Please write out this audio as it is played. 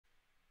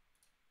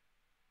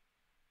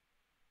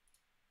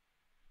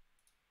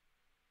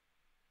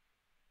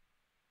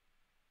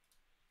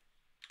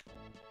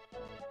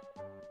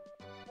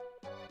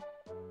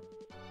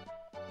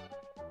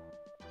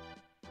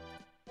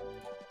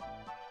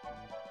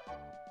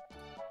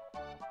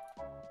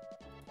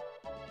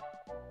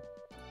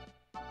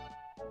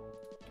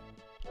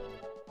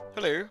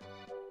Hello.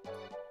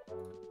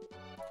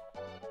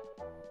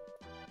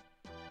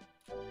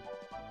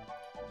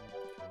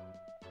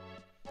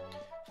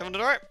 Everyone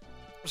done alright?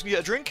 I'm just gonna get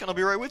a drink and I'll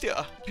be right with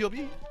ya.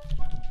 BRB.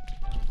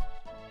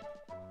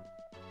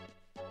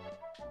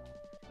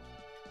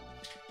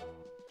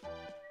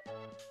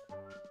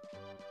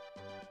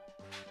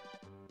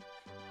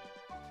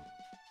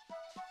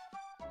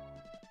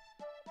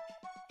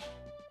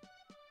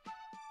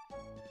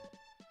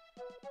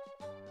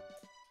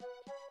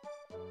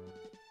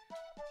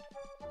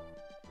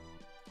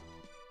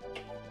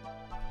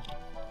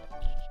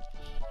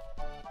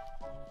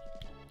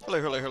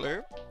 Hello, hello,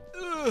 hello.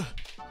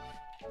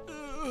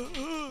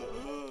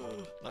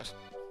 Nice.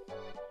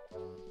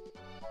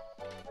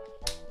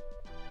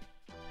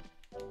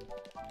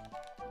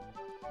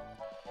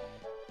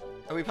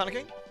 Are we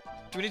panicking?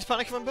 Do we need to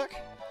panic if I'm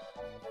back?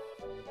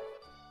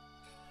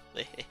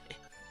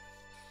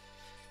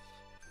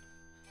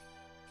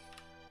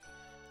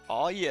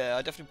 Oh yeah,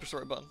 I definitely pressed the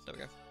right button. There we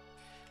go.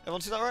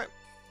 Everyone see that right?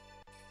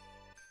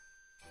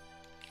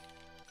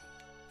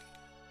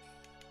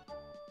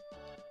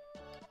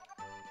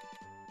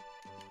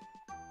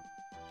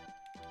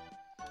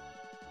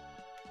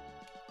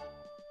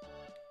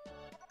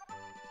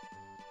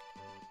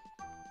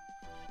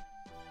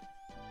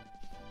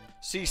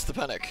 Cease the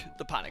panic.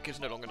 The panic is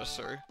no longer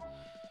necessary.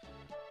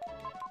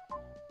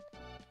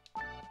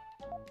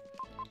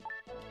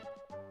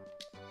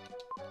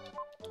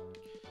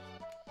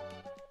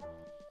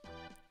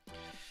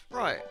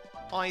 Right.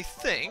 I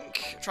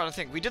think... I'm trying to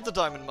think. We did the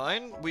diamond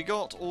mine. We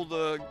got all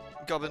the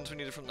gubbins we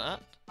needed from that.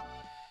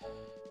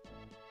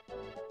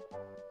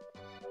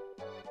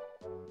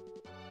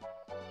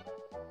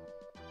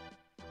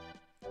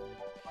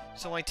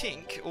 So I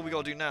think all we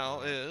gotta do now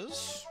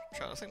is... I'm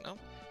trying to think now.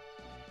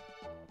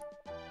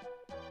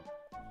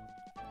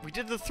 We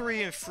did the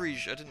 3 in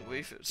Frisia, didn't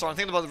we? Sorry, I'm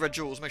thinking about the red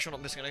jewels, make sure I'm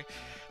not missing any.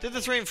 Did the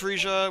 3 in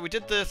Frisia, we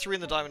did the 3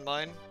 in the diamond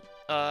mine.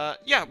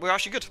 Yeah, we're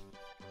actually good.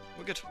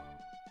 We're good.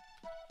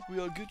 We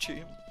are good,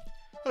 team.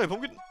 Hello,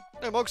 Pumpkin.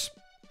 Hello, Mogs.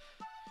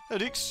 Hello,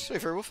 Deeks. Hello,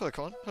 Fairwolf. Hello,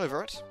 Colin. Hello,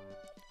 Verret.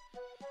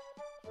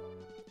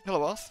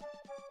 Hello, Arth.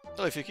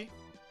 Hello, Fiki.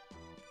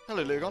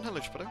 Hello, Leogon. Hello,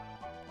 Chippedo.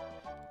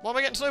 Why am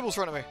I getting snowballs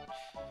thrown at me?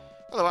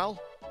 Hello,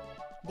 Al.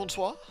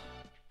 Bonsoir.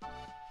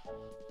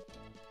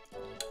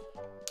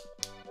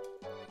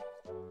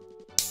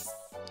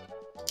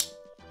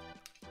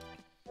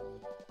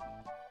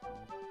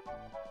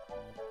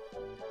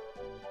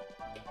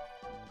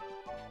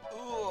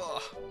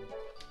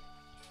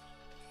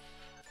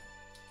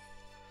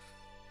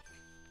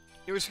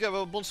 You always forget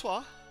about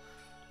bonsoir?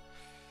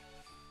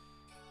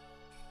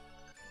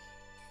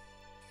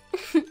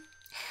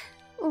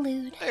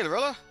 Lewd. Hey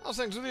Lorella, how's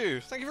things with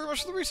you? Thank you very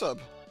much for the resub.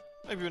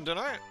 Hope you've been doing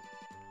alright.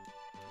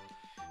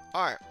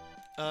 Alright.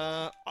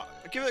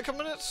 Give it a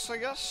couple minutes, I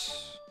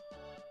guess.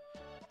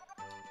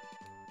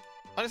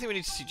 I don't think we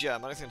need to see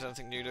Gem. I don't think there's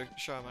anything new to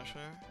show him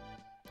actually.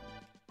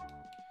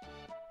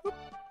 Whoop.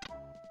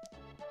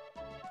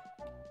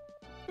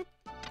 Whoop.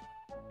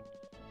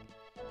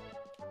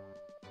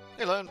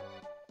 Hey Learn.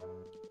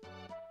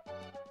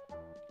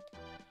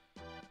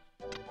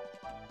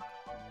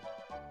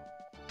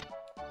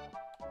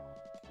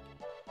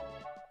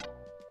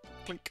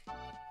 Clink.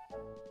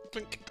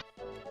 Clink.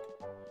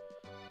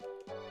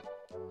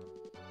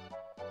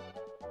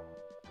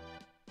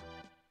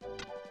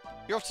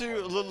 You're off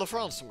to La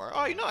France tomorrow.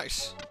 Oh,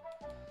 nice.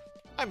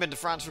 I haven't been to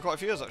France for quite a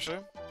few years, actually.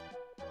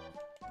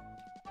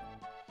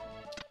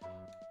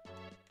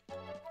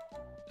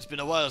 It's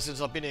been a while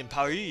since I've been in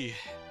Paris.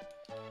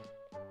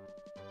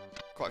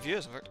 Quite a few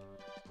years, in fact.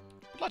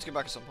 I'd like to get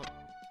back at some point.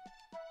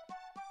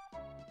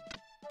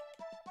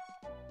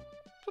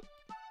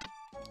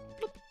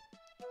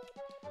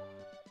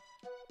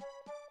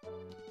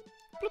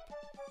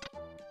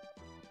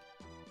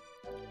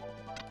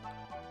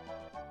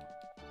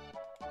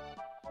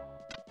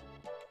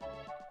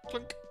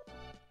 Clink.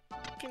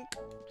 Clink.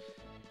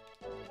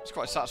 It's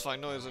quite a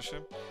satisfying noise,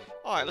 actually.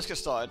 Alright, let's get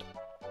started.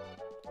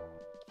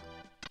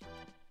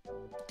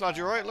 Glad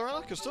you're alright,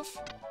 Lorena. Good stuff.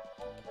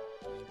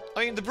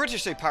 I mean, the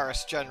British say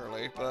Paris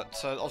generally,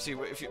 but obviously,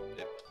 if you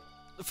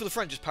for the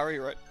French, it's Paris,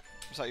 right?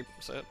 That's how you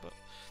say it, but...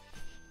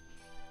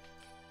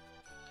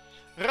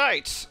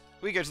 Right!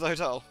 We go to the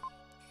hotel.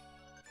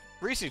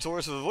 Recently,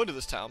 tourists have avoided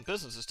this town.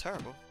 Business is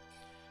terrible.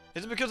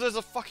 Is it because there's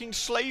a fucking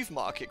slave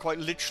market quite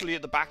literally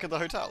at the back of the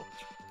hotel?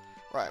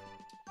 Right.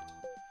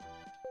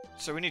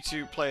 So we need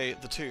to play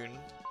the tune.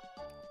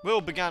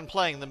 Will began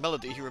playing the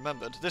melody he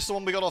remembered. This is the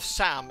one we got off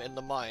Sam in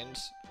the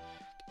mines.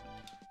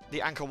 The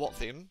Angkor Wat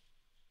theme.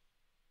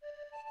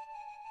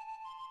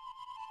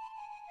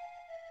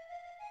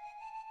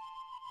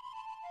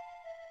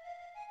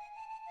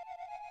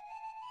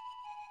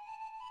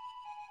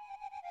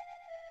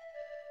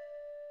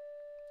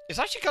 It's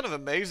actually kind of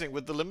amazing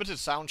with the limited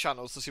sound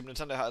channels the Super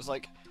Nintendo has,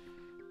 like,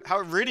 how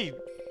it really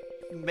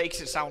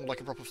makes it sound like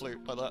a proper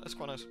flute like that. It's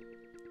quite nice.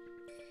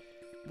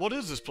 What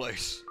is this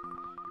place?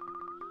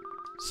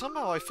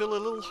 Somehow I feel a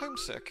little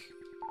homesick.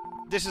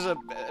 This is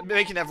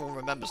making everyone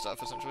remember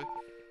stuff, essentially.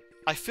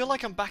 I feel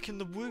like I'm back in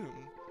the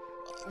womb.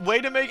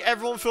 Way to make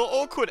everyone feel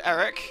awkward,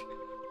 Eric.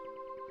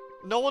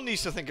 No one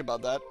needs to think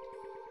about that.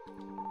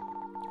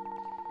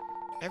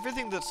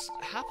 Everything that's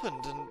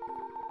happened and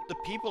the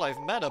people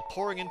I've met are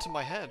pouring into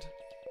my head.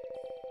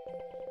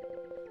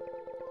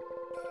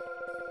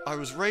 I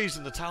was raised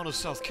in the town of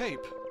South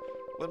Cape,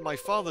 when my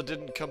father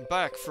didn't come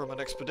back from an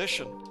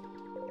expedition.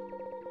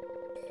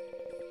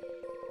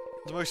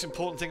 The most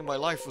important thing in my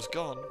life was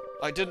gone.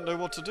 I didn't know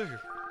what to do.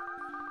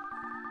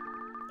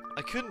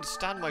 I couldn't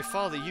stand my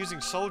father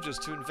using soldiers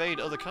to invade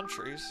other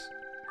countries.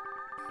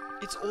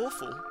 It's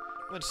awful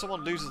when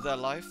someone loses their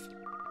life.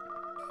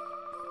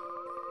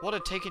 What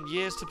had taken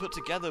years to put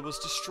together was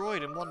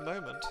destroyed in one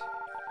moment.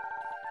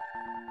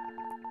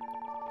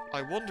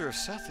 I wonder if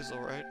Seth is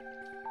alright.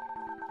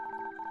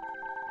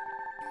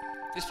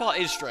 This part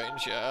is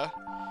strange, yeah.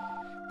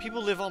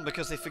 People live on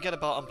because they forget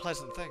about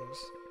unpleasant things.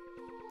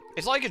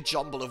 It's like a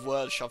jumble of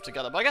words shoved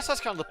together, but I guess that's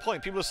kind of the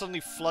point. People are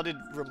suddenly flooded,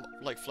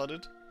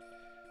 flooded.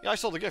 Yeah, I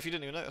saw the GIF, you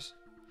didn't even notice.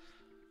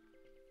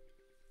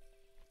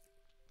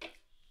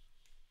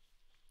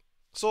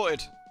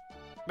 Sorted.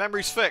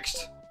 Memory's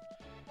fixed.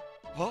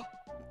 What?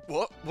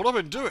 What have I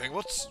been doing?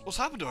 What's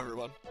happened to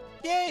everyone?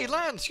 Yay,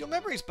 Lance, your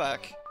memory's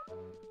back.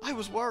 I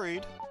was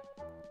worried.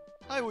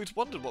 I always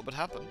wondered what would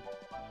happen.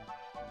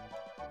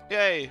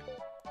 Yay.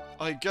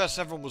 I guess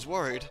everyone was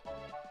worried.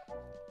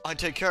 I'd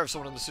take care of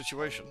someone in the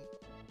situation.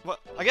 Well,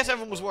 I guess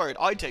everyone was worried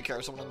I'd take care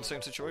of someone in the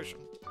same situation.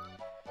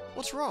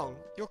 What's wrong?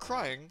 You're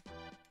crying.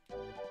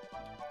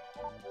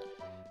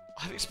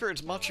 I've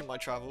experienced much in my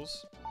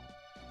travels.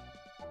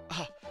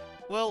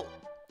 Well,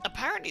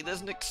 apparently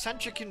there's an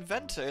eccentric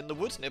inventor in the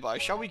woods nearby.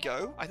 Shall we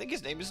go? I think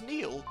his name is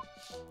Neil.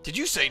 Did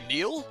you say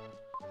Neil?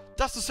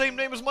 That's the same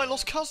name as my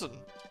lost cousin.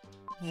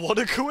 What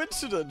a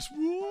coincidence.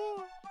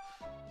 Whoa.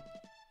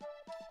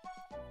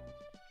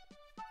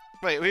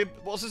 Wait,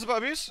 what's this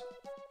about abuse?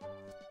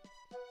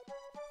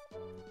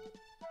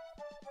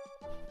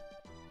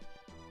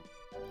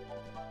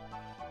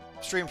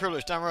 Extreme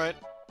privilege, damn right.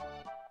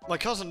 My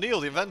cousin Neil,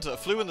 the inventor,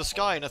 flew in the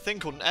sky in a thing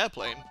called an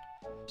airplane.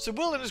 So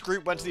Will and his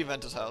group went to the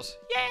inventor's house.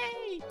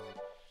 Yay!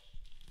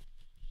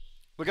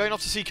 We're going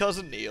off to see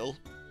cousin Neil,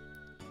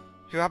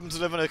 who happens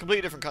to live in a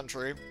completely different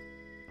country.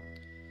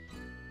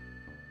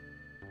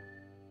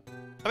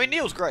 I mean,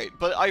 Neil's great,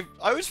 but I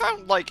always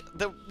found, like,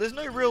 there's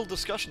no real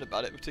discussion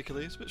about it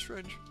particularly. It's a bit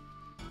strange.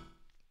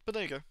 But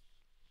there you go.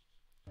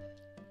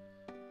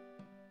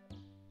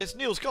 It's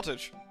Neil's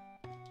cottage.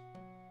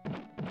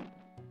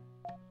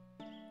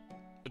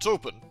 It's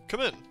open.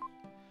 Come in.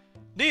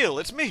 Neil,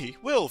 it's me,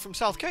 Will, from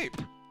South Cape.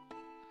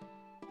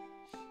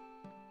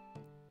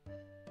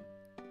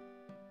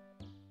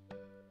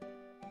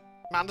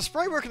 Man, the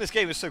spray work in this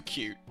game is so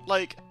cute.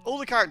 Like, all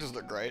the characters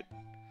look great.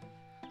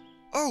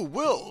 Oh,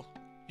 Will!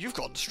 You've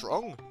gotten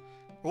strong.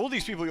 Are all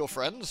these people your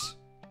friends?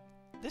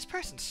 This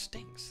person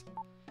stinks.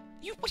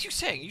 What are you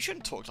saying? You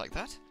shouldn't talk like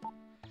that.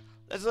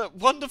 There's a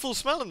wonderful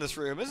smell in this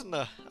room, isn't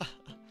there?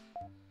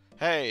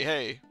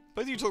 Hey.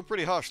 Both of you talk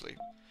pretty harshly.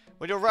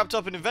 When you're wrapped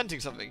up in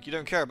inventing something, you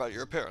don't care about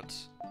your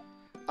appearance.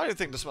 I don't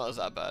think the smell is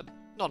that bad.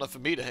 Not enough for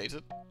me to hate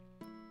it.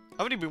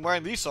 I've only been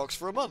wearing these socks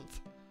for a month.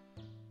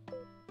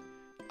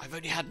 I've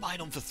only had mine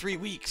on for 3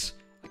 weeks.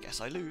 I guess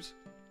I lose.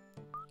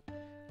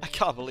 I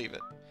can't believe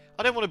it.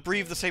 I don't want to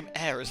breathe the same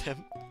air as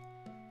him.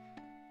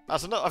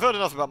 That's enough. I've heard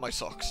enough about my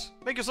socks.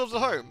 Make yourselves at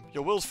home.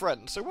 You're Will's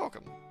friend, so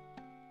welcome.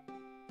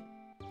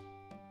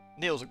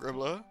 Neil's a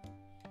gribbler.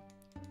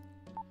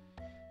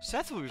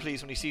 Seth will be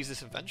pleased when he sees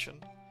this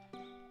invention.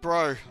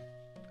 Bro.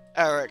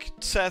 Eric.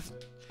 Seth.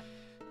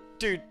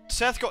 Dude,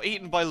 Seth got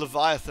eaten by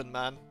Leviathan,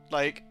 man.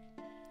 Like,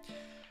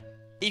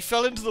 he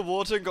fell into the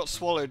water and got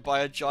swallowed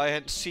by a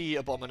giant sea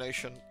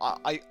abomination.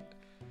 I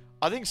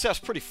think Seth's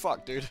pretty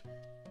fucked, dude.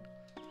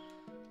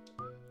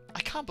 I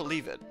can't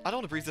believe it. I don't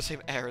want to breathe the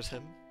same air as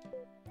him.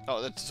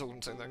 Oh, that's all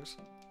the same things.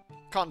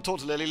 Can't talk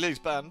to Lily's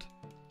band.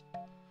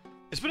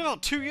 It's been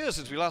about 2 years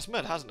since we last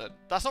met, hasn't it?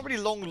 That's not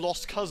really long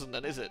lost cousin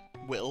then, is it,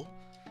 Will?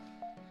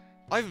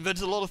 I've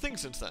invented a lot of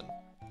things since then.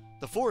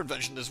 The 4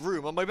 inventions in this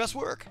room are my best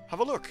work.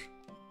 Have a look.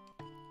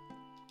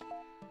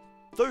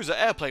 Those are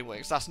airplane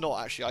wings. That's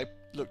not, actually.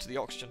 I looked at the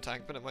oxygen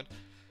tank, but never mind.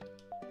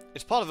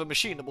 It's part of a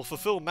machine that will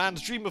fulfill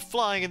man's dream of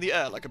flying in the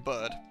air like a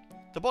bird.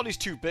 The body's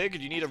too big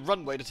and you need a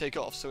runway to take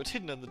off, so it's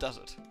hidden in the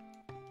desert.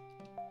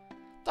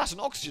 That's an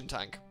oxygen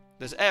tank.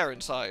 There's air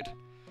inside.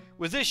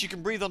 With this you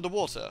can breathe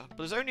underwater, but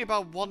there's only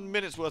about 1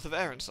 minute's worth of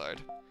air inside.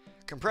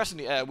 Compressing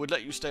the air would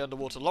let you stay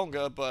underwater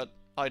longer, but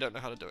I don't know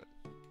how to do it.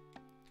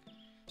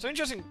 So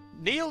interesting,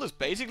 Neil is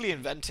basically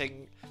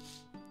inventing,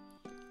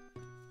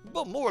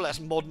 well, more or less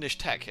modernish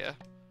tech here.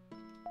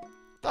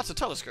 That's a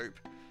telescope.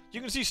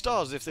 You can see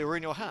stars if they were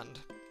in your hand.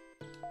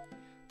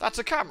 That's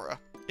a camera.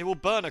 It will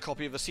burn a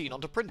copy of a scene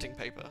onto printing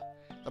paper.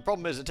 The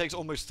problem is it takes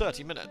almost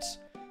 30 minutes.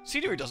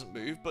 Scenery doesn't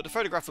move, but to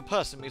photograph a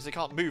person means they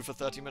can't move for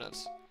 30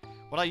 minutes.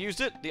 When I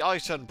used it, the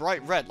eyes turned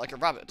bright red like a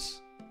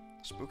rabbit's.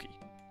 Spooky.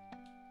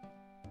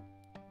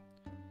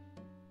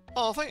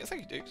 Oh, thank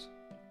you, Dukes.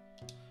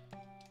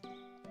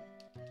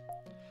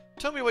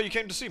 Tell me why you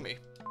came to see me.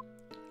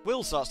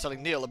 Will starts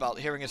telling Neil about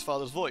hearing his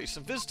father's voice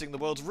and visiting the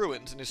world's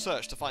ruins in his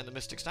search to find the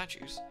mystic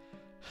statues.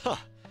 Huh,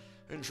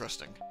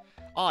 interesting.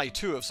 I,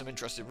 too, have some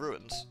interest in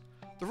ruins.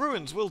 The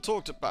ruins Will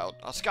talked about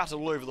are scattered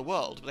all over the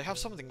world, but they have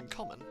something in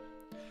common.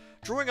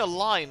 Drawing a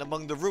line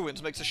among the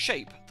ruins makes a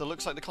shape that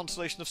looks like the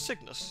constellation of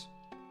Cygnus.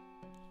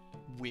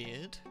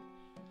 Weird.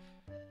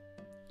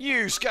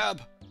 You,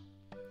 scab!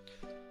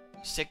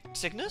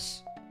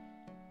 Cygnus?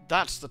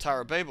 That's the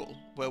Tower of Babel,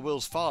 where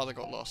Will's father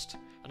got lost,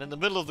 and in the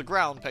middle of the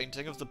ground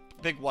painting of the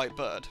big white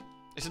bird.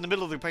 It's in the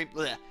middle of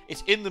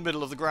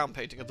the ground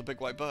painting of the big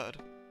white bird.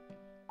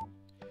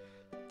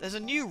 There's a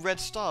new red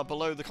star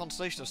below the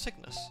constellation of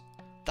Cygnus.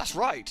 That's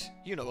right,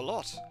 you know a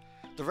lot.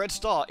 The red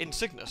star in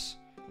Cygnus.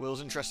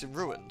 Will's interest in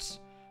ruins.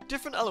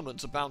 Different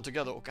elements are bound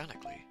together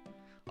organically.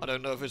 I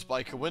don't know if it's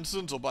by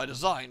coincidence or by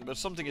design, but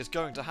something is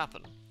going to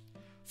happen.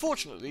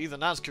 Fortunately, the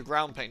Nazca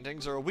ground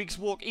paintings are a week's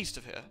walk east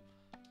of here.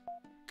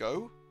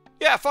 Go?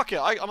 Yeah, fuck it,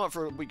 I'm up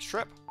for a week's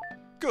trip.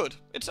 Good,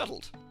 it's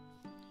settled.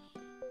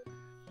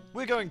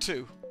 We're going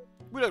too.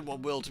 We don't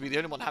want Will to be the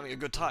only one having a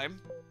good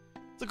time.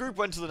 The group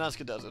went to the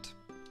Nazca Desert.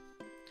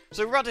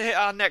 So we're about to hit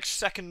our next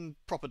second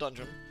proper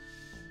dungeon.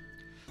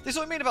 This is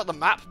what I mean about the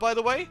map, by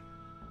the way.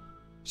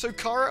 So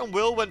Kara and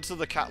Will went to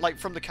the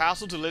from the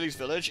castle to Lily's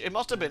village. It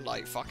must have been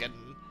like fucking,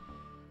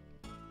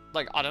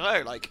 like, I don't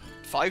know, like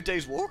 5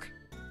 days walk?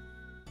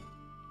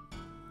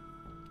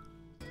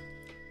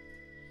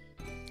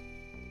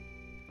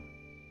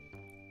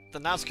 The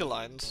Nazca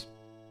lines.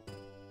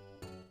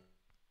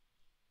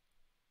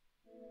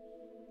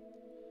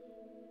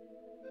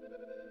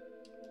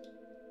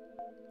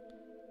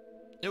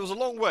 It was a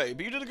long way,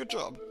 but you did a good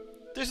job.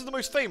 This is the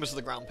most famous of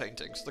the ground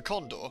paintings, the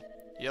Condor.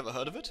 You ever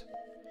heard of it?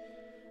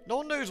 No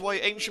one knows why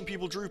ancient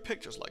people drew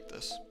pictures like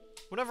this.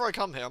 Whenever I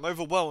come here, I'm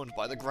overwhelmed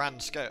by the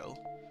grand scale.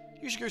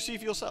 You should go see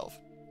for yourself.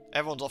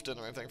 Everyone's off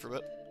dinner and everything for a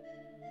bit.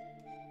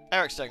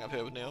 Eric's staying up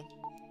here with Neil.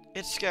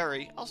 It's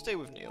scary. I'll stay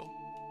with Neil.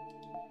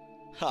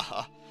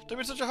 Haha. Don't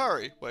be in such a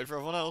hurry. Wait for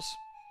everyone else.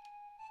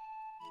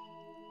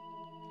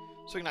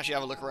 So we can actually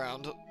have a look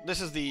around.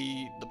 This is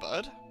the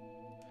bird.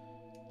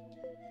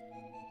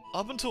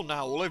 Up until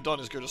now, all I've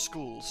done is go to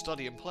school,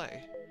 study and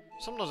play.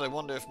 Sometimes I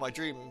wonder if my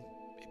dream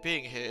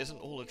being here isn't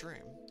all a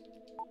dream.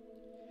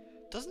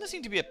 Doesn't there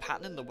seem to be a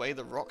pattern in the way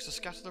the rocks are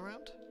scattered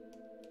around?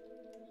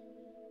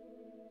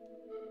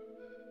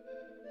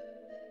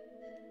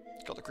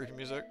 It's got the creepy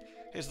music.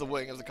 Here's the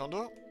wing of the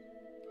Condor.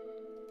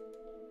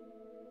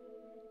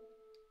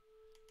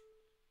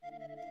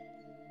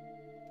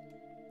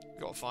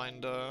 Gotta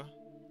find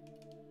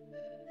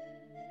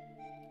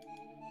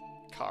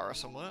Kara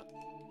somewhere.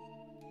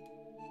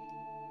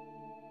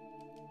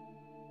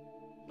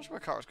 I'm not sure where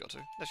Kara's got to.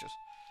 There she is.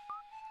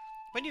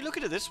 When you look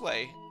at it this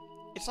way,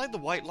 it's like the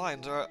white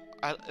lines are.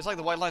 It's like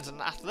the white lines at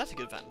an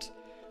athletic event.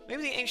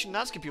 Maybe the ancient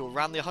Nazca people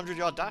ran the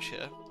 100-yard dash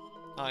here.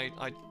 I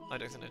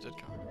don't think they did,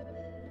 Kara.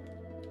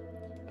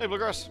 Hey,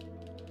 Bluegrass.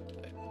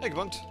 Hey,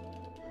 Gebunked.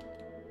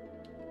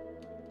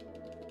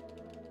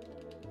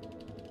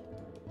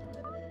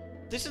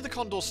 This is the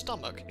Condor's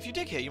stomach. If you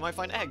dig here, you might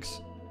find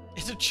eggs.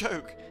 It's a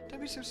joke.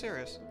 Don't be so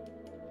serious.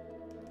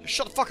 Just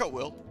shut the fuck up,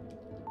 Will.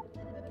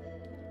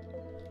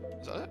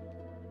 Is that it?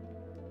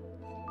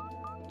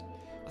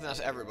 I think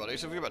that's everybody,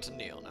 so we go back to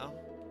Neil now.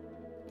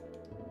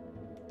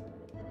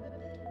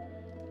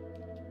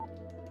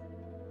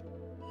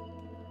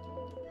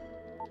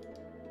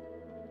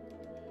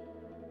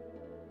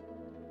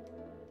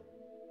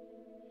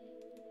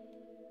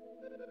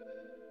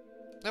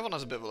 Everyone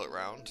has a bit of a look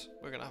round.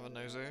 We're gonna have a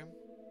nosy.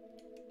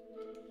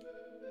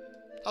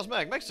 How's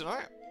Meg? Meg's doing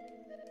alright.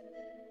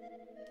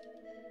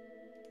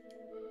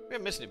 We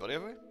haven't missed anybody,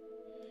 have we?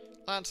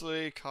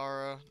 Antley,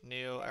 Kara,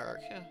 Neil,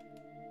 Eric, yeah.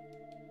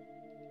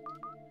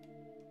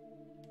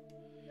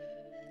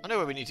 I know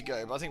where we need to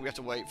go, but I think we have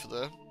to wait for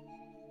the...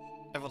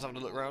 Everyone's having a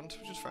look around,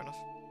 which is fair enough.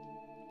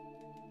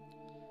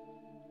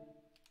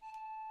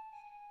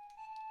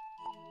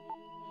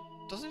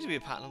 Doesn't need to be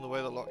a pattern in the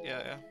way the lock...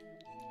 Yeah.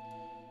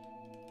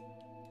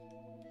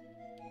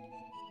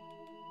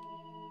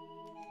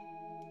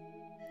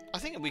 I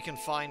think we can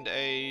find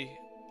a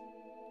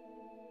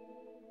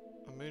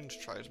moon's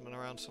tradesman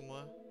around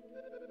somewhere.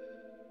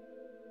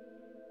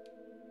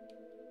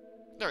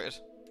 There he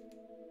is.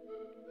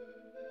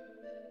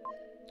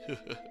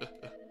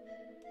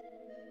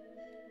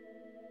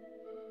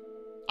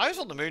 I just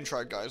thought the moon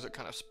trade guys look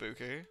kind of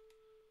spooky.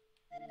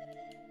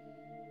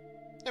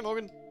 Hey,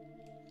 Morgan.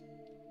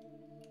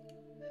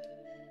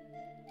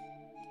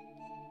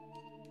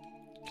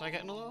 Can I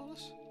get in all of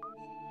this?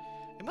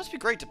 It must be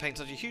great to paint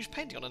such a huge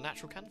painting on a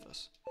natural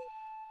canvas.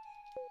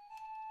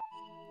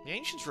 The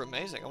ancients were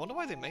amazing. I wonder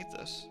why they made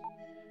this.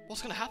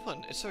 What's going to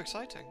happen? It's so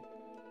exciting.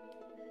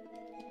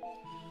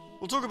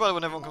 We'll talk about it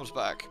when everyone comes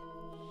back.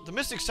 The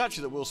mystic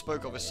statue that Will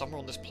spoke of is somewhere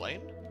on this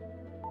plane?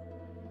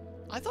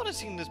 I thought I'd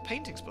seen these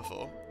paintings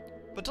before.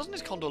 But doesn't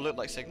his Condor look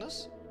like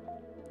Cygnus?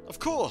 Of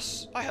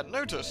course! I hadn't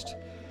noticed.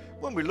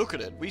 When we look at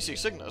it, we see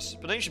Cygnus,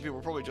 but ancient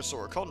people probably just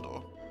saw a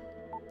Condor.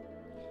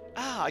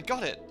 Ah, I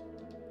got it!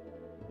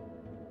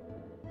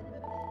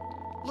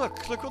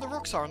 Look where the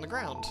rocks are on the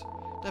ground.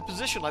 They're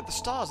positioned like the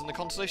stars in the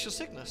constellation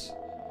Cygnus.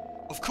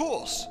 Of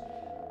course!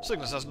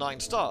 Cygnus has 9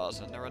 stars,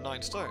 and there are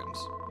 9 stones.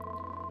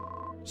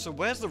 So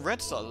where's the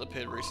red star that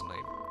appeared recently?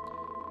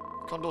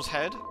 Condor's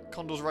head,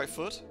 Condor's right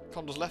foot,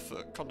 Condor's left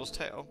foot, Condor's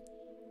tail.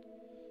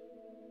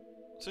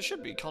 So it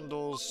should be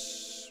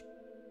Condor's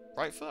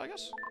right foot, I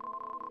guess?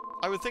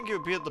 I would think it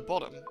would be at the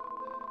bottom.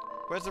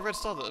 Where's the red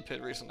star that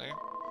appeared recently?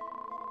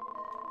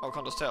 Oh,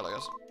 Condor's tail, I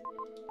guess.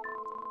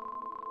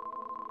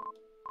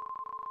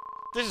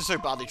 This is so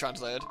badly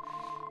translated.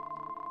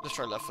 Let's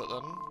try left foot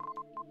then.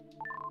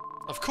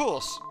 Of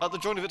course, at the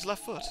joint of its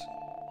left foot.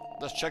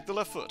 Let's check the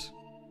left foot.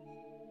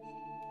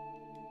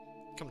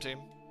 Come team.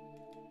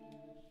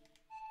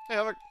 Hey,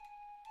 Havoc.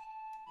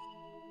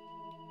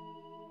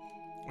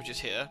 Which is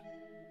here.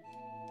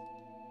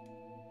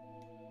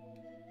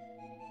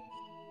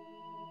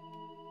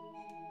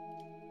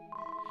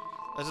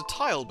 There's a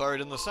tile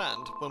buried in the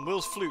sand. When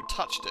Will's flute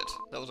touched it,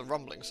 there was a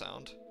rumbling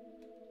sound.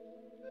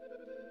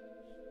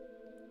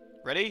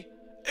 Ready?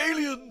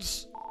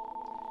 Aliens!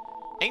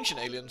 Ancient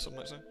aliens, some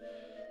might say.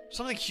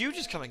 Something huge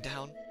is coming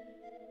down.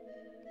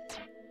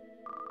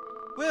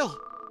 Will!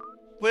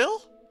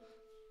 Will?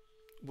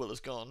 Will is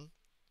gone.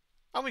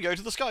 And we go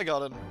to the Sky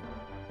Garden.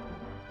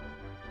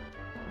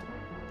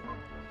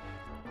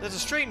 There's a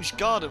strange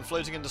garden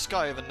floating in the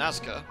sky over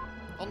Nazca.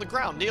 On the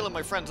ground, Neil and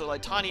my friends are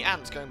like tiny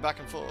ants going back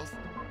and forth.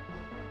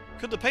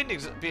 Could the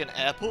paintings be an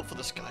airport for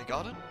the Sky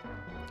Garden?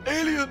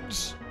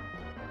 Aliens!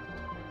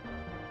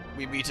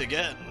 We meet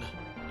again.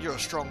 You're a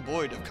strong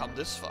boy to have come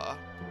this far.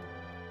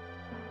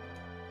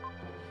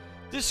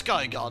 This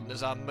Sky Garden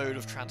is our mode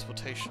of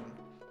transportation.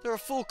 There are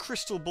 4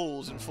 crystal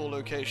balls in 4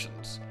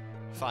 locations.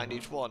 Find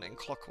each one in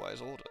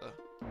clockwise order.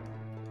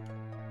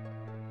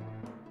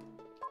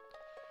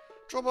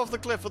 Drop off the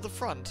cliff at the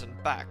front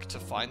and back to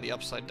find the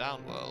upside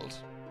down world.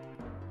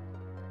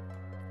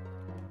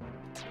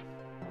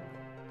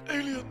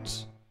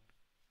 Aliens!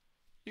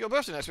 You got a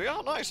birthday next week?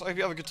 Oh, nice. I hope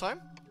you have a good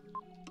time.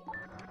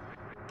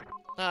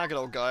 Ah, good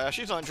old Gaia.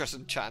 She's not interested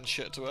in chatting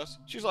shit to us.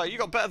 She's like, you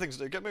got better things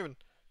to do. Get moving.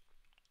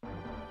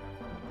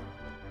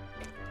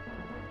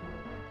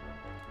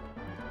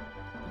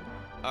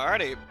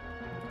 Alrighty.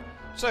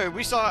 So,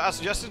 we start, as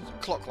suggested,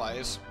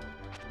 clockwise.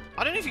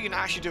 I don't know if you can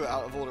actually do it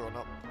out of order or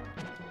not.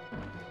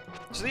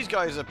 So these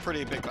guys are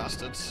pretty big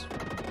bastards.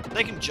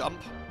 They can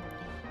jump.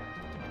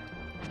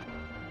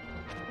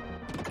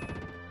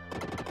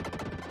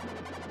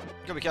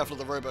 Gotta be careful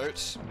of the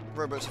rowboats.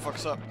 Rowboats will fuck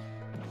us up.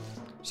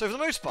 So for the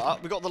most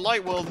part, we've got the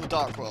light world and the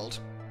dark world.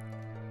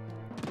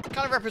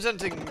 Kind of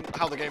representing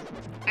how the game...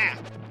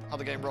 how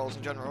the game rolls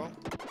in general.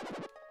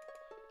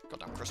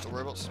 Goddamn crystal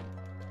robots.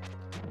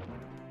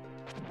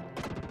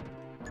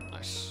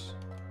 Nice.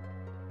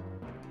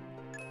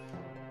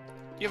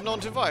 You have no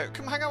one to invite.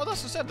 Come hang out with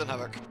us instead then,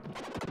 Havoc.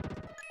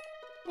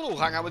 We'll all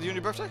hang out with you on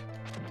your birthday.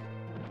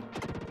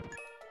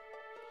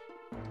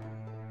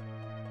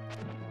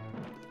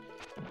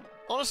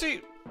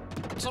 Honestly,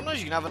 sometimes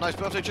you can have a nice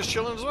birthday just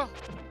chilling as well.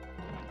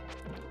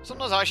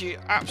 Sometimes I actually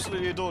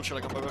absolutely adore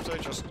chilling on my birthday,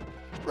 just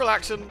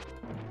relaxing,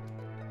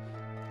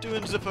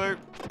 doing Zippo,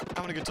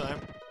 having a good time.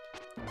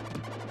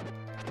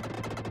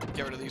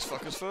 Get rid of these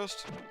fuckers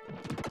first.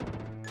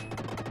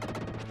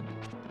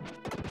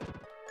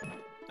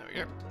 There we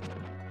go.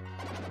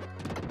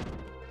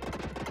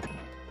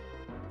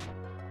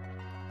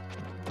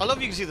 I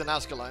love you can see the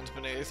Nazca lines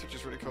beneath, which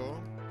is really cool.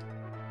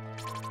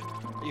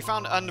 You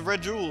found a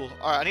red jewel.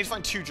 Alright, I need to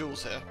find 2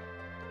 jewels here.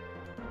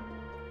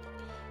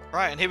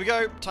 Right, and here we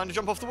go. Time to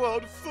jump off the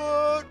world.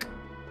 Fuck!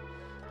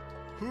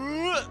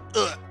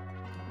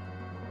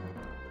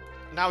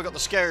 Now we've got the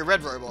scary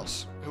red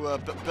robots, who are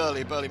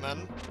burly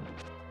men.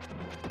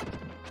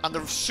 And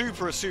the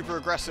super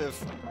aggressive,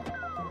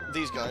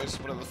 these guys,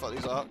 whatever the fuck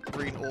these are,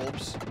 green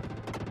orbs.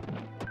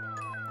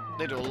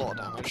 They do a lot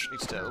of damage. Need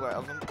to stay out of the way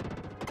of them.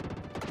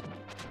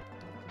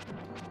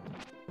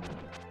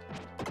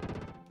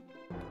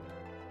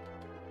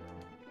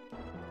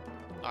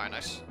 Alright,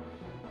 nice.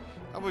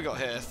 What have we got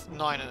here?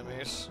 9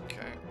 enemies. Okay.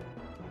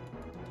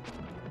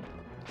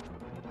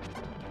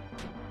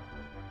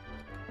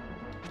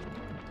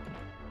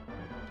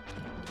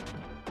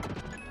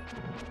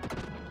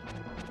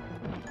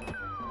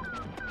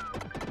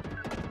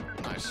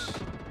 Nice. So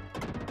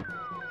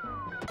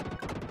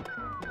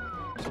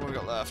what have we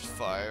got left?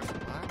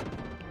 5. Right.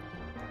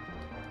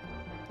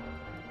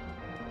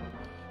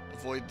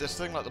 Avoid this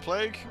thing like the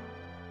plague.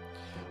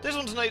 This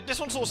one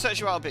sort of sets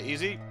you out a bit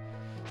easy.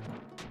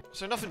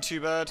 So nothing too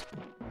bad.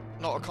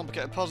 Not a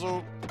complicated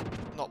puzzle.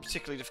 Not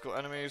particularly difficult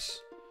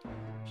enemies.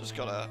 Just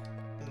gotta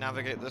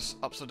navigate this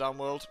upside down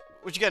world,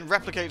 which again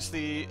replicates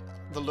the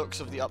looks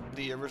of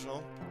the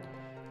original.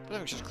 But I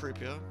think it's just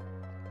creepier.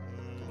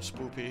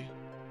 Spoopy.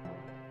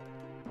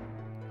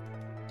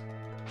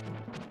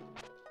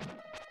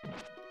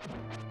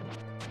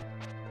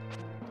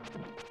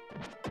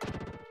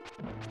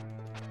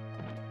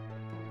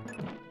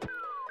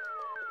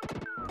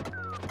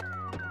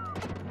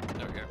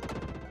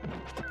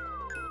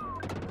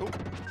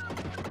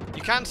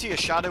 You can see a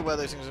shadow where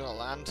those things are going to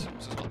land, so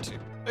it's not too...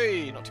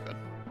 Hey, not too bad.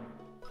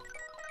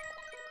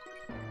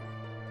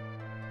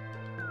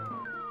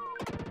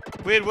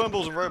 Weird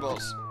wormballs and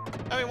robots.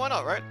 I mean, why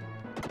not, right?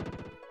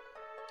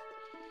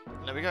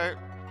 And there we go.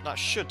 That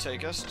should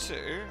take us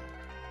to...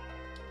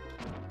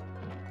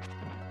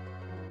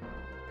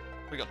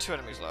 We got 2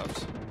 enemies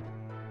left.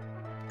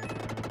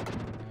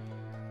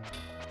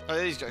 Oh,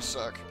 these guys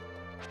suck.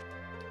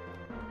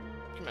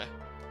 Come here.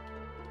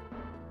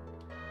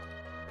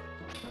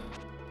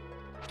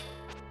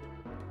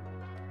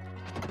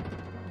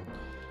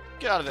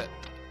 Get out of it,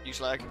 you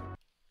slag.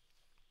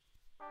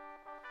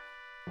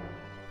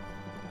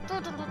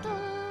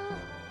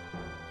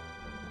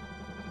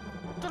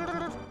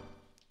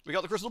 We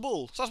got the crystal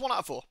ball, so that's 1 out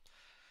of 4.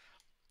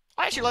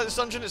 I actually like this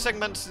dungeon. It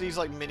segments these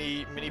like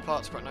mini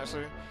parts quite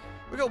nicely.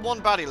 We got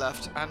 1 baddie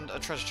left and a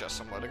treasure chest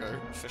somewhere to go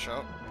fish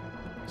out.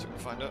 See if we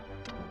can find it.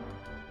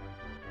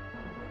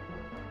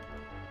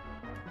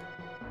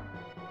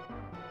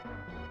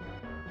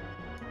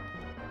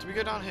 Do we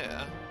go down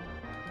here?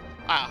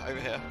 Ah, over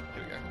here.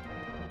 Here we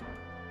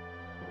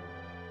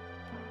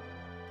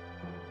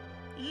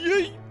go.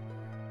 Yay!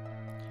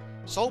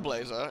 Soul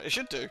Blazer. It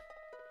should do.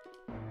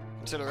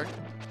 Considering.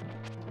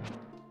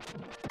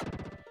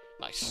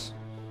 Nice.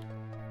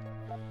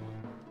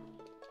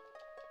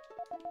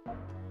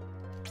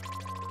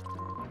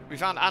 We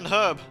found Anne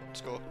Herb.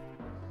 Score.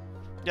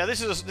 Yeah,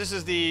 this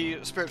is the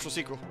spiritual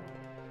sequel.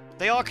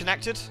 They are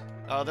connected.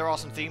 There are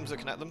some themes that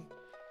connect them.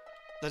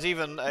 There's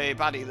even a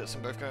baddie that's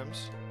in both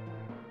games,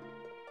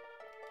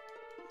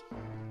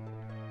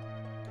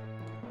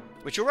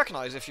 which you'll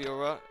recognise if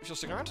you're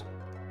sticking around.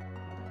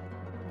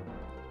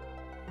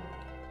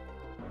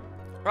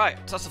 Right,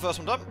 so that's the first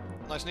one done.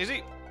 Nice and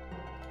easy.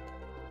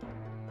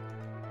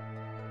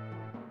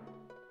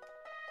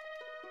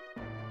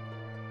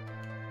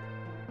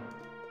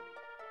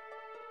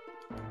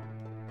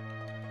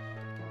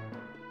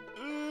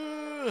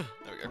 There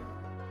we go.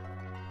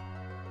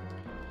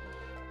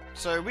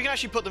 So we can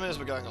actually put them in as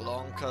we're going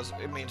along, because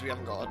it means we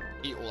haven't got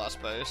to eat all that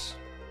space.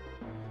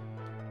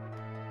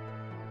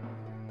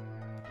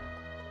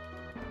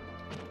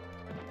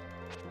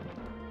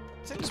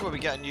 I think this is where we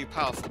get a new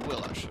powerful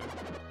will, actually.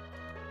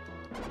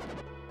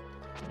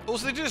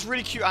 Also, they do this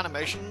really cute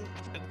animation.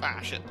 Ah,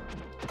 shit.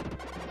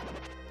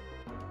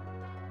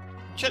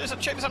 Check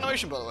this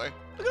animation, by the way.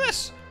 Look at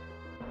this!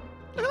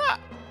 Look at that!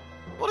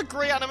 What a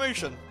great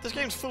animation! This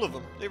game's full of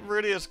them. It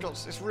really is.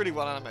 It's really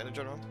well animated in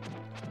general.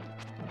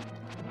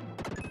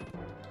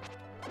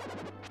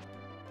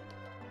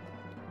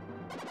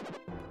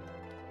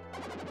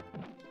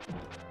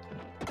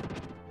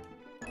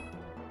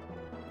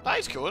 That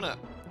is cool, isn't it?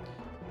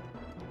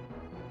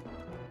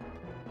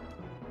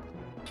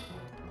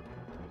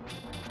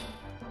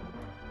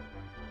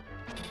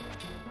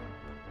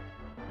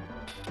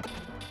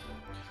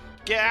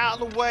 Get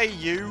out of the way,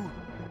 you!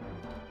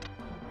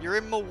 You're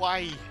in my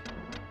way.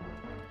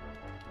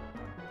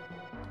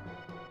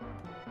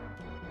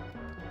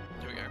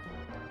 There we go.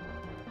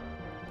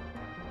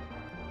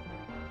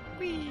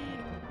 Whee!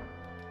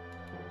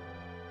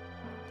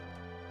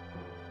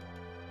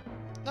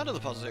 None of the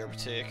puzzles here are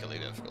particularly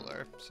difficult,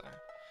 though, so...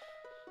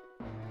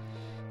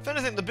 If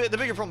anything, the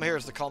bigger problem here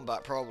is the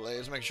combat, probably,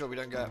 is making sure we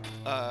don't get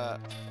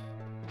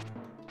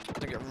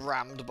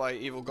rammed by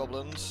evil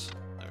goblins.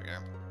 There we go.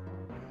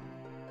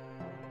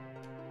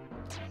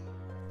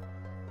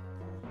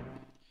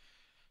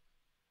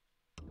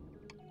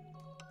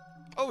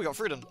 Oh, we got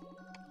freedom.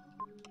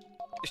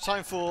 It's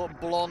time for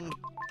Blonde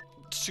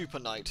Super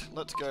Knight.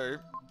 Let's go.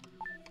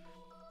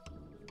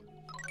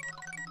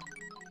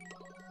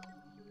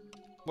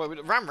 Wait,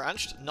 we ram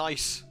ranched?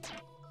 Nice.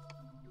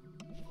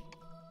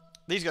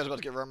 These guys are about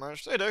to get ram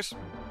ranched. Hey, Dose.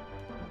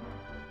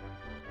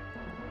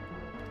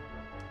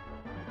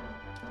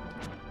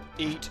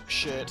 Eat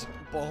shit.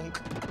 Bonk.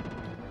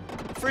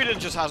 Freedom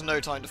just has no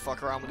time to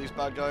fuck around with these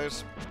bad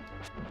guys.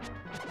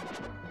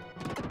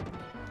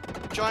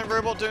 Giant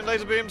robot doing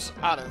laser beams?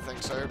 I don't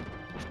think so.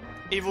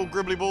 Evil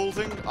gribbly ball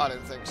thing? I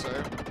don't think so.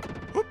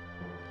 Whoop.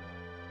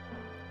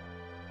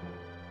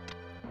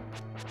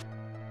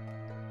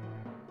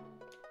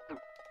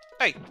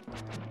 Hey!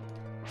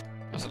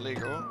 That's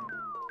illegal.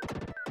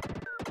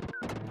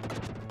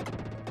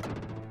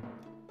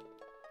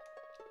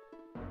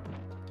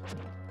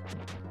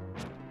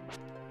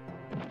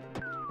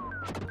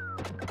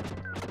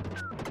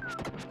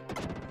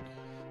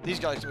 These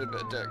guys can be a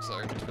bit of dicks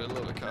though, need to be a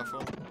little bit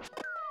careful.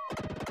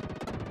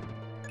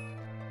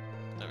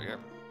 There we go.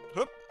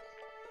 Whoop!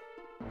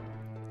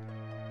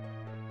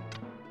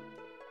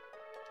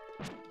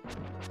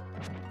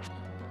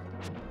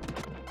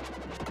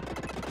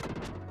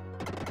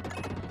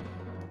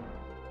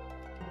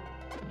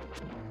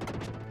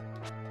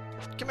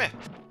 Come here!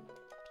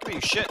 Come here,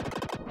 you shit!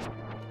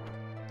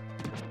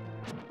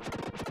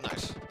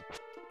 Nice.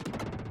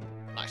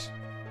 Nice.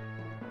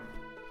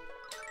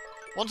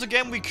 Once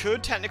again, we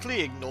could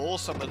technically ignore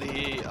some of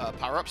the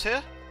power-ups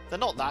here. They're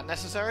not that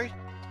necessary.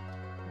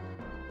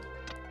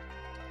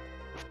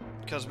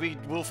 Because we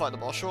will fight the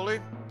boss shortly.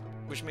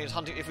 Which means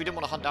hunting, if we didn't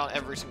want to hunt down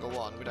every single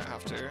one, we don't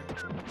have to.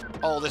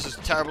 Oh, this is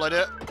a terrible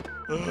idea.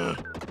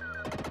 Ugh.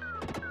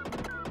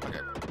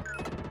 Okay.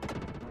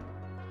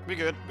 We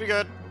good. We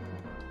good.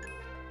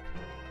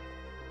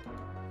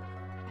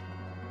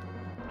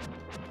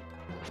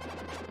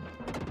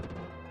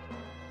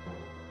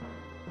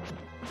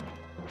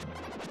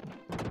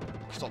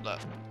 stop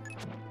that.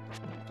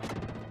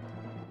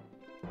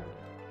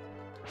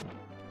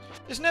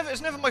 It's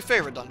never my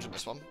favourite dungeon,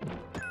 this one.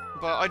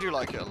 But I do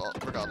like it a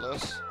lot,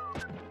 regardless.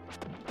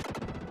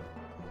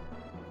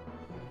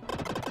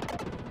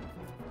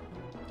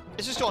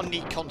 It's just got a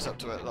neat concept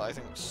to it that I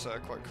think is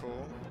quite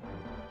cool.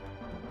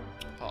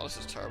 Oh, this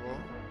is terrible.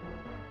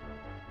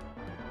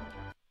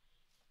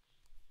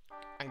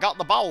 And got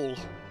the bowl!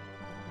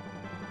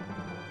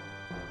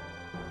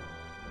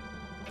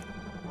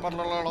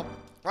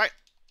 Right,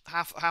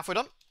 halfway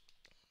done.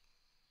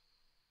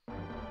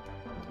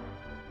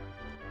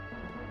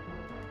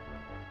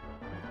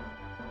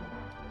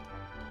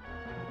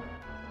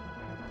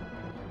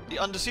 The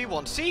undersea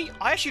one. See,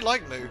 I actually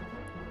like Moo.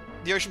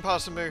 The ocean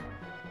pass of Moo.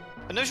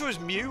 I'm not sure it's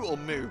Mew or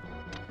Moo.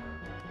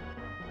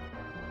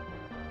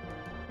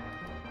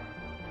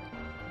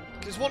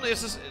 It's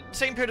the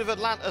same period of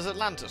as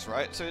Atlantis,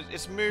 right? So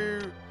it's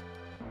Moo,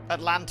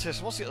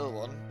 Atlantis. What's the other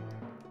one?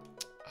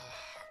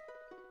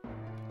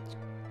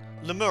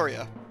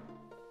 Lemuria.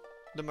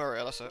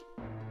 Lemuria, that's it.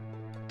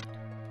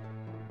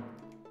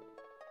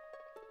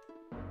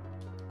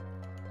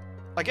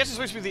 I guess it's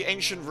supposed to be the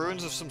ancient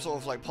ruins of some sort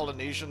of like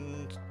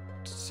Polynesian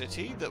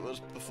city that was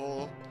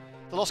before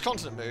the Lost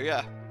Continent Moo,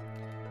 yeah.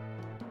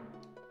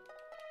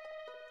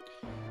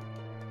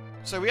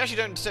 So we actually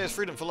don't stay as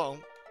Freedom for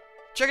long.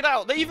 Check it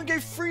out! They even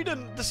gave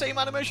Freedom the same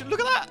animation. Look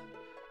at that!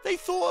 They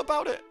thought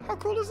about it. How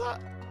cool is that?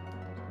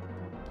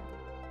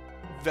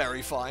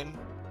 Very fine.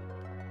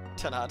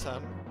 10 out of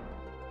 10.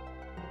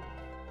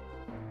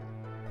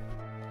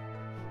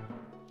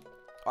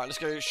 Alright, let's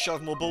go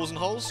shove more balls in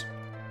holes.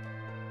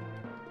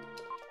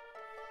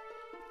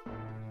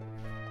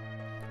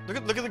 Look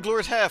at the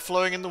glorious hair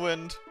flowing in the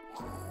wind.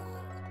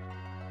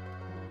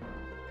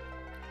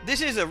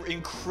 This is an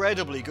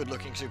incredibly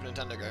good-looking Super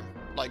Nintendo game.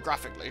 Like,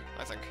 graphically,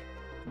 I think.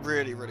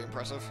 Really, really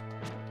impressive.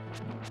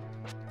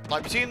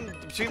 Like, between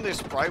the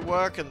sprite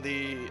work and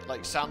the,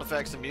 like, sound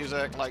effects and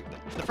music, like,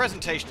 the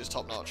presentation is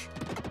top-notch.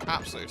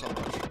 Absolutely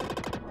top-notch.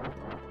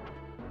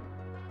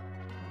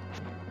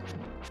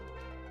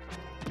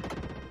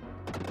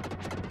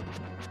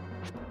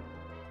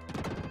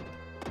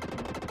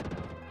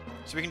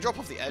 So we can drop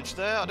off the edge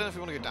there. I don't know if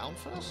we want to go down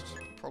first.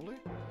 Probably.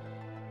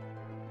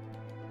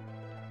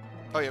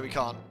 Oh yeah, we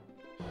can't.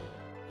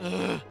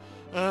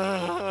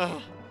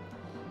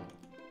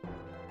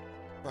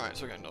 Right,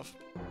 so we're getting off.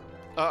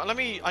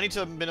 I need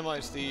to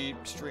minimize the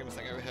stream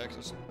thing over here because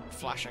it's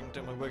flashing,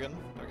 doing my wiggin.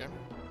 There we go.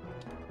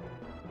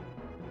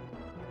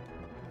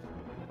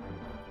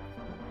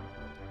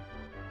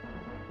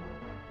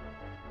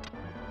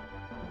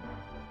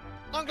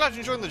 I'm glad you're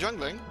enjoying the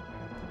jungling.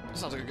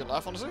 Sounds like a good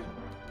laugh, honestly.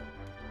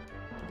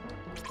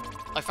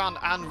 I found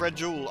an red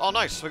jewel. Oh,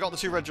 nice. We got the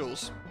 2 red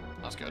jewels.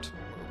 That's good.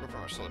 We're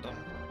pretty much sorted done.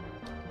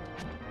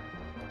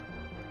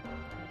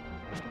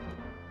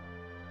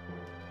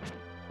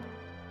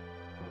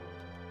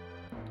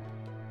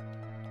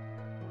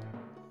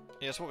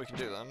 Yeah, so what we can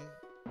do then.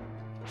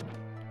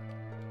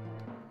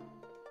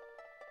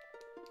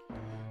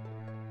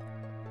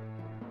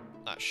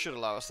 That should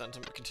allow us then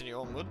to continue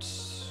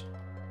onwards.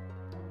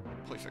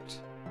 Perfect.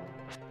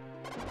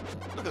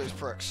 Look at these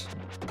pricks.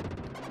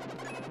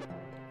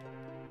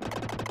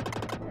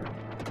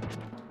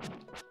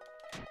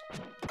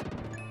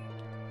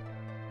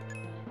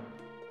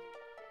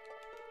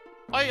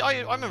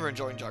 I remember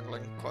enjoying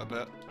jungling quite a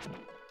bit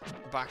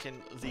back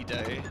in the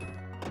day.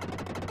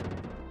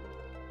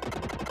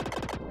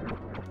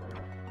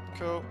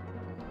 Cool.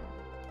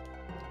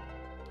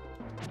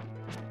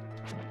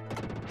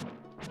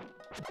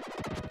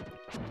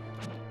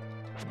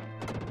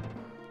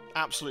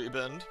 Absolutely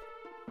burned.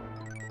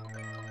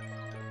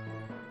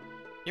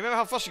 You remember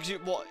how frustrating?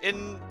 What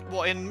in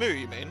Moo?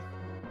 You mean?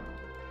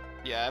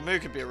 Yeah, Moo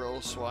could be a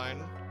real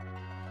swine.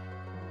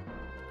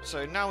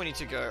 So now we need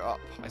to go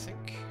up, I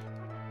think.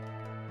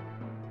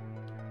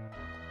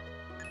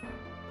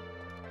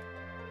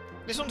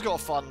 This one's got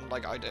a fun,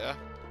 like, idea.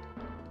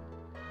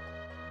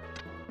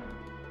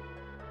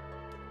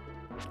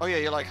 Oh yeah,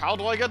 you're like, how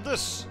do I get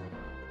this?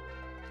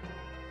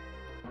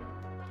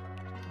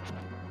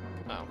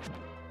 No.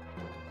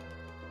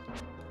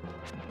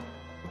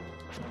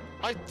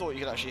 I thought you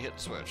could actually hit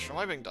the switch. Am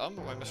I being dumb?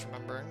 Or am I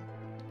misremembering?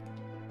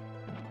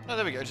 No,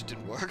 there we go, it just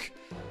didn't work.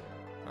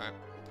 Alright.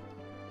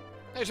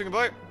 Hey, chicken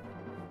boy.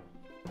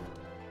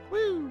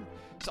 Woo!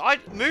 So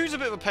Moo's a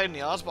bit of a pain in the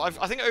ass, but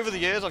I think over the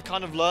years I've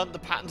kind of learned the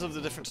patterns of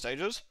the different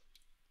stages.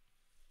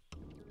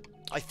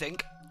 I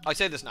think. I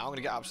say this now, I'm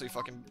gonna get absolutely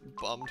fucking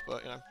bummed,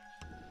 but, you know.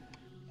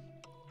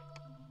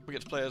 We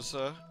get to play as,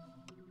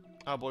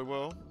 our boy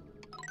Will.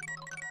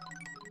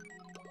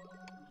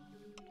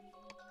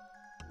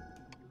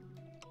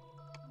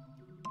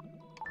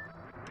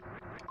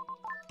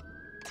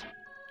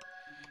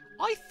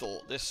 I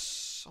thought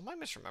this... Am I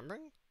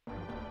misremembering?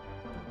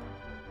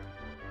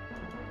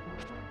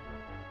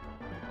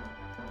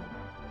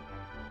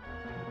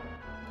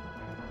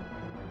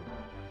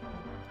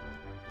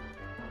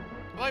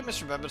 Have I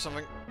misremembered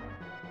something?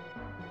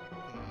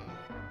 Hmm.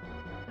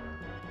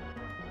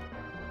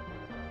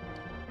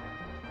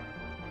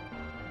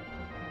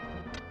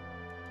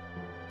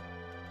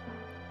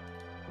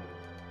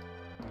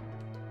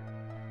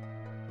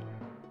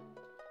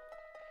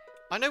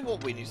 I know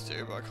what we need to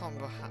do, but I can't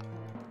remember how.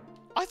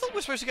 I thought we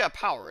were supposed to get a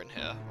power in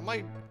here. Am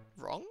I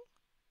wrong?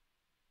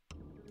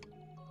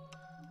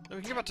 No,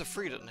 we can get back to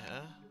Frieden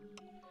here.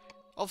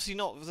 Obviously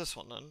not with this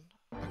one then.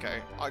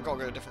 Okay, I gotta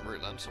go a different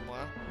route then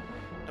somewhere.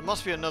 There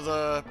must be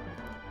another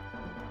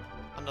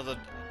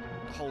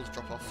hold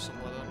drop off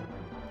somewhere then.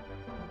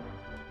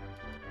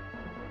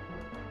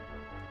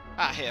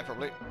 Ah, here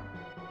probably.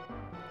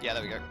 Yeah,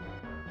 there we go.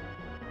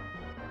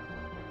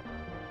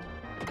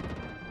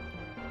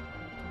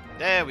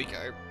 There we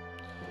go.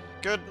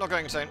 Good, not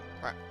going insane.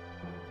 Right.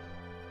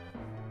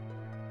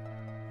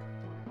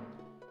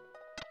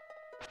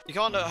 You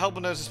can't help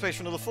but notice space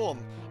for another form.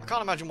 I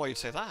can't imagine why you'd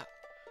say that.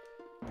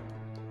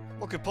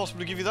 What could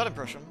possibly give you that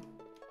impression?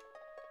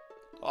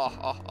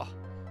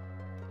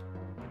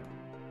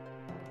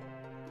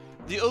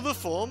 The other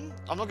form,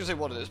 I'm not going to say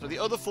what it is, but the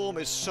other form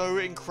is so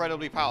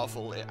incredibly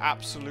powerful, it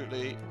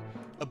absolutely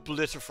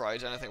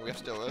obliterates anything we have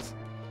to deal with.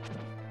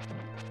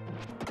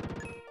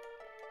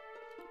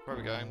 Where are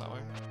we going? That way?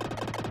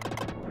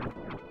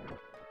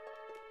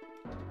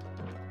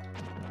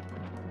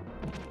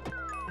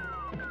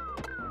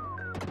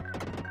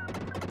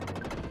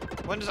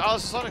 When does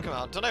Alice's Sonic come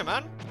out? Dunno,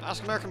 man.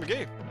 Ask American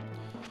McGee.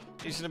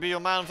 He's going to be your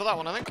man for that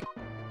one, I think.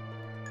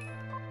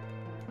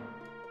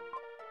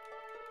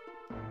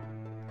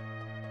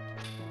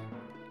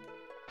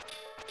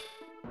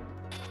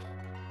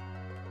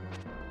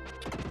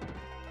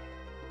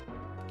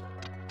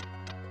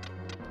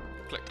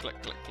 Click,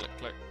 click, click, click,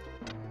 click.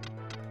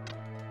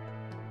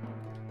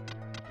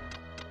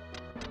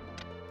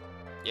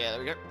 Yeah, there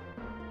we go.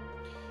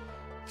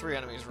 3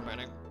 enemies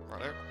remaining.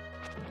 Righto.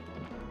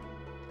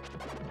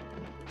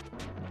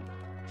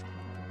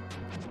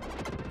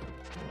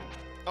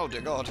 Oh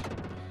dear God.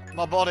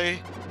 My body.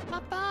 My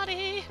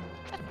body.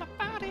 That's my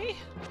body.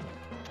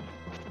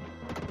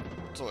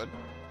 Sorted.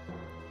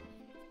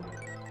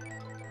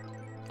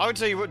 I would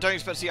say you don't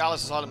expect to see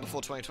Alice's Island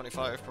before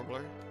 2025,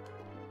 probably.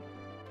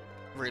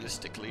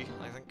 Realistically,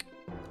 I think.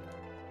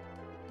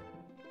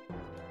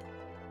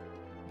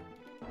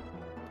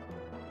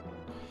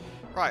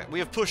 Right, we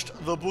have pushed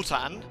the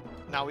button.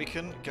 Now we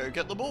can go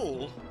get the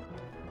ball.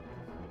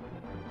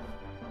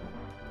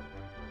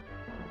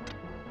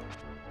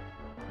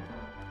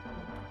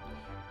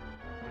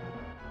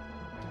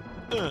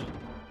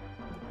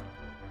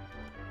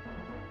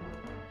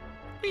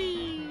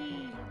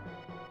 Whee!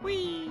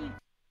 Whee!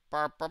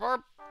 Barp, barp,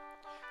 barp.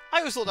 I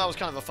always thought that was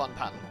kind of a fun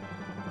pattern.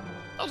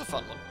 That was a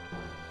fun one.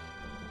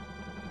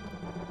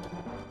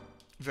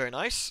 Very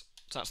nice.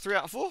 So that's 3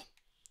 out of 4.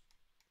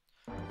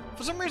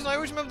 For some reason, I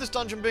always remember this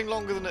dungeon being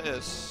longer than it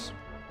is.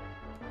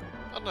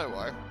 I don't know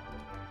why.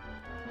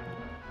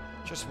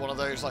 Just one of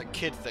those, like,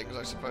 kid things,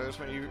 I suppose,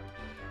 when you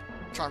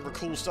try and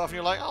recall stuff and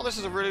you're like, oh, this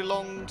is a really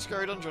long,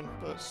 scary dungeon.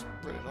 But it's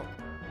really not.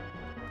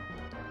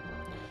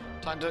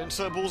 Time to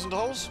insert balls into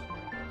holes.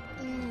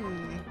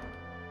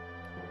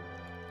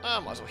 I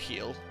might as well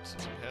heal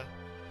since I'm here.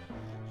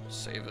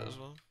 Save it as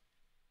well.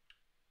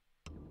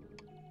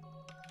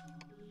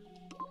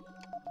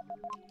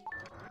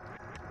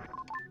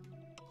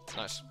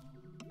 Nice.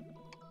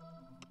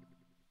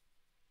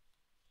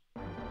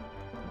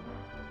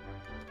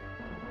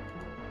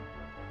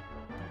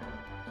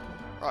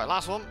 Right,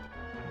 last one.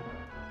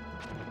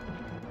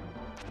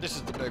 This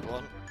is the big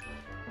one.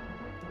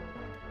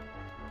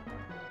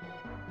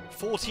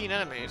 14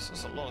 enemies.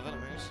 That's a lot of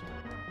enemies.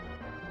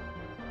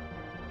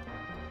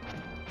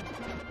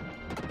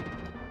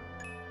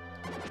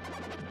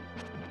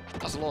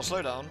 That's a lot of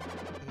slowdown.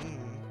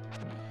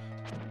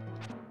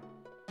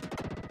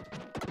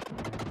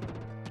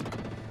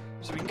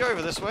 So we can go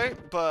over this way,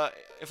 but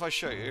if I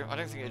show you, I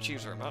don't think it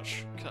achieves very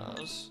much,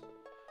 because...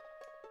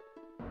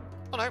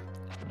 Oh no.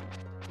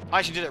 I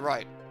actually did it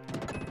right.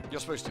 You're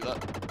supposed to do that.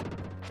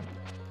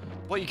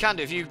 What you can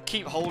do, if you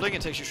keep holding,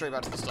 it takes you straight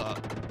back to the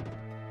start.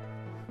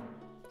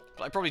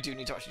 But I probably do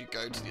need to actually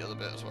go to the other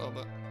bit as well,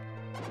 but...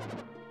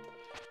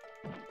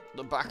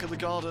 The back of the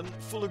garden,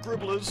 full of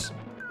gribblers.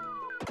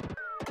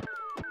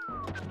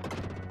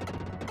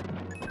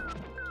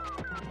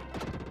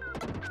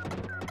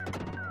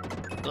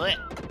 Blech.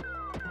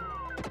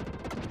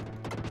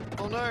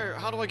 Oh no,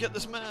 how do I get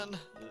this man?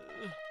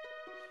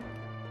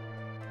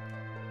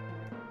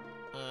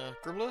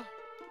 Gribbler?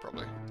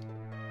 Probably.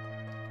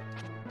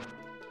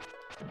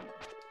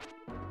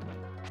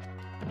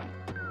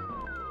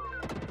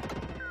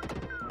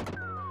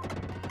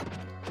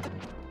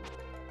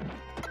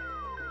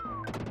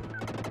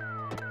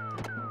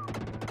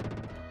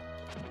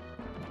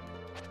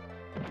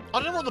 I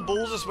don't know what the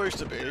balls are supposed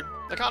to be.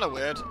 They're kind of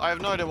weird. I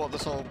have no idea what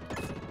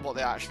what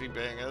they're actually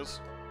being is.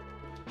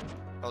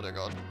 Oh dear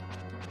God.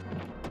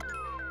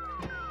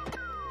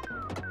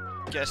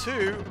 Guess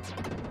who?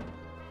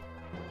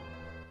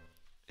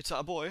 It's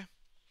that boy.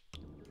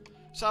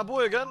 It's that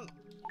boy again.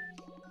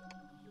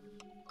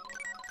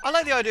 I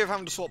like the idea of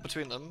having to swap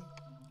between them.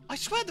 I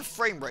swear the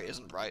frame rate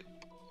isn't right.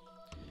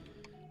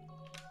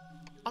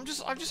 I've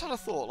just had a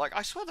thought. Like,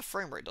 I swear the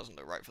frame rate doesn't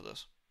look right for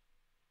this.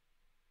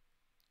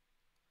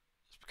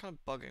 It's kind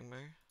of bugging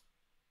me.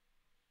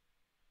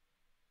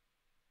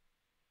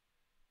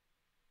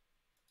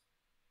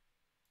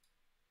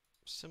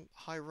 Some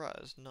high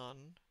res, none.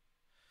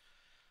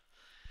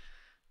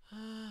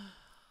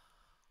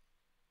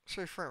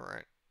 Show frame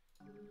rate.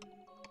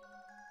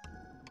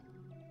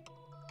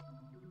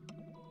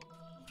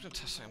 I'm gonna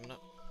test something a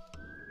minute.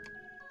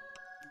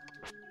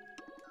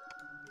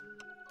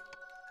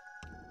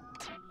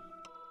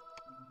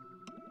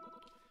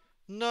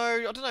 No,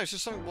 I don't know, it's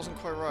just something wasn't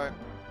quite right.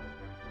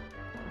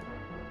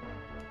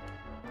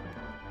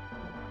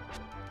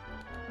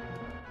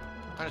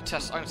 I'm gonna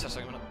test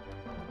something a minute.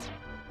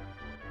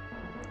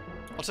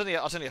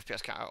 I'll turn the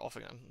FPS count off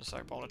again in a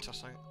sec, but I wanna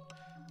test something.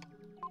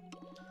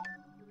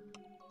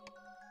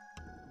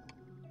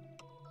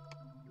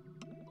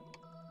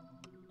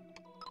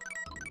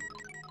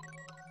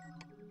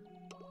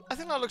 I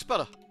think that looks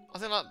better. I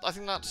think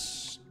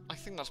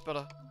that's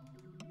better.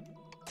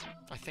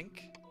 I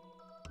think.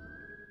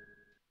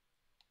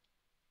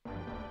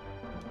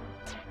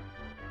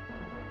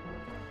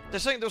 There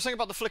was something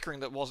about the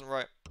flickering that wasn't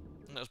right.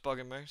 And that was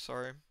bugging me,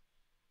 sorry.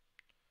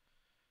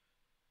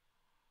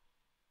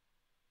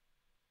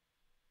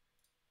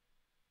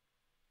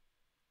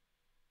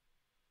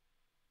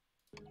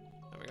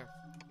 There we go.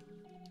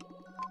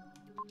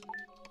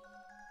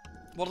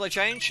 What did they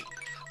change?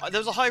 There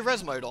was a high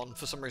res mode on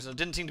for some reason. It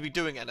didn't seem to be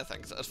doing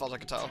anything, as far as I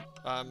could tell.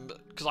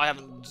 Because I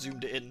haven't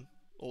zoomed it in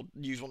or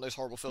used one of those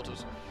horrible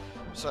filters.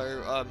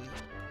 So,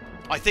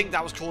 I think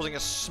that was causing a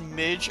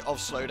smidge of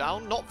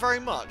slowdown. Not very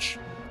much,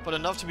 but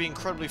enough to be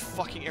incredibly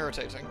fucking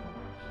irritating.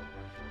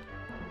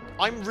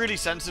 I'm really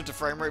sensitive to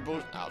frame rate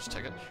bullshit. I'll just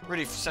take it.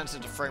 Really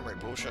sensitive to frame rate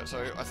bullshit, so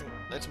I think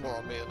it's more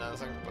on me than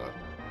anything, but...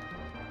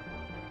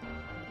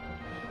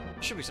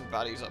 There should be some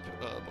baddies up.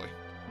 Oh boy.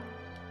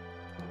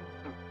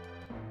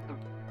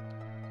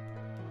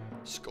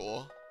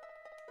 Score.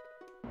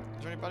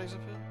 Is there any baddies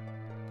up here?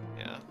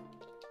 Yeah.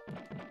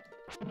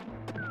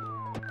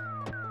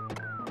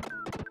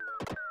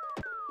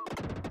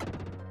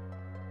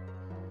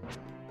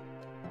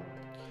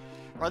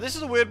 Right, this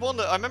is a weird one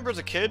that I remember as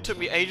a kid, took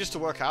me ages to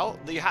work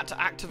out, that you had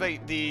to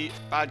activate the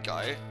bad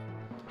guy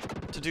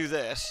to do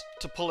this,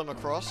 to pull him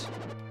across.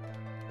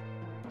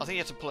 I think you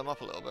have to pull him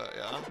up a little bit,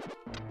 yeah.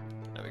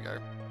 There we go.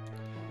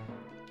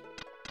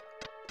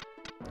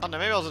 I don't know,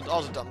 maybe I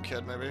was a dumb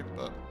kid, maybe,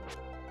 but...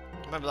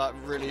 I remember that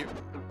really...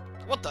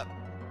 What the...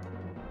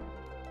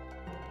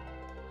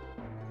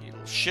 You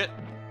little shit.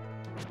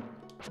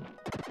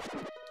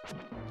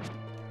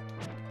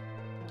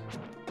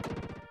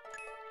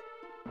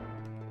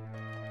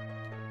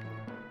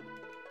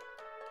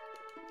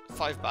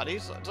 Five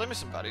baddies? Did I miss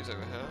some baddies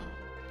over here?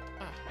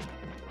 Ah.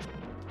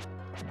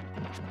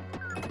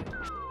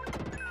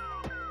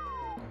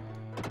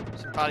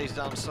 Some baddies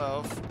down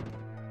south.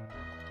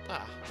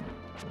 Ah.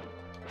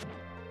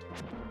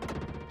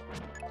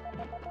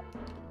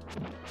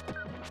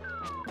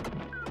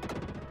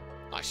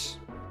 Nice.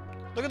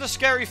 Look at the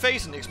scary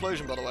face in the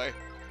explosion, by the way.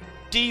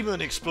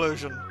 Demon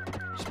explosion.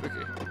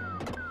 Spooky.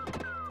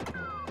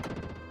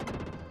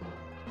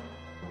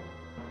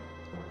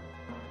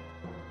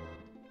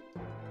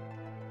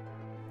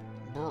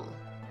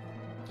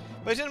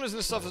 But enemies and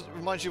this stuff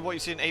reminds you of what you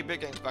see in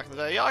 8-bit games back in the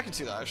day. Yeah, I can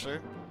see that, actually.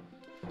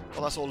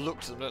 Well, that's all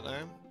looks, don't they?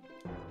 I'm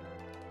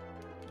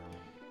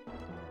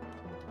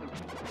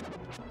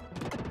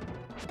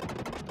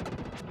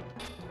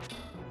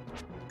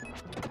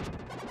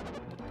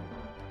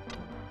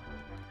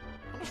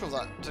not sure if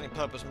there's any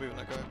purpose moving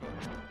that guy,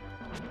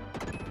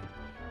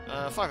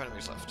 but... 5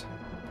 enemies left.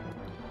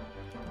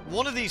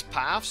 One of these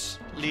paths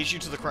leads you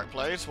to the correct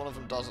place, one of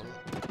them doesn't.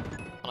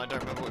 And I don't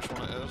remember which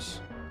one it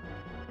is.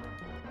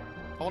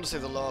 I want to say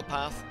the lower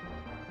path.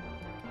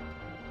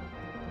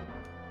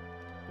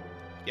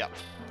 Yeah.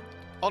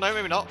 Oh no,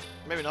 maybe not.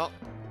 Maybe not.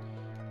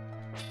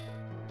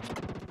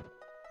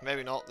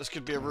 Maybe not. This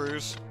could be a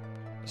ruse.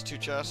 There's 2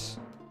 chests.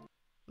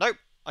 Nope.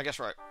 I guess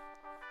right.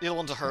 The other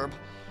one's a herb.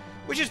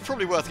 Which is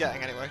probably worth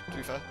getting anyway, to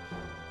be fair.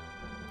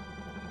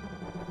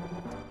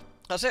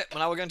 That's it.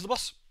 Now we're going to the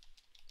boss.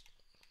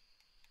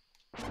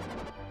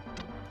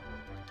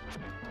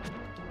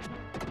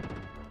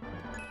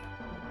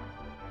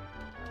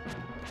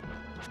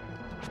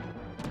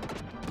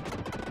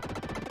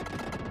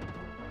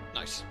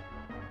 Nice.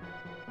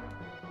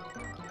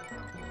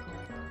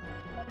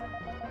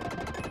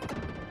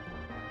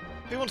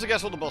 Who wants to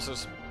guess what the boss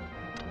is?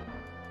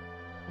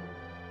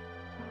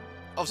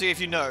 Obviously, if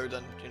you know,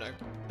 then, you know,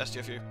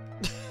 STFU.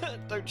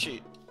 Don't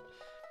cheat.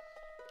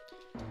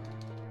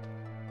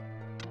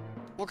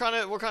 What kind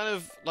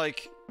of,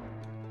 like...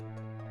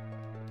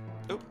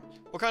 Oh,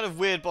 what kind of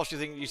weird boss do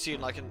you think you see in,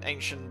 like, an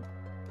ancient...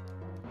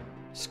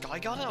 Sky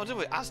Garden? I don't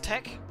know,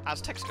 Aztec?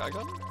 Aztec Sky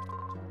Garden?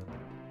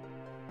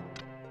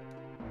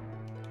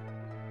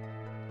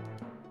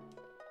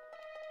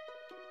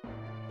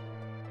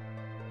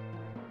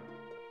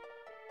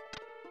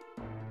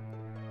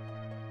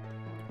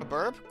 A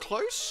burb?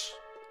 Close?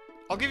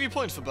 I'll give you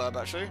points for burb,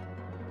 actually.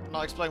 And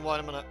I'll explain why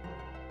in a minute.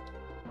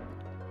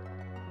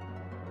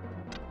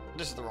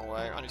 This is the wrong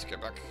way. I need to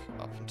get back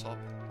up on top.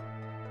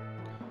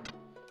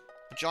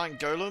 A giant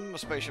golem? A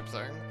spaceship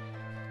thing.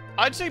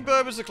 I'd say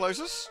burb is the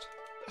closest.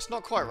 It's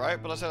not quite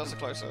right, but I'd say that's the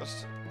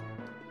closest.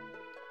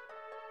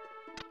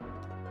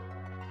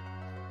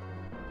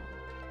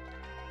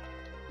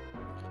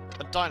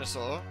 A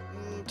dinosaur?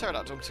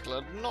 Pterodactyl in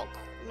particular? Not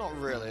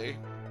really.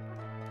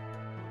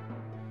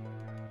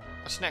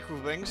 A snake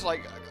with wings?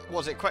 Like,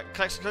 was it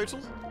Quetzalcoatl?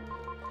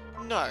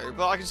 No,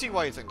 but I can see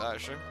why you think that,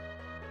 actually.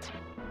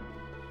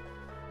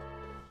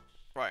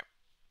 Right.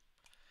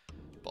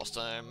 Boss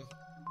time.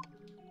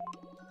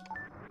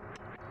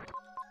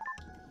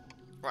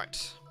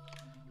 Right.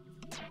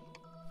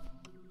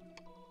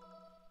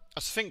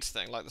 A sphinx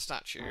thing, like the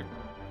statue.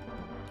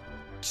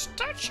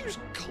 Statue's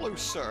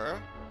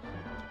closer.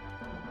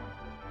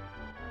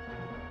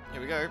 Here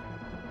we go.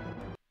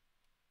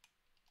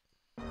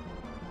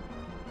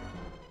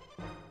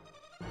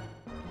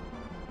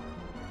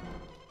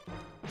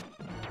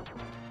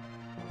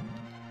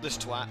 This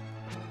twat.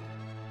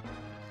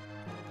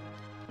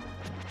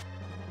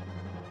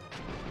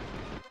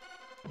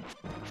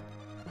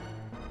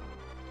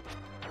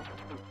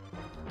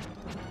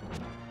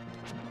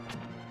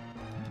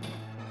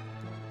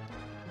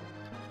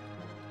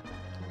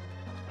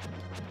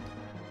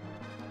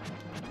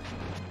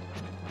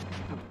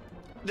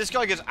 This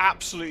guy gets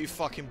absolutely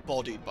fucking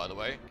bodied, by the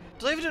way.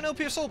 Did I ever do an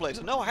LP of Soul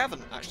Blazer? No, I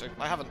haven't, actually.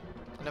 I haven't.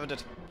 I never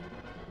did.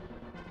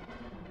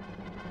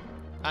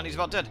 And he's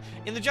about dead.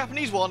 In the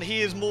Japanese one,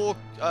 he is more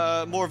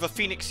of a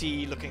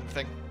phoenix-y looking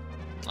thing.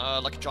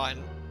 Like a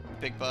giant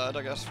big bird,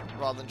 I guess,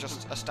 rather than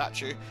just a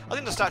statue. I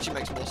think the statue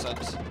makes more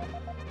sense.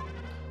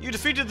 You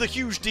defeated the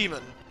huge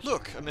demon.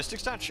 Look, a mystic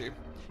statue.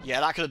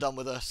 Yeah, that could have done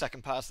with a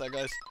second pass there,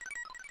 guys.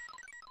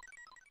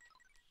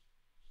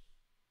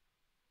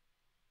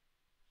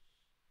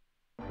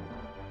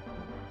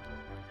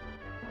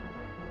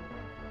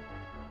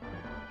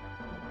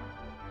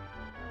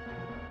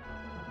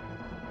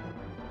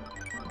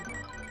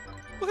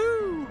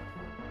 Woohoo!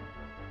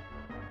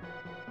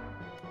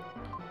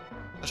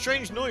 A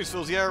strange noise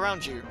fills the air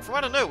around you. From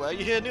out of nowhere,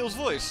 you hear Neil's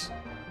voice.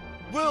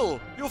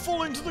 Will, you're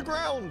falling to the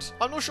ground!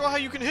 I'm not sure how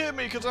you can hear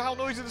me because of how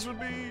noisy this would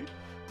be.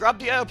 Grab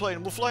the airplane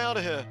and we'll fly out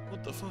of here.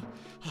 What the fuck?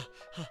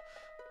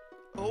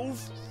 Oh,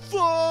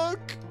 fuck!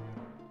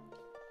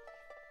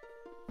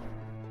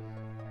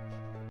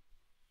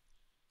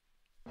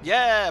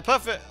 Yeah,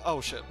 perfect!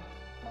 Oh, shit.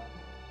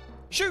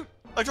 Shoot!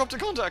 I dropped a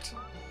contact!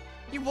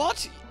 You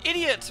what?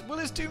 Idiot! Will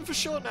is doomed for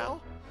sure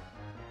now.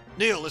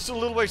 Neil, there's still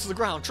a little way to the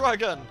ground. Try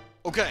again.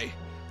 Okay,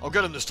 I'll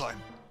get him this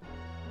time.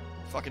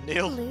 Fucking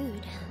Neil.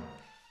 Lewd.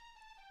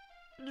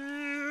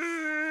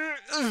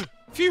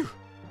 Phew!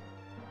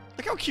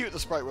 Look how cute the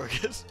sprite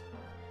work is.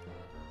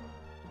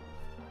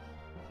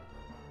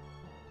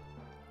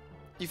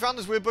 You found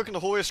this weird book in the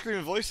hallway of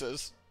screaming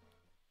voices.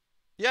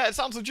 Yeah, it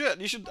sounds legit.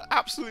 You should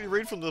absolutely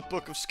read from the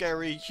book of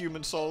scary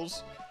human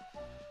souls.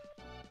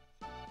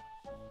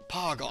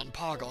 Pargon,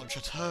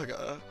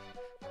 Chaturga,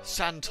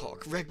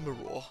 Santok,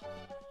 Regmaror,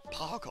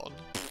 Pargon.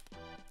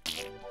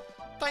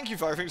 Thank you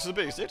for everything to the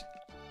beast, dude.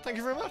 Thank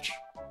you very much.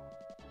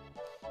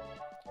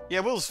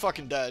 Yeah, Will's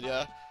fucking dead,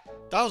 yeah.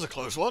 That was a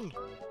close one.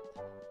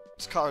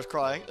 Kara's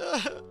crying.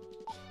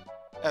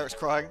 Eric's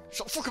crying.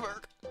 Shut the fuck up,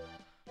 Eric.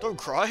 Don't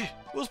cry.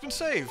 Will's been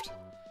saved.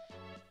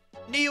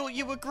 Neil,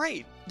 you were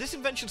great. This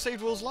invention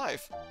saved Will's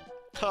life.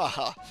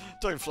 Haha,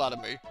 don't flatter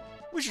me.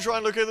 We should try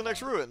and locate the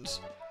next ruins.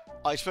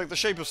 I expect the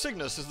shape of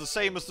Cygnus is the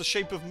same as the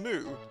shape of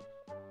Mu.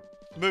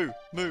 Mu.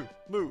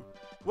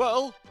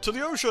 Well, to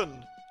the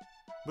ocean!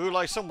 Mu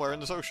lies somewhere in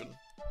this ocean.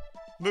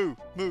 Mu.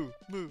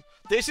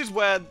 This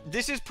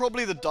is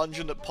probably the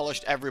dungeon that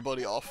polished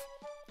everybody off.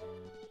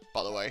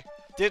 By the way.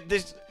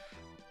 There's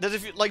a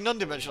few, like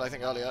Nundy mentioned, I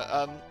think,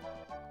 earlier,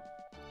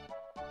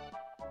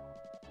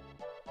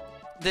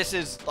 this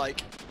is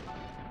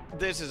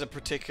a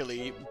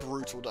particularly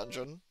brutal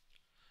dungeon.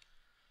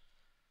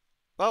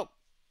 Well,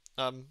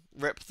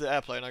 rip the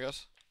airplane, I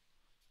guess.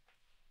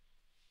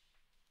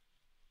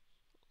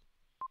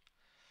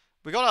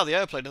 We got out of the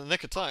airplane in the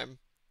nick of time.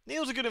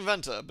 Neil's a good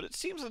inventor, but it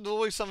seems that there's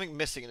always something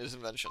missing in his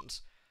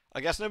inventions.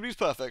 I guess nobody's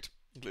perfect,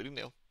 including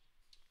Neil.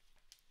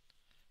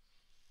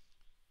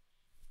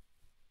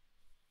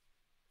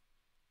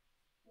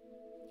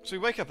 So we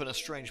wake up in a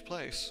strange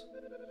place.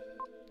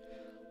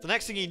 The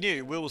next thing he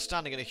knew, Will was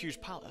standing in a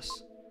huge palace.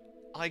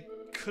 I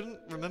couldn't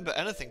remember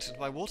anything since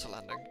my water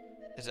landing.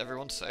 Is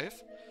everyone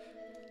safe?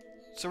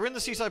 So we're in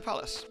the seaside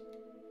palace.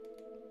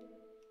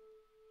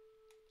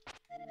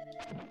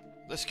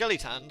 The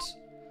skeletons.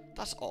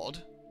 That's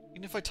odd.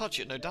 Even if I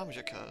touch it, no damage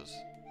occurs.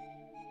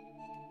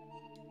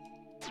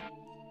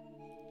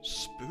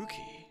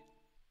 Spooky.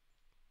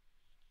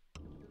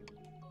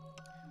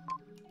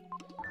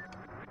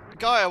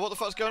 Gaia, what the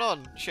fuck's going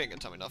on? She ain't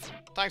gonna tell me nothing.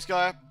 Thanks,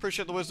 Gaia.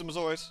 Appreciate the wisdom as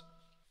always.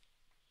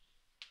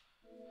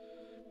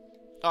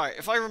 Alright,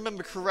 if I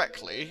remember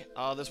correctly,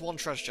 there's one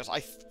treasure chest. I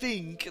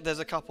think there's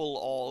a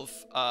couple of,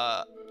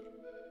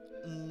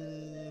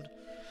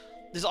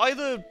 there's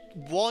either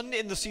one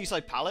in the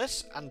Seaside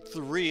Palace and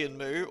 3 in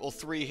Mu, or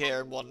 3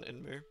 here and 1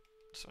 in Mu.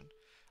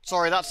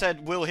 Sorry, that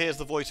said, Will hears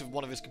the voice of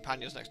one of his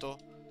companions next door.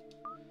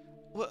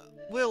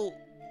 Will,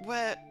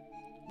 where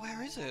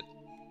is it?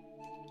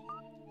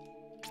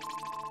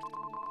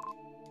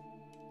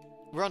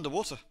 We're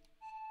underwater.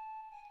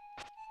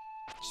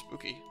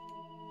 Spooky.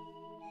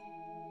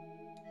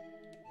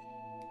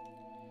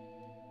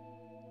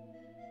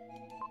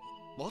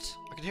 What?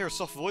 I can hear a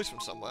soft voice from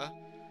somewhere.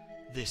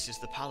 This is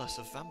the Palace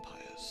of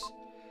Vampires.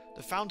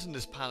 The fountain in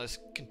this palace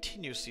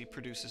continuously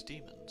produces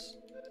demons.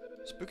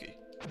 Spooky.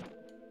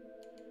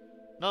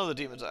 None of the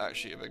demons are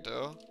actually a big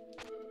deal.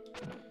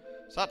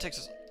 So that takes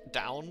us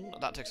down,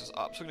 that takes us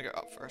up, so we're gonna go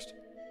up first.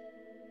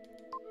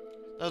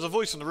 There's a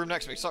voice in the room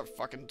next to me,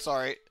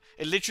 sorry.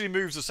 It literally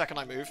moves the second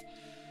I move.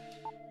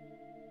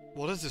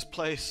 What is this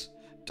place?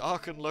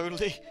 Dark and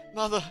lonely?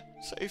 Mother,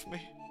 save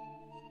me.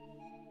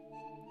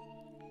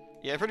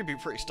 Yeah, it'd probably be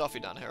pretty stuffy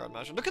down here, I'd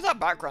imagine. Look at that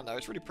background though,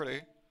 it's really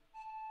pretty.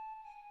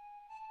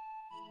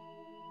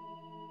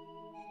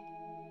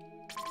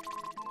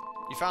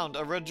 You found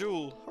a red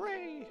jewel.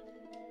 Hooray!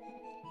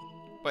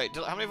 Wait,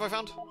 how many have I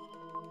found?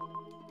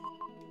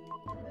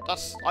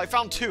 I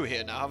found 2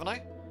 here now, haven't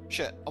I?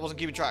 Shit, I wasn't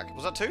keeping track.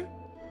 Was that 2?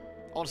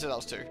 I want to say that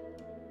was 2.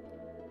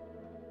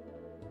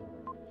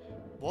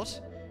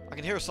 What? I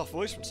can hear a soft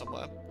voice from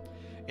somewhere.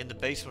 In the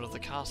basement of the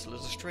castle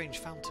is a strange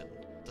fountain.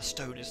 The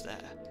stone is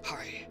there.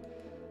 Hurry!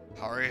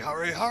 Hurry,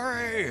 hurry,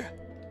 hurry!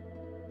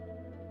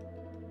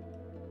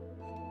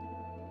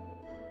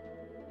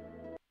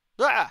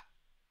 Ah!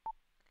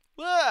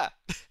 Ah!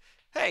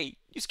 Hey,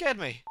 you scared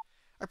me.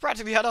 I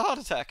practically had a heart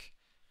attack.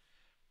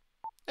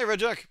 Hey, Red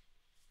Jack.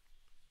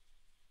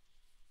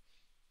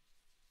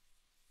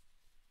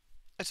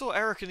 I saw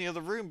Eric in the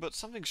other room, but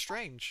something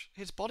strange.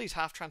 His body's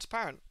half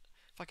transparent,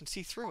 if I can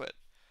see through it.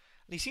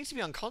 And he seems to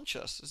be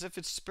unconscious, as if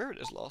his spirit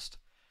is lost.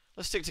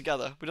 Let's stick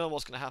together. We don't know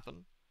what's going to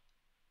happen.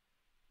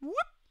 Whoop!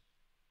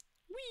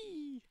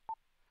 Whee!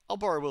 I'll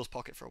borrow Will's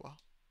pocket for a while.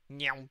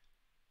 Meow.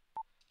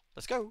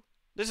 Let's go.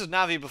 This is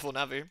Navi before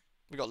Navi.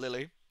 We got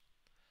Lily.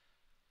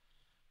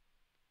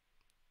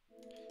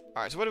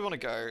 Alright, so where do we want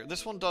to go?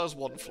 This one does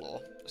 1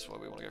 floor. That's where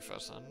we want to go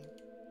first then.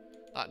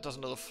 That does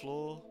another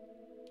floor.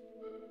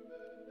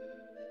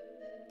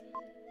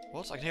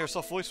 What? I can hear a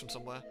soft voice from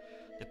somewhere.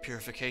 The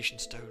purification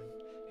stone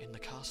in the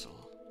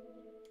castle.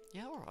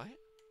 Yeah, alright.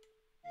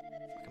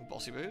 Fucking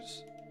bossy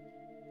boots.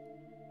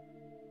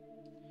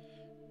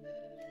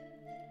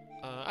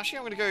 Actually,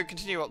 I'm going to go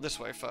continue up this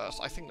way first.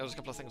 I think there's a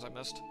couple of things I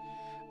missed.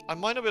 I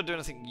might not be able to do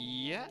anything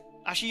yet.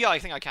 Actually, yeah, I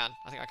think I can.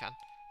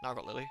 Now I've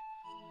got Lily.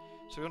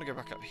 So we want to go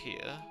back up here.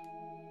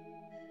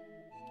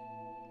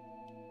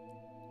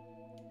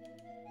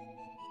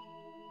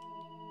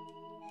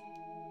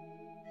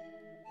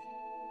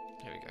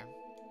 Here we go.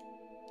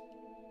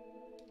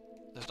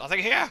 There's nothing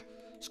here!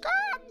 Scum!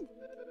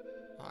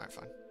 Alright,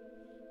 fine.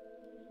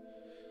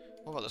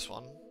 What about this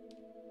one?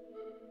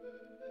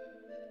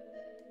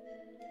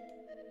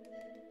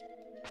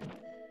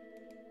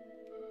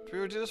 Did we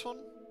already do this one?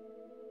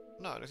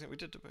 No, I don't think we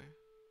did we?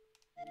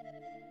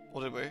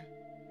 Or did we?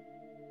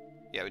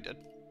 Yeah, we did.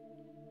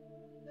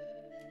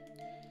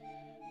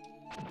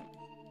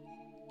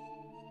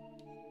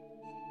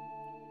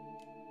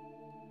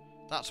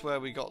 That's where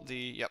we got the...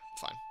 Yep,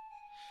 fine.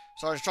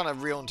 So I was trying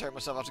to reorientate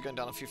myself after going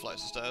down a few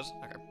flights of stairs.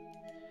 Okay.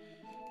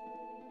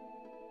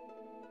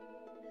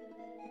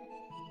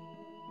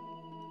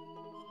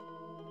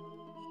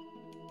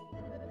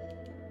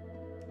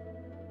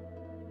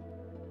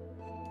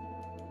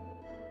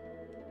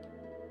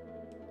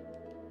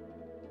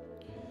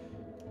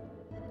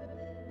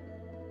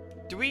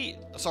 Do we...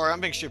 Sorry, I'm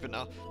being stupid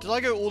now. Did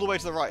I go all the way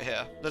to the right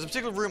here? There's a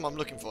particular room I'm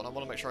looking for, and I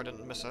want to make sure I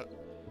didn't miss it.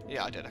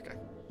 Yeah, I did, okay.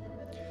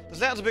 This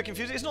layout's a bit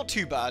confusing. It's not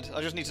too bad.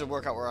 I just need to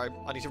work out where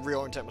I need to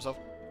reorientate myself.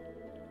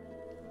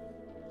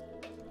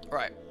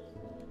 Right.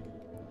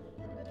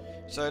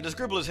 So, the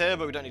scribble is here,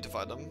 but we don't need to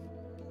fight them.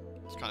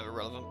 It's kind of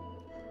irrelevant.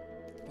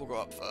 We'll go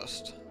up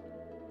first.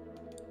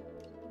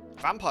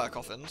 Vampire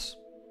coffins?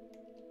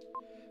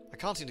 I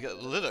can't seem to get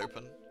the lid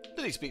open.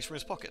 Lily speaks from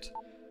his pocket.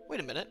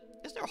 Wait a minute.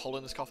 Isn't there a hole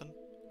in this coffin?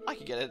 I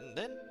could get it in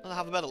then, and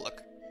have a better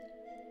look.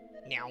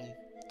 Meow.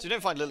 So you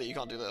don't find Lily, you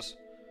can't do this.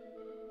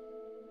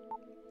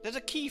 There's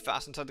a key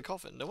fast inside the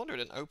coffin. No wonder it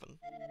didn't open.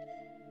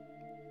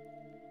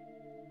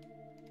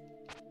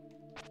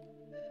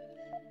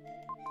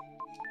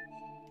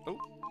 Oh.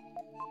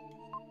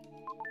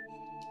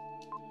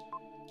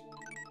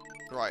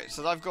 Right,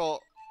 so I've got...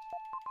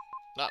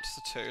 That's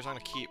the 2, so I'm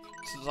going to keep...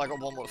 So I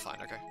got 1 more to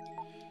find, okay.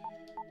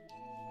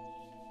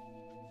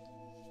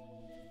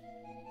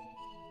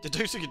 Did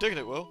you think you're digging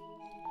it, Will?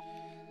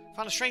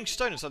 Found a strange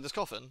stone inside this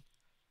coffin.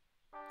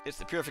 It's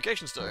the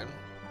purification stone.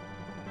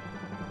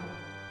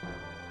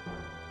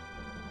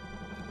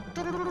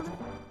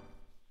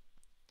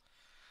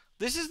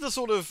 This is the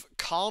sort of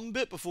calm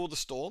bit before the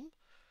storm.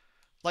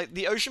 Like,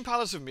 the Ocean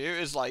Palace of Mu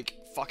is, like,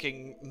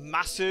 fucking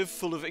massive,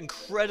 full of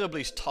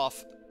incredibly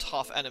tough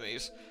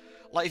enemies.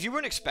 Like, if you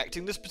weren't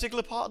expecting this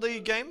particular part of the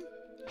game,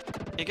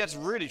 it gets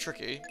really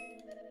tricky.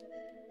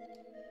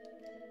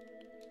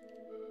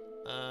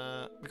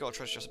 We got a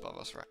treasure just above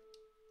us, right?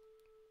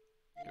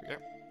 Here we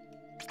go.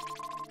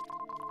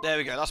 There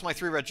we go, that's my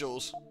 3 red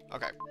jewels.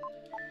 Okay.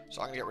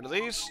 So I'm gonna get rid of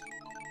these.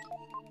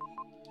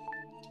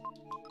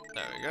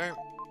 There we go.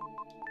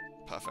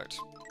 Perfect.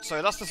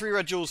 So that's the 3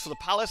 red jewels for the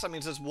palace. That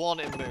means there's 1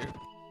 in Mu.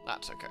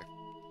 That's okay.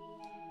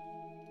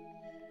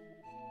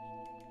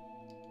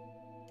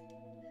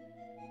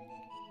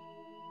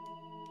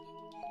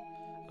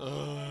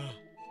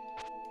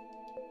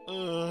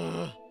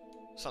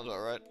 Sounds about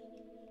right.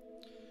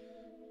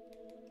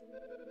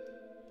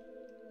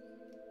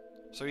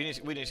 So we need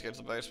to go to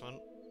the basement.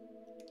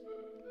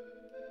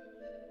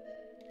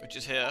 Which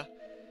is here.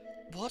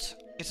 What?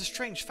 It's a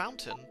strange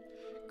fountain.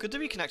 Could there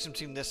be a connection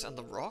between this and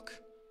the rock?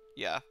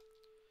 Yeah.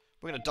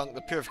 We're gonna dunk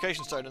the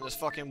purification stone in this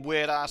fucking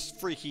weird-ass,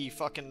 freaky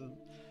fucking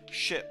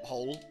shit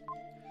hole.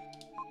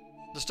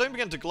 The stone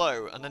began to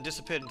glow and then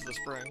disappeared into the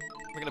spring.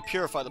 We're gonna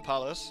purify the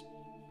palace.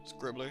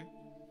 Scribbly.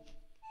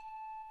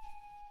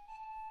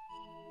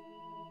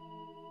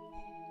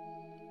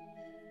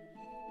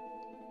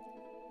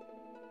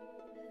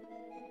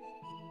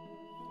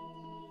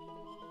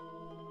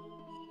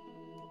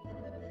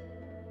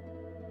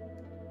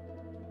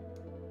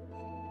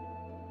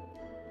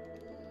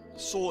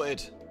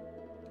 Sorted.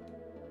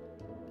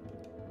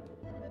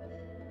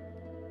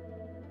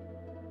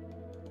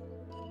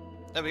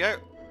 There we go.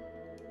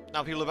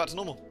 Now people are back to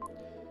normal.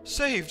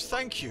 Saved,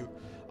 thank you.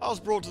 I was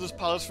brought to this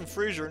palace from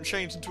Frisia and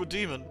changed into a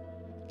demon.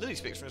 Lily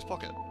speaks from his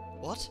pocket.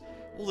 What?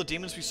 All the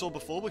demons we saw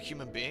before were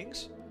human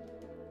beings?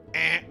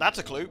 That's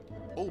a clue.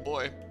 Oh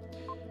boy.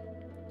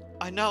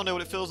 I now know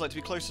what it feels like to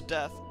be close to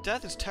death.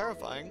 Death is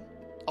terrifying.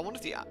 I wonder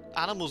if the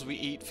animals we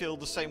eat feel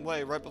the same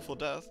way right before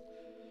death.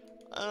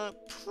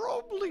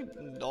 Probably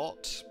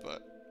not,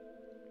 but...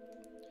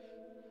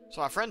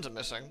 So our friends are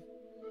missing.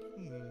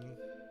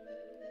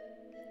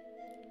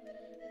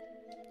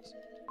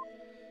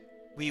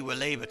 We were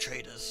labor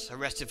traders,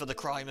 arrested for the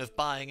crime of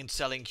buying and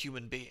selling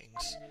human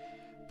beings.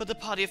 But the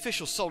party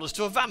officials sold us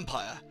to a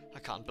vampire. I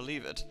can't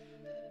believe it.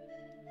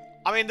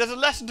 I mean, there's a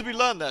lesson to be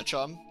learned there,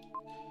 chum.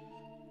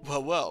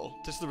 Well,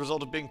 this is the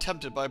result of being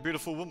tempted by a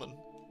beautiful woman.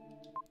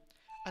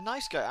 A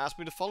nice guy asked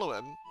me to follow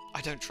him.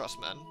 I don't trust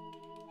men.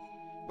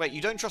 Wait,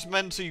 you don't trust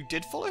men, so you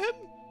did follow him?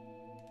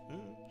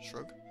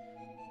 Shrug.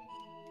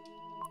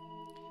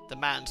 The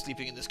man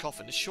sleeping in this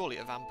coffin is surely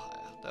a vampire.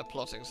 They're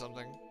plotting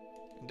something.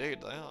 Indeed,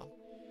 they are.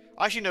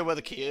 I actually know where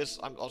the key is.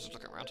 I was just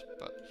looking around.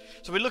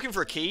 So we're looking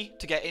for a key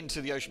to get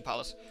into the Ocean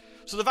Palace.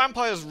 So the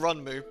vampires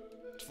run Moo.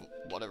 For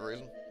whatever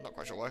reason. Not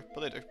quite sure why,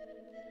 but they do.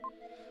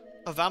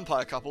 A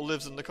vampire couple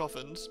lives in the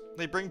coffins.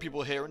 They bring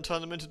people here and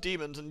turn them into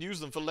demons and use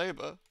them for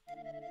labor.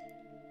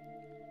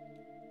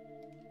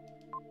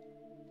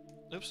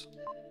 Oops.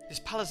 This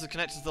palace is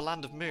connected to the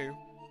land of Mu.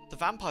 The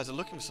vampires are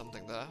looking for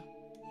something there.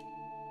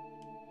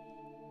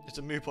 It's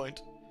a Mu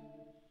point.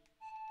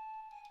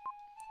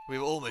 We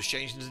were almost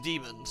changed into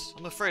demons.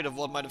 I'm afraid of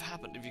what might have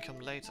happened if you come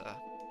later.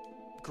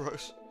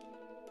 Gross.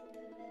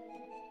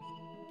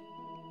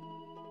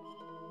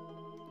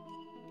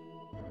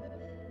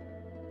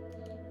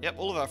 Yep,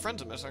 all of our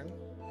friends are missing.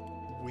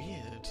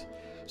 Weird.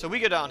 So we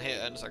go down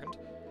here in a second.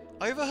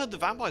 I overheard the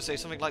vampire say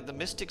something like the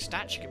mystic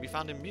statue can be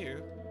found in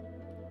Mu.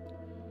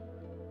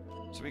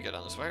 So we go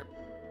down this way.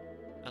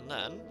 And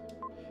then...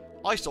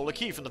 I stole a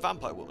key from the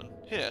vampire woman.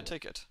 Here,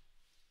 take it.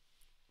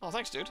 Oh,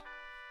 thanks, dude.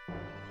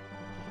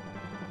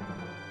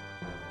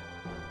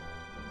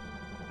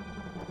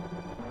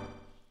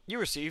 You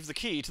received the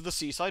key to the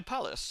Seaside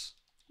Palace.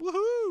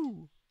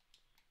 Woohoo!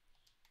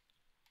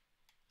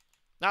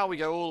 Now we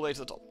go all the way to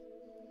the top.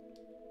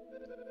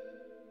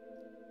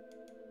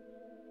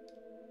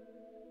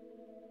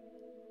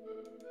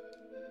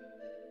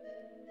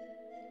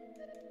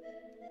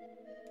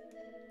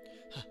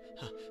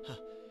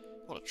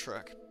 What a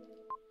trek.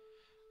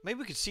 Maybe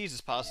we could seize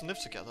this palace and live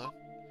together.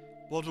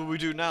 What will we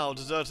do now,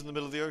 deserted in the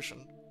middle of the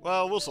ocean?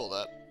 Well, we'll sort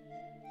that.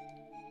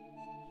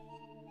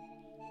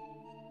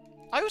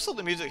 I always thought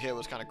the music here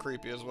was kind of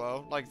creepy as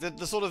well. Like,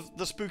 the sort of,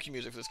 the spooky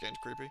music for this game's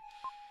creepy.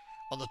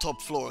 On the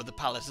top floor of the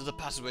palace is a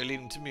passageway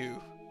leading to Mu.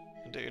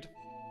 Indeed.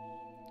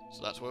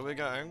 So that's where we're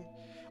going.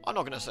 I'm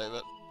not going to save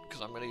it,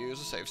 because I'm going to use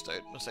a save state.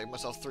 I'm going to save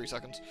myself 3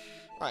 seconds.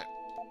 Right.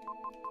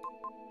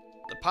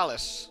 The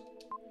palace.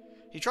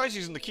 He tries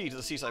using the key to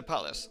the Seaside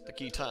Palace. The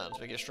key turns,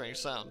 making a strange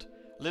sound.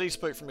 Lily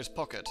spoke from his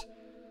pocket.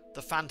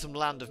 The phantom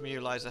land of Mu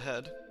lies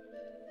ahead.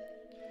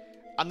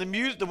 And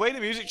the way the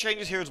music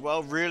changes here as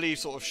well really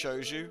sort of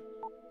shows you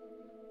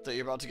that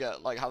you're about to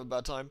get, like, have a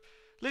bad time.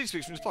 Lily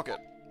speaks from his pocket.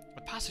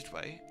 A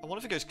passageway? I wonder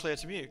if it goes clear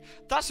to Mu.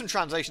 That's some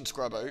translation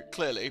scrubbo,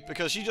 clearly,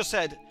 because she just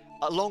said,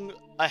 along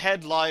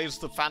ahead lies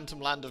the phantom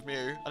land of Mu,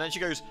 and then she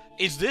goes,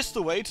 is this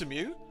the way to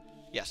Mu?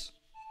 Yes.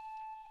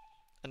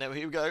 And then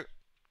here we go.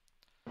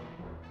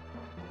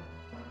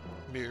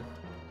 Mu.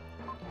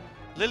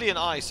 Lily and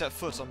I set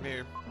foot on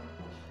Mu.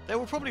 They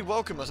will probably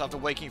welcome us after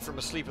waking from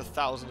a sleep of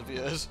thousands of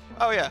years.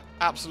 Oh yeah,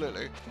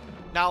 absolutely.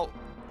 Now,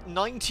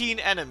 19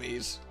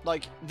 enemies.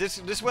 Like, this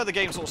is where the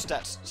game sort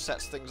of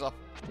sets things up,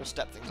 or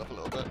step things up a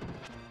little bit.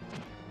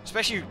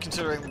 Especially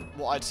considering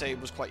what I'd say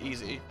was quite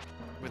easy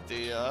with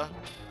the,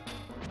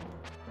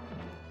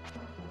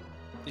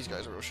 these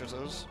guys are real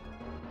shitters.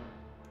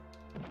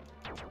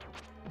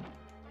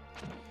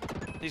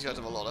 These guys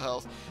have a lot of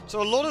health.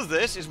 So a lot of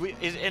this is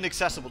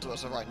inaccessible to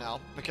us right now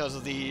because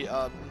of the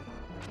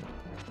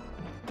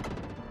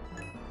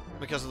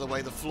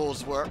way the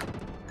floors work.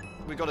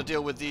 We've got to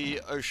deal with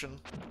the ocean.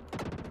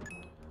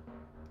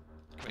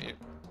 Come here.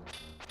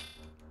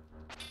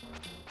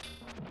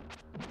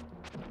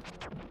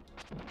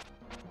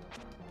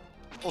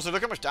 Also,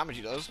 look how much damage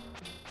he does.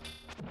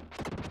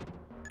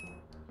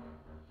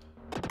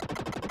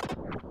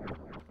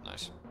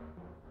 Nice.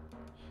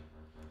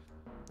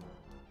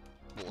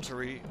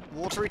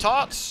 Watery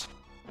tarts!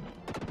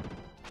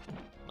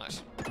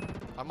 Nice.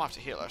 I might have to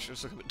heal, actually.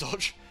 Let's look at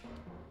dodge.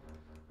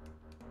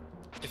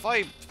 If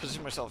I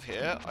position myself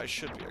here, I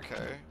should be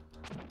okay.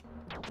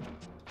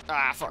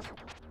 Ah, fuck.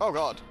 Oh,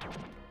 God.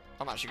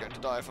 I'm actually going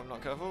to die if I'm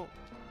not careful.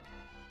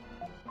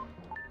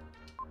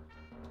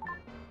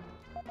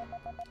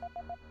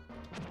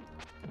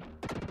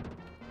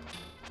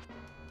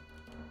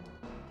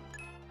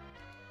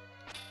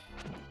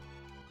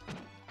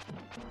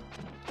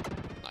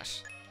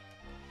 Nice.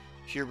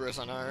 Hubris,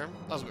 I know.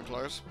 That was a bit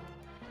close.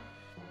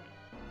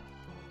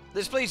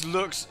 This place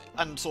looks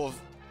and sort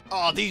of...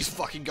 Oh, these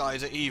fucking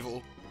guys are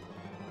evil.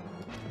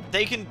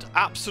 They can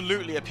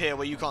absolutely appear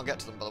where you can't get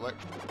to them, by the way.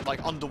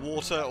 Like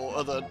underwater or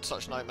other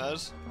such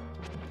nightmares.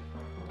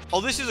 Oh,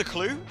 this is a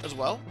clue as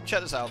well.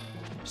 Check this out.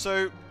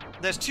 So,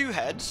 there's two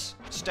heads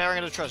staring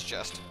at a treasure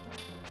chest.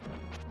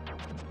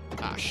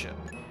 Ah, shit.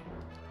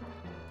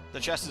 The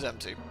chest is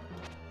empty.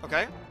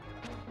 Okay.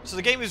 So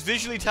the game is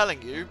visually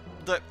telling you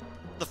that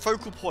the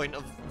focal point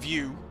of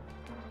view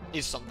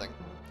is something.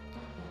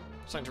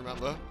 Something to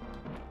remember.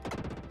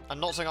 And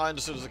not something I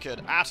understood as a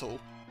kid at all.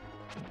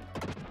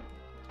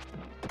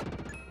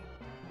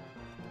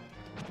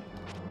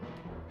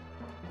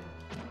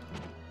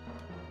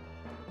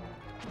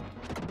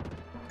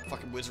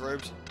 Fucking whiz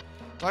robes.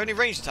 Do I have any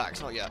ranged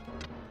attacks? Not yet.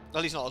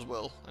 At least not as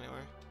Will, anyway.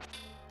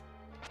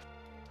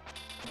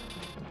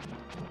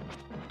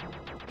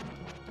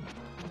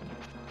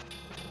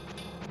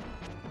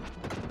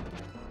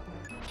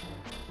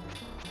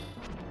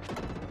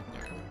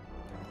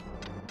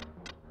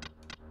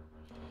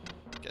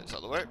 Get this out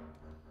of the way.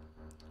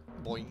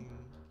 Boing.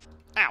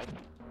 Ow!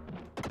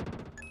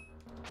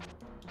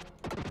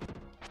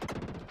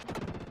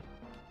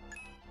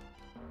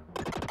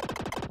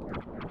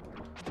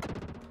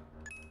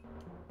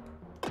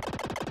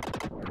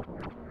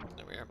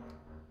 There we go.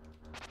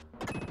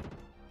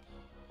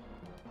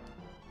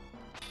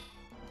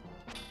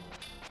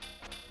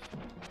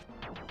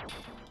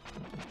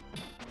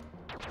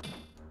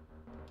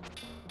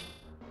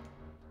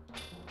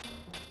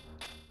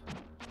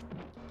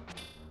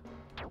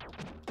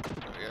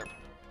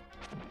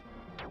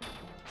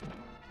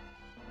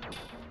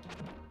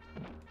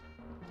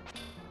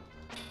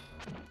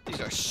 These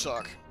guys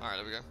suck. Alright,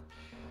 there we go.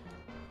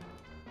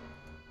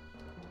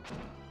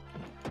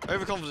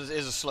 Overconfidence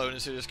is a slow and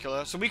insidious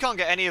killer, so we can't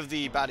get any of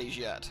the baddies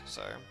yet,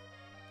 so...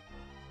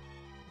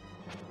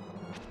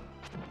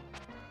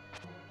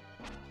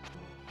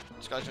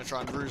 This guy's gonna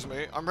try and bruise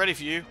me. I'm ready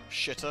for you,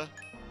 shitter.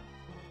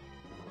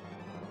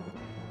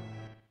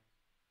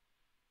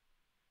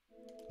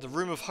 The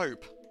Room of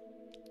Hope.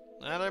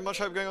 There ain't much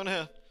hope going on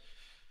here.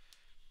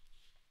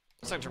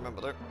 Something to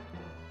remember, though.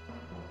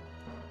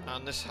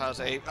 And this has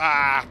a...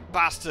 Ah!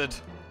 Bastard!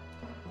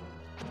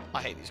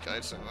 I hate these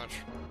guys so much.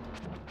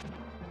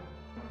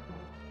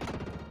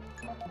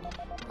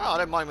 Oh, I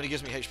don't mind when he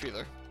gives me HP,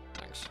 though.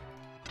 Thanks.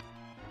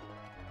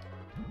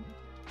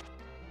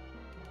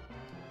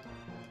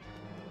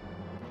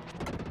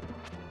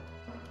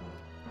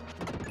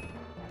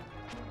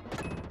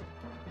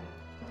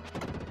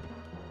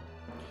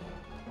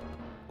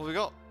 Well, we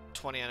got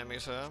 20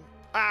 enemies here.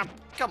 Ah!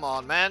 Come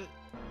on, man!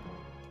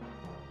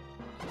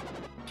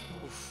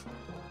 Oof.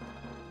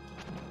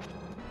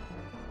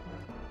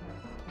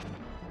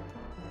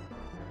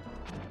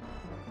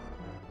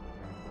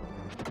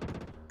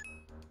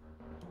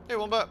 Hey,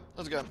 one bit.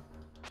 Let's go.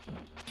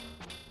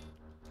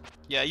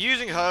 Yeah,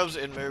 using herbs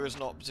in Mu is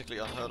not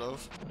particularly unheard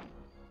of.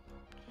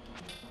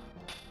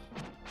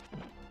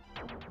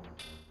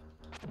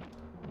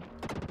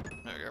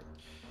 There we go.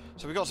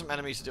 So we got some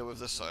enemies to deal with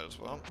this side as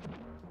well.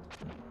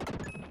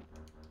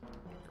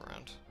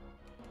 Around.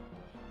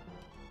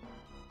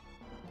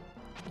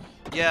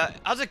 Yeah,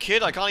 as a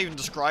kid, I can't even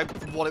describe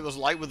what it was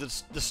like with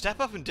the step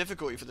up in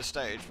difficulty for this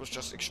stage was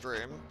just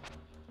extreme.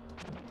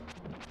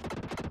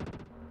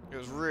 It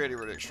was really,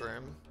 really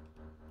extreme.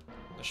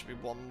 There should be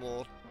one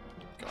more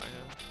guy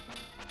here.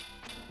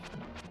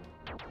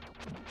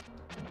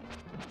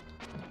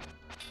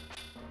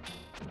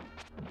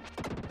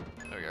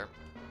 There we go.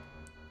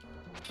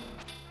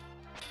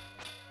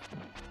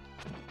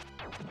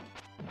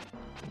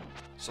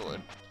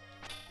 Sorted.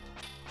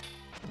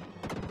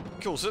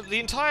 Cool, so the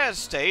entire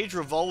stage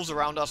revolves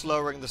around us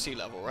lowering the sea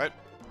level, right?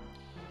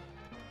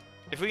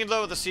 If we can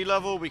lower the sea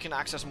level, we can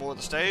access more of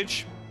the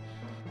stage.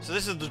 So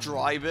this is the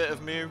dry bit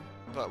of Mu,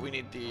 but we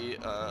need the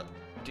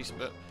decent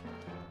bit.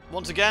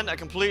 Once again, a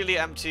completely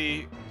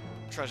empty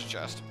treasure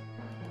chest.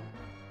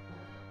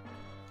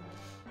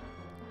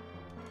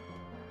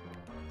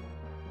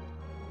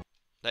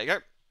 There you go.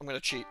 I'm going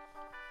to cheat.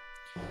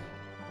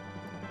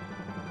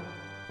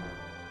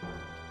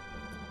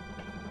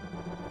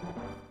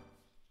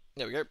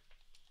 There we go.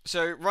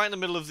 So, right in the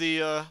middle of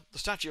the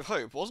Statue of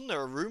Hope, wasn't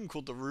there a room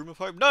called the Room of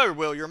Hope? No,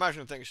 Will, you're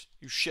imagining things,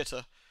 you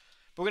shitter.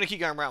 But we're going to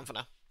keep going around for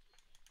now.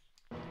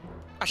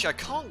 Actually, I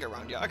can't go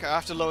around yet. Okay, I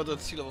have to lower the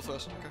sea level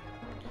first. Okay.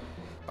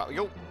 Right, we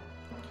go.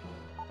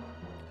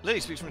 Lily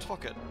speaks from his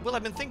pocket. Well,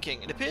 I've been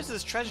thinking. It appears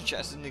this treasure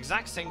chest is in the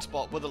exact same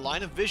spot where the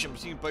line of vision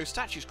between both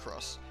statues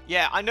cross.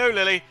 Yeah, I know,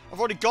 Lily. I've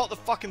already got the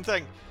fucking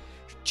thing.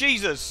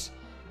 Jesus.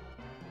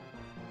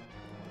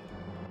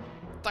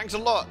 Thanks a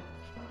lot.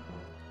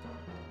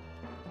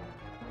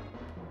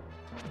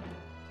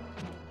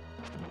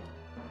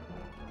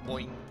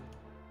 Boing.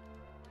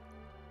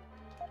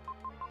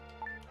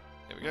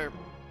 Here we go.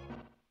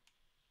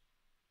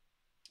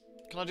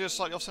 Can I do a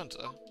slightly off-center?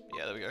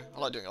 Yeah, there we go. I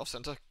like doing it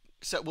off-center.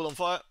 Set wool on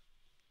fire.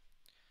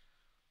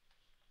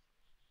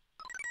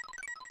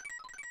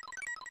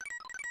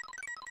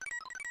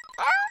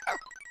 Ah!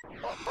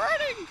 I'm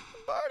burning!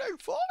 I'm burning!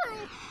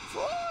 Fire!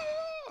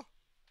 Fire!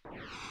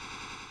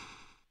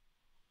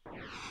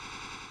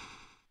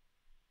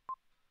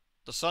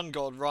 The sun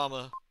god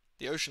Rama.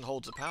 The ocean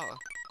holds the power.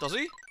 Does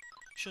he?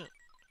 Shit.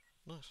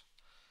 Nice.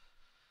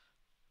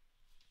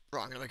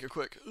 Right, I'm gonna make it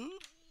quick.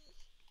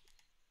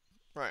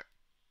 Right.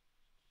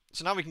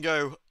 So now we can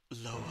go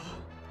lower.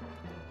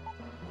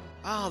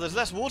 Ah, there's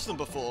less water than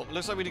before.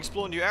 Looks like we'd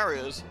explore new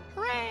areas.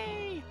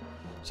 Hooray!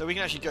 So we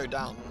can actually go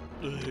down.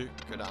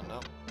 Go down now.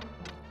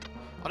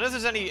 I don't know if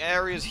there's any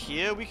areas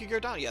here we could go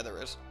down. Yeah,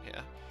 there is.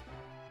 Yeah.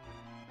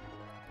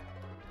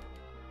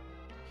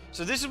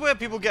 So this is where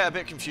people get a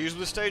bit confused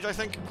with this stage, I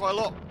think, quite a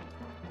lot.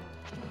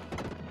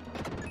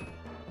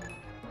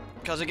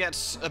 Because it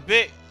gets a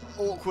bit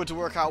awkward to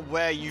work out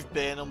where you've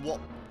been and what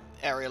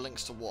area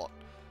links to what.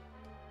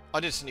 I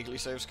did sneakily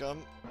save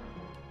scum.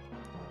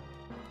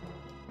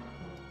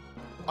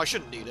 I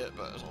shouldn't need it,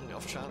 but it's on the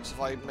off chance if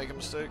I make a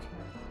mistake.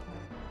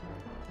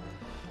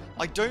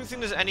 I don't think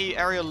there's any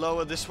area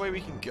lower this way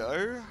we can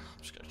go.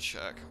 I'm just gonna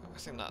check. I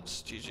think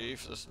that's GG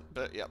for this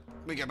bit. Yep.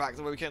 We go back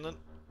the way we came then.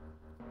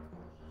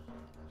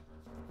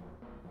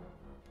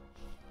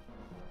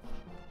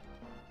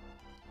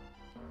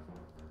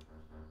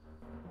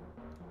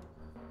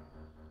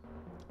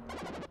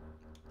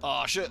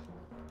 Ah, shit.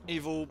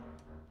 Evil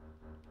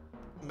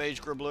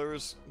mage gribbler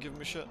is giving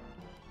me shit.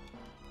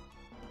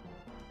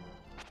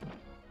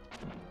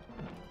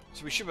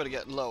 So we should be able to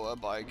get lower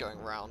by going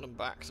round and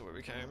back to where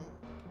we came.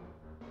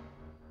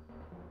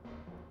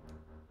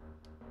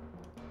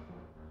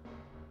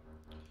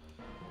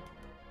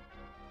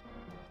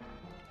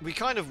 We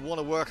kind of want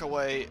to work our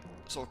way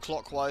sort of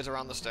clockwise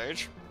around the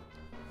stage,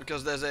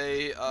 because there's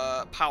a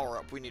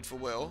power-up we need for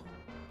Will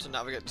to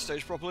navigate the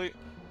stage properly.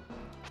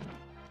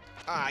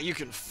 Ah, you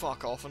can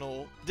fuck off and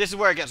all. This is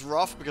where it gets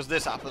rough, because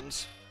this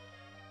happens.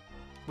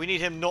 We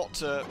need him not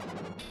to...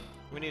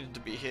 We need him to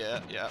be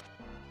here, yeah.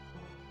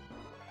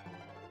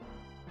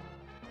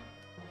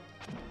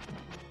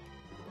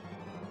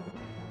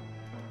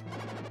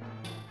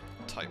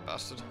 Tight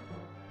bastard.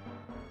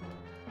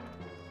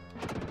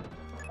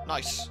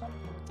 Nice.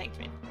 Thanks,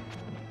 man.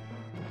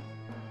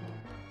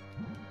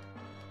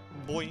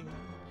 Boing.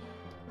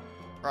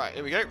 Right,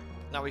 here we go.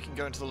 Now we can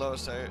go into the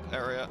lowest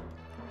area.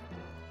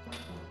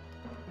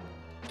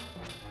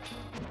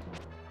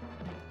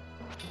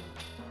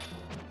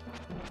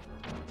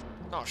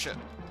 Oh shit.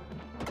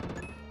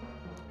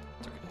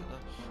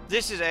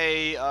 This is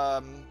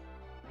a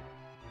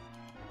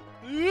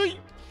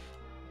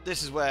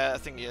this is where a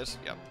thingy is.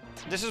 Yep.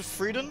 This is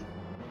Freedom.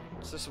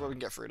 So this is where we can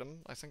get Freedom,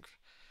 I think.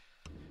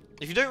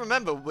 If you don't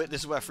remember,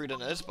 this is where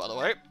Freedom is, by the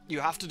way. You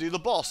have to do the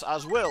boss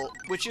as Will,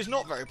 which is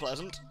not very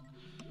pleasant.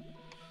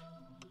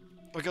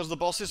 Because the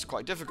boss is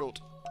quite difficult.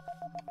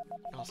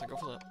 Oh, thank God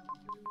for that.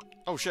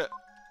 Oh shit.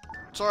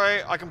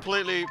 Sorry, I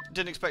completely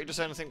didn't expect you to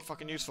say anything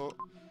fucking useful.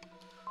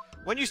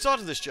 When you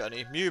started this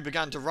journey, Mew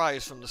began to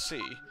rise from the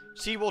sea.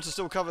 Seawater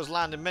still covers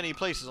land in many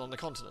places on the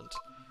continent.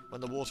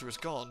 When the water is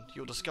gone,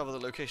 you'll discover the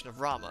location of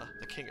Rama,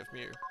 the king of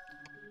Mew.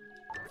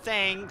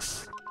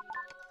 Thanks!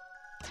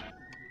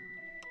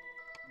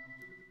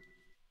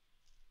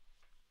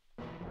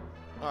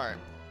 Alright.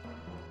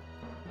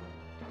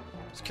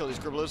 Let's kill these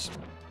gribblers.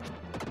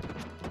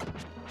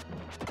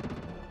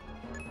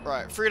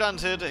 Right,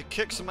 Freeland's here to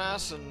kick some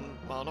ass and...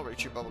 Well, not really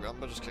chew bubblegum,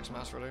 but just kick some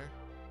ass really.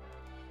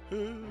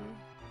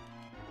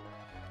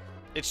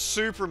 It's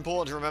super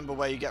important to remember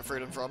where you get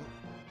Freedom from.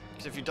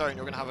 Because if you don't,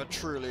 you're going to have a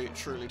truly,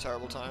 truly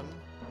terrible time.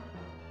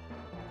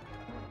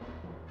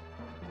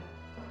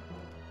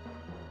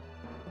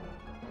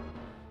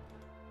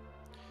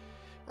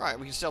 Right,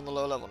 we can stay on the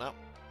lower level now.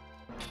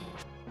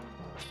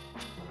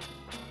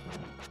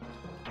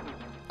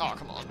 Oh,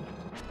 come on.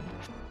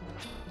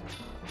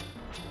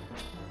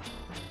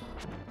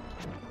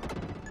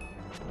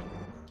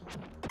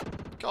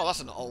 God,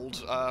 that's an old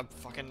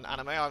fucking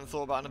anime I haven't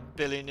thought about in a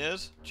billion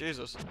years.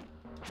 Jesus.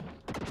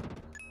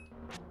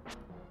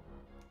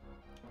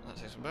 That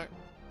takes me back.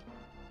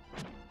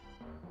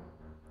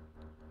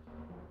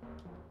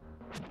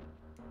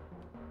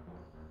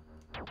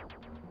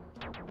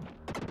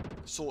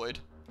 Sorted.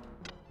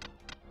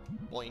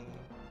 Boing.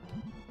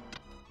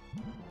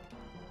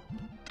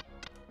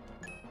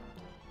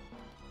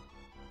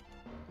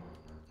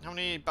 How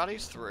many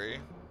baddies? 3.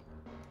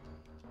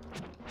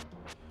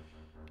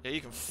 Yeah, you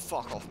can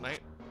fuck off,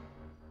 mate.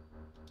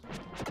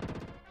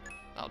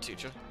 I'll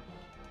teach you.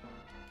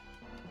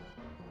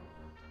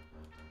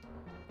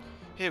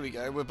 Here we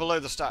go. We're below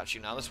the statue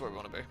now. That's where we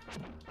want to be.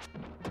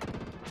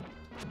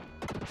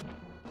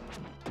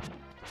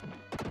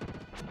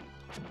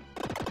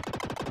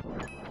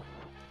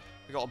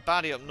 We got a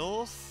baddie up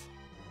north.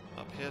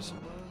 Up here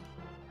somewhere.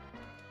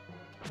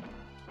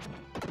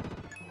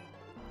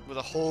 With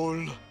a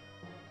hole.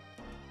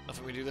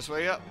 Nothing we do this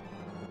way yet.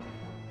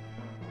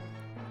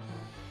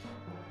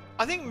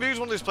 I think Moo's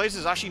one of those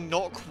places actually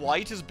not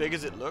quite as big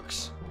as it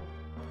looks.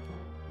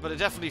 But it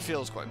definitely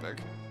feels quite big.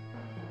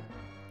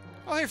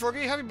 Oh, hey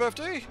Froggy, happy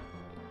birthday!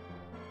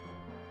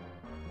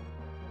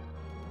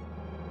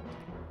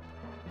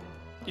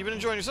 You been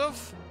enjoying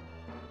yourself?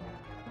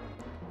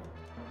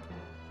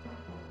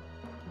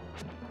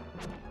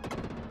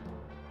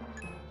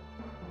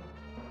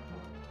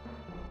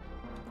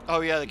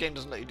 Oh yeah, the game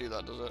doesn't let you do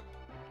that, does it? You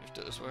have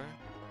to do it this way.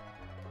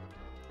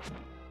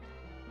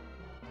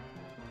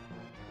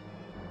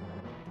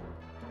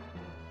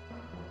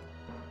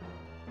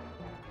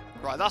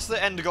 Right, that's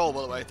the end goal,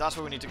 by the way. That's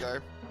where we need to go.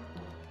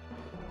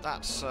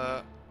 That's,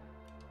 Oh,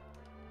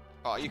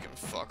 you can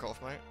fuck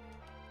off, mate.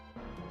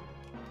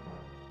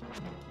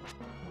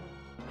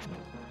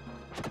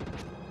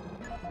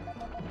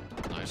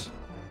 Nice.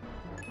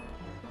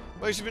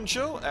 Well, you've been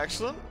chill?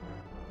 Excellent.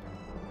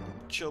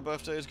 Chill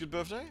birthday is good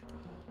birthday.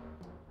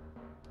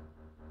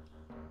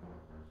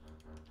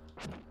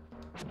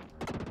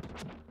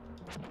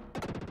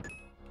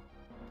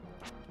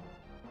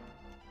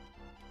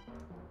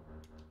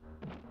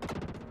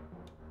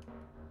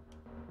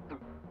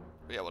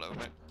 Yeah, whatever,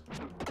 mate.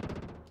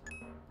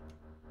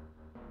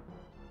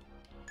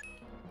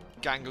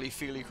 Gangly,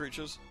 feely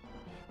creatures.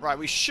 Right,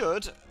 we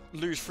should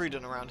lose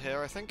freedom around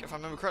here, I think, if I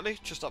remember correctly.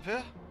 Just up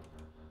here.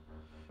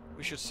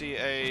 We should see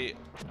a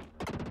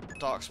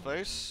dark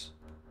space.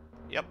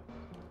 Yep.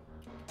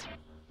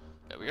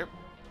 There we go.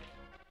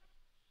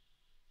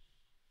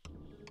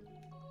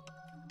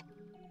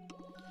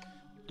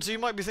 So you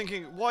might be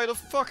thinking, why the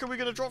fuck are we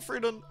going to drop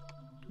freedom?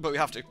 But we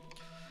have to.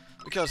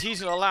 Because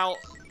he's going to allow...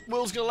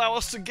 Will's going to allow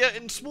us to get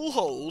in small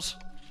holes.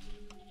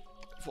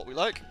 That's what we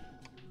like.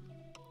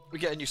 We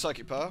get a new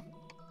psychic power.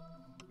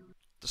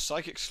 The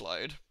psychic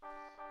slide.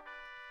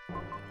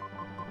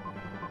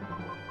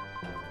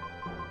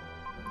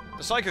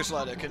 The psycho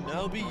slider can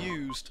now be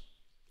used.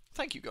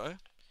 Thank you, Gaia.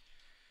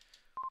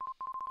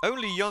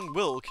 Only young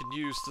Will can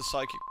use the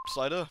psychic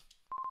slider.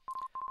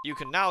 You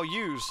can now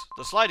use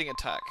the sliding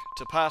attack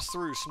to pass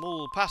through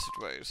small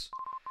passageways.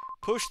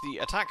 Push the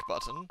attack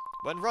button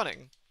when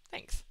running.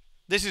 Thanks.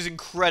 This is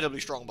incredibly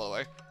strong, by the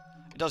way.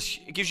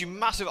 It gives you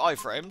massive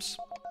iframes.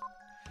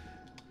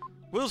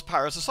 Will's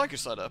power is a psychic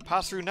slider.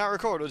 Pass through narrow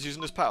corridors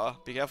using this power.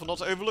 Be careful not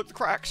to overlook the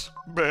cracks.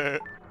 Bleh.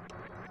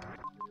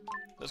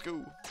 Let's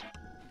go.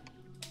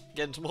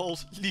 Getting some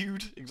holes.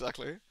 Lewd.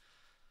 Exactly.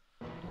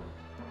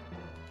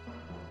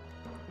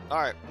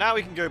 Alright, now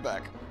we can go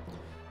back.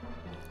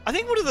 I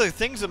think one of the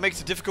things that makes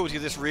the difficulty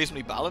of this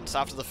reasonably balanced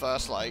after the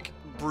first, like,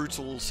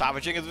 brutal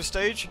savaging of this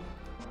stage...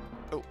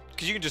 Oh,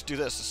 because you can just do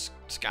this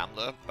to scam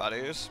the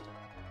baddies.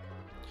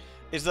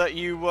 Is that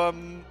you,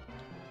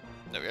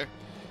 there we go.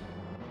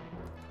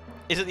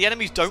 Is that the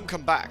enemies don't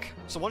come back.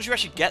 So once you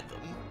actually get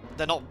them,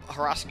 they're not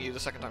harassing you the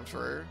second time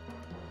through.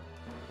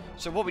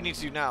 So what we need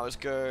to do now is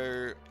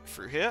go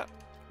through here.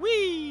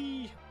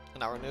 Whee!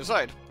 And now we're on the other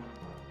side.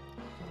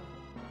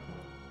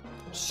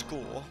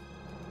 Score.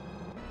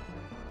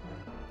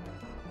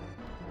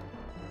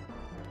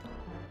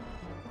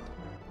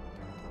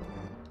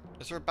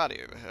 Is there a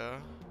baddie over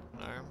here?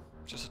 No.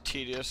 Just a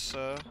tedious,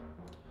 Can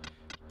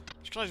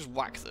I just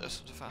whack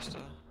this into faster?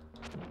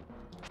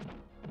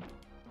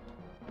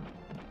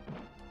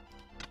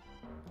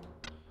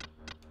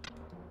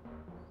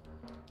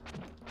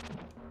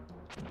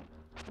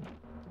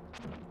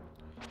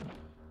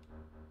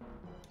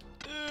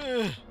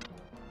 There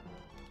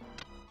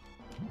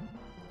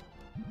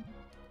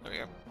we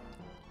go.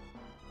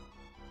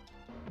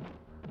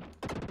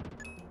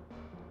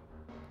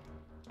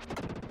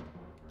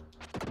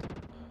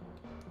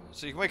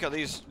 So you can make out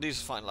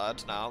these fine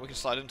lads now. We can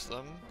slide into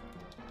them.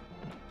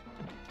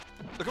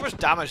 Look how much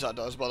damage that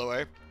does, by the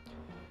way.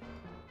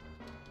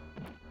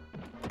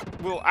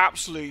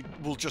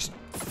 We'll just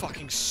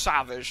fucking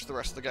savage the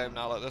rest of the game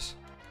now like this.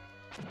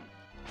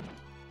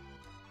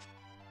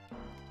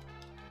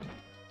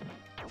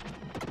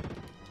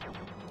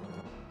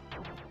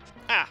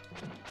 Ah!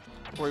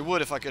 Or he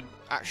would if I could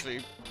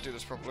actually do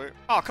this properly.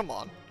 Oh, come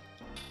on.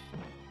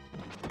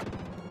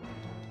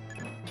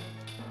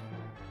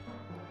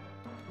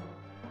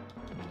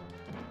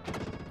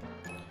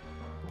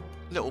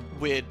 Little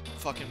weird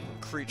fucking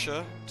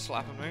creature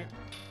slapping me.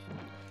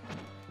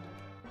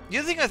 The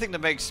other thing I think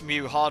that makes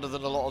Mew harder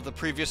than a lot of the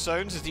previous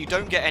zones is that you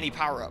don't get any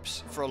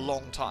power-ups for a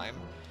long time.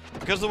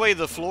 Because of the way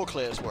the floor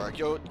clears work,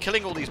 you're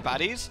killing all these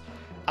baddies,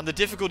 and the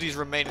difficulties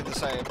remaining the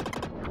same.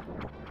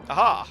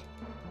 Aha!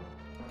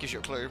 Gives you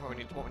a clue what we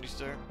need to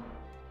do.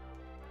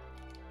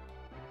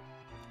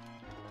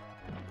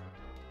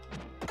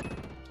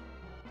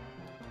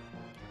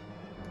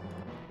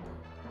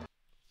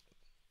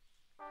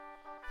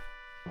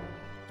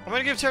 I'm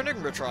gonna give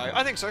Terranigma a try.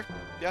 I think so.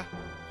 Yeah.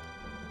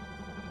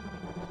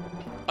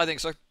 I think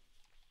so.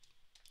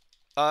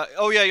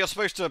 Oh yeah, you're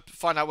supposed to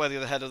find out where the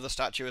other head of the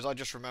statue is. I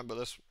just remember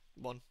this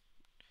one.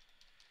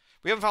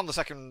 We haven't found the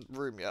second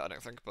room yet, I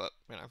don't think, but,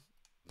 you know,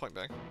 point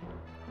being.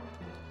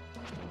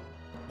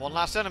 One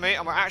last enemy,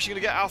 and we're actually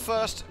going to get our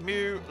first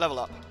Mew level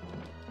up.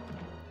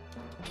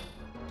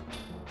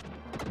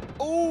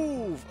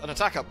 Ooh, an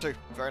attack up too.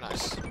 Very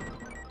nice.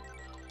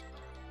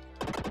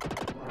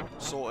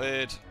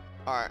 Sorted.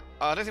 Alright,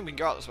 I don't think we can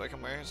go out this way,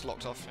 can we? It's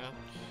locked off, yeah.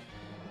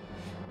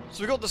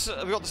 So we got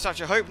the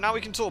Statue of Hope. Now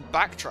we can sort of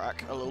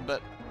backtrack a little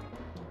bit.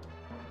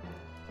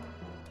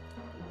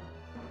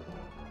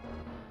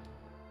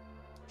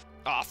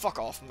 Ah, fuck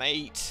off,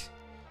 mate.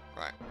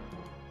 Right.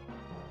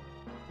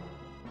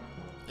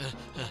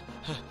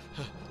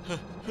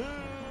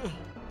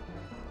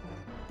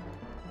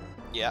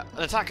 Yeah,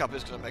 an attack up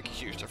is going to make a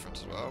huge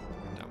difference as well.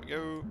 There we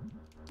go.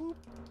 Boop.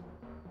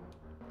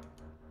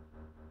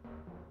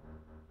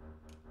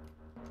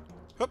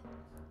 Hup.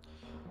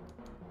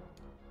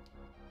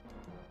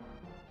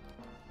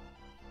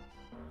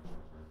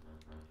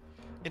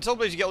 In Soul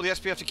Blaze, you get all the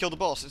SPF to kill the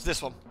boss. It's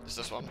this one. It's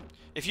this one.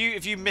 If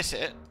you miss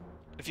it,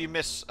 if you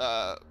miss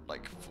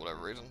like for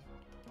whatever reason.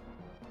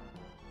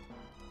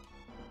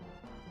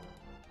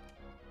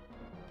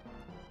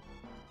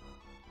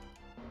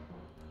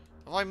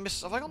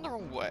 Have I gone the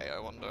wrong way, I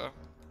wonder?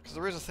 Because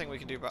there is a thing we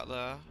can do back there.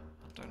 I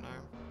don't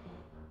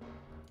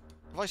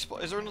know.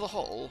 Is there another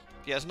hole?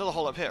 Yeah, there's another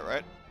hole up here,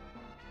 right?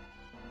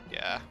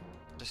 Yeah.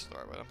 This is the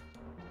right way.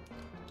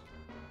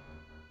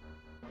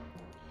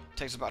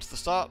 Takes us back to the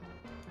start.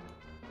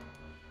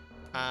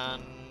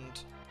 And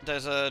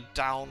there's a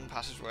down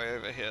passageway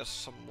over here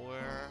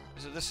somewhere.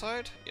 Is it this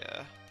side?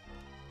 Yeah.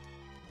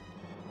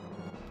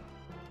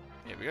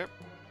 Here we go.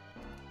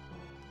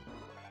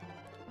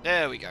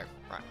 There we go.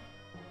 Right.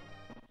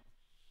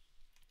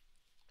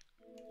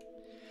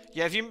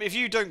 Yeah, if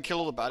you don't kill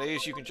all the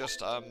baddies, you can just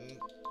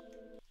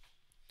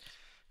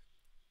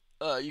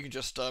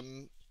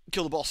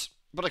kill the boss.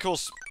 But of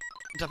course,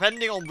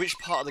 depending on which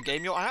part of the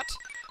game you're at,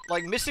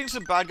 like missing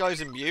some bad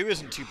guys in Mew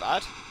isn't too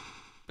bad,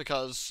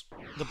 because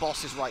the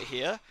boss is right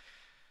here.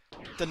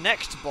 The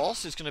next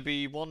boss is going to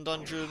be 1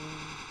 dungeon,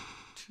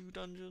 2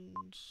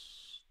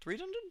 dungeons, 3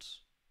 dungeons?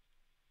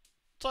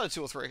 It's either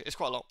 2 or 3. It's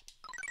quite a lot.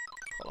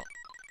 Quite a lot.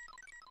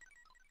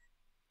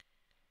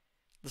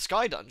 The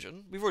Sky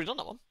Dungeon, we've already done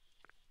that one.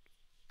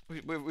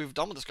 We've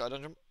done with the Sky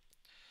Dungeon.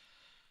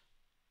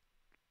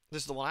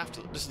 This is the one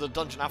after. This is the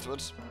dungeon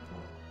afterwards.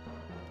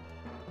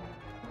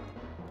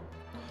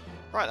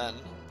 Right then.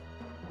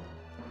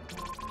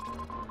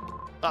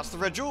 That's the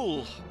red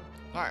jewel.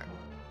 Alright.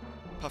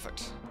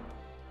 Perfect.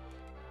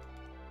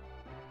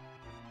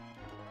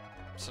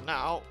 So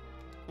now,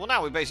 well,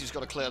 now we basically just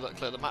got to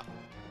clear the map.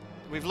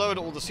 We've lowered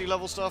all the sea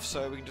level stuff,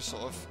 so we can just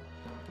sort of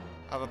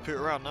have a poot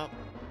around now.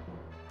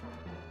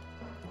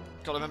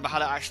 Got to remember how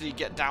to actually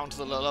get down to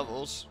the low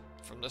levels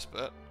from this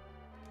bit.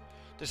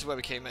 This is where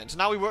we came in. So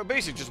now we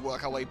basically just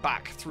work our way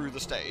back through the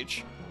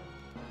stage.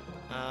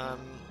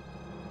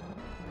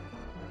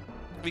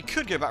 We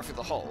could go back through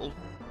the hole,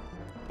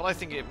 but I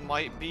think it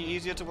might be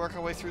easier to work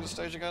our way through the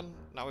stage again.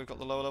 Now we've got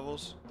the lower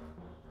levels.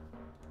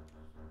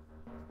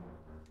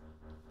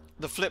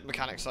 The flip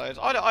mechanic side.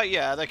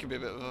 Yeah, they could be a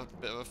bit of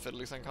a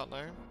fiddly thing, can't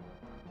they?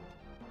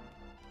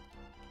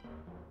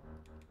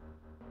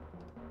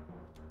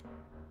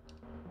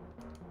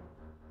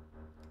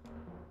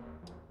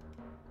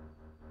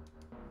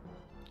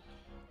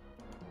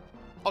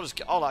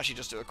 I'll actually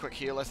just do a quick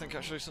heal, I think,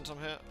 actually, since I'm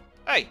here.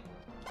 Hey!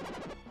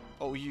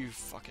 Oh, you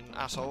fucking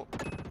asshole.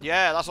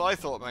 Yeah, that's what I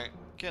thought, mate.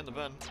 Get in the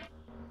bin.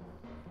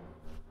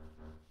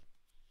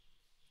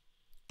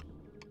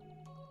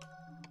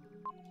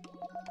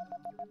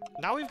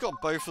 Now we've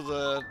got both of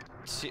the...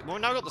 Well,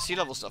 now we've got the sea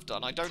level stuff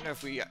done. I don't know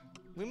if we...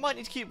 We might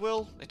need to keep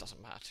Will. It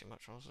doesn't matter too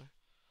much, honestly.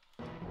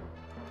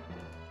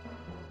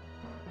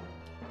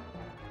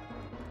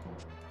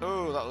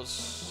 Oh, that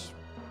was...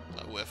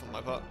 weird from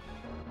my part.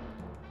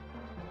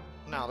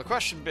 Now, the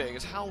question being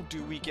is, how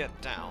do we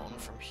get down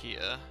from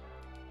here?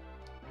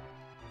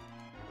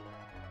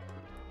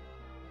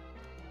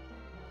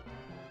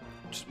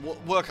 Just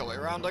work our way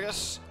around, I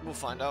guess. We'll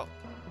find out.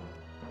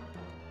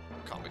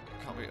 Can't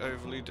be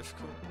overly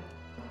difficult.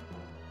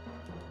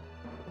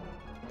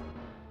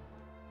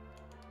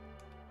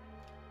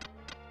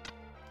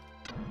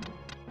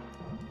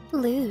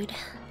 Lewd.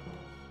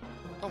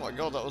 Oh my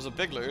god, that was a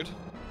big lewd.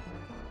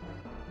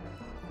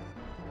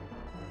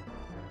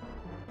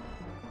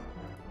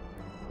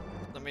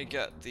 Let me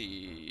get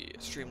the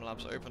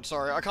Streamlabs open.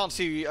 Sorry, I can't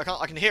see. I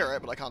can hear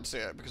it, but I can't see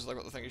it because I've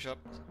got the thingy shut.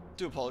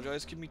 Do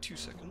apologise. Give me 2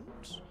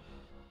 seconds.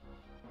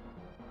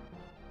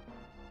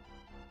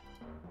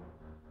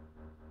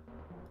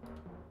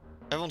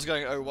 Everyone's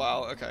going, oh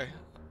wow, okay.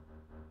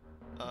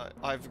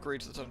 I've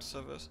agreed to the terms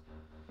of service.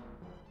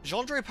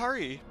 Jean-Andre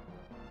Paris.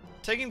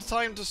 Taking the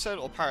time to send,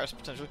 or Paris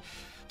potentially.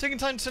 Taking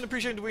time to send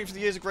appreciation to Wayne for the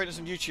years of greatness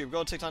on YouTube.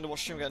 Gotta take time to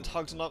watch stream, get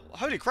hugs and love.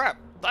 Holy crap,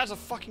 that's a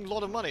fucking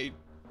lot of money.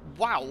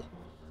 Wow.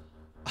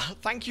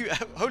 Thank you.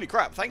 Holy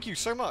crap, thank you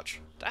so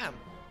much. Damn.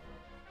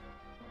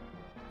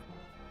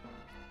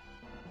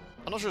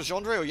 I'm not sure it's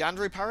Jandre or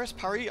Yandre Paris.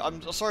 Parry?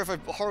 I'm sorry if I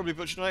horribly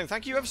butchered your name.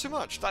 Thank you ever so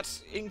much.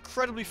 That's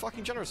incredibly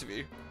fucking generous of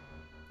you.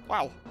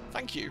 Wow.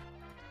 Thank you.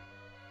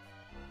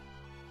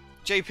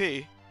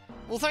 JP.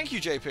 Well, thank you,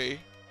 JP.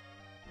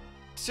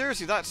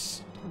 Seriously,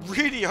 that's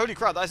really... Holy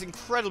crap, that is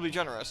incredibly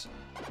generous.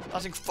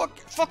 That's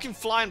fucking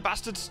flying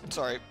bastards.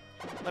 Sorry.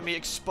 Let me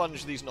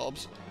expunge these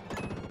knobs.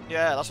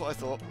 Yeah, that's what I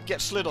thought.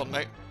 Get slid on,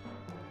 mate.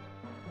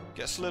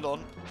 Get slid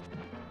on.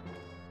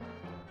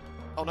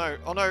 Oh no,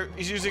 oh no,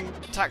 he's using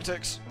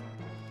tactics.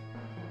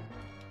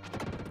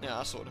 Yeah,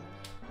 I saw him.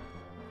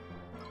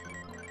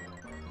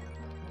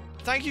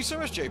 Thank you so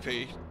much,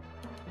 JP.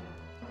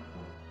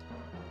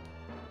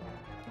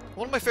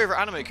 One of my favourite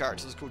anime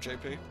characters is called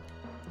JP.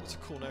 That's a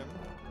cool name.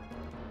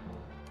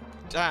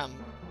 Damn.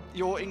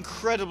 You're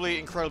incredibly,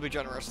 incredibly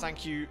generous.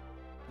 Thank you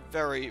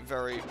very,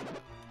 very,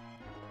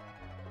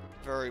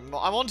 very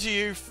much. I'm on to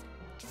you,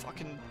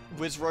 fucking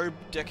Wizrobe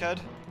dickhead.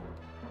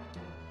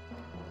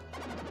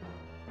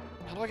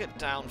 How do I get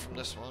down from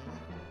this one?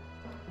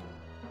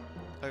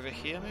 Over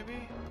here,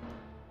 maybe?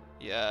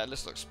 Yeah,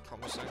 this looks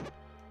promising.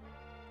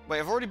 Wait,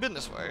 I've already been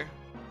this way.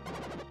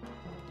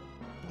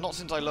 Not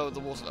since I lowered the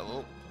water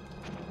level.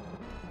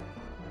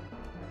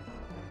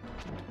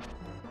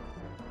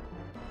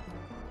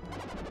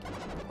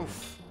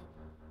 Oof.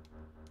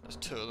 There's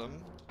two of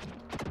them.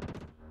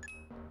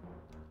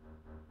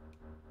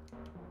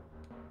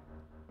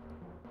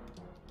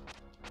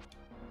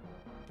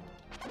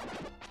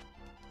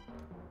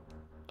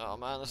 Oh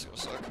man, this is gonna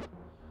suck.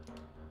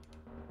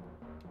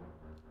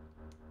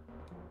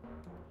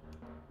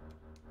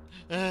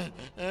 I'm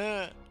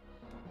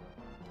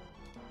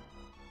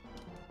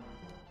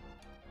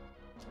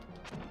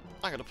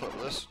gonna put up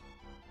with this.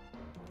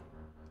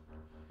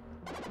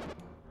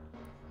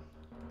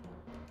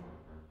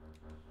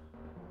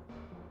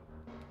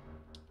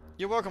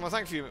 You're welcome, well,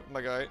 thank you,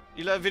 my guy.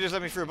 You let videos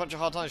let me through a bunch of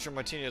hard times during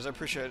my teen years, I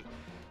appreciate it.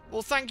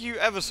 Well, thank you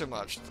ever so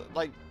much.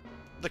 Like,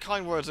 the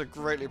kind words are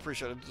greatly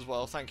appreciated as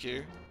well, thank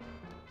you.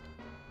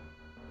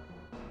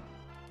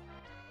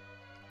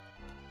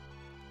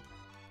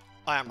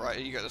 I am right,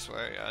 you go this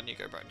way, and you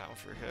go back down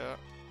through here.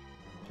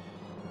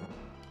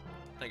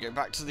 Then you go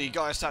back to the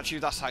Gaia statue,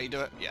 that's how you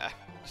do it. Yeah,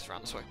 just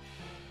around this way.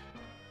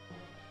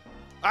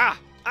 Ah!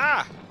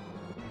 Ah!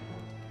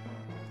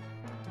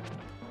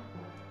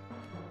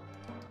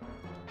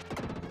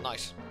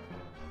 Nice.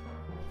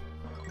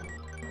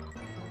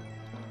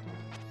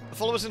 The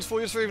follower since 4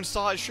 years for even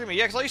started streaming.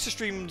 Yeah, because I used to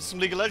stream some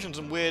League of Legends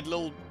and weird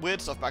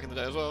stuff back in the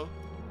day as well.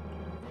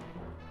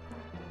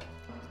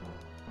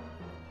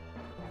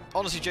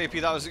 Honestly,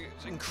 JP, that was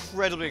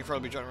incredibly,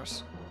 incredibly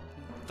generous.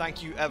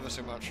 Thank you ever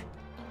so much.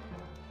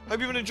 Hope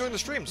you've been enjoying the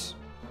streams.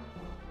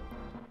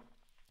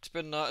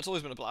 It's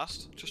always been a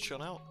blast. Just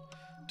chilling out,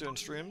 doing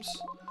streams.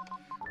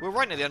 We're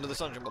right near the end of this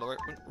dungeon, by the way.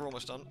 We're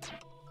almost done.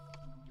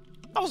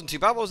 That wasn't too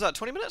bad. What was that?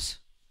 20 minutes?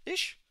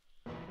 Ish?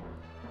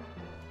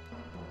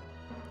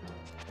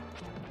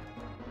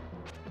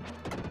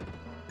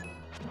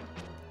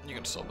 You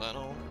can stop that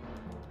now.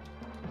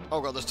 Oh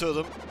god, there's two of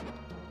them.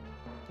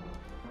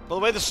 By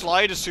the way, the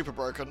slide is super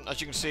broken. As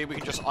you can see, we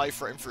can just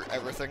iframe through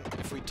everything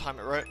if we time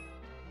it right.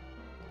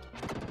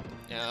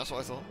 Yeah, that's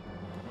what I thought.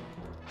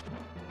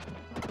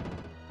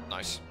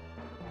 Nice.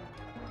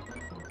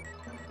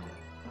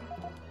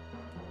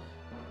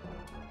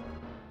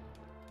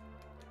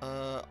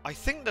 I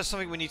think there's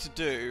something we need to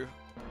do.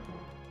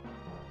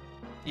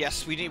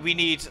 Yes, we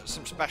need a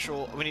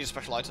special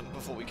item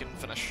before we can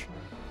finish.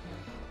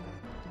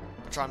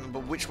 I'm trying to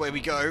remember which way we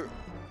go.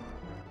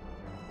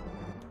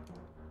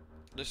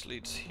 This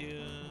leads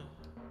here.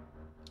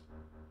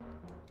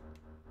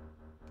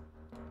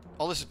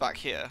 Oh, this is back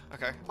here.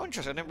 Okay. Oh,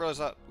 interesting. I didn't realize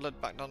that led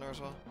back down there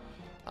as well.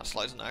 That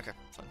slides in there. Okay,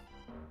 fine.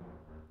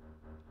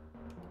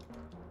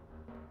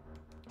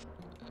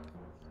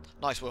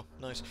 Nice, Will.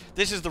 Nice.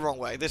 This is the wrong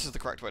way. This is the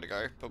correct way to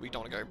go, but we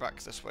don't want to go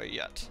back this way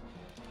yet.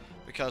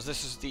 Because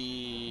this is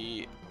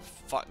the...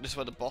 this is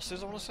where the boss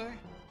is, I want to say?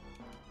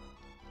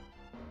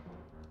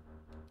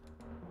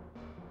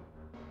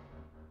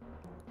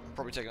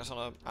 Probably taking us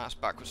on a ass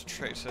backwards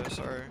trace here,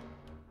 sorry.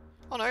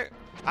 Oh no.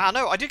 Ah,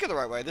 no, I did go the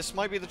right way. This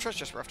might be the treasure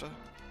chest we're after.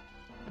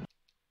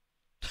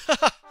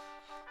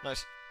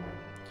 Nice.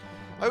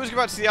 I always go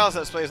back to the Ars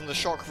Let's Plays in the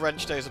shock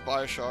wrench days of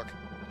Bioshock.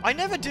 I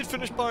never did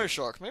finish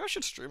Bioshock. Maybe I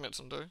should stream it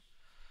someday.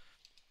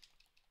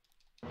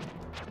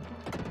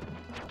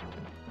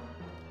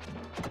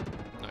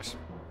 Nice.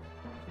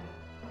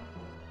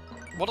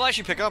 What did I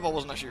actually pick up? I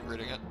wasn't actually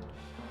reading it.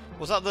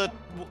 Was that the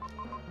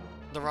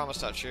Rama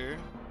statue?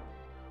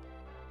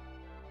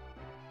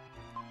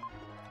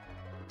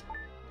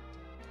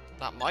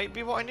 That might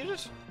be what I needed?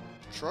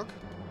 Shrug?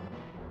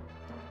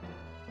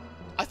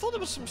 I thought there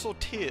was some sort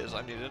of tears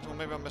I needed, or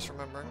maybe I'm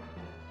misremembering.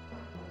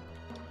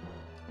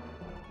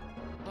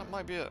 That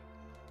might be it.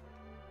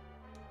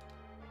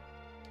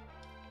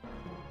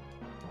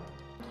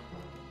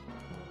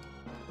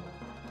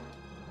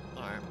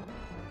 Alright.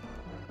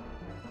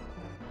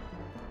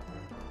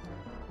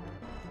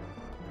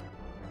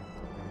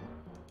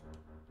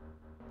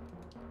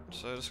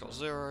 So this got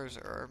 0,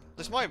 0.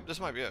 This might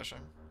be it,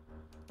 actually.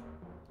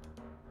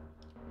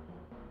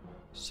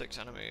 6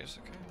 enemies,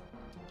 okay.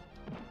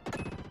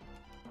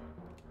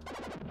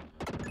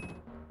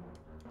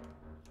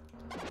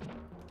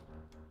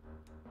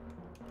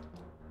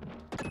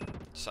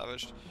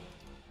 Savaged.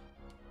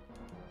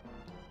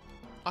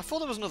 I thought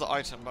there was another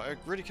item, but I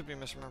really could be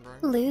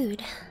misremembering.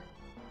 Lewd.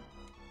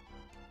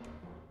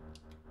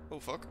 Oh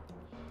fuck.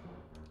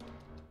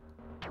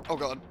 Oh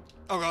god.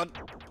 Oh god.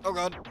 Oh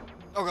god.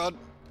 Oh god.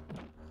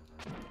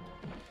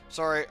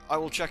 Sorry, I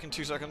will check in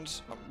 2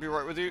 seconds. I'll be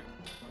right with you.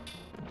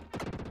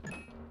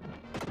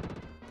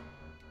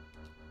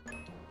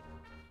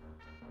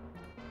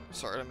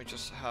 Sorry, let me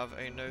just have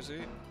a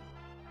nosy.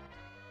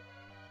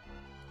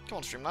 Come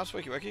on, Streamlabs,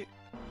 wakey wakey.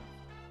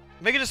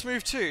 Make it a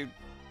smooth too.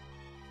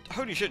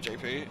 Holy shit,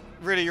 JP.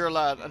 Really, you're a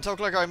lad. And tell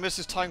Clegg I miss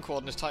his time quad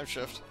and his time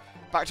shift.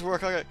 Back to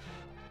work I go.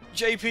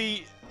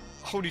 JP,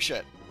 holy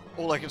shit.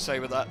 All I can say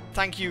with that.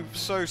 Thank you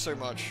so, so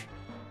much.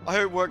 I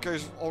hope work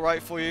goes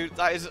alright for you.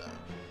 That is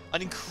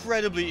an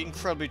incredibly,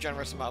 incredibly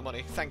generous amount of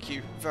money. Thank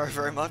you very,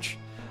 very much.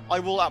 I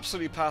will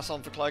absolutely pass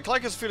on for Clegg.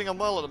 Clegg is feeling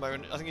unwell at the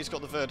moment. I think he's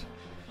got the vid.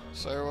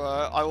 So,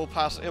 I will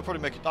pass. He'll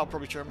probably make it. I'll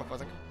probably cheer him up, I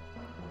think.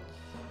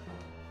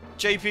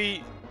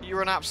 JP,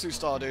 you're an absolute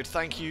star, dude.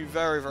 Thank you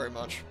very, very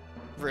much.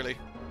 Really.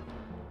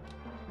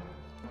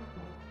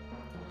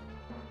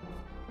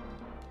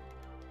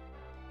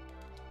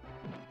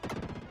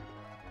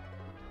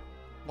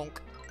 Bonk.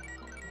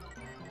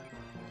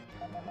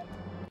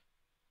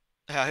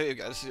 Yeah, here you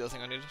go. This is the other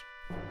thing I needed.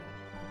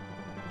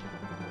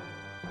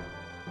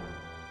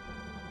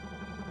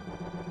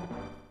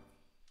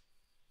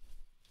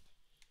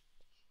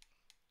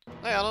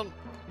 Hey, Alan.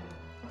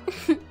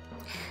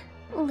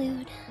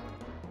 Lewd.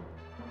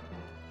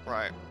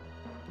 Right.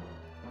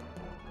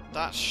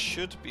 That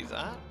should be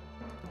that.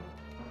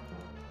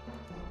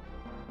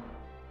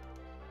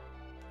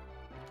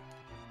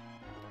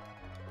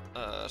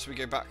 So we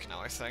go back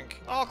now, I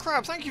think. Oh,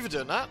 Crab, thank you for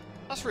doing that.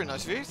 That's really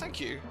nice of you. Thank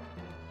you.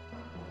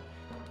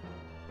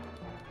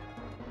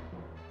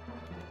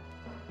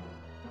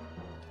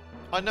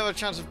 I'd never had a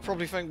chance of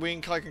probably thank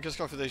Ween, Kaik, and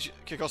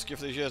Kikoski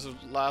for these years of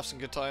laughs and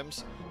good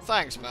times.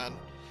 Thanks, man.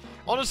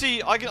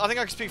 Honestly, I think I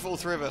can speak for all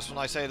three of us when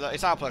I say that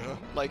it's our pleasure.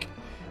 Like,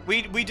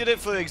 we did it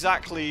for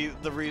exactly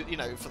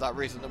the for that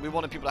reason, that we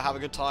wanted people to have a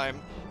good time,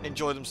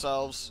 enjoy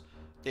themselves.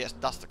 Yes,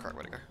 that's the correct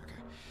way to go.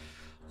 Okay.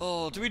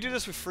 Oh, do we do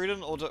this with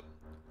Freedom or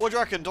what do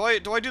you reckon? Do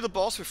I do the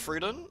boss with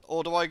Freedom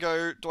or do I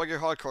go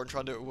hardcore and try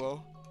and do it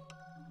well?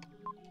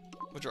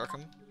 What do you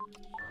reckon?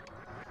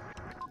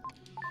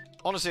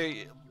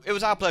 Honestly, it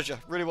was our pleasure.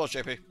 Really was,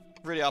 JP.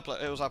 Really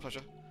it was our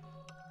pleasure.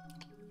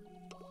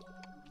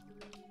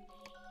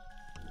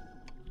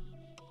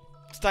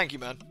 Thank you,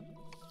 man.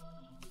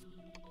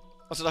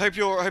 I said I hope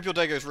your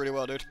day goes really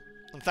well, dude.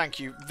 And thank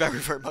you very,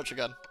 very much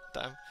again.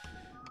 Damn.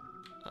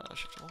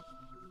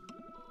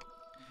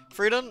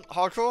 Freedom,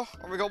 hardcore.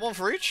 We got one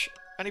for each.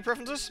 Any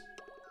preferences?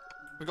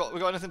 We got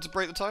anything to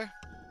break the tie?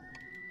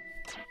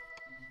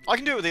 I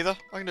can do it with either.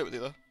 I can do it with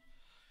either.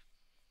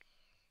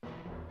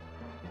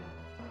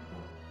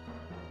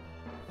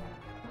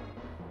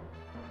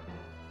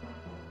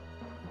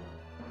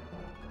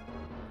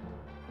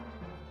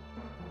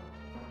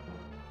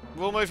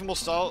 We'll move for more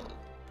style.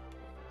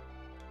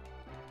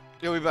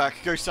 You'll be back.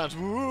 Ghost sounds.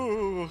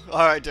 Woo!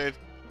 Alright, dude.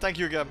 Thank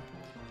you again.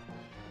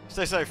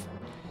 Stay safe.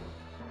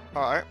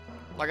 Alright.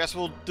 I guess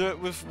we'll do it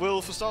with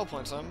Will for style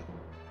points then.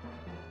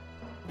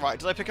 Right,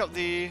 did I pick up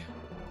the...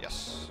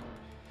 Yes.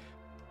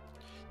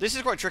 This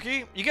is quite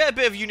tricky. You get a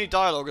bit of unique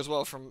dialogue as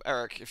well from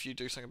Eric if you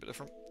do something a bit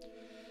different.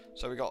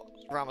 So we got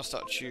Rama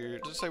statue.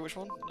 Does it say which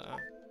one? No.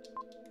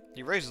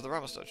 He raises the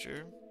Rama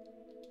statue.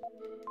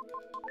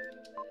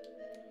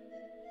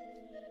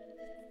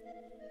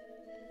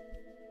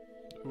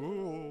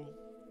 Ooh.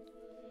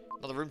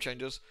 Another room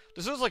changes.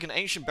 This looks like an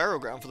ancient burial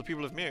ground for the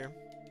people of Mew.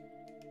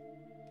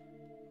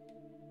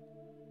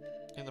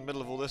 In the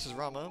middle of all this is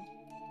Rama.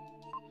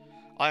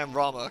 I am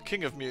Rama,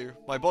 king of Mew.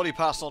 My body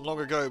passed on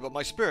long ago, but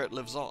my spirit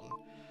lives on.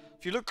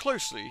 If you look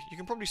closely, you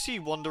can probably see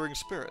wandering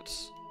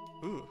spirits.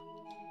 Ooh.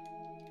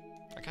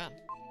 I can.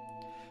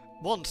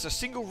 Once, a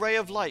single ray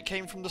of light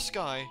came from the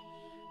sky.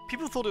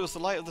 People thought it was the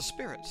light of the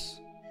spirits.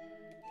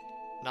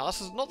 Now,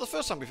 this is not the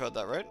first time we've heard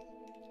that, right?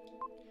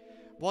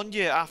 1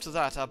 year after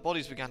that, our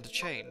bodies began to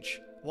change.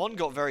 One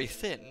got very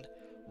thin,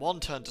 one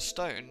turned to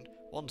stone,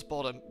 one's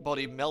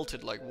body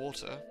melted like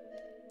water.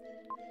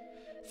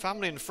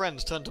 Family and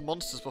friends turned to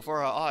monsters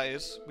before our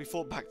eyes. We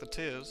fought back the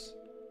tears.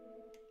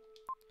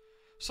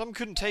 Some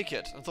couldn't take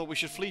it and thought we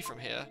should flee from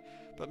here,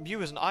 but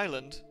Mew is an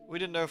island. We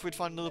didn't know if we'd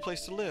find another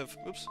place to live.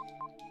 Oops.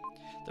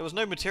 There was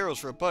no materials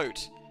for a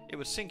boat. It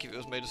would sink if it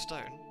was made of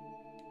stone.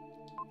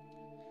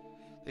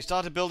 They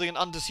started building an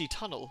undersea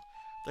tunnel.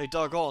 They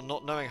dug on,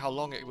 not knowing how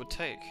long it would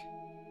take.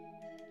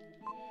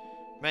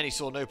 Many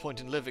saw no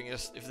point in living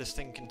if this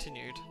thing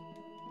continued.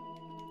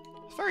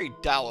 It's very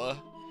dour.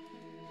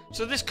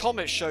 So this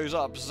comet shows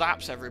up,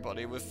 zaps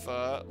everybody with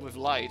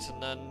light,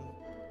 and then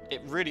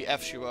it really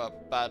F's you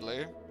up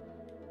badly.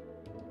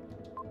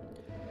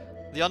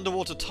 The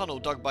underwater tunnel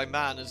dug by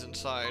man is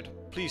inside.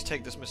 Please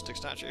take this mystic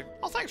statue.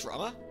 Oh, thanks,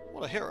 Rama.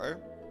 What a hero.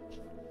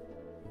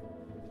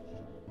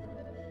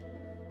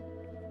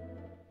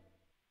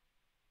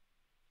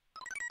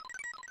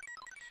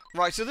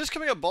 Right, so this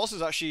coming up boss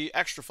is actually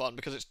extra fun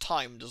because it's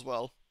timed as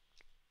well.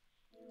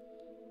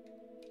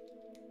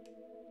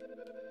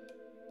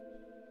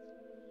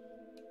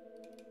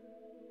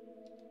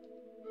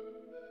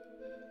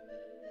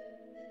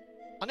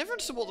 I never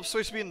understood what was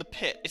supposed to be in the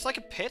pit. It's like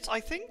a pit,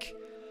 I think?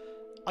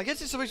 I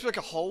guess it's supposed to be like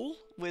a hole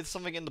with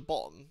something in the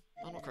bottom.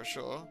 I'm not quite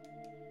sure.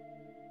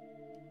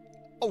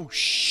 Oh,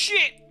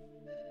 shit!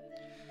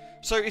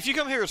 So, if you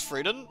come here as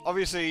Frieden,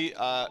 obviously,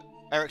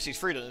 Eric sees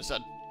Frieden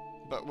instead.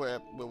 But we're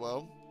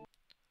well.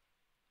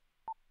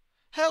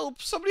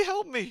 Help! Somebody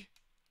help me!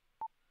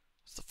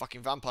 It's the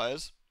fucking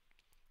vampires.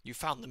 You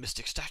found the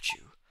mystic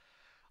statue.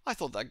 I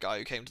thought that guy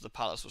who came to the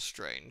palace was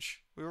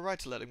strange. We were right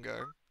to let him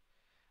go.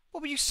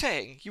 What were you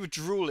saying? You were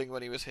drooling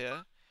when he was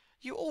here.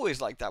 You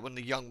always like that when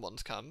the young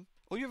ones come.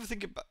 Or you ever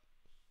think about...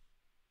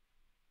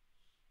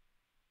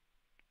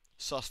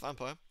 Sus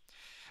vampire.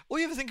 All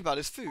you ever think about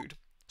is food.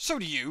 So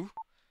do you.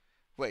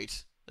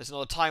 Wait, there's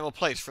not a time or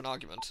place for an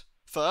argument.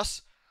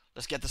 First,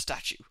 let's get the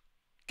statue.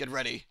 Get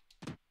ready.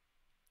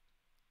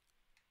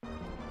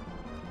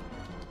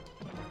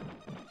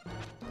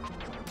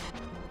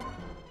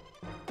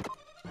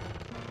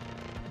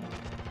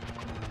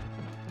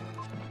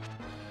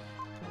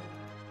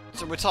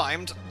 So we're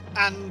timed,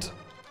 and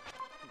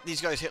these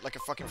guys hit like a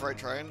fucking freight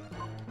train.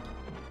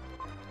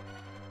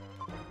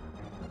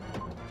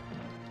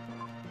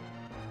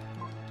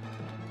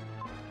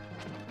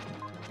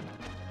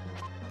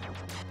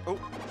 Oh.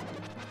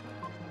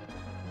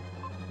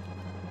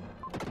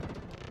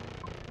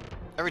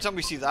 Every time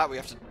we see that, we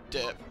have to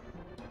dip.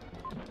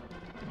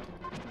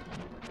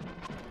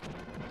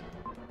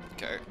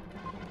 Okay.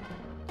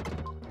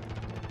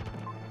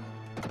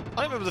 I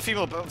don't remember the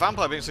female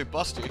vampire being so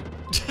busty.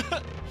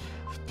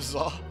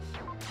 Bizarre.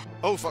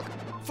 Oh, fuck.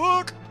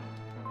 Fuck!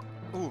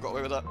 Ooh, got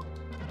away with that.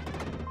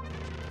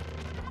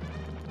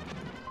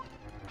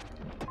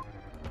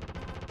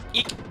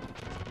 Eek!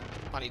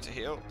 I need to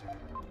heal.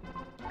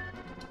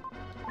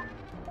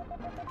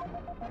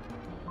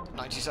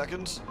 90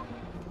 seconds.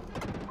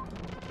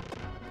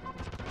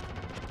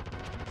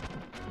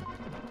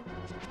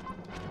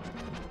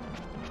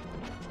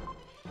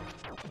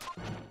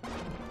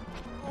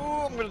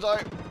 Oh, I'm gonna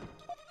die.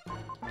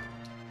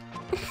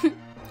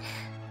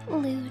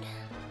 Lewd.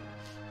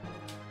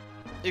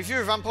 If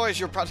you're a vampire,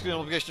 you're practically an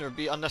obligation to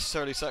be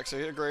unnecessarily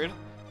sexy. Agreed.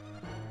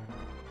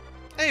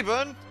 Hey,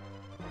 Burn.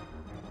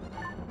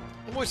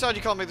 I'm always sad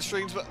you can't make the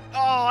streams, but... Oh,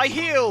 I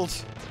healed!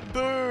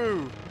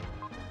 Boo!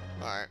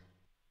 Alright.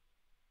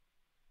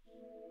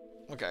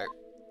 Okay.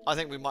 I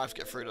think we might have to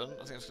get Frieden.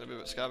 I think it's going to be a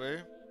bit scabby.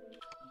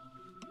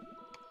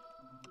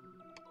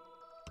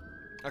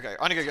 Okay,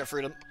 I need to go get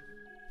Frieden.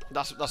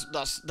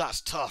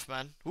 That's tough,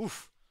 man.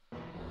 Oof.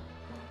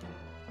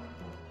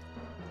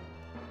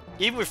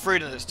 Even with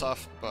Frieden, it's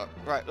tough, but...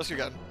 Right, let's go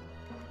get him.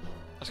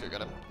 Let's go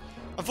get him.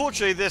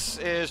 Unfortunately, this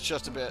is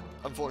just a bit...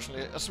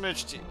 Unfortunately, a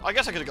smidge... I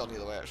guess I could have gone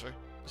either way, actually.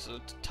 This is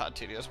a tad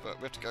tedious, but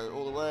we have to go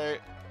all the way.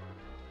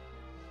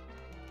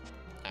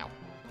 Ow.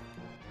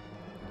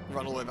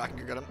 Run all the way back and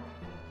go get him.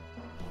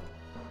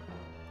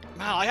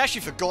 Man, I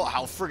actually forgot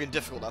how friggin'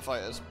 difficult that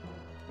fight is.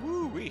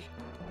 Woo-wee.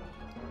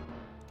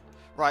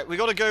 Right, we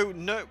gotta go...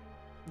 No...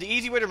 The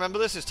easy way to remember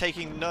this is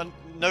taking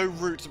no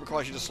route that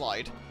requires you to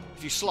slide.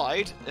 If you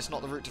slide, it's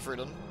not the route to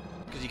Frieden,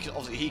 because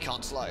obviously he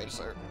can't slide,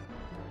 so...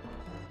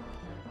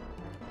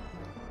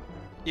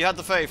 You had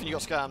the faith and you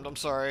got scammed, I'm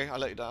sorry, I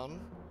let you down.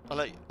 I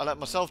let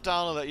myself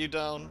down, I let you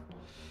down.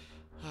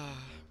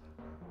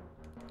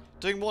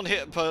 Doing one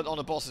hit on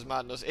a boss is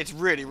madness. It's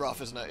really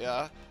rough, isn't it,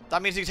 yeah?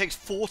 That means it takes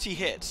 40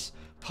 hits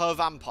per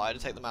vampire to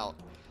take them out.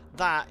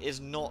 That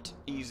is not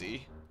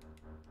easy.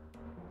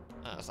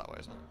 That's that way,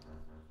 isn't it?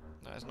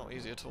 No, it's not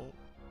easy at all.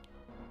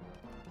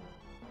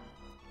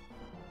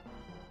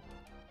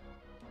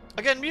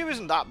 Again, Mew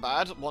isn't that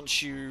bad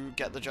once you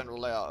get the general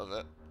layout of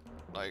it.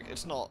 Like,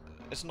 it's not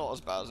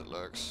as bad as it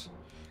looks.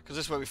 Because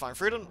this is where we find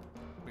Frieden.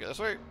 We go this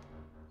way.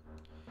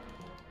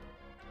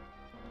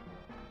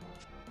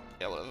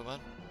 Yeah, whatever, man.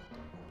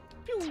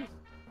 Pew!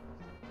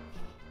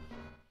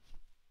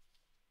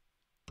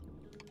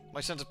 My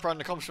sense of pride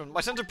and accomplishment.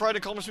 My sense of pride and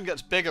accomplishment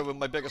gets bigger with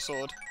my bigger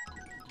sword.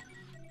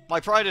 My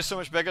pride is so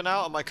much bigger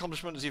now, and my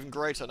accomplishment is even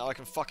greater. Now I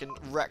can fucking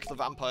wreck the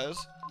vampires.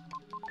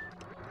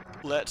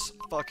 Let's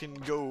fucking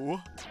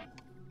go.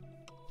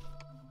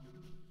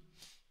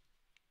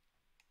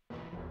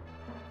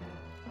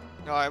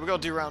 Alright, we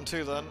gotta do round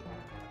 2 then.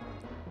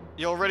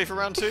 You all ready for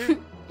round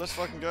 2? Let's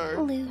fucking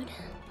go. Lewd.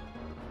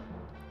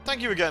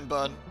 Thank you again,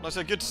 Burn. Like I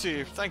said, good to see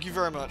you. Thank you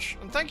very much.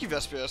 And thank you,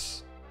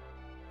 Vespius.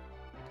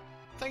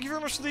 Thank you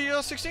very much for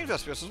the 16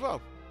 Vespius as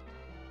well.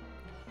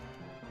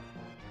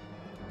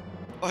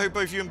 I hope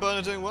both you and Burn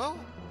are doing well.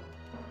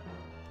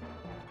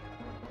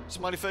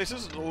 Smiley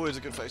faces, always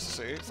a good face to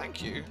see.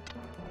 Thank you.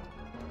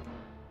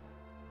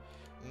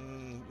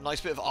 Nice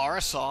bit of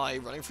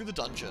RSI running through the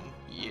dungeon.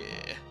 Yeah.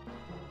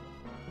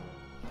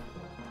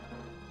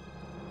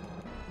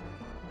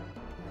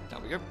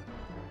 Down we go.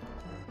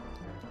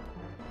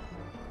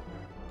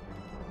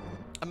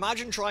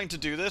 Imagine trying to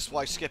do this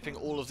while skipping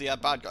all of the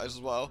bad guys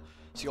as well,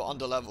 so you're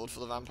under-leveled for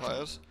the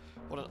vampires.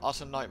 What an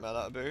utter nightmare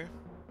that would be.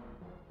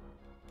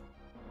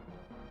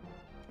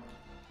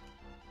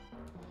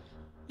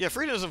 Yeah,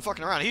 Frieden isn't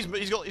fucking around.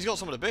 He's got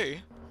somewhere to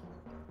be.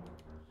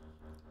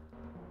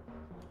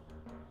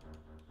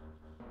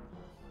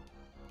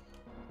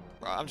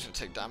 Right, I'm just gonna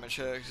take damage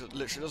here because it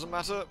literally doesn't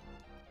matter.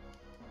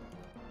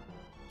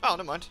 Oh,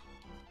 never mind.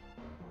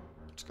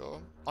 Let's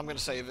go. I'm gonna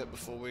save it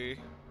before we.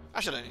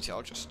 Actually, I don't need to.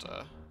 I'll just.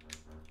 There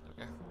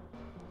we go.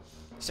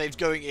 Saves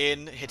going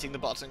in, hitting the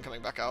button,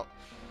 coming back out.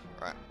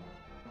 Right.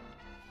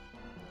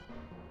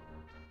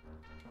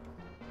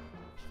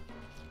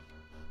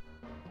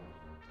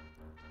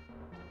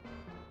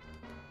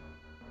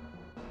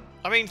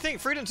 I mean,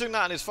 Frieden's doing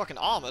that in his fucking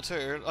armor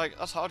too. Like,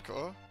 that's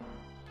hardcore.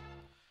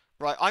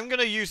 Right, I'm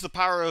gonna use the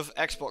power of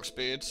Xbox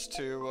speeds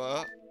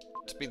to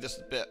speed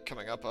this bit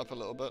coming up a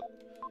little bit.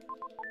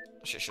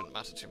 Actually, it shouldn't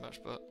matter too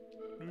much, but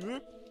there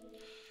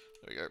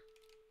we go.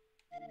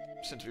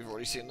 Since we've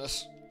already seen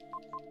this.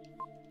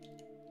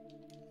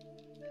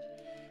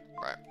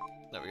 Right,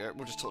 there we go.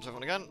 We'll just talk to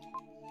everyone again.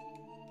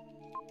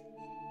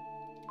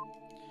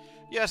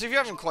 Yeah, so if you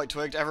haven't quite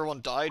twigged,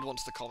 everyone died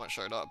once the comet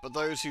showed up, but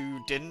those who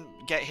didn't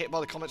get hit by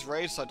the comet's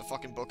rays decided to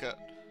fucking book it.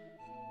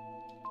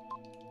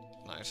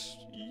 Nice.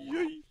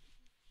 Yay!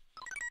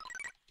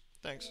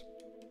 Thanks.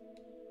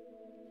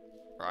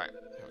 Right,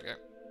 here we go.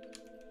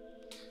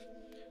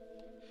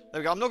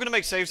 There we go. I'm not going to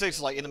make save states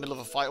like in the middle of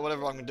a fight or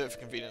whatever, I'm going to do it for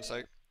convenience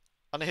sake.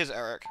 And here's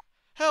Eric.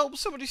 Help!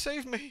 Somebody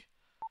save me!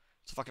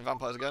 It's the fucking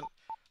vampires again.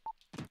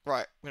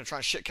 Right, I'm going to try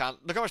and shit can.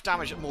 Look how much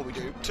damage more we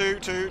do. Two.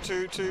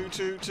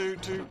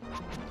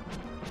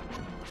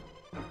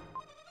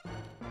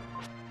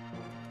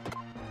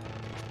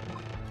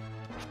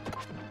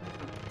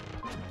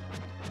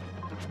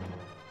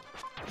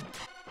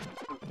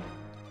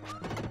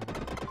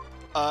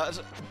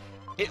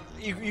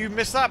 You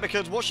missed that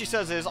because what she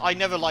says is, I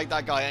never liked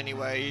that guy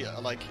anyway,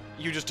 like,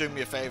 you just doing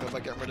me a favour by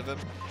getting rid of him.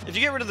 If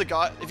you get rid of the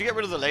guy, if you get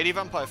rid of the lady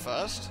vampire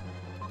first,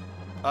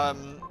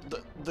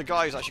 the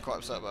guy is actually quite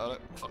upset about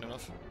it, funny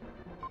enough.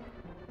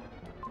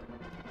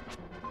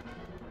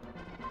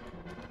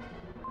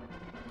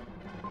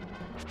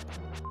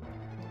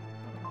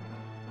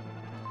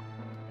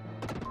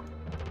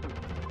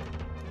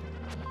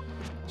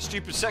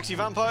 Stupid sexy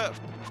vampire.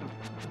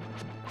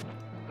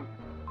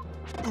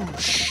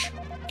 Oosh.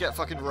 Get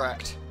fucking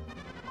wrecked.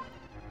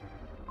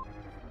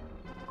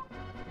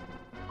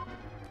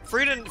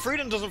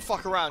 Frieden doesn't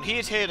fuck around. He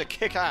is here to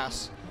kick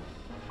ass.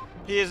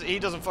 He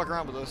doesn't fuck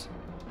around with us.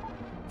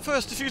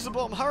 First, defuse the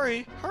bomb.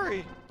 Hurry,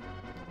 hurry.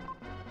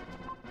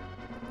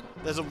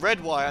 There's a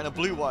red wire and a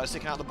blue wire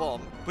sticking out the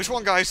bomb. Which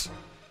one, guys?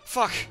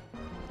 Fuck.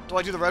 Do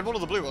I do the red one or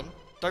the blue one?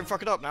 Don't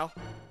fuck it up now.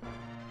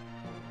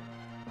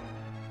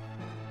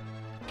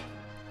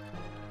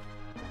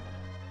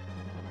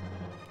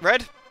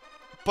 Red?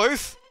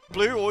 Both?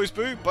 Blue, always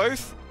blue?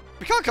 Both?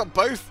 We can't cut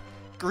both.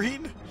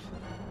 Green?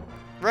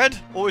 Red?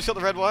 Always got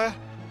the red wire.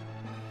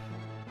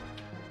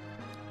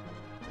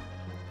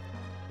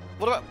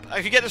 What about...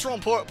 If you get this wrong,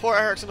 poor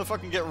Eric's gonna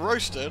fucking get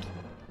roasted.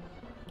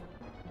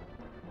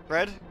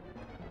 Red?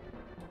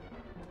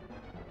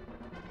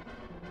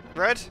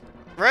 Red?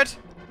 Red?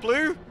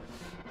 Blue?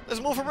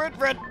 There's more for red?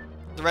 Red!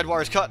 The red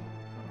wire is cut.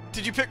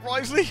 Did you pick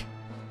wisely?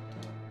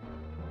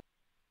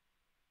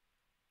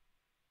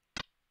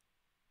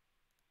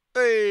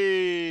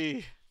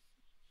 Hey!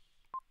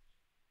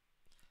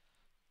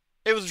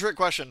 It was a trick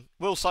question.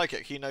 Will's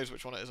psychic. He knows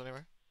which one it is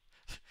anyway.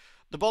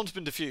 The bomb's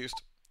been defused.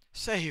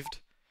 Saved.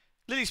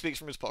 Lily speaks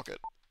from his pocket.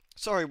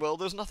 Sorry, Will.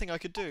 There's nothing I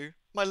could do.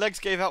 My legs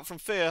gave out from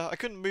fear. I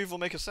couldn't move or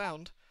make a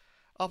sound.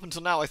 Up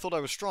until now, I thought I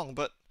was strong,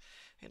 but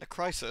in a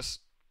crisis.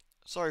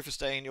 Sorry for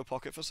staying in your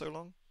pocket for so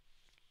long.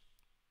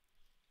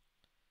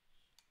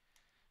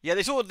 Yeah,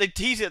 they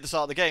tease it at the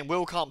start of the game.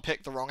 Will can't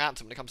pick the wrong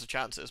answer when it comes to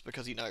chances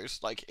because he knows,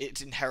 like,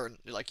 it's inherent,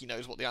 like, he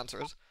knows what the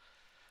answer is.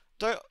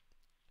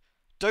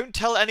 Don't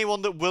tell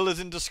anyone that Will is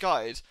in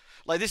disguise.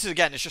 Like, this is,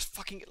 again, it's just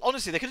fucking...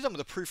 Honestly, they could have done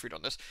with a proofread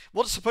on this.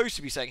 What it's supposed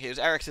to be saying here is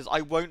Eric says,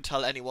 I won't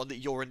tell anyone that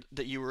you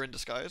were in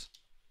disguise.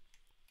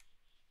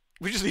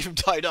 We just leave him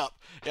tied up.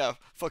 Yeah,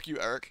 fuck you,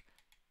 Eric.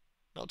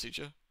 Not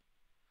teacher.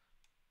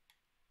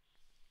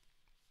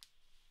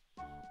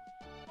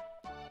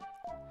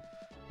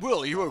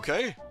 Will, are you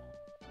okay?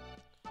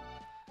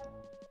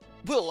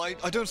 Will,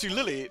 I don't see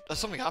Lily. Has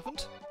something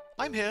happened?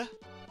 I'm here.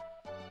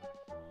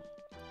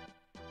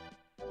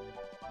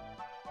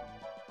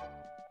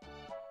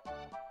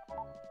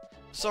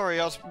 Sorry,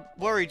 I was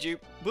worried you...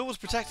 Will was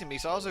protecting me,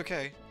 so I was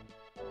okay.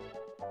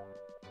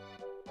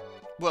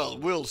 Well,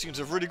 Will seems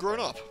to have really grown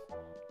up.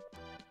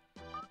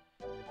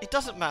 It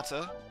doesn't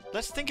matter.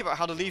 Let's think about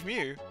how to leave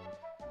Mew.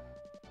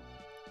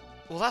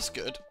 Well, that's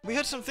good. We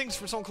heard some things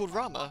from someone called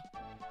Rama.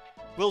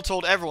 Will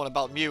told everyone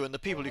about Mew and the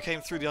people who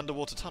came through the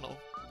underwater tunnel.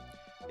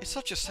 It's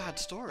such a sad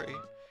story.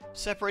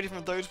 Separated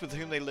from those with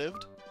whom they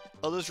lived,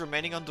 others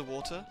remaining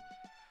underwater.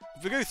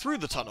 If we go through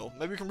the tunnel,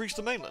 maybe we can reach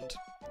the mainland.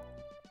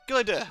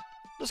 Good idea.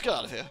 Let's get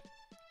out of here.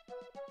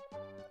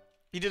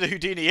 He did a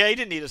Houdini. Yeah, he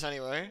didn't need us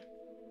anyway.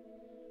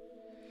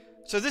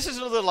 So this is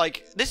another,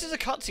 like, this is a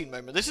cutscene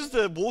moment. This is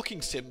the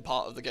walking sim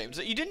part of the games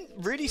that you didn't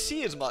really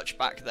see as much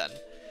back then.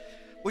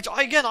 Which,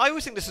 again, I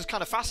always think this is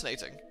kind of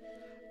fascinating.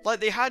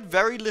 Like, they had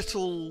very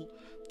little...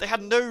 They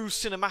had no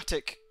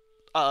cinematic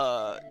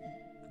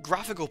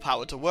graphical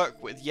power to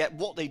work with, yet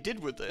what they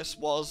did with this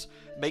was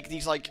make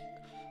these, like,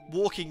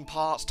 walking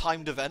parts,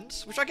 timed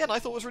events, which, again, I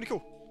thought was really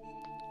cool.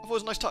 I thought it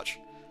was a nice touch.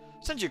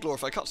 Essentially a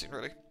glorified cutscene,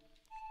 really.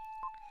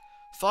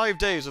 5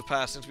 days have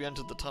passed since we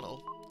entered the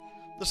tunnel.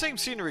 The same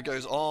scenery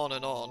goes on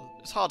and on.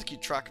 It's hard to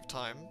keep track of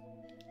time.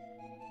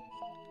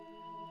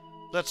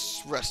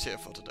 Let's rest here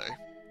for today.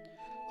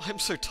 I'm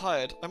so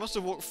tired. I must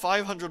have walked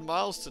 500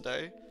 miles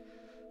today.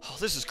 Oh,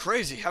 this is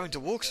crazy, having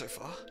to walk so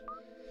far.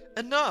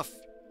 Enough!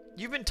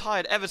 You've been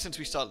tired ever since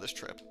we started this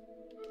trip.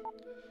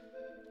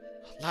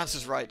 Lance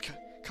is right.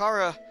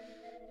 Kara...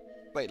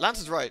 Wait, Lance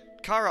is right.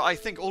 Kara, I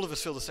think all of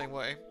us feel the same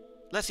way.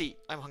 Let's eat.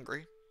 I'm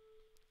hungry.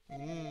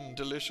 Mmm,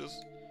 delicious.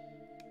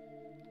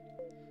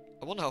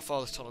 I wonder how far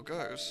this tunnel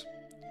goes.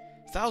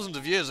 Thousands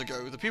of years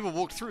ago, the people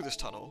walked through this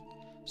tunnel.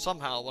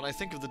 Somehow, when I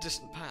think of the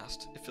distant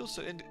past, it feels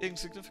so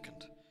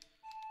insignificant.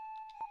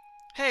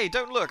 Hey,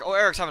 don't look! Oh,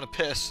 Eric's having a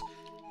piss.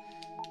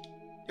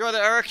 You right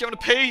there, Eric? You having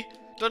a pee?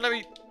 Don't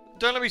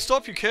let me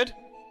stop you, kid.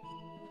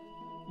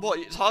 What?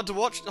 It's hard to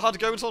watch. Hard to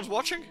go when someone's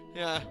watching?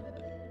 Yeah.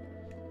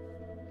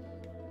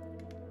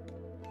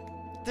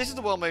 This is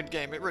the well-made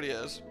game. It really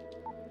is.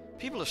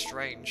 People are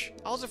strange.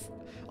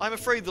 I'm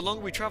afraid the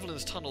longer we travel in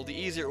this tunnel, the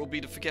easier it will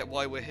be to forget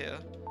why we're here.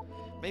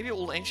 Maybe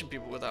all ancient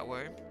people were that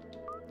way.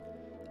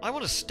 I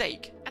want a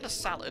steak and a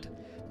salad.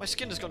 My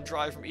skin has gone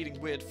dry from eating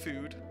weird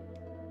food.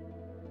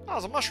 Ah,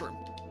 there's a mushroom.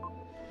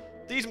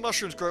 These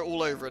mushrooms grow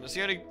all over, and it's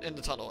the only in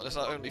the tunnel, and it's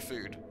our only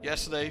food.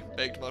 Yesterday,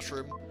 baked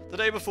mushroom. The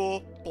day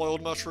before,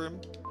 boiled mushroom.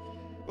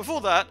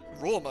 Before that,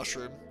 raw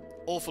mushroom.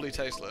 Awfully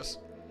tasteless.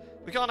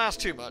 We can't ask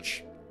too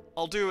much.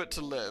 I'll do it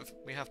to live.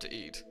 We have to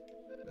eat.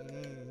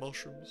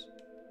 Mushrooms.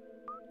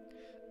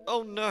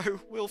 Oh no,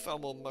 we'll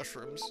found more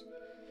mushrooms.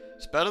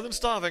 It's better than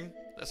starving.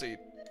 Let's eat.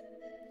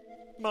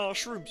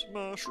 Mushrooms,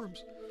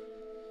 mushrooms.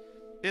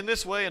 In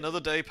this way,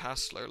 another day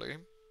passed slowly.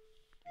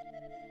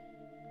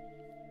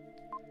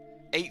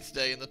 8th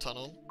day in the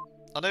tunnel.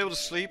 Unable to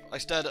sleep, I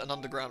stared at an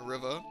underground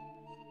river.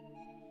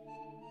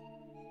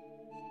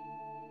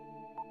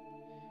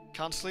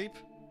 Can't sleep?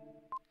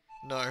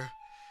 No.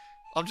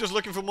 I'm just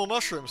looking for more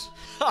mushrooms.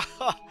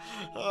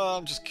 Oh,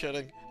 I'm just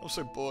kidding. I'm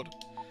so bored.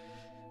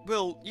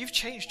 Will, you've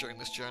changed during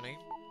this journey.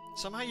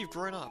 Somehow you've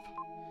grown up.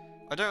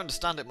 I don't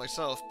understand it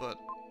myself, but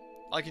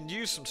I can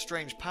use some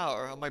strange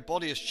power, and my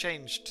body has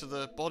changed to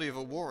the body of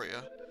a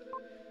warrior.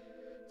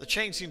 The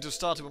change seems to have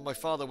started when my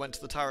father went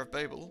to the Tower of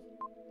Babel.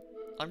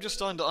 I'm just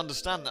starting to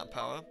understand that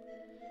power.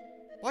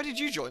 Why did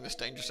you join this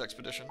dangerous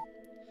expedition?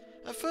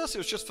 At first it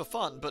was just for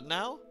fun, but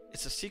now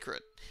it's a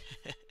secret.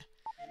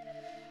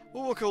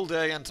 We'll walk all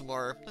day and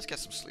tomorrow. Let's get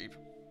some sleep.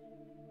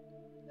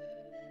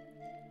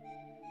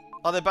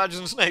 Are there badgers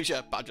and snakes?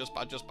 Yeah, badgers,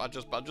 badgers,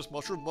 badgers, badgers,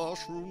 mushroom,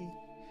 mushroom.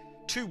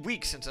 2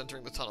 weeks since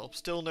entering the tunnel.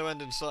 Still no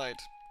end in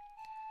sight.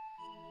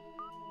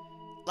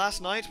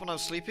 Last night, when I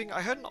was sleeping,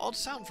 I heard an odd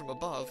sound from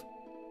above.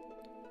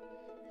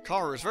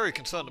 Kara is very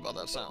concerned about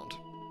that sound.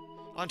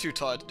 I'm too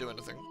tired to do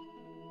anything.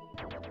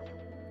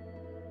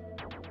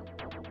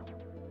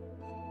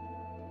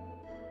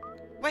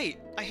 Wait,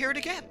 I hear it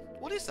again.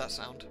 What is that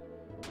sound?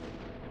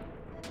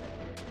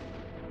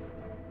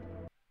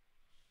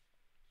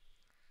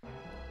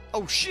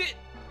 Oh shit!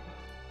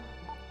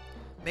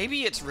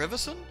 Maybe it's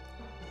Riverson?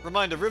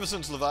 Reminder,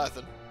 Riverson's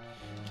Leviathan.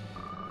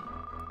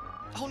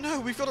 Oh no,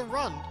 we've got to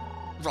run!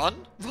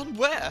 Run? Run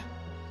where?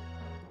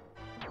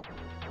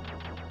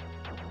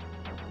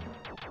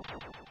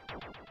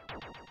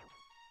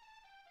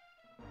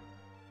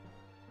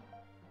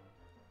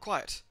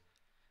 Quiet.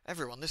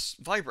 Everyone, this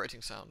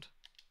vibrating sound.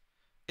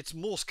 It's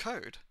Morse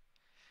code.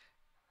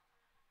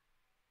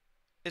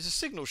 It's a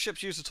signal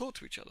ships use to talk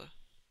to each other.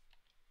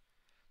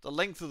 The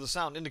length of the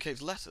sound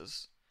indicates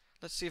letters.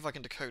 Let's see if I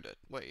can decode it.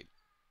 Wait.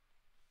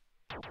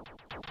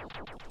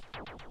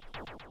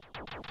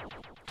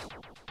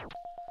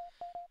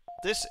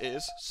 This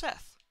is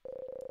Seth.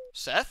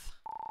 Seth?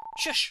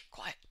 Shush!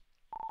 Quiet.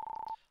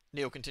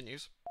 Neil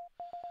continues.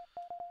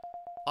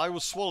 I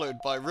was swallowed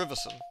by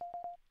Riverson.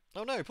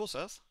 Oh no, poor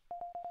Seth.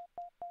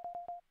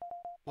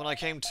 When I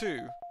came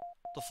to,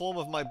 the form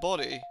of my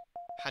body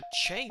had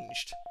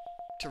changed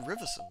to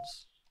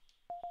Riverson's.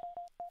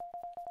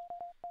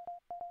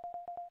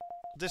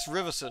 This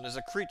Riverson is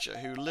a creature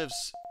who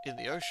lives in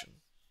the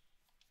ocean.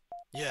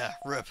 Yeah,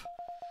 rip.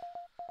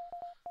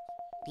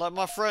 Like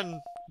my friend,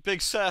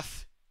 Big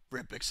Seth.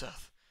 Rip, Big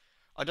Seth.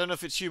 I don't know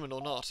if it's human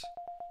or not.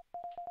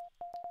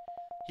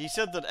 He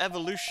said that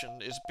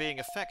evolution is being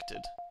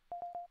affected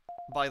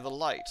by the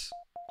light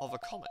of a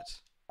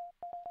comet.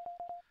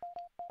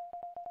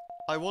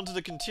 I wanted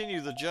to continue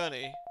the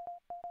journey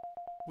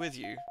with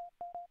you,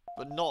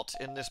 but not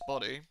in this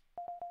body.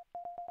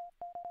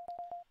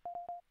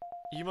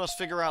 You must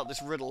figure out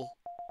this riddle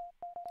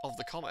of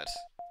the comet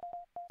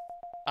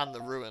and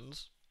the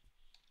ruins.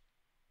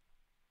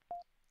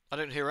 I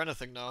don't hear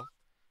anything now.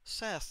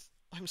 Seth,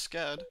 I'm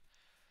scared.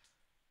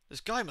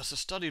 This guy must have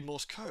studied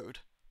Morse code.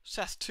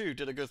 Seth, too,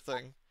 did a good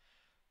thing.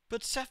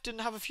 But Seth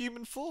didn't have a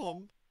human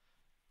form.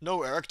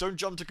 No, Eric, don't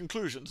jump to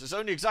conclusions. It's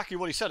only exactly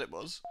what he said it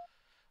was.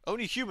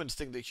 Only humans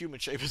think that human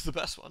shape is the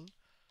best one.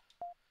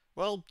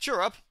 Well,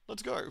 cheer up.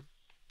 Let's go.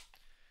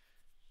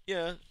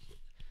 Yeah.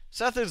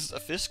 Seth is a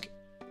Fisk.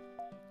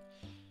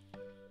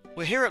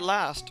 We're here at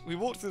last. We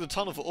walked through the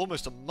tunnel for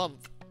almost a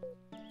month.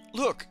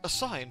 Look, a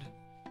sign.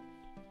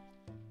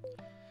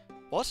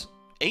 What?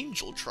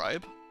 Angel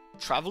tribe?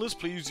 Travelers,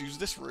 please use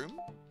this room?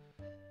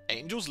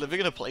 Angels living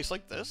in a place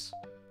like this?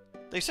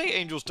 They say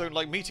angels don't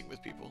like meeting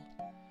with people.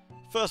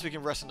 First we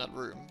can rest in that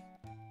room.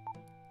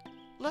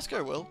 Let's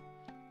go, Will.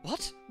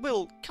 What?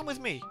 Will, come with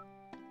me.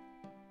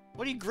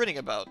 What are you grinning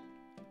about?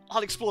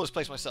 I'll explore this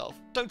place myself.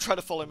 Don't try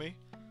to follow me.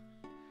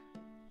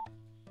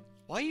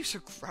 Why are you so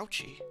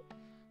grouchy?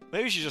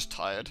 Maybe she's just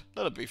tired.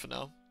 Let her be for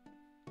now.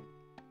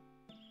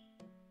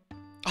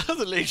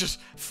 The lady just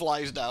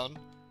flies down.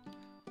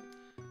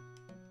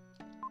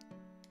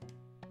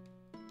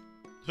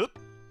 Hup.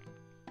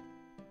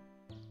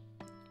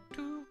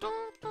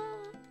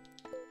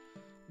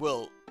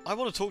 Well, I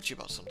want to talk to you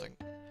about something.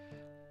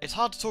 It's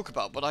hard to talk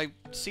about, but I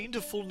seem to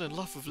have fallen in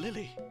love with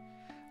Lily.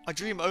 I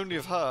dream only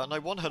of her, and I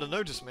want her to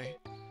notice me.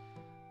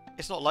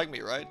 It's not like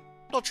me, right?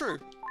 Not true.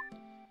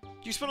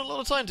 You spend a lot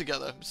of time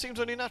together. It seems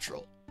only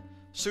natural.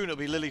 Soon it'll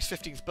be Lily's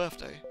 15th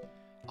birthday.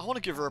 I want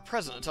to give her a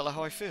present and tell her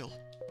how I feel.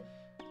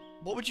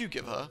 What would you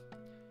give her?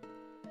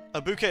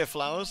 A bouquet of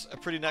flowers, a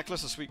pretty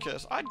necklace, a sweet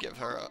kiss. I'd give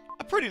her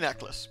a pretty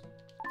necklace.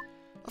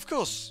 Of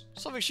course,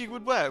 something she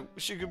could wear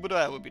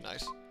would be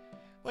nice.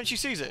 When she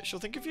sees it, she'll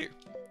think of you.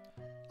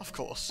 Of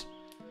course.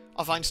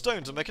 I'll find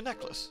stones and make a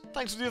necklace.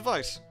 Thanks for the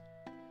advice.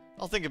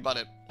 I'll think about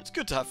it. It's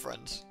good to have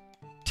friends.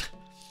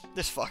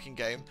 This fucking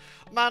game.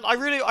 Man,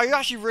 I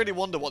actually really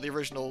wonder what the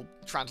original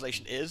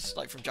translation is,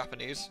 like from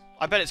Japanese.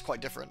 I bet it's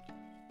quite different.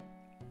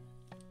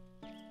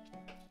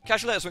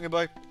 Catch you later, swinging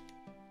boy.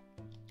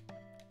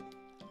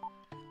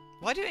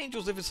 Why do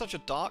angels live in such a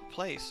dark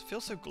place? It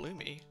feels so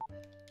gloomy.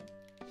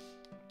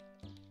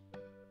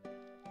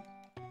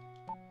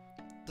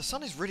 The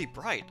sun is really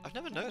bright. I've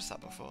never noticed that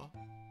before.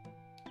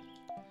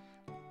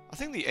 I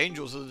think the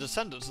angels are the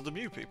descendants of the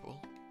Mew people.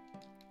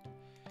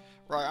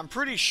 Right, I'm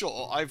pretty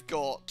sure I've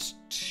got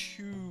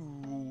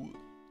two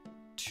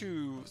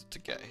to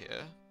get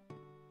here.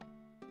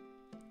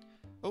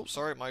 Oh,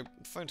 sorry, my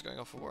phone's going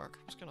off for work.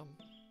 What's going on?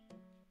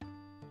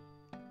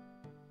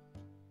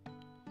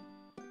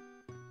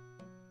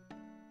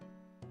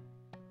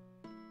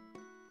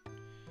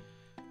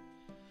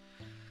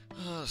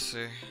 Let's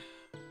see.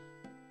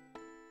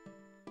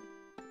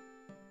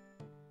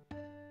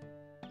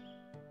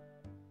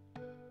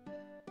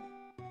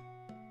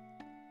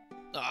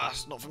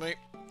 It's not for me.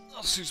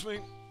 That suits me.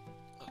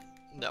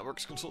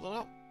 Networks can sort that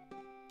out.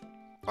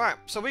 Alright,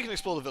 so we can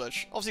explore the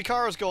village. Obviously,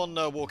 Kara's gone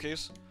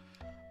walkies.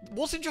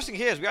 What's interesting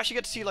here is we actually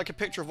get to see like a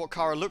picture of what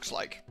Kara looks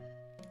like,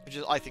 which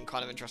is, I think,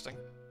 kind of interesting.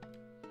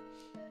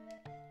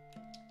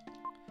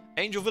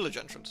 Angel Village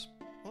entrance.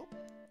 Well,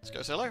 let's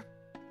go say hello.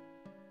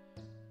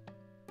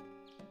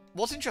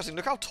 What's interesting,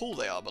 look how tall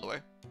they are, by the way.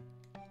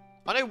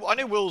 I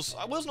know Will's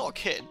not a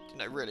kid, you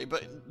know, really,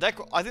 but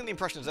I think the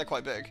impression is they're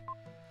quite big.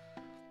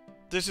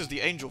 This is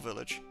the Angel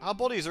Village. Our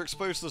bodies are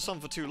exposed to the sun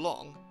for too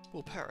long.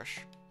 We'll perish.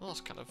 Well,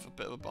 that's kind of a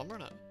bit of a bummer,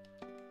 isn't it?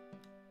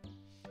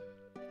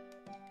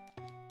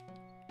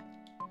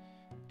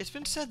 It's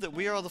been said that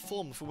we are the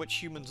form for which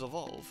humans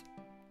evolve.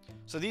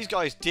 So these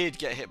guys did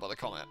get hit by the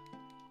comet.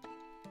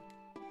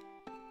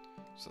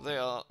 So they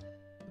are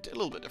a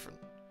little bit different.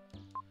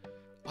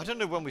 I don't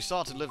know when we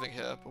started living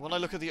here, but when I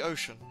look at the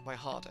ocean, my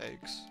heart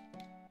aches.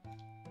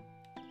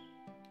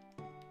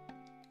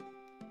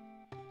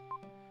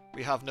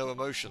 We have no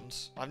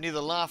emotions. I've neither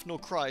laughed nor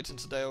cried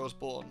since the day I was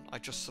born. I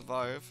just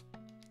survive.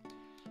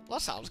 Well,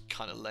 that sounds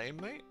kind of lame,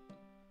 mate.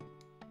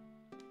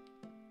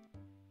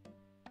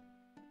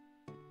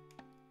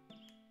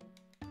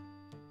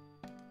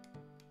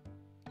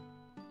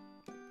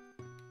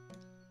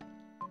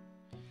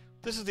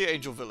 This is the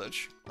Angel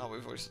Village. Oh,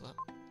 we've already said that.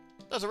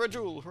 There's a red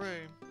jewel,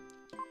 hooray.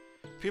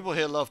 People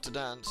here love to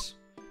dance.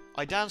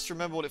 I dance to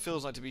remember what it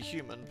feels like to be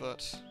human,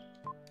 but...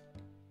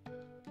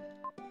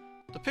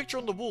 The picture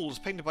on the wall was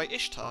painted by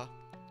Ishtar,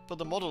 but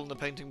the model in the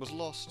painting was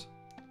lost.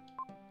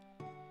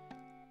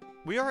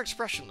 We are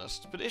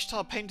expressionists, but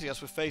Ishtar painted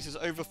us with faces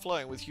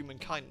overflowing with human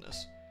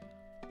kindness.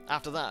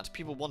 After that,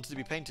 people wanted to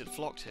be painted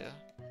flocked here.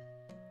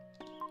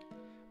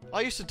 I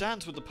used to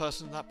dance with the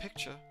person in that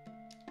picture.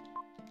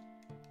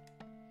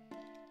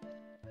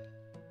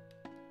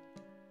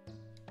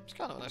 It's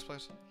kind of a nice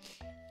place.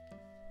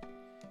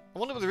 I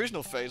wonder what the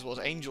original phase was.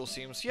 Angel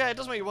seems... Yeah, it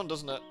does make you wonder,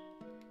 doesn't it?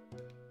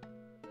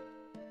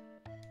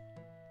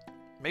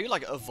 Maybe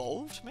like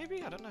evolved,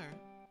 maybe? I don't know.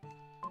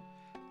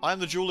 I am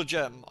the jeweler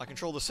gem. I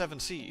control the 7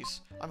 seas.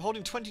 I'm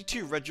holding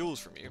 22 red jewels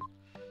from you.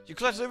 You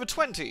collected over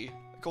 20!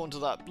 According to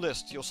that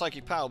list, your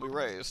psychic power will be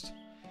raised.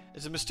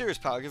 It's a mysterious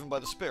power given by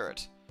the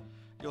spirit.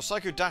 Your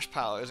psycho dash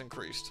power is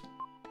increased.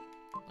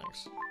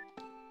 Thanks.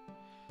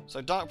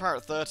 So dark power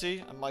at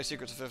 30, and my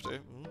secret's at 50.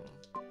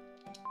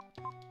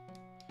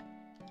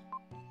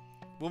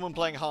 Woman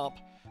playing harp.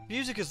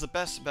 Music is the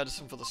best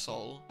medicine for the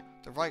soul.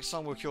 The right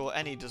song will cure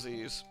any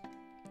disease.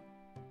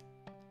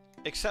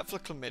 Except for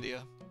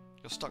chlamydia.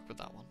 You're stuck with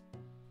that one.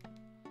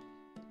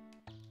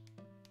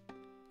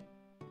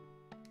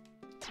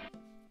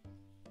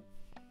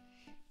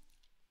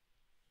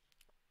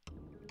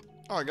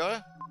 Alright,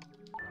 Gaia.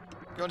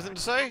 Got anything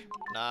to say?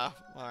 Nah,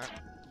 alright.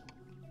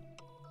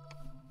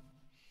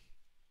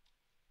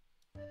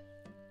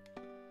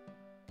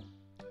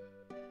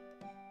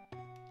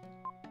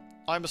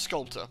 I'm a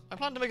sculptor. I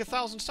plan to make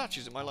 1,000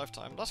 statues in my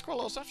lifetime. That's quite a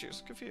lot of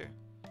statues. Good for you.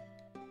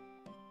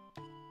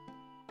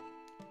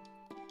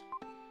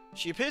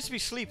 She appears to be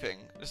sleeping.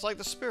 It's like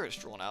the spirit's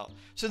drawn out.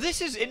 So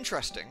this is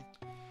interesting.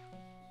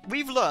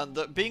 We've learned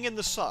that being in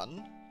the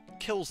sun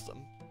kills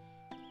them.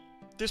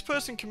 This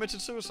person committed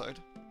suicide.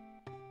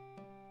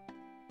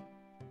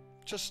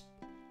 Just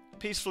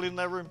peacefully in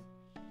their room.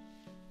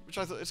 Which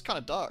I thought, it's kind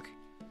of dark.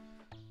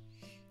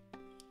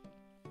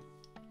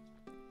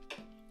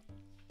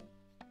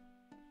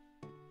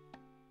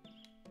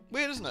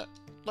 Weird, isn't it?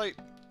 Like...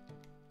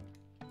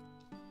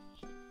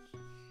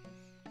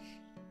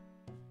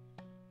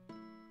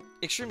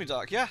 extremely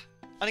dark, yeah.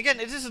 And again,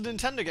 it is a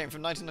Nintendo game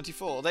from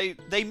 1994.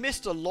 They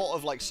missed a lot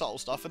of, like, subtle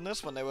stuff in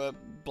this when they were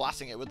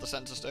blasting it with the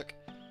center stick.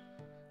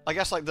 I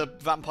guess, like, the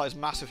vampire's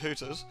massive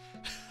hooters.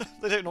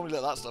 They don't normally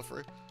let that stuff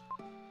through.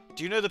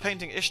 Do you know the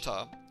painting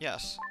Ishtar?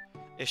 Yes.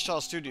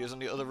 Ishtar's studio is on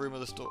the other room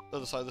of the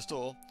other side of the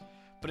store.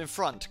 But in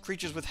front,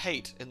 creatures with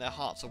hate in their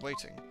hearts are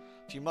waiting.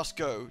 If you must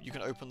go, you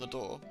can open the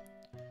door.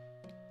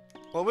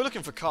 Well, we're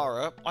looking for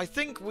Kara. I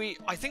think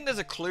there's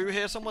a clue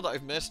here somewhere that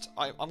I've missed.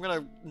 I'm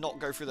gonna not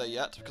go through there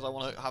yet because I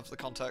want to have the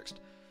context.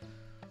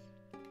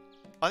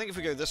 I think if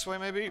we go this way,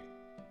 maybe.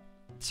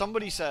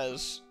 Somebody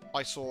says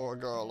I saw a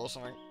girl or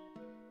something.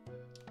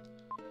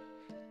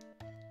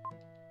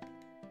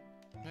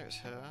 Maybe it's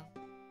here.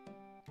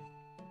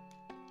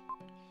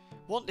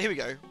 Here we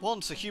go.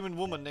 Once a human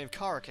woman named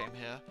Kara came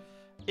here.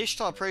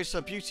 Ishtar praised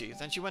her beauty,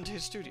 then she went to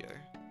his studio.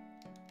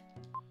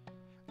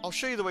 I'll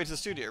show you the way to the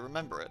studio,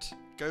 remember it.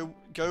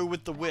 Go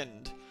with the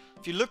wind.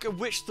 If you look at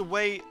which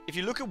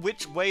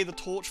way the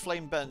torch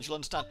flame bends, you'll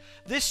understand.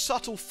 This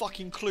subtle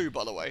fucking clue,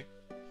 by the way.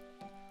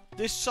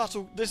 This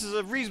is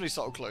a reasonably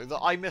subtle clue that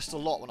I missed a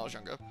lot when I was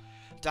younger.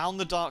 Down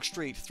the dark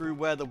street, through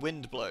where the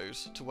wind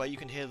blows, to where you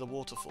can hear the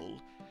waterfall.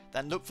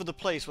 Then look for the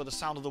place where the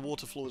sound of the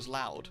waterfall is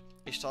loud.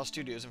 Ishtar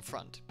Studio is in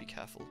front. Be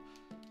careful.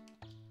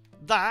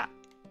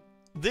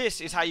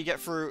 This is how you get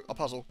through a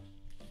puzzle.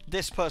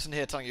 This person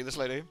here telling you, this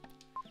lady.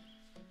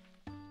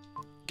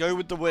 Go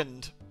with the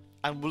wind,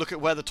 and look at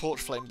where the torch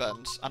flame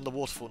bends, and the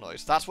waterfall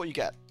noise. That's what you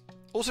get.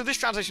 Also, this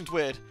translation's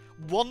weird.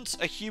 Once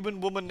a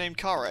human woman named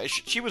Kara.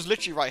 She was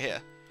literally right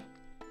here.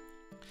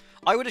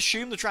 I would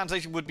assume the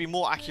translation would be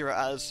more accurate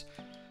as...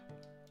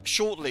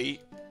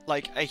 shortly,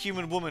 like, a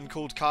human woman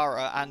called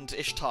Kara and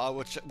Ishtar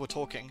were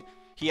talking.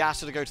 He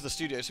asked her to go to the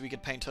studio so he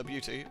could paint her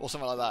beauty, or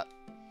something like that.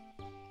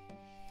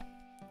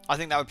 I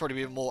think that would probably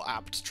be a more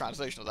apt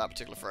translation of that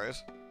particular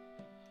phrase.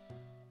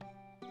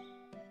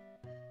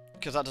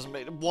 Because that doesn't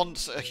make...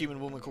 once a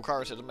human woman called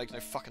Kara said it makes no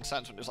fucking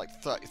sense when it was like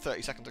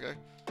 30 seconds ago.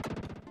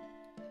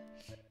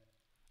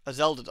 A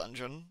Zelda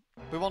dungeon.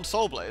 We want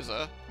Soul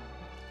Blazer.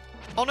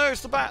 Oh no,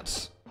 it's the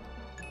bats!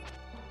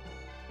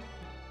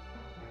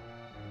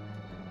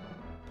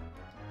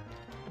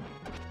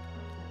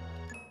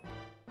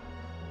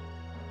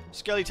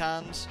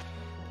 Skeletons.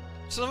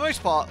 So for the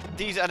most part,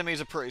 these enemies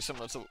are pretty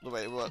similar to the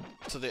way they were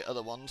to the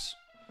other ones.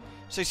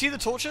 So you see the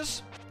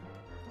torches?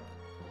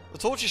 The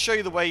torches show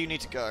you the way you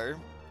need to go,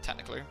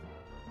 technically.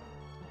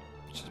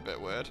 Which is a bit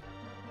weird.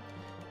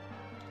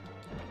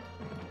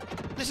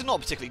 This is not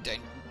a particularly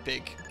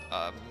big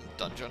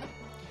dungeon.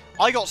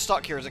 I got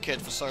stuck here as a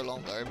kid for so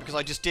long though, because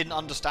I just didn't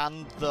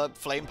understand the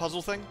flame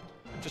puzzle thing.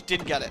 Just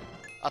didn't get it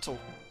at all.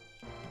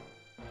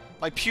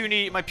 My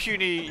puny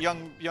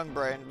young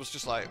brain was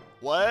just like,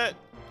 what?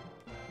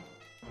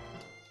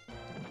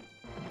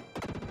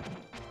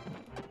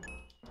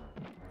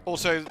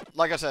 Also,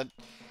 like I said,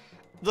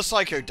 the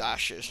Psycho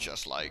Dash is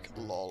just like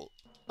lol.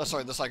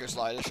 Sorry, the Psycho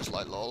Slide is just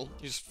like lol.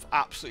 You just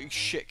absolutely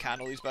shit can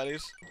all these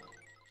bellies.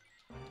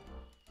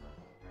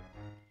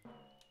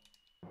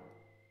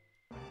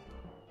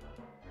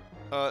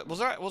 Was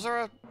there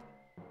a...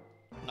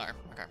 No,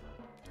 okay.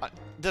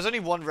 There's only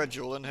one red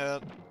jewel in here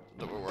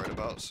that we're worried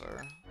about, so...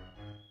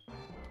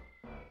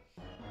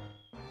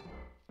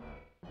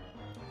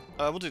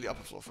 we'll do the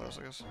upper floor first,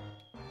 I guess.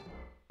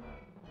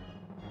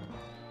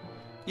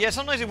 Yeah,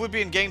 sometimes it would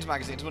be in games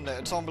magazines, wouldn't it?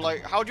 And someone would be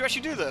like, how do you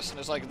actually do this? And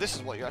it's like, this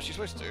is what you're actually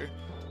supposed to do.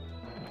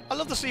 I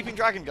love the sleeping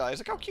dragon guys.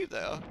 Look how cute they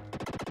are.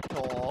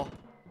 Aww.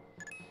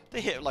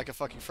 They hit like a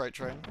fucking freight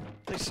train.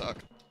 They suck.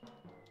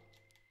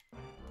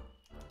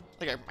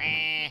 They go,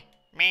 meh,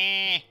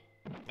 meh,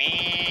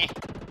 meh.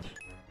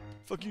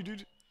 Fuck you,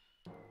 dude.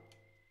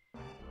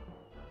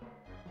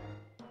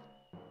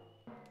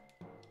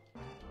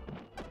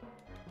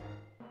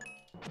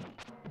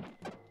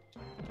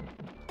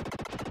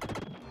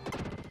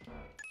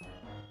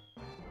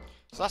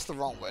 So that's the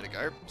wrong way to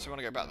go. So we want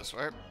to go back this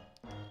way.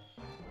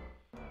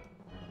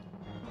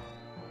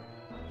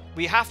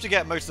 We have to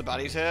get most of the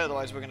baddies here,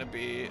 otherwise we're going to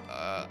be...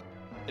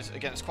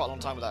 it's quite a long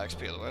time without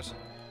XP otherwise.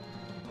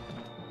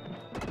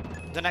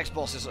 The next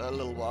boss is a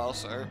little while,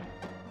 so...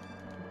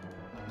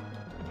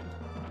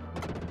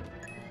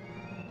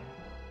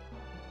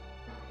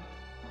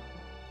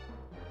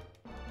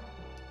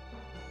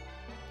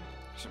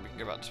 So we can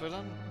go back this way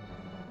then.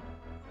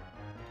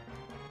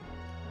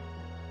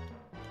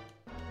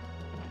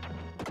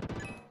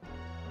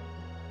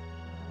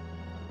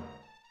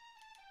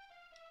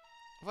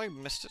 Have I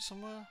missed it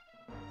somewhere?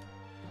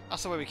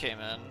 That's the way we came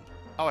in.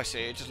 Oh, I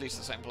see. It just leads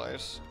to the same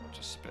place.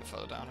 Just a bit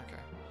further down. Okay.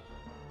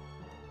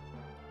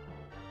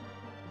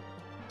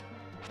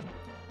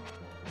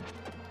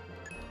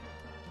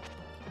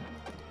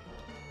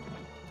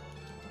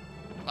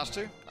 That's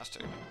two? That's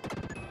two.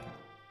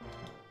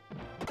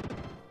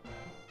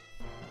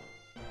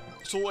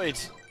 Sorted!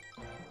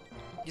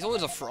 He's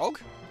always a frog?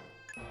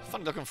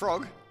 Funny looking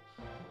frog.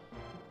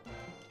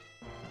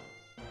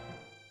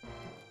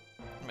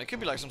 I mean, it could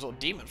be like some sort of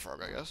demon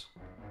frog, I guess.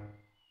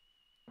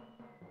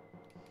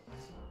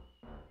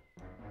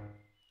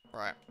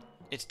 Right.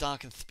 It's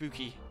dark and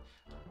spooky.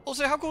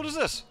 Also, how cool is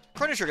this?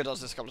 Chrono Trigger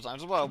does this a couple of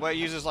times as well, where it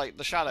uses like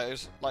the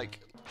shadows, like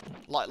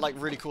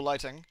really cool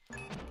lighting.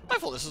 I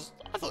thought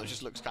it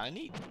just looks kind of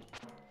neat.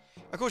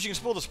 Of course, you can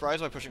spoil the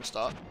sprites by pushing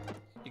start.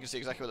 You can see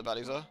exactly where the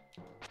baddies are.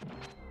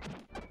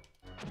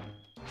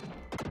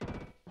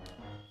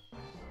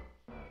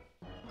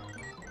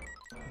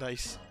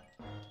 Nice.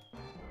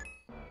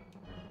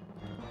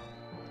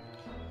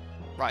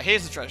 Right,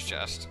 here's the treasure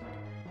chest.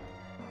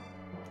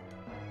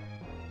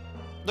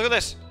 Look at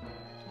this!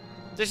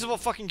 This is what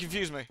fucking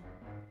confused me.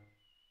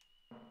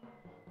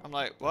 I'm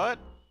like, what?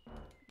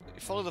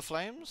 You follow the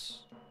flames?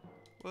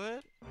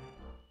 What?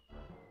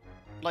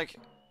 Like,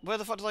 where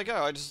the fuck did I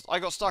go? I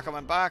got stuck. I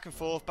went back and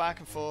forth, back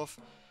and forth.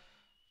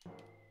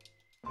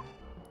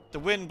 The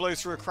wind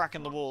blows through a crack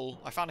in the wall.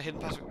 I found a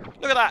hidden passage.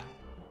 Look at that!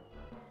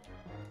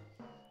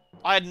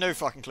 I had no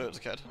fucking clue as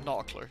a kid. Not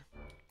a clue.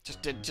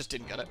 Just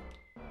didn't get it.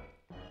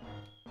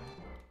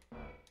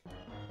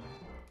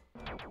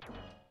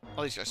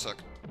 Oh, these guys suck.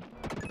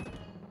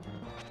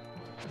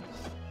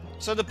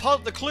 So the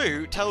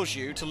clue tells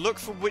you to look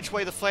for which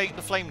way the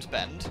flames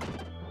bend,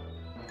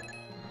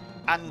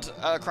 and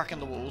a crack in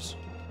the walls.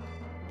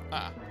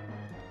 Ah.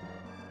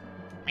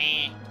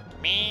 Me,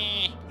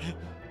 me,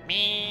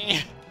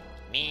 me,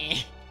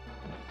 me.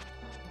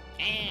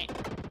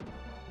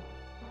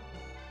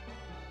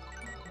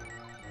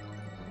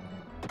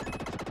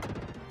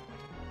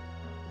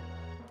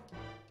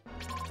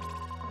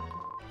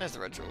 There's the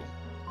red jewel.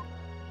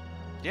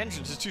 The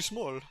entrance is too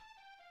small.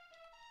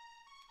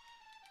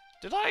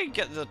 Did I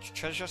get the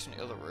treasure chest in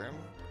the other room?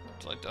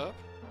 Did I derp?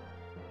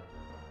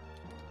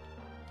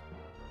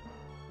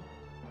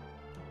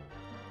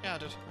 Yeah, I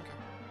did. Okay.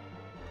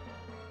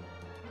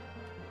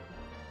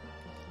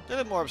 They're a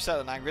little more upset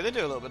than angry. They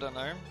do a little bit, don't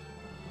they?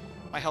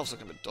 My health's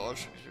looking a bit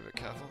dodgy. Be a bit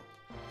careful.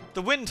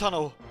 The wind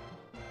tunnel!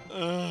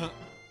 Time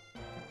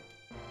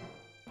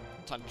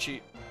to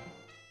cheat.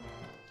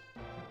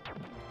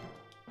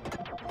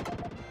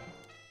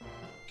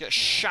 Get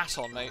shat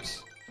on,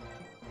 mates.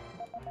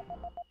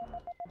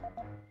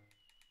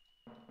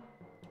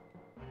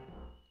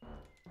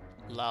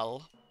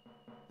 Lol.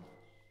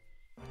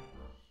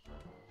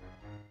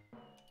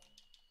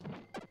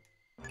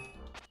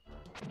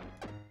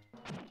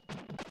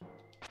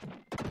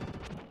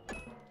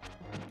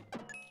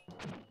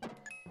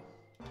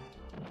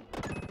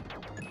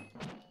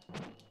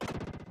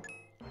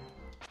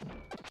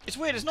 It's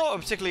weird, it's not a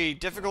particularly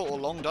difficult or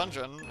long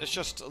dungeon, it's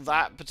just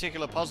that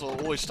particular puzzle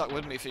always stuck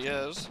with me for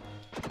years.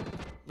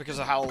 Because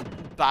of how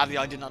badly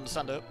I didn't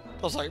understand it.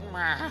 I was like,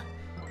 meh.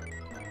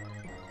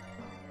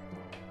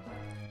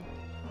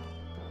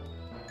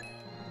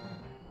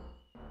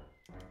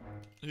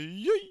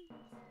 Yay!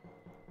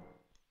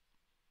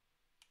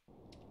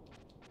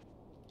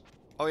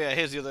 Oh yeah,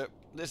 this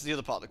is the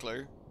other part of the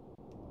clue.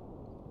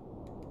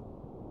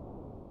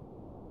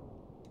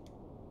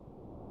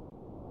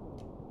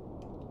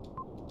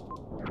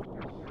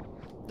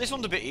 This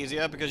one's a bit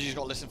easier because you just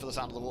got to listen for the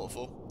sound of the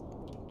waterfall.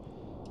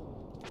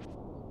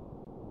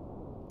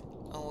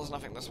 Oh, there's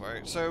nothing this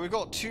way. So we've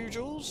got 2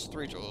 jewels?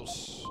 3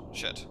 jewels.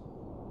 Shit.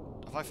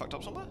 Have I fucked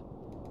up somewhere?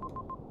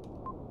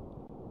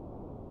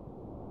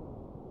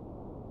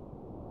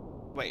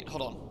 Wait,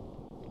 hold on.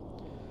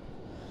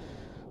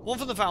 1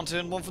 from the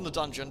fountain, 1 from the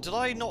dungeon. Did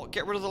I not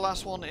get rid of the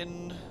last one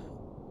in...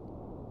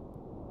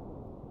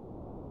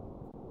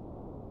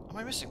 Am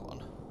I missing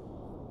one?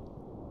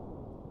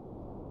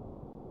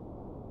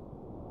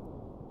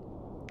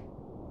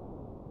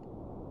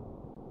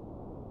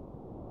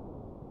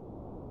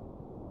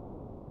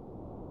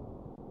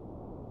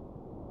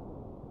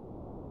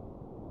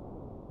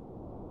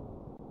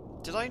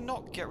 Did I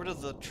not get rid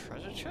of the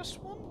treasure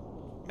chest one?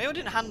 Maybe I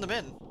didn't hand them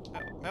in.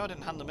 Maybe I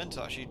didn't hand them in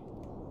to actually...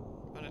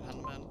 I didn't hand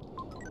them in.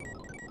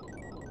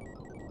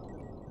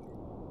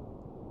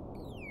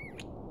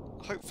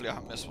 Hopefully I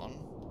haven't missed one.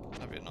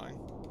 That'd be annoying.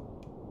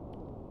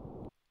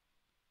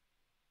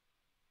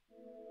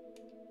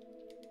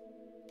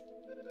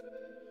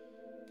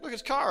 Look,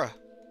 it's Kara.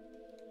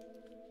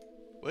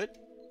 What?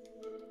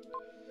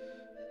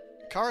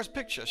 Kara's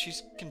picture.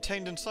 She's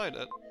contained inside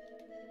it.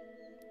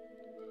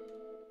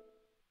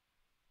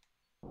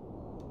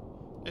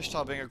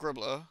 Ishtar being a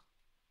gribbler.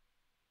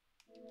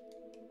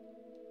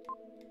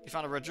 You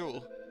found a red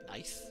jewel.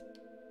 Nice.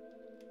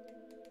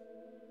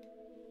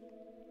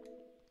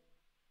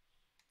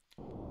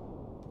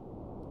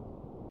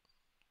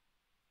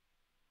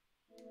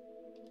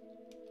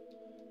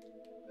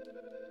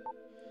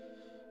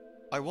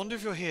 I wonder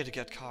if you're here to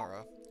get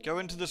Kara. Go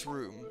into this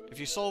room. If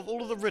you solve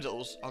all of the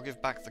riddles, I'll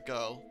give back the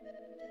girl.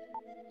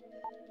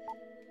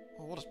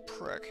 Oh, what a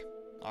prick.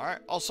 Alright,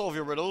 I'll solve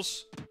your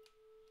riddles.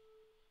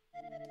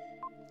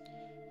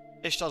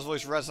 Ishtar's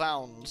voice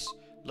resounds.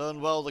 Learn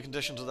well the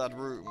conditions of that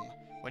room.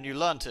 When you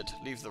learnt it,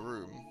 leave the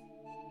room.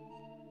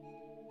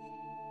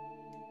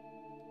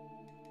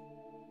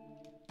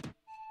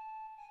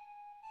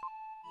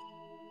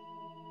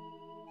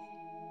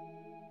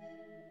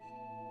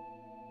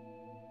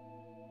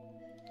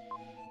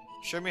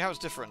 Show me how it's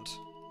different.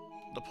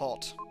 The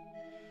pot.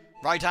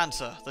 Right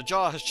answer. The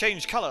jar has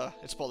changed colour.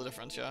 It's spot the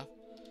difference, yeah?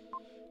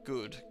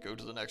 Good. Go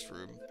to the next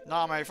room.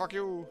 Nah, mate, fuck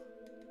you.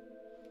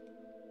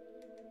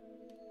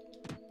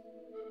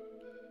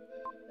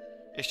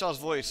 Ishtar's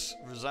voice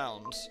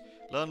resounds.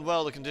 Learn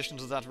well the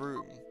conditions of that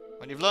room.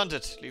 When you've learned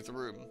it, leave the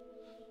room.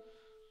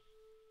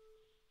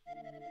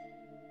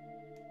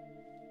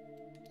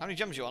 How many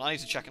gems are you on? I need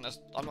to check in this.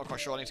 I'm not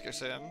quite sure. I need to go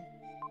see him.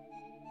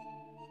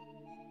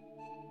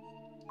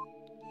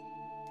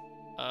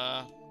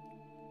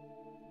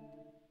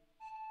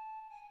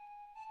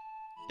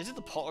 Is it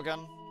the pot again?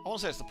 I want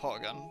to say it's the pot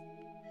again.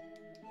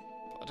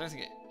 But I don't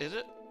think it... Is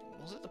it?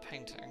 Was it the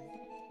painting?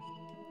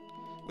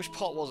 Which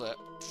pot was it?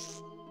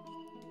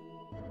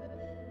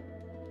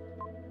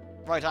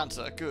 Right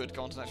answer. Good.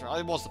 Go on to the next round.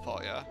 It was the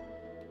pot, yeah.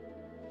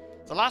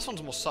 The last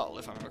one's more subtle,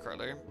 if I remember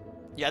correctly.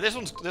 Yeah, this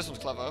one's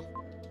clever.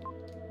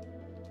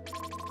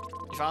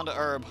 You found a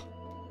herb.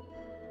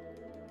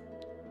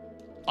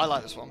 I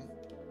like this one.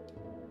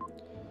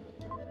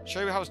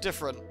 Show you how it's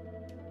different.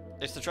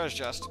 It's the treasure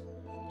chest.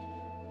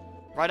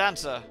 Right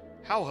answer.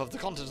 How have the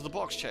contents of the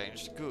box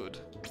changed? Good.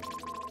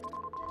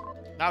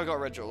 Now we've got a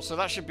red jewel. So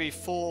that should be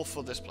 4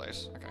 for this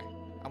place. Okay.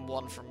 And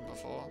 1 from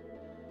before.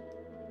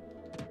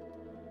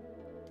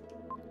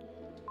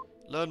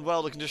 Learn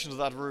well the conditions of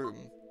that room.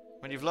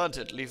 When you've learnt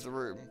it, leave the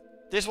room.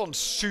 This one's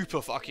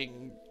super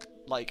fucking,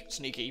 like,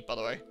 sneaky, by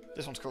the way.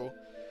 This one's cool.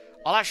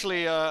 I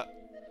actually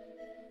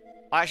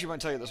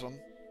won't tell you this one.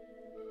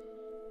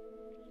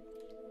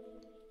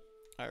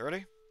 Alright,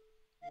 ready?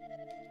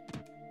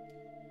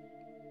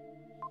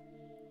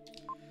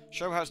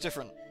 Show how it's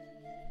different.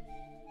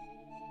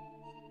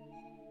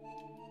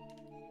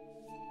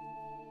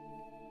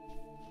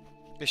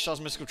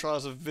 Ishtar's mystical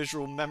trials of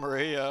visual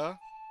memory, yeah.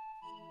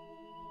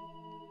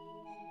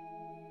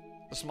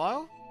 The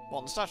smile?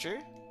 What, the statue?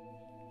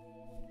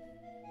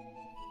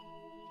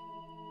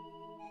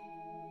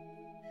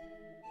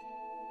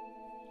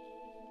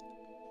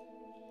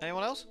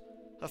 Anyone else?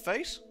 Her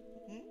face?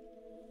 Hmm?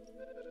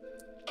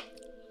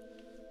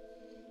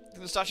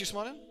 Think the statue's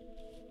smiling?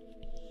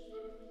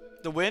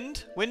 The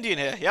wind? Windy in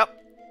here, yep.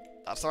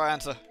 That's the right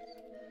answer.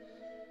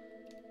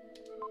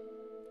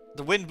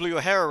 The wind blew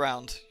your hair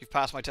around. You've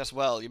passed my test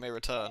well, you may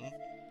return.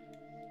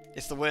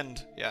 It's the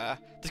wind, yeah.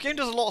 This game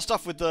does a lot of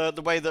stuff with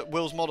the way that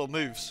Will's model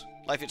moves.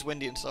 Like if it's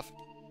windy and stuff.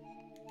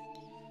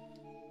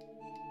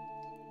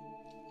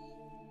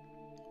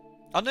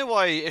 I don't know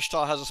why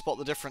Ishtar has a spot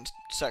the difference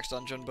sex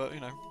dungeon, but you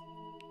know.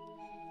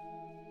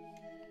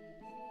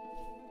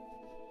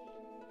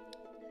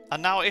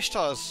 And now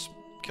Ishtar's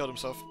killed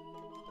himself.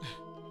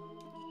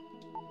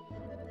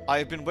 I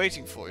have been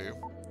waiting for you.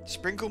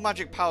 Sprinkle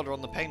magic powder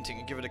on the painting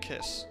and give it a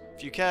kiss.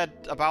 If you cared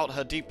about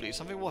her deeply,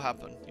 something will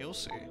happen. You'll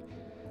see.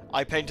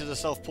 I painted a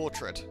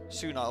self-portrait.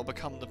 Soon I'll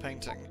become the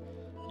painting.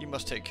 You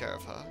must take care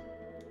of her.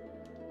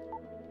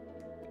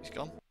 He's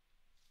gone.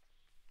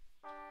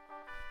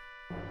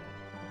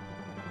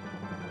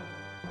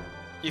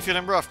 You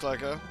feeling rough,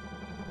 Cloaker?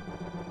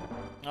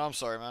 Oh, I'm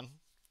sorry, man.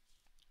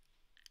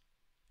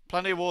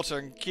 Plenty of water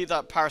and keep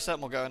that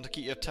paracetamol going to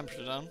keep your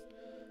temperature down.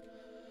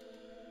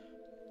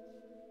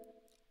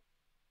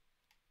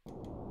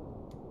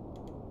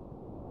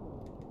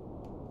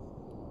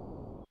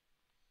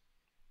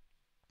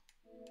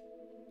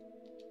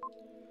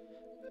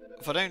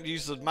 If I don't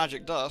use the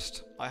magic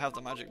dust, I have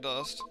the magic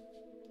dust.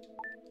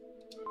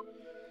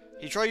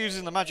 He tried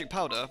using the magic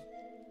powder.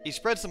 He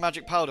spreads the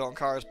magic powder on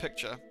Kara's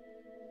picture.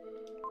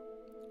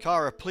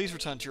 Kara, please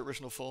return to your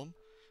original form.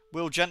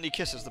 Will gently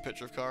kisses the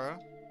picture of Kara.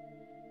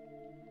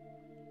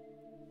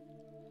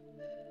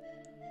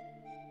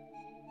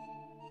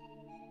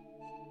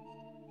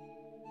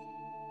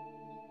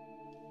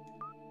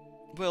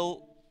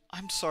 Will,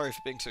 I'm sorry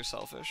for being so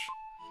selfish.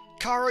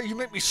 Kara, you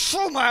make me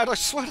so mad, I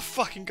swear to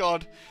fucking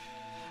God.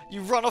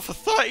 You run off for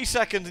 30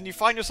 seconds and you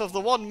find yourself the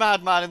one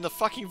madman in the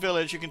fucking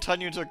village who can turn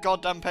you into a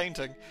goddamn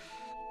painting.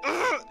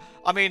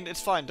 I mean,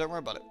 it's fine, don't worry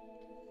about it.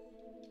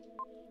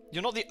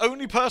 You're not the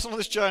only person on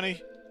this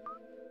journey.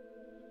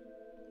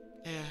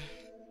 Yeah.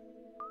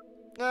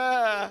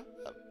 Ah,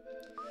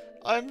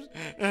 I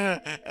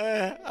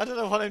don't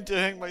know what I'm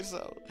doing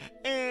myself.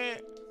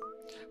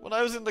 When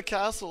I was in the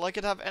castle, I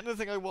could have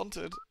anything I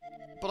wanted.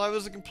 But I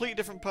was a completely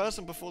different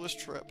person before this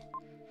trip.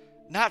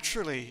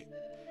 Naturally.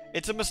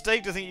 It's a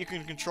mistake to think you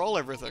can control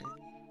everything.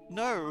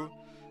 No.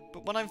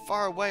 But when I'm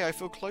far away, I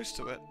feel close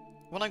to it.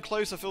 When I'm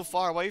close, I feel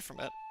far away from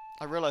it.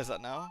 I realize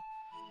that now.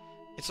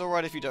 It's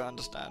alright if you don't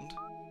understand.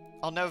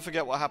 I'll never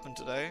forget what happened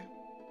today.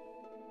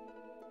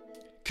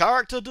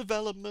 Character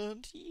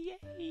development!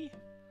 Yay!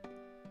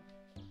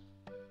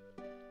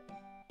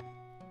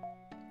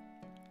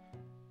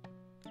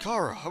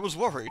 Kara, I was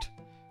worried.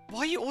 Why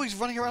are you always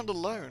running around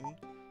alone?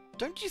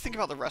 Don't you think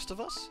about the rest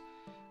of us?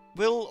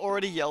 Will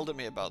already yelled at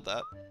me about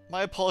that.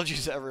 My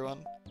apologies to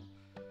everyone.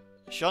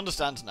 She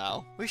understands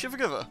now. We should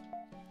forgive her.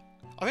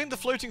 I think the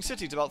floating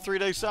city's about 3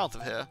 days south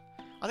of here.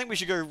 I think we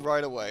should go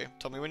right away.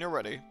 Tell me when you're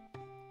ready.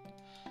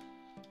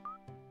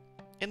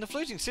 In the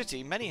floating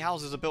city, many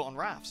houses are built on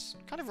rafts.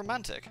 Kind of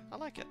romantic. I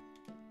like it.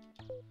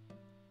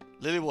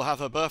 Lily will have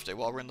her birthday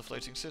while we're in the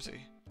floating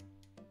city.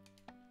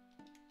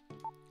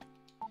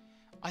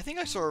 I think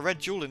I saw a red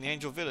jewel in the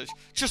Angel Village.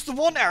 Just the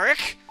one,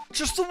 Eric!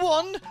 Just the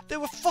one! There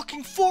were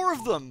fucking 4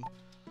 of them!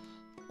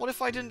 What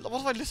if I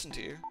listened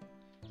to you?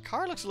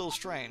 Kara looks a little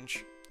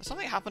strange. Has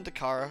something happened to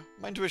Kara?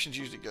 My intuition's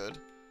usually good.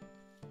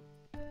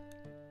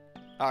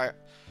 Alright.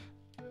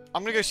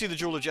 I'm gonna go see the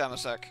Jeweler Gem a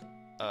sec.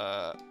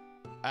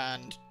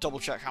 And double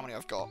check how many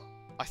I've got.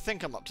 I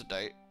think I'm up to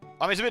date.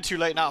 I mean, it's a bit too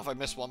late now if I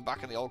miss one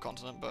back in the old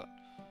continent, but...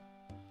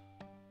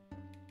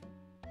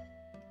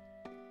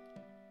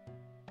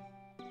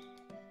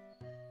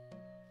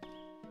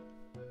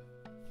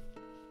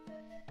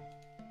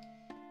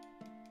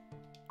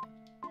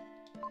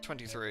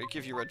 $23.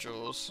 Give you red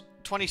jewels.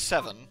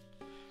 27.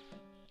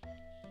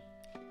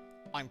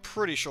 I'm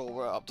pretty sure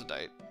we're up to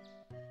date.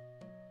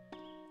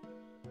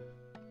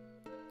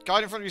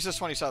 Guide in front of you says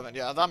 27.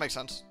 Yeah, that makes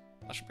sense.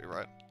 That should be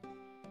right.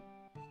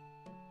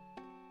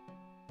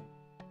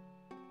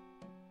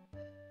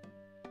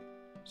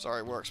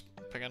 Sorry, works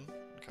pinging.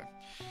 Okay.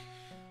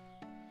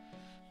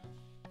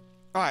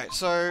 Alright,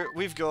 so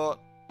we've got...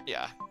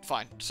 Yeah,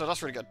 fine. So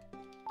that's really good.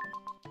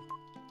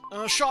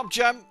 Sharp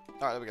gem!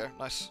 Alright, there we go.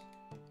 Nice.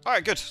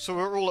 Alright, good. So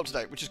we're all up to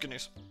date, which is good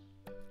news.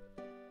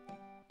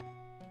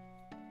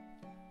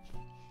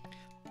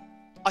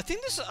 I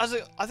think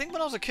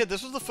when I was a kid,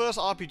 this was the first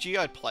RPG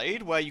I'd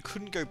played where you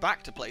couldn't go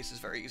back to places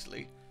very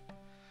easily.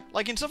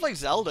 Like, in stuff like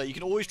Zelda, you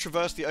can always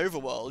traverse the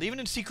overworld. Even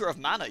in Secret of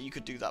Mana, you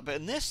could do that. But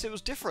in this, it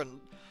was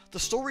different. The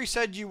story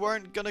said you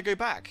weren't going to go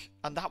back.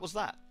 And that was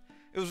that.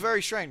 It was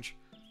very strange.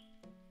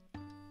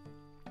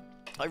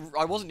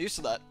 I wasn't used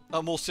to that.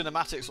 A more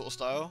cinematic sort of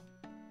style.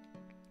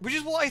 Which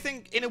is what I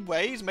think, in a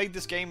way, has made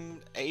this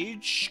game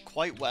age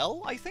quite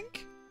well, I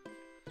think.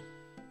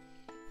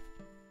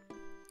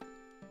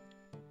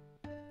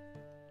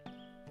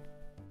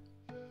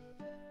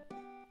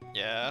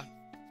 Yeah.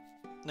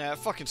 Yeah, it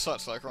fucking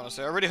sucks, like,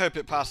 honestly. I really hope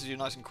it passes you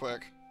nice and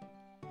quick.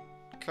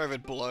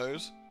 COVID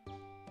blows.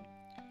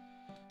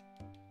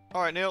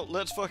 Alright, Neil,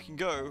 let's fucking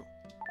go.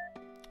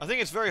 I think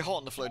it's very hot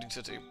in the floating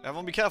city.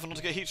 Everyone be careful not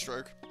to get heat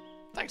stroke.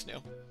 Thanks,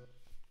 Neil.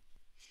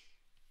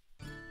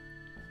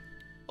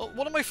 Oh,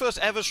 one of my first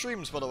ever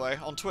streams, by the way,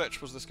 on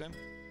Twitch was this game.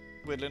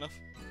 Weirdly enough.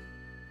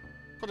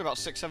 Probably about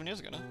 6-7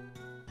 years ago now.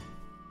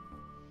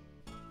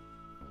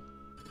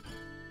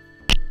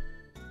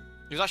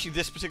 It was actually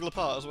this particular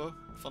part as well,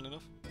 fun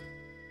enough.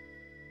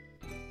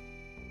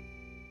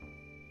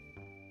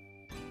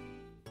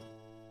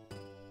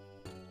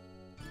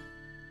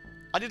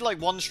 I did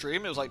like one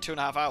stream, it was like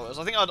 2.5 hours.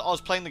 I think I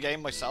was playing the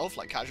game myself,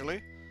 like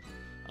casually.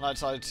 And I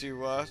decided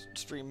to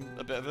stream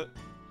a bit of it.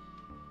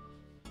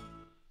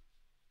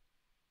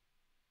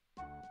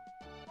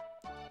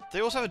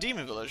 They also have a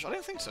demon village? I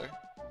don't think so.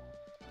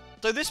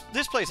 Though this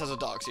place has a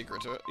dark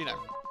secret to it, you know.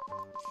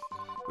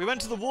 We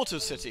went to the water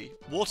city,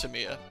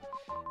 Watermere.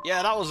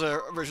 Yeah, that was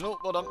original,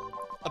 but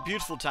a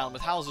beautiful town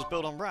with houses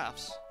built on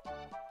rafts.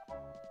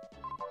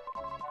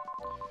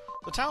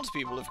 The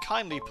townspeople have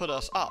kindly put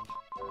us up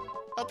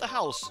at the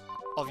house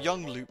of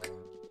young Luke.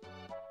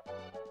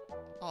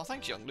 Oh,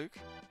 thanks, young Luke.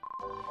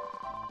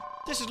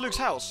 This is Luke's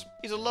house.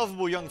 He's a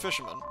lovable young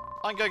fisherman.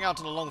 I'm going out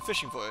on a long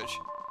fishing voyage.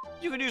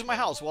 You can use my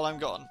house while I'm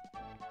gone.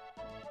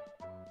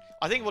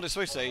 I think what it's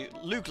supposed to say,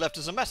 Luke left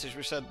us a message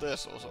which said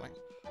this or something.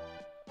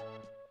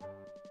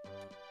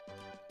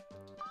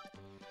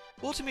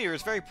 Watermere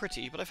is very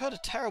pretty, but I've heard a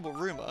terrible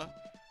rumour.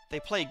 They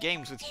play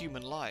games with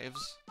human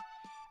lives.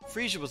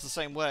 Frisia was the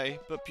same way,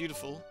 but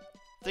beautiful.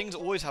 Things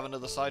always have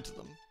another side to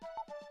them.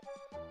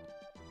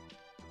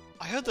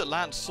 I heard that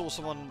Lance saw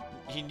someone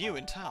he knew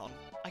in town.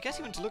 I guess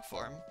he went to look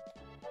for him.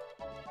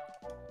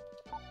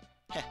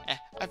 Heh,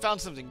 I found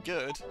something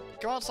good.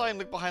 Go outside and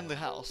look behind the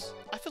house.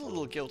 I feel a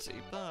little guilty,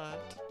 but...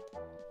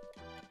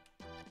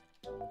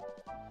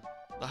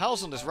 The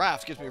house on this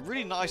raft gives me a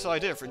really nice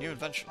idea for a new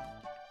invention.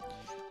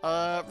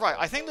 Right,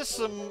 I think there's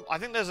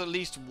at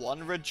least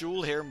one red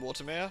jewel here in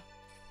Watermere.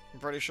 I'm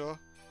pretty sure.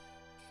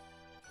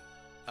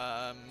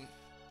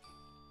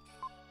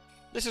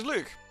 This is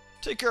Luke.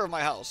 Take care of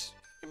my house.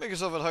 You make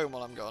yourself at home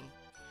while I'm gone.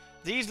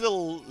 These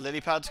little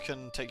lily pads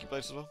can take you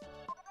places as well.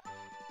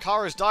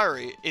 Kara's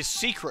diary is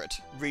secret.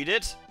 Read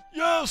it.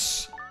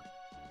 Yes!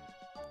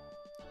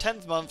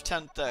 10th month,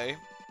 10th day.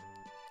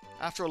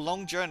 After a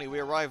long journey, we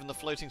arrive in the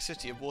floating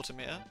city of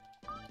Watermere.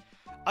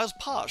 I was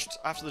parched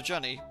after the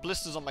journey,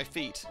 blisters on my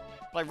feet,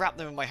 but I wrapped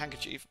them in my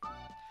handkerchief.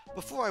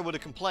 Before I would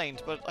have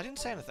complained, but I didn't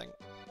say anything.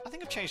 I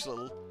think I've changed a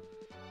little.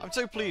 I'm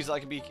so pleased that I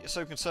can be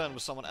so concerned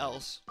with someone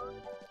else.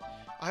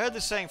 I heard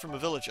this saying from a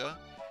villager.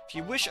 If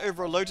you wish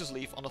over a lotus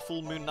leaf on a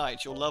full moon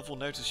night, your love will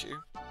notice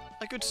you.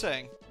 A good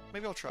saying.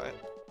 Maybe I'll try it.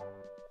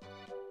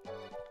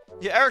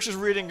 Yeah, Eric's just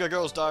reading a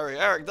girl's diary.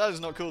 Eric, that is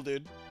not cool,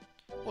 dude.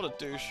 What a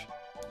douche.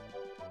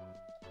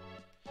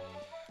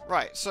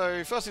 Right,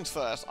 so first things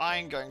first,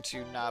 I'm going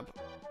to nab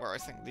where I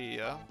think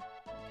the, Oh,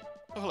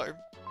 hello.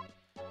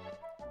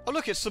 Oh,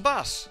 look, it's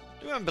Sebas.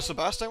 Do you remember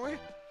Sebas, don't we?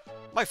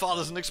 My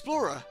father's an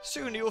explorer.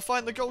 Soon he will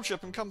find the gold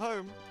ship and come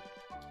home.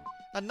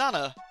 And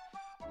Nana.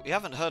 We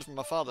haven't heard from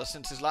my father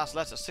since his last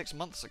letter 6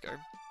 months ago.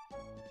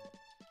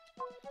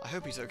 I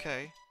hope he's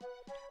okay.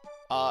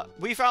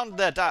 We found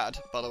their dad,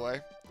 by the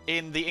way,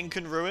 in the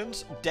Incan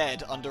ruins,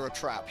 dead under a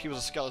trap. He was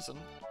a skeleton.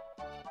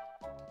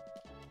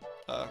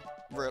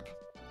 Rip.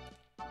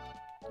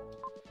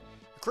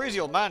 A crazy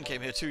old man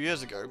came here 2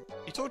 years ago.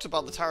 He talked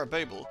about the Tower of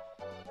Babel.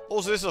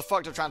 Also, this is a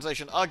fucked up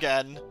translation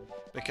again,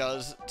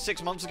 because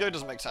 6 months ago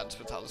doesn't make sense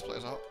with how this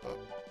plays out. But...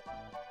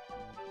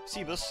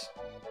 Sebus.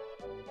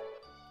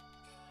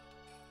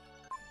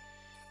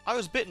 I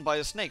was bitten by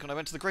a snake when I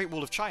went to the Great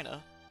Wall of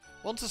China.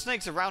 Once the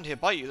snakes around here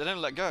bite you, they don't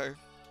let go.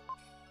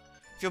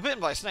 If you're bitten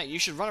by a snake, you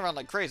should run around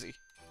like crazy.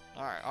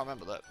 Alright, I'll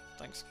remember that.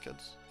 Thanks,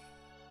 kids.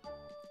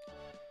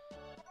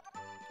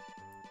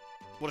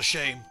 What a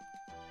shame.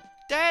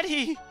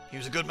 Daddy! He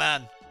was a good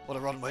man. What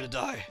a rotten way to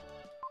die.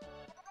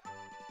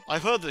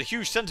 I've heard that a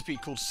huge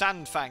centipede called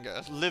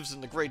Sandfanger lives in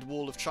the Great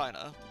Wall of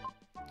China.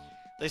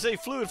 They say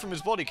fluid from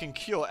his body can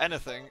cure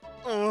anything.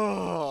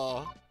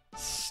 Ugh.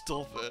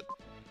 Stop it.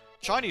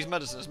 Chinese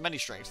medicine has many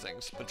strange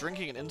things, but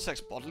drinking an insect's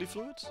bodily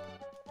fluids?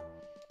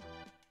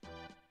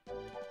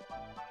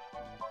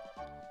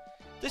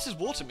 This is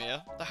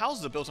Watermere. The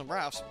houses are built on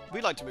rafts.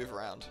 We like to move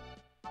around.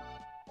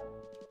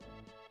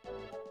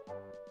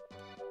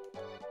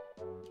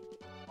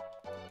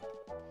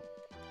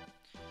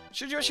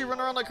 Should you actually run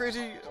around like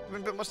crazy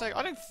when bit by a snake?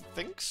 I don't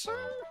think so.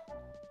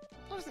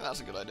 I don't think that's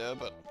a good idea,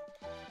 but...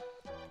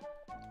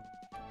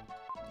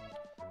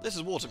 This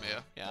is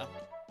Watermere, yeah.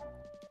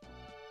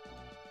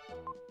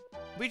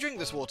 We drink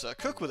this water,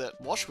 cook with it,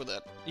 wash with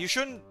it. You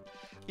shouldn't...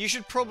 You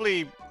should probably...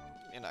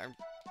 You know...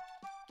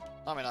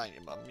 I mean, I ain't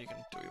your mum, you can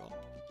do what you want.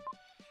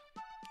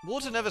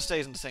 Water never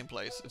stays in the same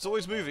place. It's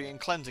always moving and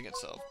cleansing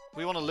itself.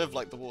 We want to live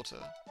like the water.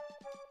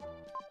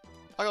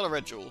 I got a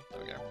red jewel.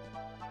 There we go.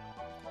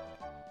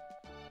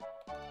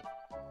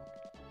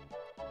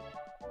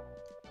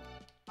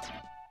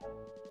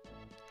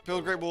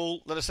 Build a great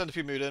wall, let a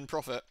centipede move in,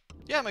 profit.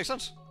 Yeah, makes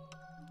sense.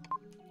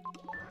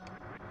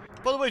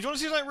 By the way, do you want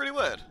to see something really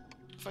weird?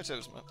 If I say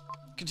this a minute.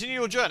 Continue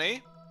your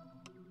journey?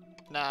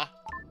 Nah.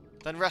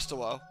 Then rest a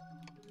while.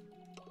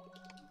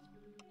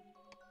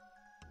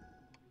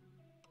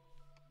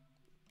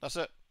 That's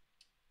it.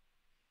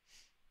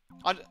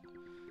 I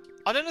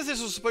don't know if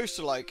this was supposed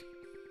to, like...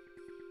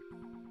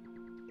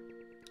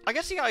 I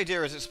guess the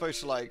idea is it's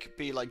supposed to, like,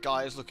 be, like,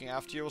 guys looking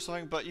after you or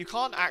something, but you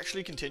can't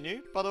actually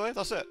continue, by the way.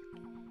 That's it.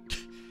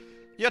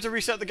 You have to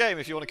reset the game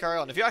if you want to carry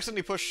on. If you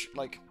accidentally push,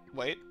 like,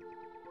 wait.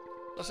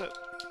 That's it.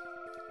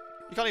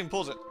 You can't even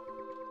pause it.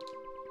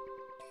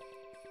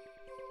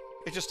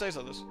 It just stays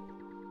like this.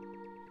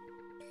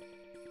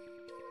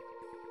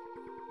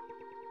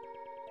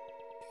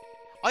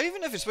 I even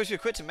know if it's supposed to be a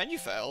quit to menu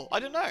fail. I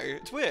don't know.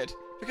 It's weird.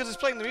 Because it's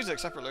playing the music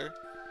separately.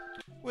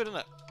 Weird, isn't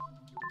it?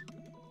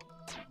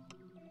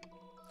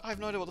 I have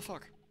no idea what the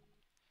fuck.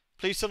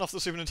 Please turn off the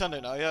Super Nintendo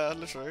now. Yeah,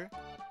 literally.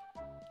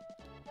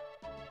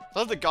 I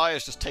love that Gaia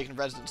is just taking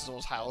residence in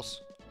someone's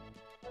house.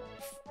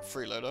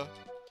 Freeloader.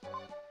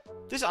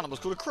 This animal's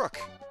called a crook.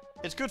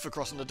 It's good for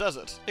crossing the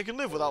desert. It can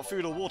live without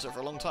food or water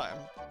for a long time.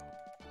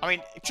 I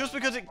mean, just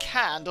because it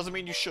can doesn't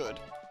mean you should.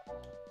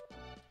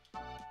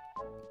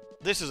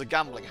 This is a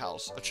gambling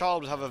house. A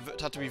child would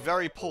have to be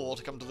very poor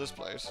to come to this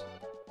place.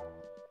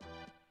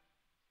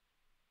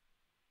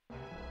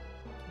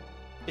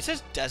 It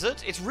says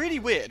desert? It's really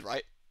weird,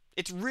 right?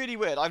 It's really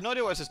weird. I have no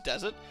idea why it says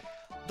desert.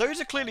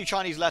 Those are clearly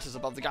Chinese letters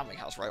above the gambling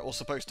house, right? Or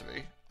supposed to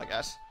be, I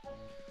guess.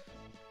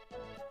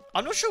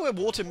 I'm not sure where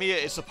Watermere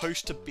is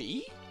supposed to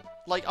be.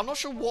 Like, I'm not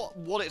sure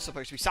what it's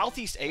supposed to be.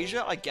 Southeast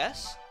Asia, I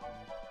guess?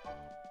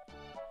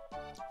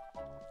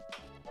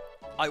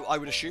 I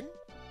would assume.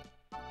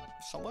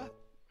 Somewhere.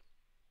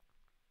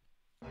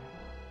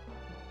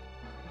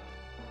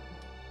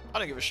 I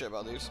don't give a shit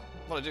about these.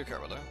 What I do care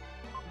about though.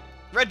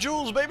 Red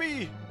jewels,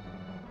 baby!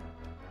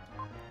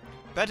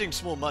 Betting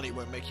small money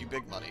won't make you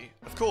big money.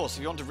 Of course,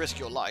 if you want to risk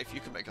your life,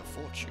 you can make a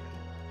fortune.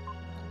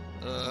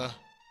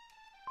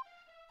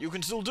 You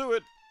can still do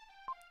it.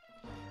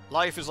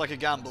 Life is like a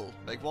gamble.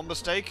 Make one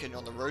mistake and you're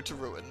on the road to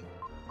ruin.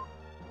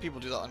 People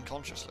do that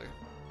unconsciously.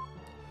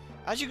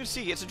 As you can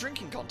see, it's a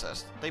drinking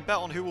contest. They bet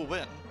on who will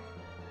win.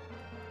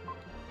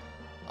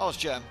 Oh, it's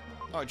Gem.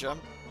 Alright,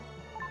 Gem.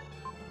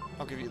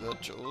 I'll give you the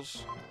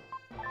jewels.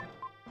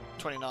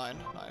 29.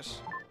 Nice.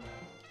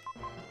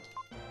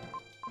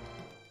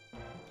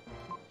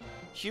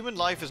 Human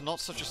life is not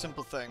such a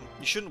simple thing.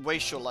 You shouldn't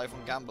waste your life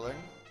on gambling.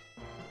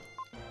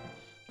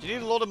 If you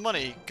need a lot of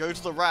money, go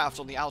to the raft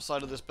on the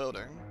outside of this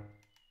building.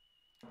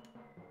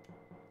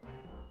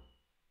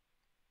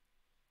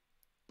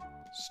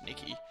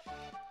 Sneaky.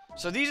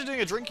 So these are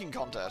doing a drinking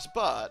contest,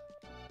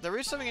 but there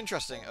is something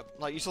interesting.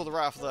 Like, you saw the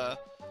raft there.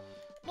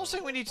 Not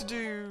saying we need to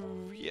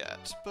do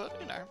yet, but,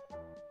 you know.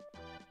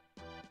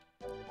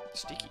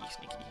 Sneaky,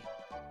 sneaky.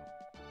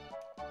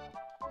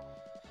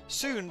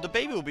 Soon, the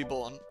baby will be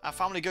born. Our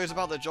family goes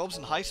about their jobs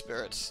in high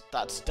spirits.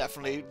 That's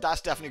definitely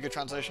a good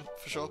translation,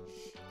 for sure.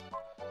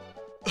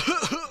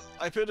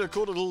 I appear to have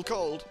caught a little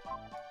cold.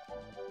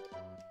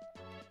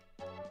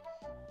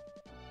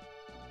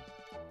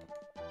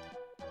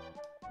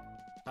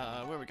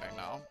 Where are we going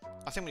now?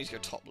 I think we need to go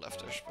top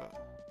leftish, but...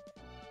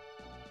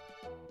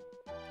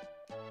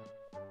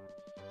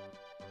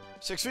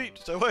 6 feet,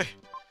 stay away.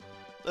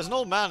 There's an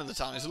old man in the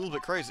town, he's a little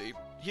bit crazy.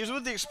 He was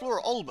with the explorer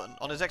Ullman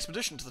on his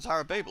expedition to the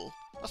Tower of Babel.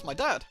 That's my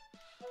dad.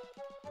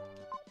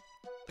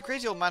 The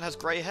crazy old man has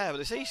grey hair, but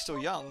they say he's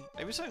still young.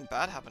 Maybe something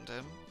bad happened to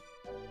him.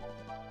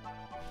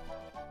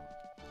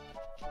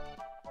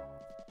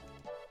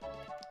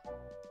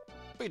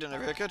 What are you doing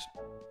over here, kid?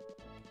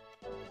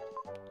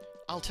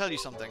 I'll tell you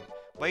something.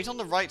 Wait on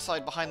the right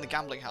side behind the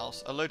gambling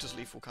house. A lotus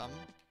leaf will come.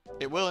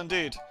 It will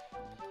indeed.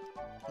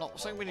 Not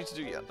something we need to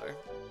do yet, though.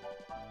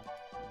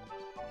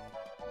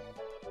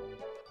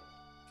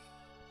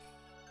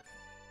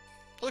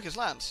 Look, it's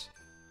Lance.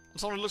 And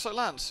someone who looks like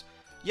Lance.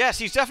 Yes,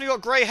 he's definitely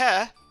got grey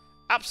hair.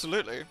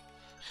 Absolutely.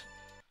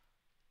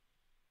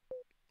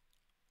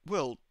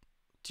 Will,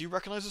 do you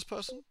recognise this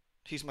person?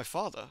 He's my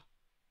father.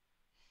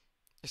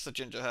 It's the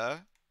ginger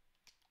hair.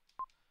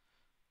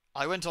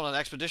 I went on an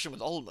expedition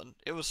with Ullman.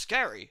 It was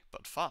scary,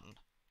 but fun.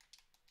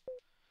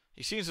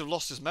 He seems to have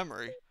lost his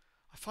memory.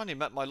 I finally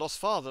met my lost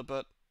father,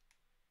 but...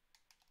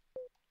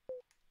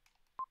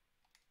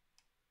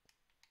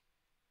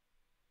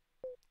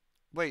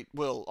 Wait,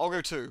 Will, I'll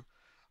go too.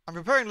 I'm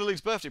preparing Lily's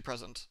birthday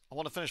present. I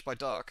want to finish by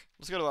dark.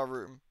 Let's go to our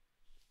room.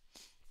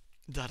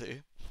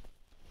 Daddy.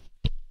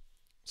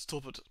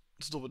 Stop it.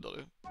 Stop it,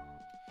 Daddy.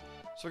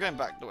 So we're going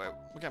back the way.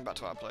 We're going back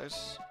to our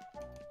place.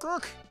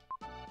 Crook!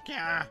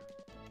 Yeah.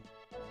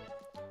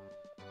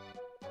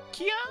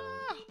 Kia!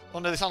 Oh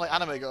no, they sound like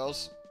anime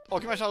girls. Oh,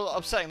 can you imagine how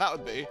upsetting that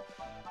would be?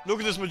 Look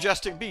at this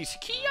majestic beast.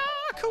 Kia!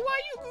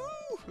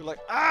 Kawaii! We're like,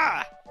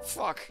 ah!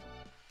 Fuck.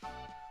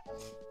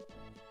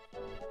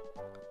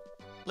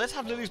 Let's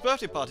have Lily's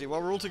birthday party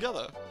while we're all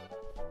together.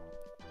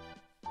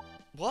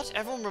 What?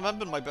 Everyone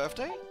remembered my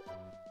birthday?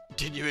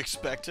 Didn't you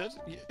expect it?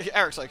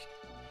 Eric's like,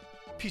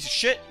 piece of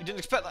shit, you didn't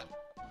expect that.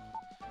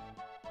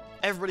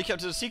 Everybody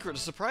kept it a secret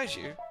to surprise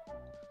you.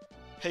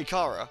 Hey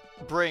Kara,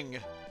 bring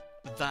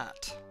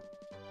that.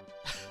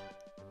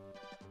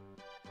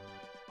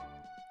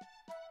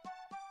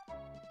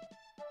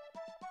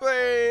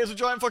 Hey, it's a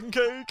giant fucking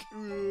cake!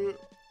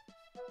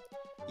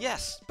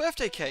 Yes,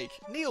 birthday cake!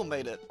 Neil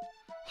made it!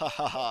 Ha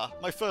ha ha,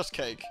 my first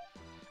cake.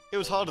 It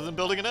was harder than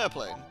building an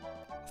airplane.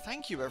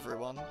 Thank you,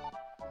 everyone.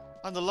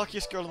 I'm the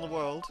luckiest girl in the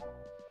world.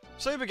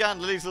 So began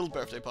Lily's little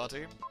birthday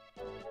party.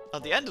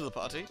 At the end of the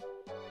party...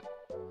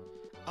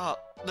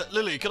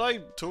 Lily, can I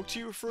talk to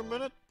you for a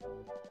minute?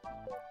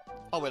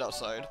 I'll wait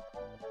outside.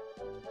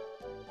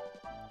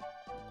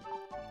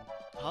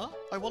 Huh?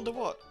 I wonder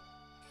what.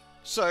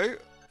 So,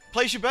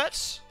 place your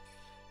bets.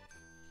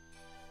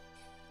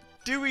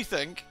 Do we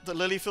think that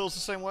Lily feels the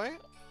same way?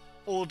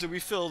 Or do we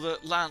feel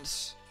that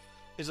Lance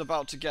is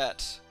about to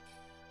get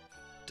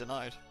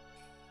denied?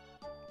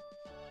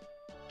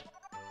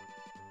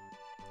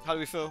 How do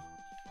we feel?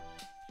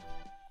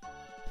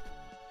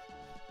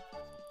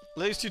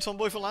 Lily's too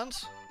tomboy for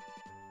Lance?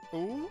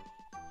 Ooh.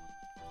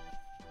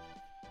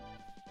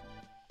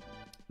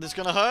 This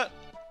gonna hurt?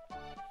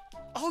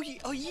 Oh,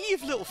 ye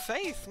of little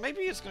faith.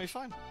 Maybe it's gonna be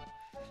fine.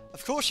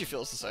 Of course she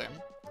feels the same.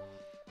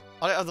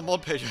 I don't have the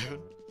mod page open.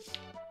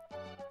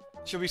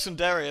 She'll be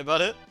tsundere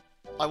about it.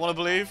 I want to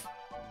believe.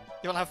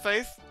 You want to have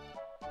faith?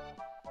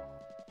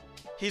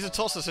 He's a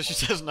tosser, so she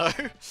says no.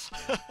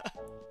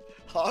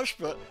 Harsh,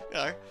 but, you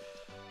know.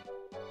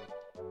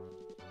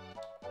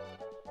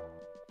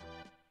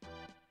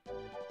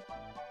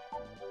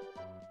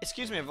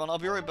 Excuse me, everyone. I'll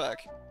be right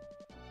back.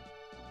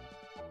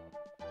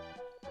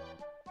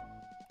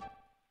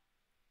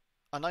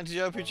 A 90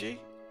 RPG?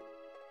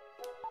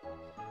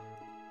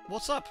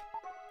 What's up?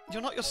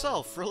 You're not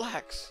yourself.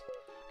 Relax.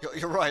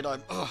 You're right.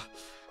 I'm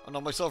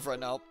not myself right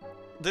now.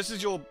 This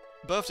is your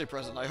birthday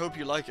present. I hope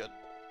you like it.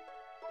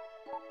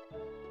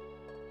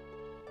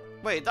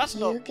 Wait, that's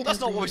not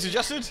what we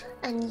suggested.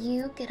 And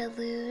you get a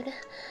lewd.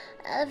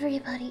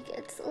 Everybody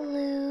gets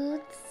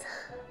lewds.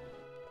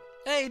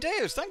 Hey,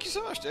 Deus, thank you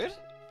so much, dude.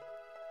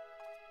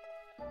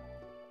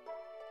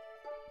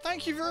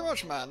 Thank you very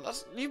much, man.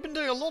 You've been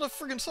doing a lot of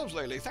friggin' subs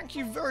lately. Thank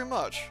you very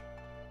much.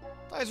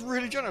 That is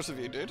really generous of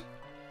you, dude.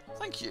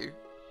 Thank you.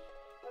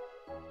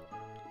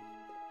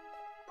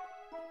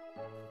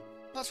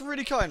 That's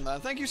really kind, man.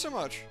 Thank you so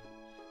much.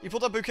 You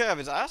pulled that bouquet out of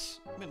his ass?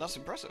 I mean, that's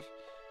impressive.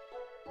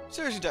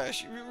 Seriously,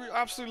 Dash, you're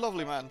absolutely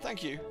lovely, man.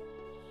 Thank you.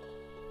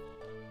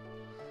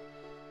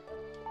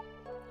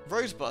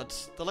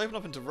 Rosebuds. They'll open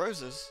up into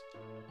roses.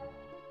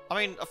 I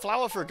mean, a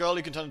flower for a girl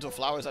who can turn into a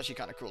flower is actually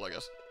kind of cool, I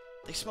guess.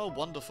 They smell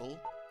wonderful.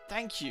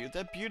 Thank you.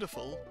 They're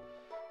beautiful.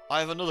 I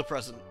have another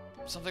present.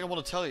 Something I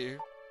want to tell you.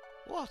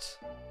 What?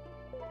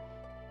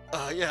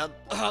 Yeah,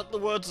 the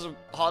words are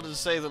harder to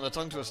say than a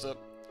tongue twister.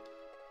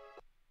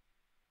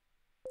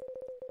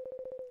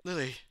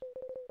 Lily,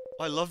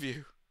 I love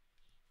you.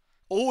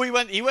 Oh, he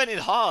went in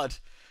hard.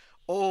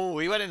 Oh,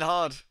 he went in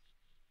hard.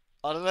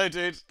 I don't know,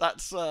 dude.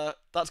 That's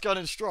going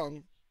in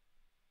strong.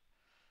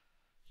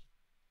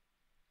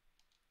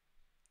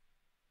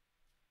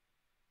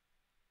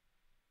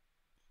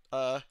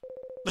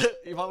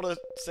 You might want to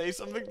say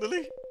something,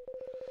 Lily?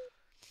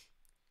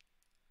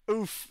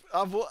 Oof.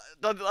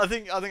 I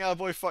think our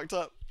boy fucked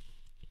up.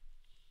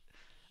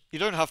 You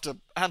don't have to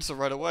answer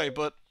right away,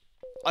 but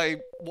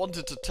I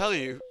wanted to tell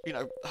you, you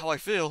know, how I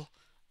feel.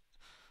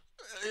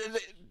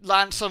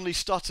 Lance suddenly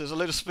stutters, a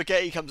load of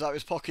spaghetti comes out of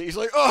his pocket. He's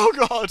like, oh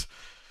god!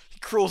 He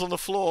crawls on the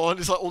floor and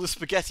it's like all the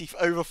spaghetti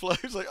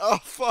overflows. Like, oh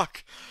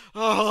fuck!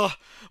 Oh,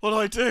 what do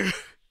I do?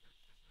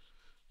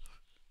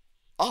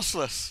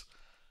 Arseless.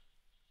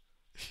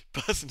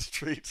 Burst into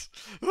treats.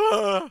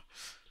 Ah.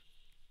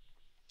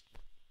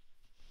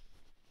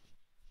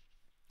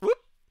 Whoop!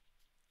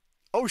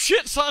 Oh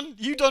shit, son!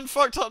 You done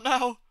fucked up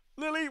now!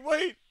 Lily,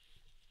 wait!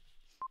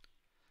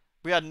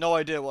 We had no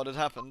idea what had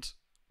happened.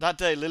 That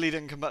day, Lily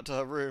didn't come back to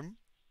her room.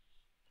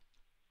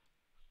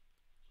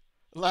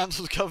 Lance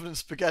was covered in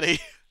spaghetti.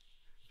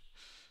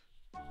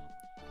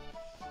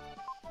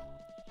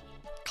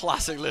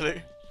 Classic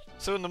Lily.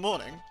 So in the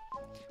morning,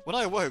 when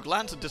I awoke,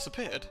 Lance had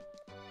disappeared.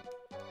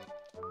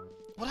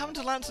 What happened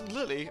to Lance and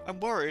Lily? I'm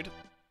worried.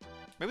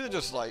 Maybe they're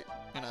just like,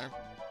 you know.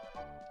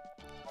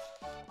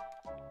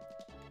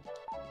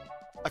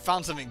 I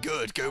found something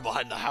good. Go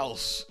behind the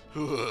house.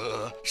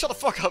 Shut the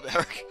fuck up,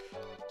 Eric.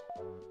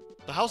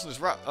 The house is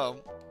wrapped. Oh,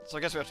 so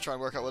I guess we have to try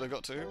and work out where they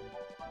got to.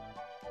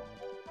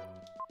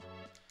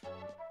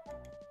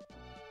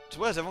 So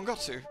where's everyone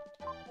got to?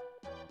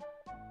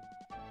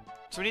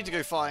 So we need to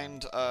go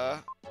find,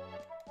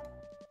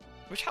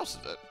 which house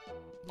is it?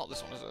 Not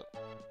this one, is it?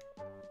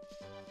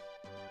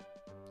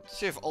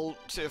 See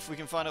if we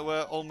can find out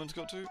where Ullman's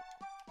got to.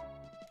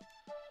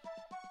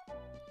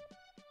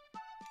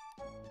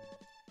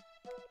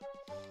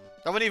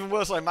 That went even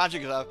worse like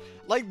Magic could have.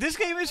 Like, this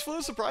game is full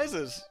of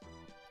surprises.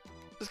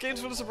 This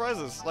game's full of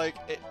surprises. Like,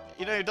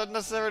 you know, it doesn't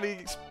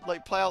necessarily,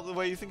 like, play out the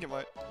way you think it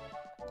might.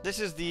 This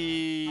is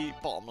the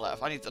bottom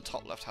left. I need the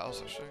top left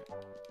house, actually.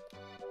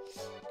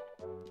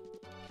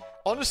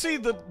 Honestly,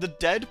 the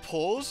dead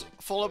pause,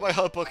 followed by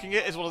her booking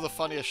it, is one of the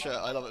funniest shit.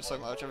 I love it so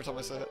much every time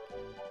I say it.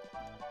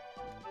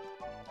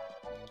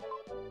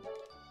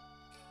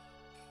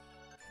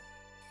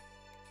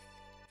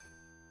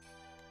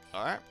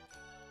 Alright.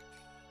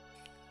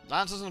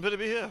 Lance doesn't appear to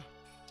be here.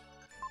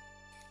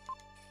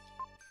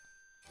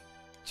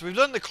 So we've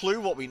learned the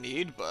clue what we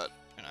need, but,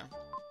 you know.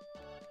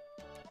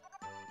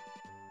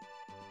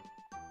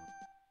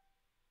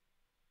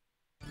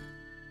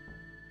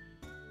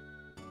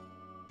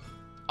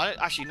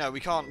 Actually, no, we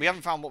can't. We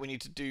haven't found what we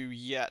need to do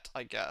yet,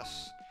 I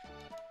guess.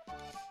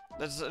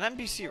 There's an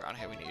NPC around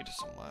here we need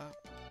somewhere.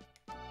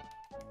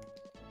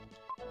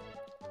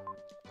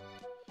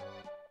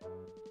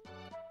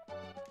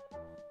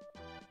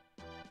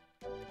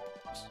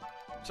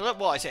 So,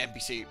 well, I say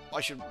NPC.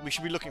 We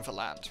should be looking for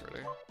Lance,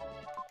 really.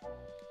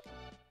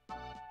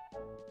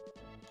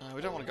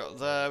 We don't want to go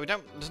there.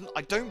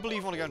 I don't believe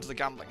we want to go into the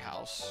gambling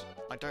house.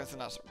 I don't think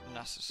that's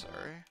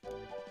necessary.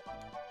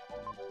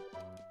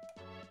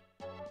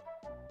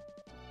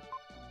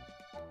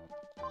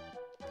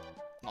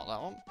 Not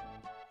that one.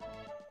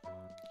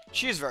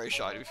 She is very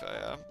shy, to be fair,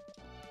 yeah.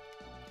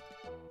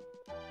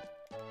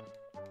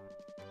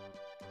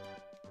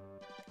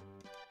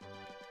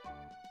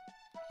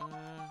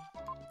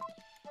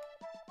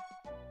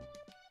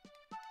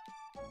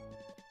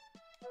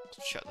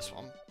 Let's check this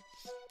one.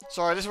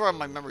 Sorry, this is where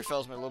my memory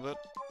fails me a little bit.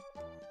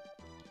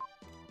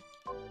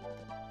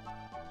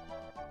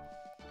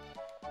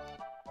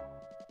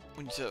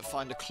 We need to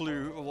find a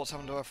clue of what's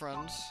happened to our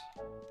friends.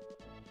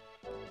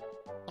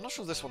 I'm not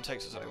sure if this one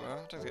takes us anywhere.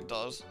 I don't think it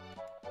does.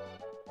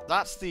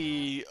 That's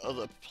the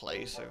other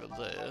place over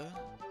there.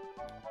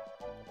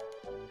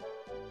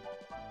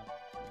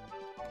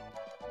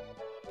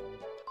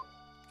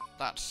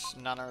 That's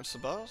Nana and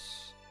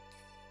Sabas.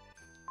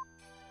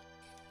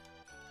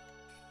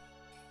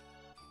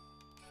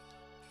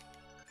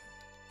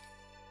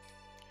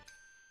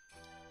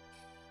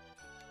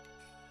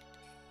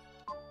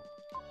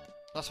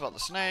 That's about the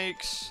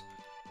snakes.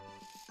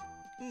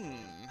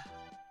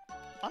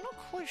 I'm not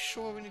quite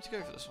sure we need to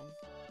go for this one.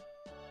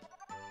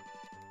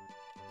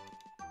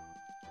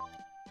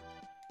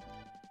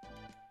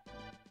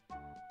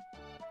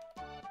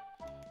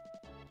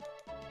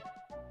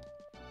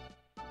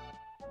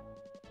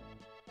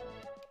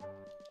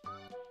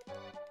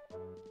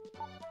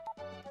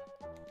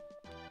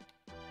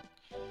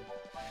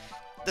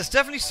 There's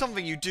definitely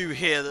something you do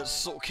here that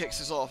sort of kicks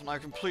this off, and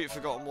I've completely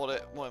forgotten what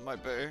it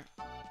might be.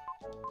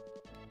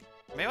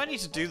 Maybe I need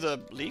to do the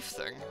leaf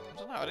thing. I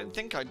don't know, I didn't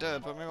think I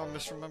did, but maybe I'm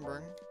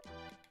misremembering.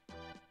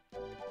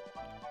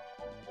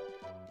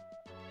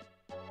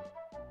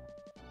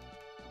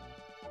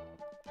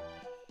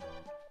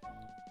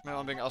 Maybe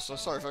I'm being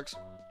useless. Sorry, folks.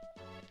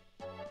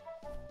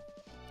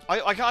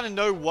 I kind of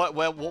know what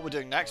we're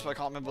doing next, but I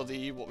can't remember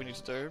what we need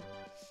to do.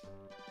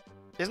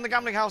 Isn't the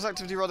gambling house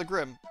activity rather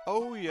grim?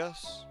 Oh,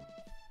 yes.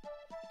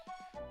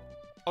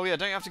 Oh, yeah,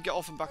 don't you have to get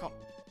off and back up?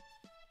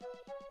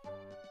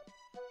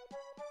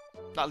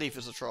 That leaf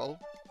is a troll.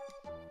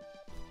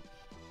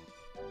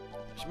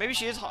 Maybe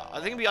she is. I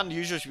think it'd be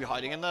unusual to be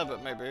hiding in there,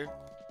 but maybe.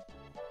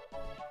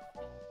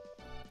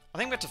 I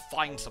think we have to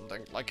find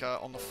something, like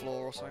on the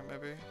floor or something,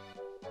 maybe.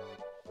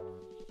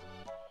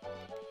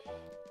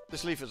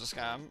 This leaf is a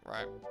scam,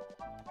 right?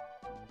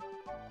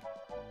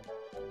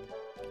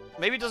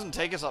 Maybe it doesn't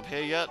take us up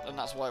here yet, and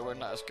that's why it won't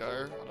let us go.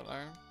 I don't know.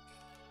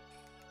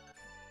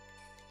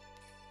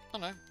 I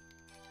don't know.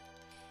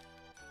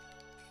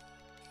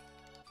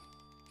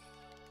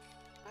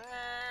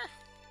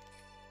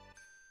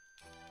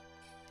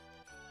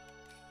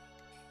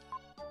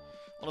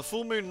 On a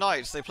full moon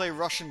nights, they play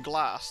Russian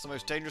Glass, the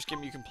most dangerous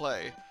game you can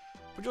play.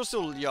 But you're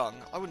still young.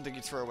 I wouldn't think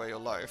you'd throw away your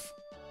life.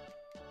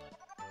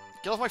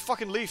 Get off my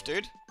fucking leaf,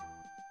 dude.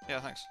 Yeah,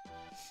 thanks.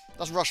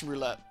 That's Russian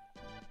roulette.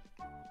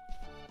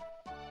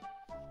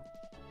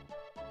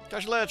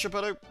 Catch you later,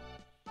 Chipetto.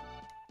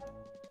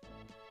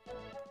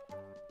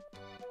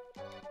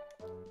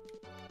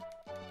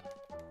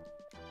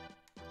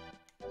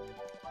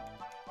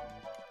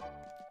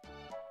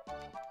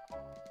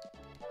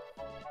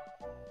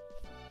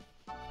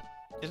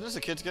 Isn't this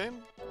a kid's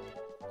game?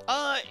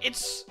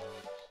 It's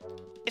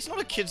not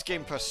a kid's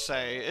game per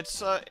se. It's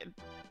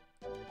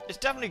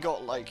definitely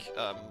got like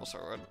what's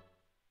that word?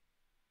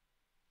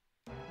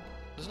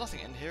 There's nothing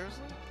in here, is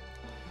there?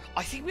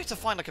 I think we have to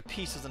find like a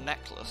piece of the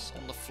necklace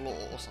on the floor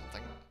or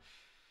something.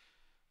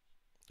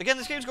 Again,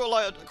 this game's got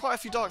like quite a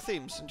few dark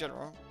themes in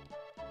general.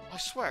 I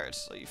swear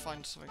it's like you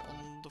find something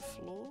on the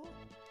floor?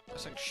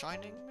 Something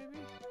shining, maybe?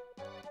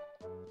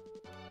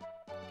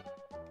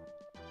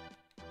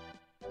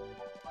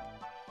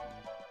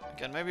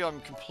 Again, maybe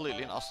I'm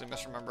completely and utterly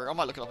misremembering. I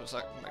might look it up in a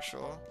sec and make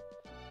sure.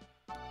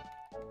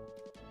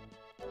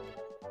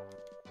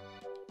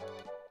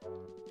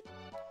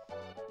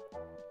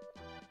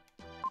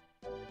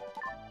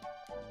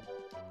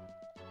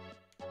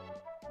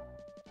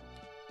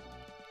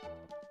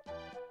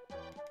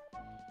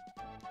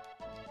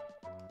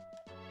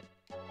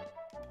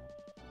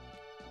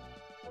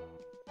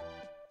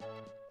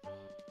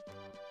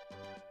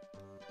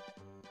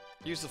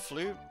 Use the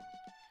flute?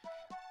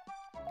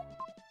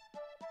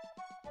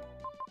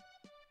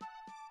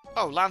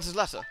 Oh, Lance's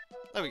letter.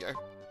 There we go.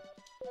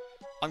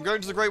 I'm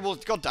going to the Great Wall...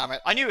 God damn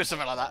it. I knew it was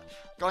something like that.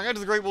 Going to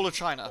the Great Wall of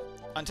China.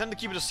 I intend to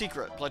keep it a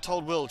secret, but I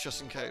told Will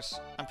just in case.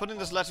 I'm putting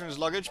this letter in his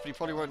luggage, but he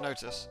probably won't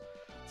notice.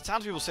 The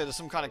townspeople say there's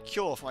some kind of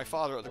cure for my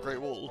father at the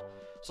Great Wall.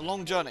 It's a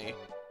long journey,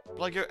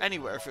 but I'd go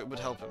anywhere if it would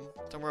help him.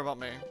 Don't worry about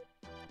me.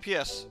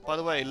 P.S. By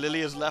the way,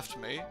 Lily has left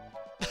me.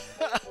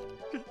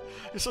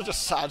 You're such a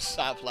sad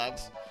sap,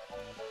 lads.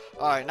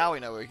 Alright, now we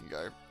know where we can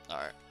go.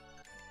 Alright.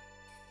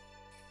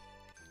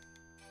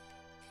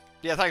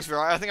 Yeah, thanks,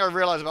 Vera. I think I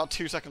realised about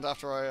 2 seconds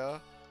after I,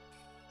 What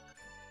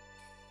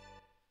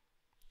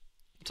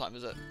time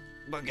is it?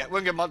 Won't get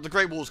the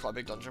Great Wall's quite a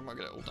big dungeon, won't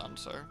get it all done,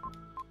 so...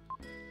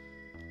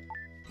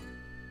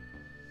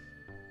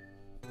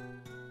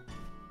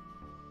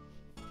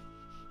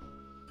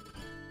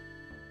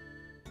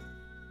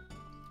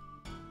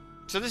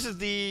 So this is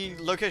the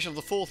location of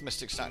the 4th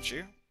Mystic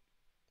statue.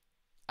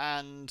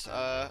 And,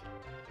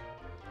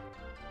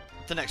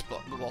 the next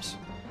boss.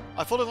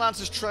 I followed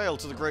Lance's trail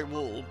to the Great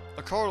Wall.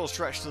 A corridor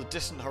stretched to the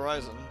distant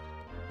horizon.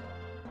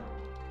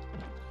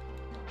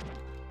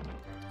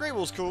 Great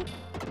Wall's cool.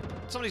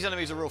 Some of these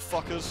enemies are real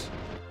fuckers.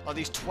 Like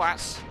these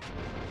twats.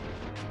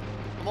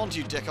 I'm on to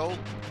you, dickhole.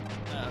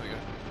 There we go.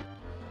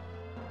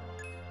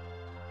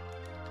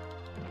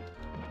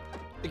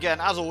 Again,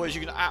 as always, you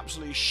can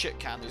absolutely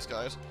shit-can these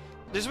guys.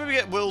 This is where we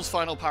get Will's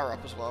final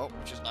power-up as well,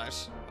 which is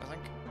nice, I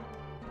think.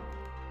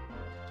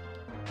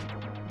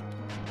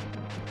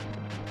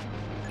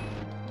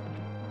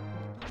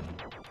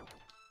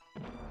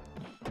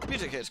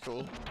 Music here is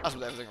cool, as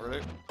with everything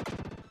really.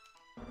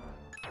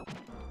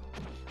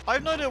 I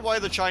have no idea why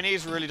the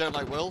Chinese really don't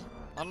like Will.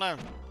 I don't know.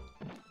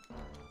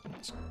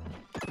 It's a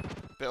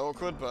bit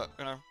awkward, but,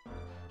 you know.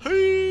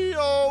 Hey,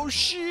 oh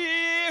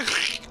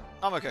shit!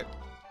 I'm okay.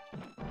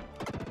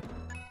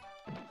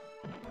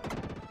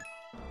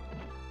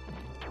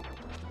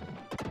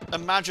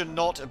 Imagine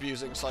not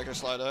abusing Psycho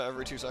Slider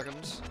every 2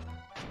 seconds.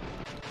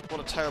 What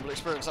a terrible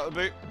experience that would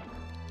be.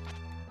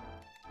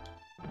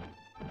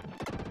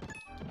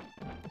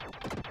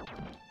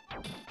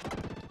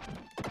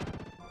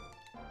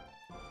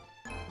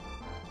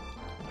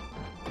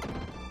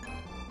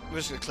 We're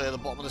just gonna clear the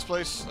bottom of this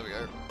place. There we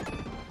go.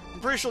 I'm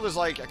pretty sure there's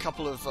like a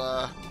couple of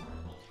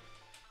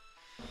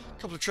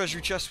Couple of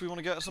treasury chests we want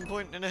to get at some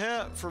point in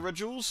here for red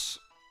jewels.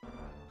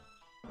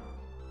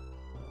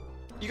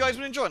 You guys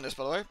been enjoying this,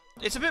 by the way?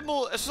 It's a bit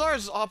more, as far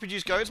as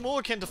RPGs go, it's more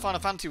akin to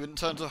Final Fantasy in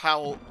terms of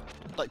how,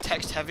 like,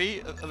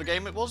 text-heavy of a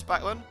game it was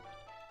back then.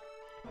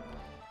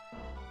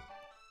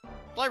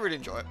 But I really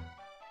enjoy it.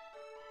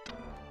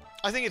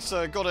 I think it's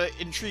got an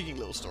intriguing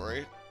little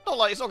story. Not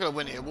like, it's not going to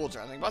win any awards or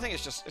anything, but I think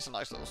it's a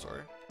nice little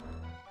story.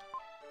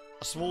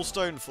 A small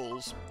stone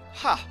falls.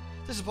 Ha!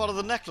 This is part of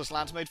the necklace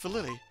Lance made for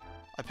Lily.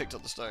 I picked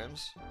up the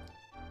stones.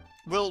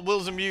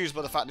 Will's amused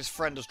by the fact his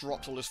friend has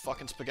dropped all his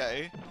fucking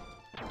spaghetti.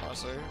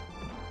 Honestly.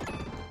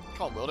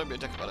 Come on, Will, don't be a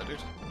dick about it, dude.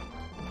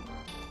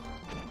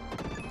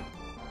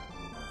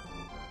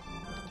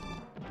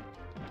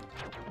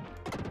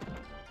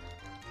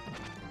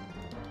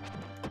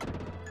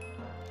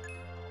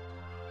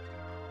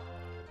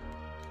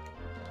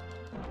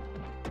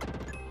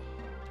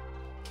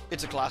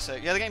 It's a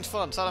classic. Yeah, the game's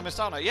fun. Sad I missed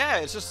out on it. Yeah,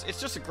 it's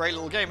just a great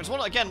little game. It's one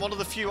of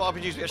the few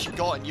RPGs we actually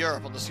got in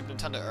Europe on the Super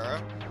Nintendo era.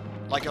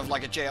 Like a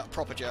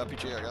proper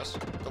JRPG, I guess.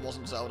 That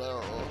wasn't Zelda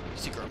or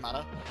Secret of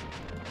Mana.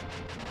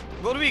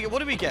 What do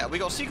we get? We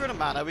got Secret of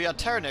Mana, we had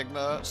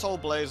Terranigma, Soul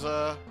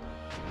Blazer,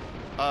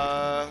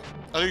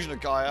 Illusion of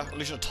Gaia,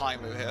 Illusion of Time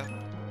over here.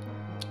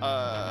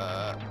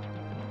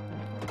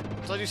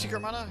 Did I do Secret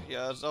of Mana?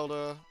 Yeah,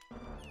 Zelda.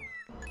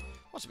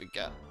 What did we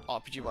get?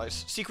 RPG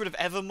wise. Secret of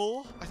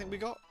Evermore, I think we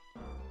got.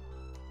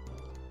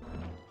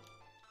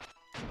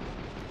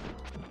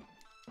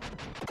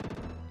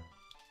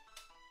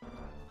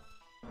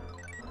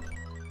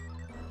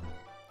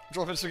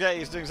 Dropping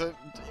spaghetti is doing so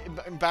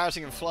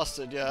embarrassing and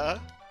flustered, yeah?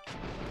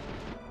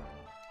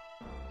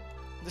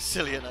 They're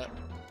silly, innit?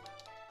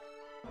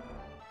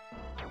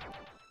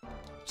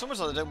 It's almost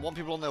like they don't want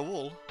people on their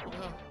wall. What the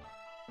hell?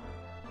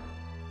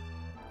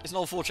 It's an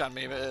old 4chan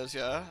meme, it is,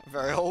 yeah?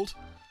 Very old.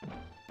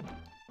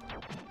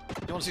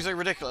 You want to see something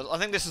ridiculous? I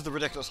think this is the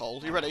ridiculous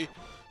hole. You ready?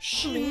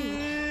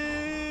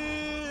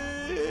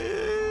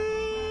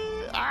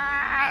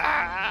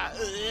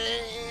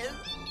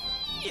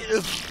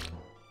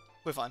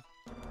 We're fine.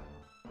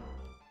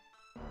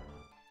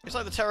 It's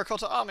like the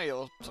Terracotta Army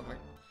or something.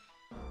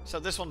 So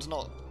this one's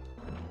not.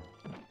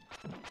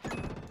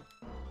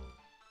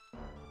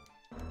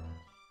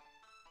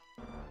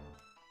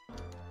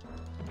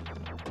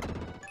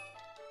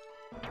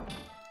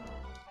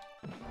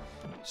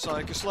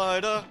 Psycho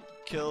Slider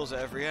kills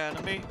every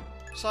enemy.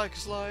 Psycho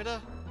Slider,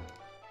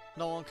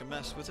 no one can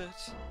mess with it.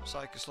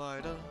 Psycho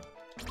Slider.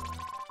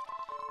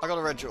 I got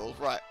a red jewel.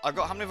 Right, I've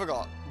got, how many have I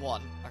got?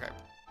 One. Okay.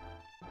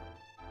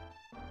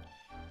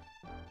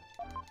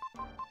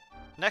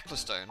 Necklace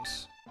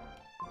stones.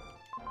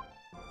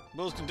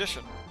 Will's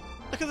condition.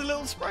 Look at the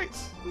little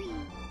sprites. Whee.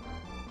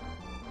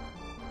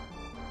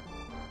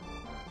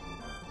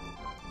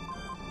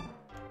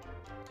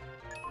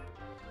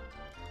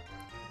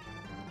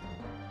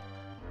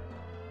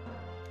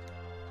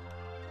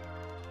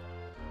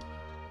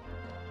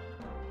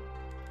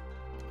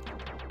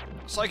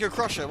 Psycho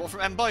Crusher, what,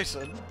 from M.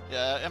 Bison?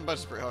 Yeah, M.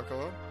 Bison's pretty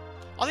hardcore.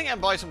 I think M.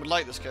 Bison would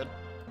like this kid.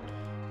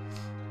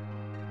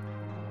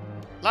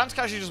 Lance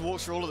casually just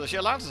walks through all of this. Yeah,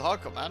 Lance is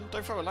hardcore, man.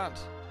 Don't throw at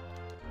Lance.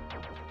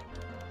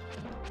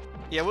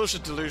 Yeah, Will's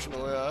just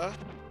delusional, yeah.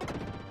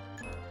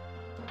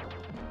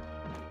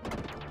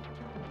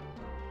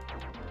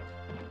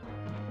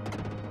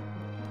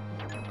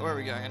 Where are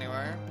we going,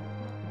 anyway?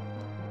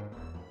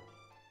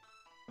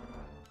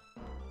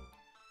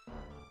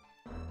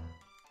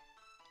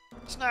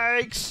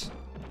 Snakes!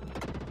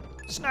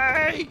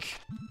 Snake!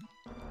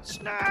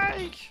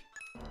 Snake!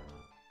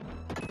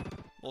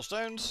 More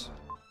stones.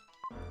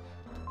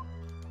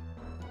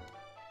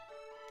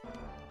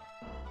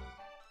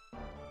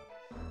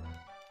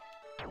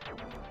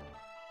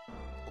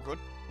 All good.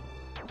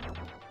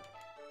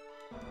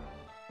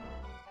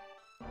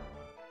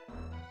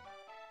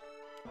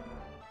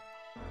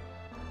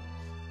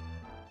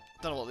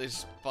 Don't know what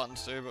these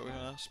buttons do, but we're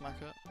gonna smack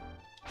it.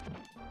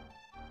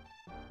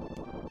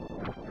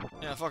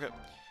 Yeah, fuck it.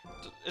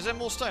 Is there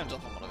more stones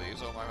up on one of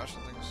these, or am I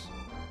imagining things?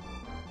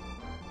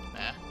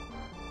 Nah.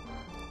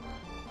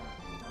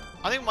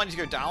 I think we might need to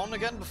go down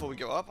again before we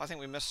go up. I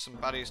think we missed some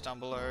baddies down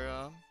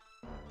below.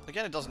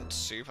 Again, it doesn't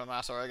super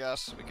matter, I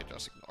guess. We could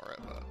just ignore it,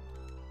 but...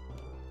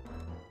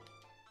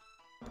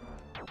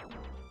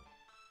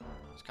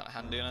 it's kind of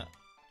handy, innit?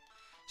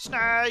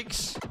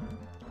 Snakes!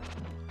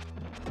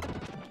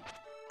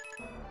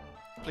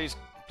 Please,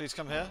 please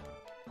come here.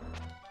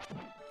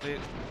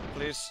 Please,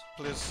 please,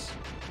 please.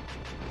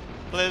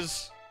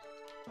 Please.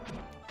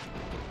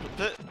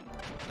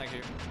 Thank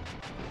you.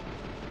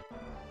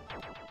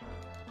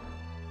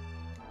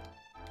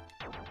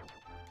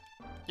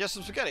 Yes,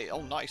 some spaghetti.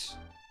 Oh, nice.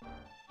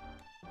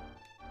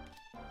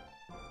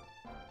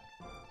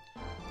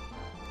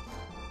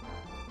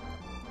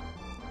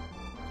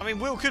 I mean,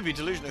 Will could be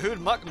delusional. Who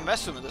would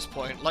mess with him at this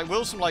point? Like,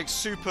 Will's some, like,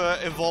 super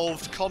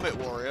evolved comet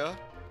warrior.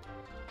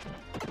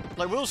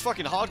 Like, Will's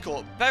fucking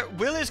hardcore.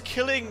 Will is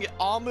killing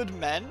armored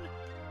men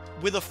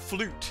with a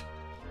flute.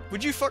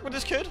 Would you fuck with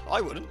this kid?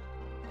 I wouldn't.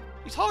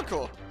 He's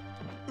hardcore.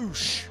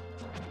 Oosh.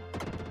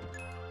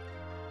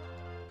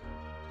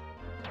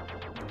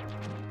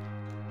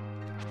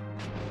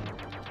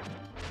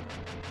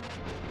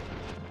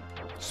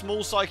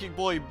 Small psychic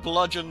boy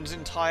bludgeons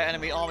entire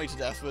enemy army to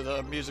death with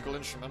a musical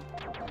instrument.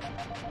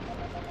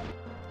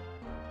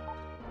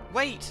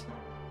 Wait!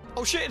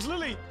 Oh shit, it's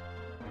Lily!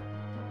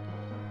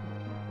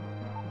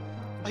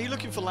 Are you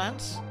looking for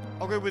Lance?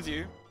 I'll go with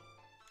you.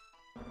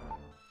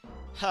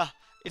 Ha!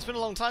 It's been a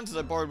long time since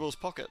I borrowed Will's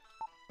pocket.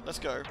 Let's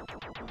go.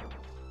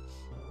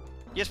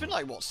 Yeah, it's been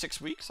like, what, 6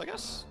 weeks, I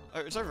guess?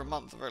 Oh, it's over a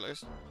month, at the very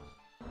least.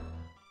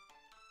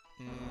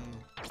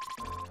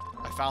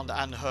 I found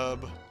an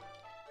herb.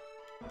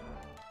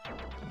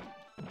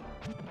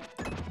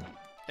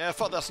 Yeah,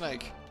 fuck that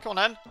snake. Come on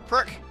then,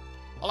 prick!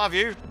 I'll have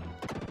you!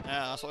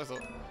 Yeah, that's what I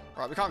thought.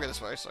 Right, we can't go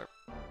this way, so...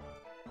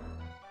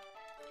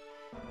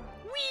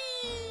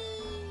 Whee!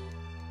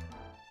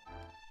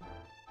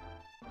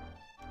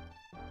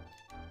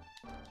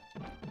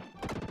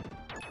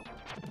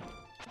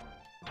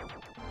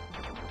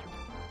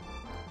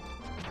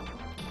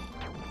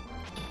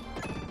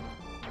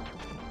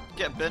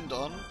 Get binned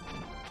on.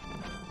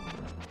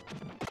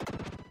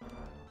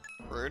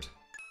 Rude.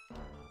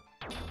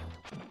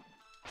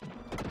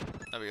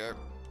 There we go.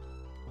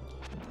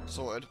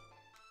 Sorted.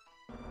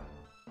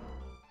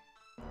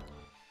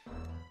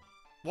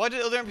 Why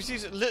did other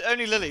NPCs...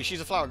 only Lily,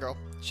 she's a flower girl.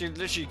 She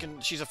literally can...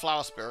 she's a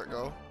flower spirit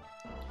girl.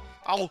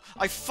 Oh,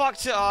 I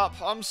fucked it up.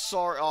 I'm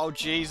sorry. Oh,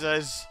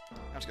 Jesus.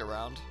 I have to go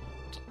around.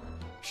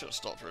 Should have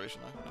stopped really,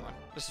 shouldn't I? Never mind.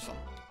 This is fun.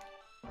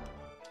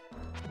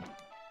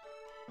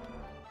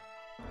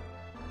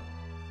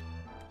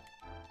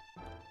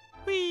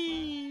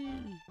 Whee!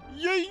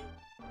 Yay!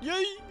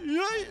 Yay!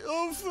 Yay!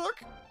 Oh,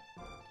 fuck!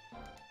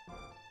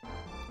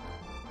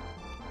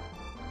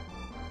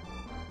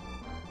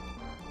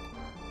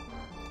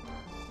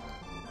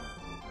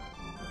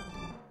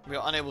 We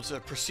are unable to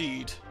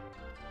proceed.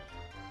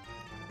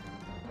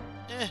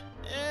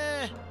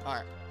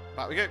 Alright,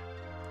 back we go.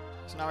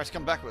 So now we have to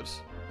come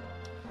backwards.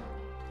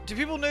 Do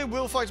people know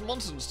Will fights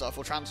monsters and stuff,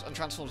 or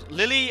transforms?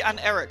 Lily and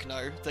Eric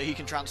know that he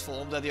can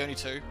transform. They're the only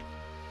two.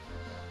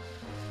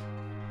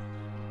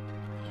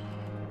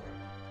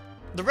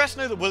 The rest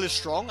know that Will is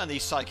strong and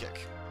he's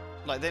psychic.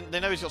 Like, they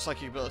know he's got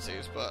psychic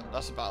abilities, but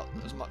that's about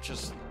as much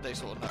as they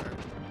sort of know.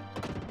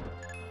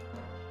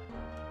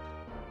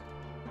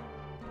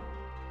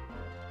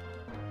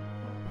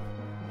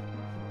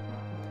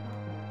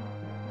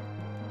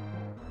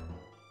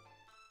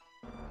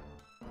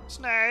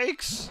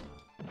 Snakes!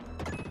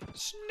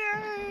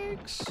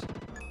 Snakes!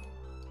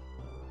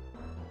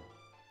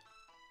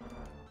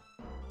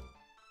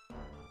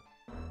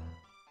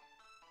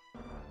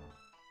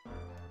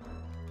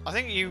 I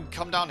think you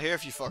come down here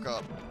if you fuck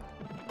up.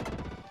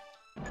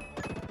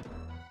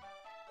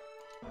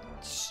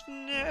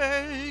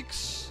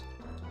 Snakes!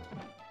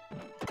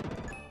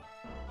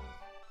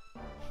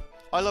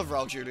 I love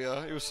Raul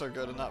Julia. He was so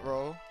good in that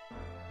role.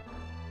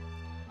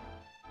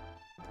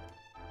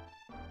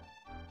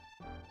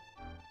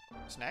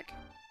 Snake?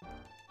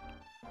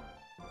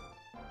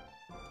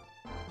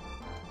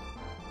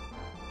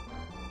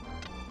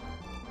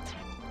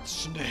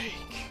 Snake!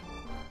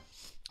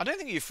 I don't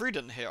think you freed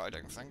in here, I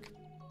don't think.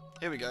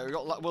 Here we go, we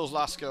got Will's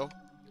last skill.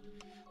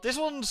 This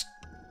one's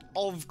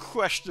of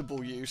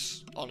questionable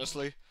use,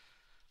 honestly.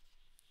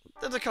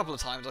 There's a couple of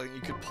times I think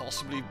you could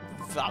possibly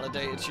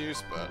validate its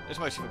use, but it's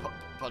mostly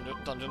for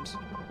dungeons.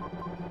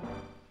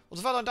 Well,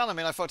 if I went down, I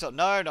mean I fucked up.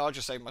 No, I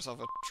just saved myself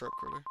a trip,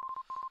 really.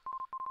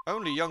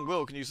 Only young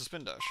Will can use the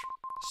spin dash.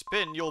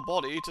 Spin your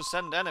body to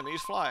send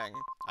enemies flying,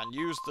 and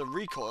use the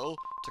recoil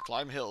to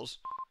climb hills.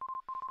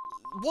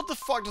 What the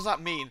fuck does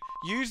that mean?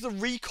 Use the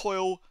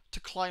recoil to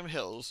climb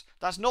hills.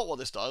 That's not what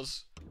this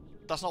does.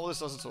 That's not what this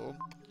does at all.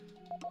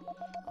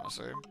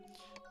 Honestly.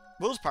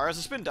 Will's power is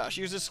a spin dash.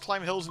 Use this to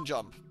climb hills and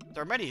jump.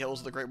 There are many hills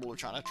of the Great Wall of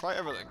China. Try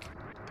everything.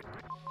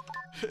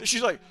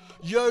 She's like,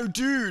 yo,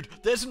 dude,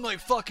 there's some, like,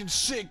 fucking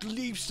sick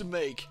leaps to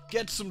make.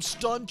 Get some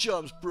stunt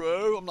jumps,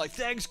 bro. I'm like,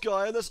 thanks,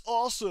 Gaia. That's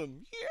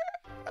awesome.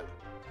 Yeah.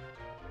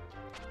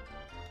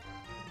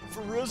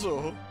 For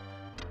Rizzo.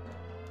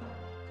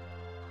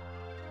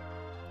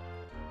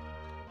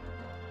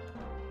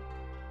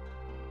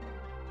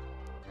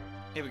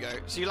 Here we go.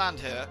 So you land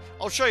here.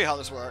 I'll show you how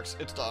this works.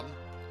 It's done.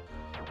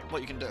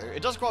 What you can do.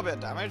 It does quite a bit of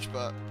damage,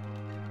 but...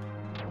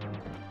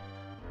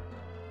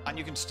 And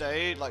you can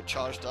stay, like,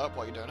 charged up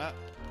while you're doing it.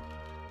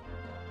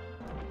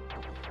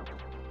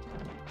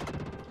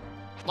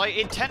 Like,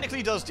 it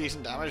technically does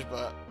decent damage,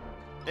 but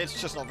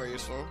it's just not very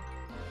useful.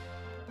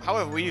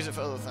 However, we use it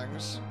for other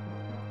things.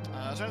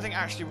 Is there anything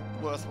actually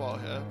worthwhile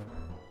here?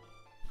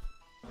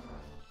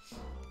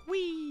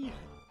 Whee!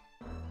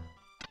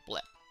 Bleh.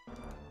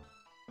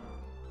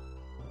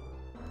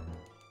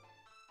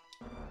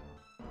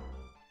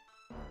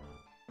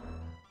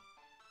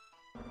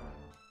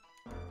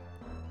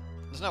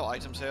 There's no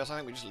items here, so I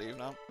think we just leave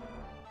now.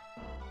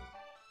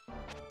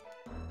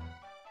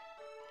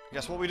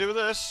 Guess what we do with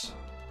this?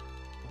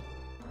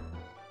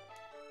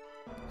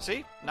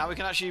 See? Now we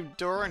can actually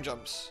do our own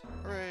jumps.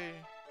 Hooray!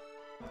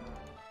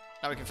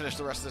 Now we can finish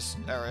the rest of this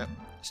area.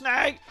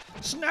 Snake!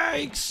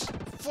 Snakes!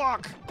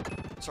 Fuck!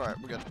 It's alright,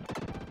 we're good.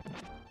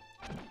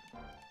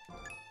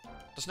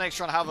 The snake's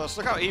trying to have us.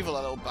 Look how evil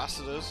that little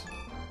bastard is.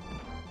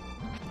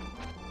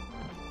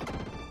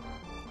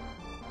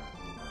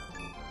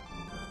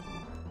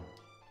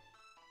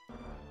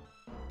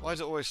 Why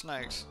is it always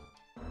snakes?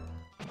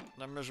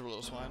 They're miserable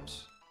little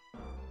swines.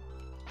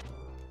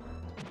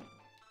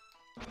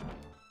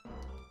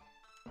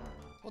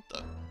 What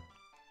the?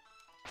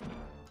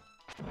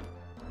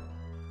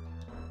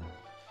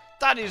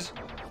 That is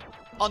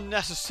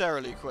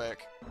unnecessarily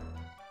quick.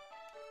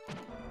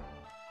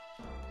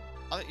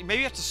 Maybe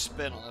you have to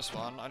spin on this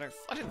one. I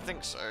didn't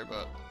think so,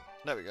 but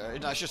there we go.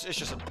 No, it's just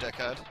a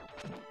dickhead.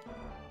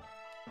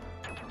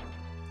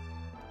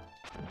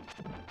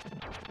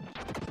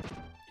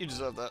 You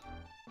deserve that.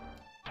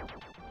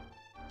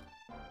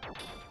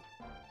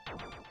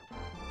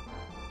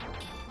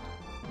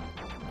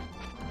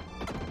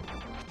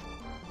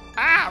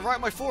 Ah! Right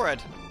in my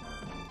forehead!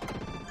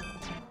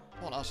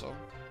 What an asshole.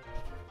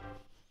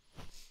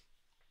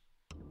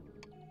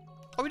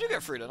 Oh, we do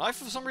get freedom. I,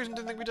 for some reason,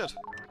 didn't think we did.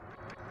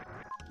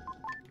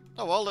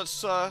 Oh, well,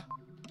 let's, Oh,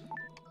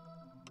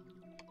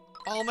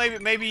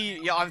 maybe...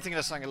 Yeah, I'm thinking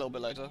of something a little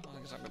bit later. I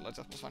think it's something a bit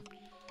later. That's fine.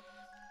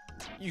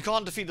 You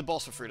can't defeat the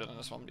boss for freedom in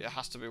this one. It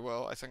has to be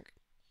Will, I think.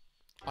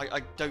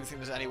 I don't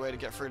think there's any way to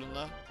get freedom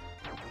there.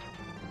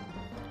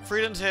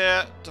 Freedom's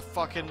here to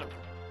fucking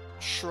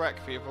Shrek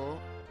people.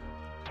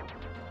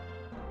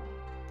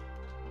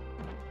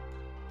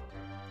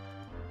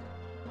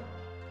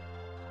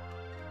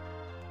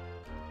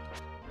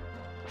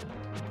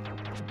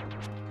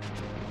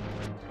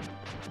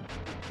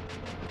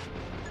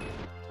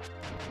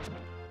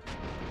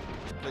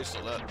 Please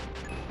stop that.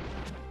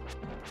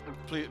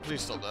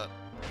 Please stop that.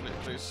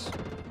 Please.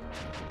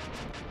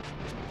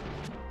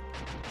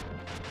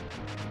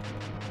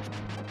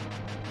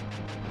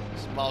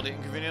 It's mildly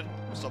inconvenient.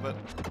 Stop it.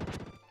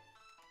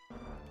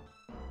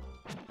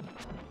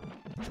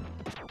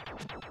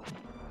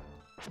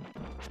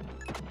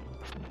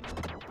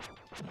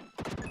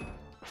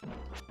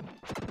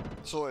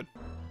 Sorted.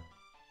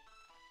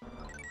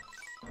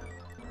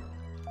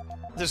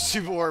 This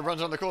Super Warrior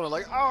runs around the corner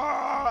like,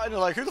 ah! And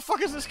you're like, who the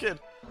fuck is this kid?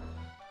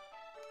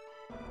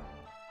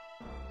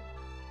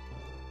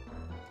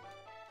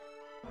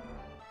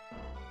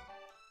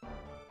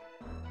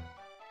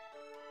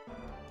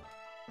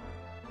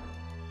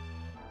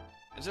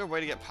 Is there a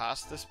way to get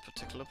past this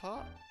particular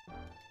part?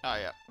 Oh,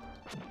 yeah.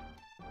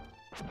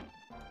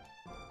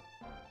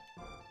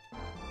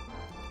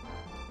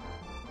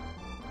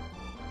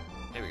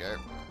 Here we go.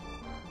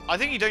 I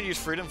think you don't use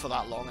freedom for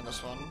that long in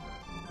this one.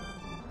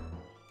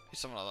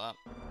 Something like that.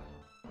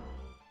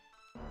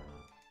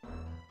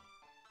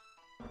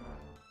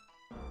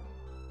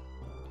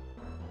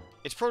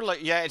 It's probably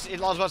like, yeah, I was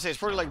about to say, it's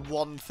probably like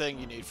one thing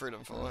you need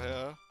freedom for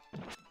here.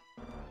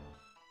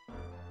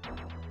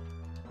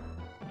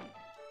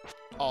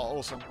 Oh,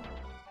 awesome.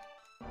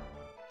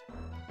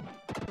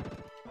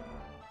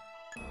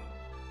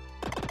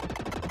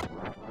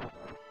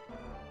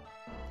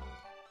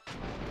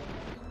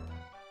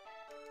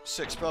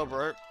 Sick spell,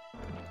 bro.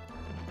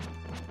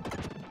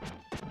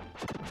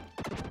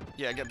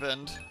 Yeah, get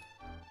burned.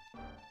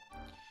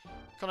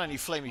 Come on, you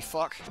flamey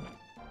fuck.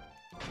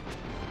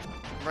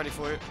 I'm ready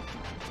for you.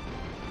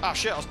 Ah,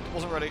 shit, I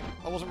wasn't ready.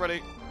 I wasn't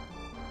ready.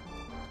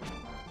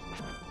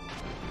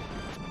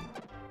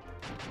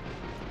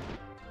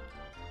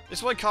 This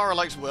is why Kara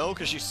likes Will,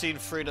 because she's seen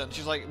Frida, and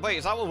she's like, wait,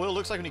 is that what Will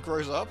looks like when he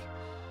grows up?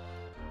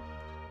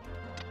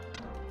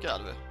 Get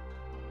out of here.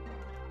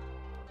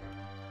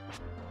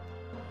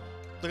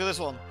 Look at this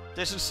one.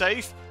 This is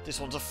safe. This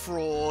one's a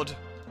fraud.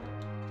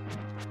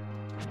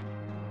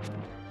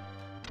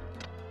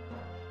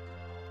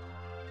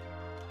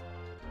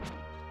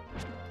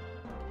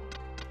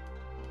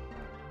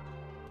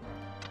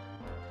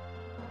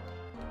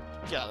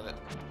 Get out of it.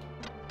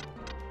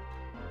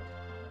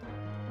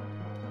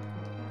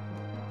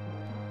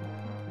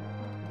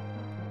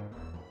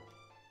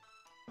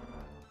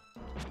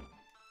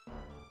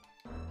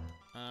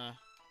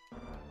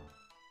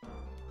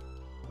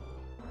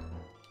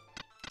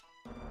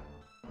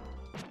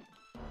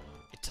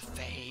 It's a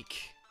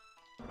fake.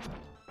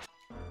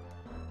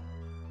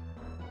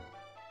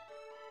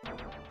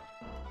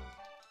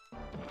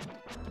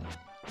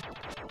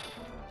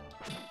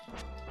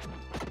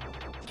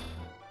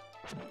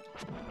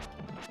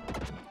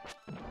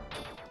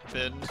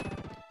 Bend.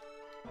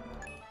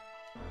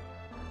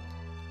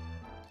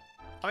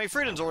 I mean,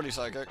 Frieden's already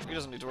psychic. He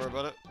doesn't need to worry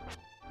about it.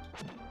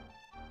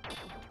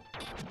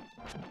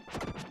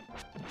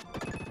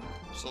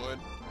 Sorted.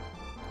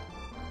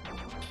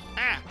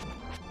 Ah!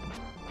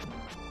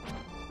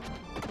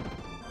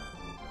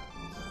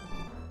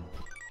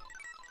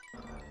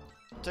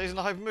 Teddy's in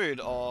a hyper mood.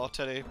 Aw,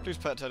 Teddy. Please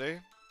pet Teddy.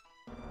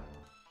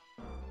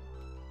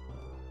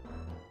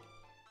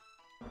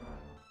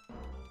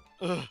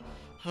 Ugh.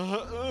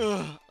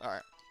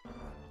 Alright.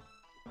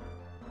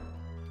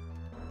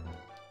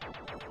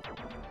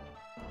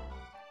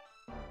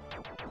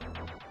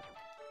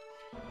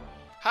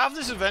 Half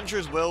this adventure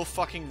is Will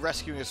fucking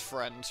rescuing his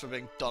friends for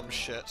being dumb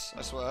shits,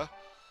 I swear.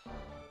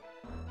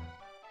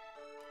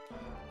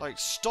 Like,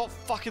 stop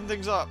fucking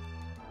things up.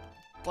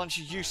 Bunch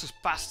of useless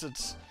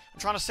bastards. I'm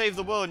trying to save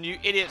the world and you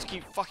idiots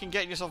keep fucking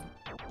getting yourself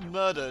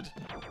murdered.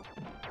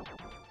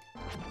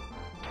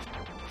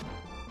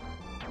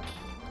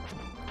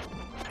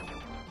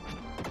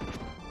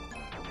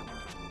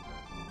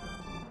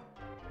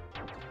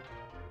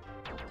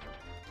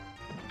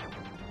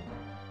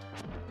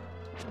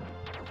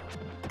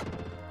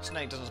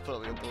 Snake doesn't put up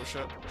with your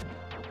bullshit.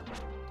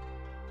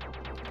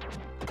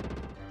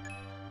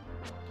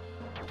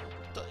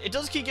 It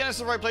does keep getting us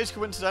to the right place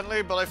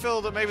coincidentally, but I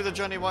feel that maybe the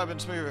journey might have been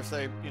smoother if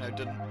they, you know,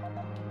 didn't.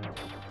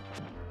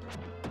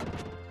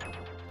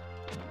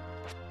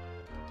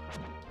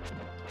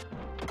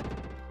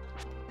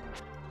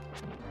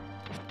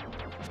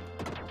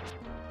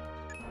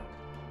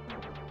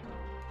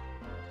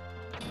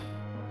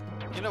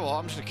 You know what?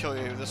 I'm just gonna kill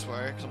you this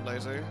way, because I'm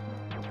lazy.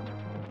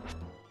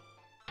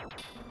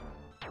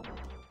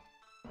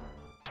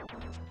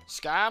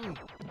 Scam?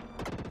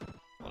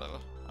 Whatever.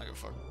 I give a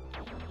fuck.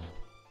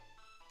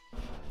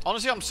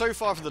 Honestly, I'm so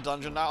far from the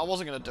dungeon now. I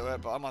wasn't going to do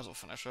it, but I might as well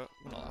finish it.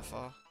 I'm not that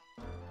far.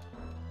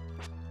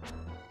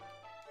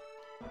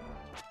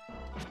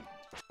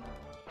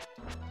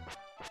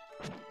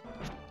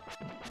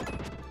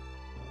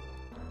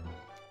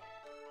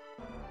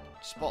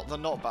 Spot the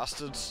not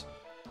bastards.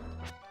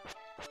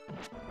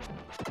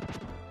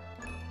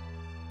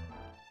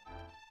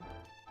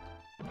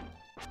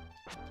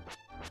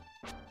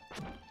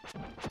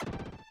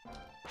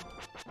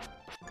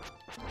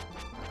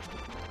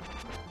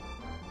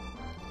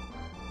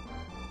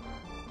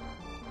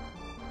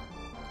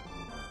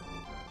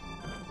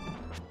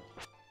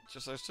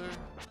 Just those two?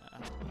 Yeah.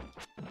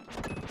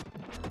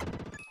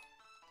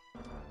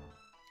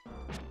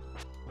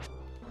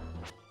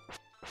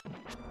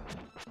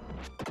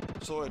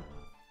 Sorted.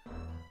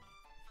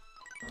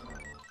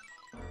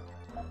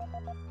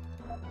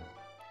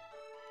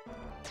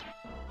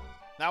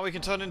 Now we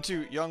can turn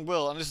into young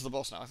Will, and this is the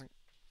boss now, I think.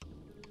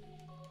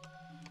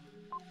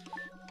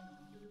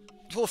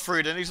 Poor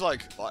Frieden, he's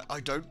like, I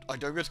don't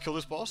get to kill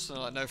this boss. And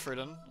I'm like, no,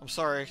 Frieden, I'm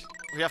sorry.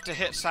 We have to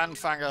hit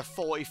Sandfanger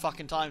 40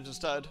 fucking times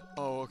instead.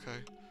 Oh,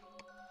 okay.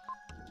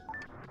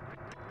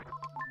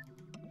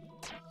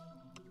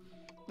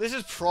 This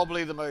is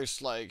probably the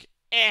most, like,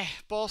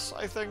 boss,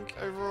 I think,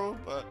 overall,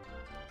 but...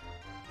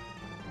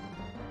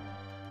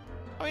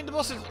 I mean,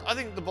 I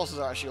think the bosses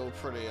are actually all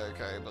pretty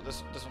okay, but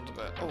this one's a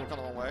bit... Oh, we've gone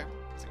the wrong way.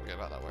 I think we'll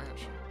go back that way,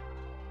 actually.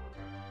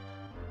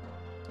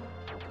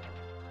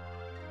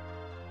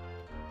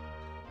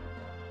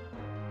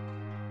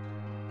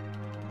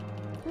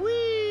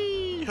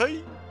 Whee!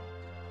 Hey!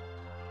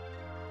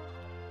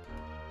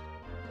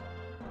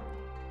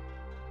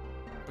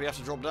 We have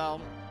to drop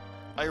down.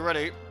 Are you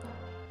ready?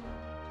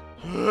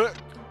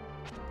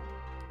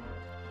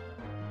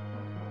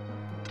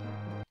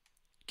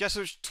 Guess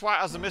which twat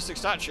has the mystic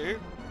statue?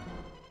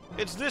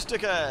 It's this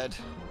dickhead!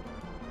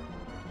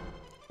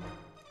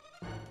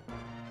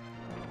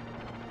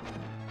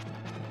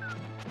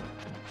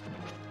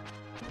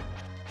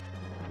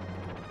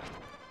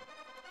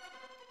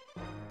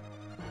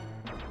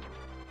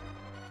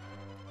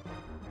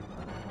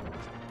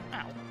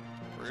 Ow.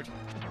 Rude.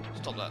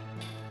 Stop that.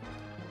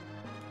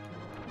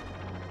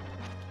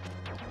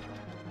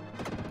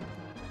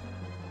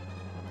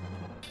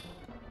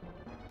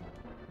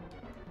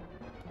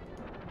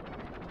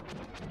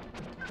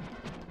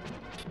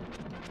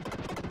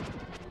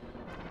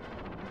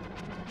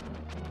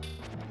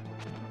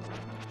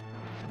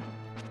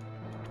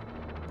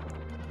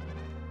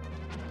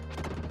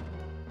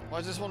 Why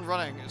is this one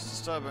running? It's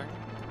disturbing.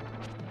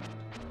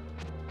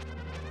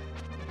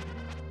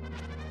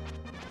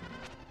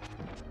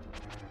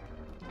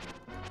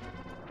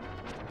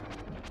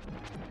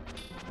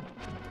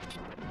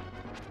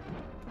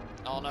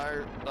 Oh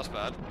no, that's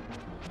bad.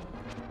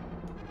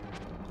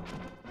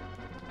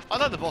 I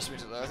like the boss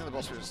music though, I think the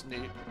boss music is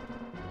neat.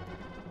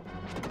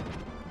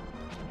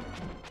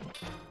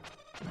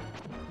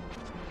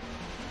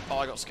 Oh,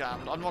 I got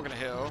scammed. I'm not gonna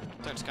heal.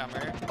 Don't scam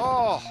me.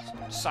 Oh,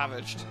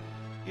 savaged.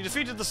 You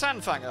defeated the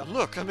Sandfanger.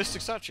 Look, a mystic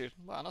statue.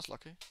 Wow, that's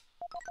lucky.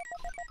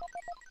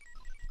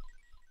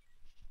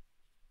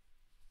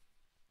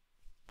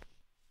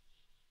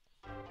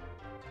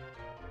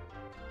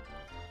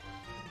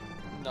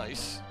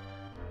 Nice.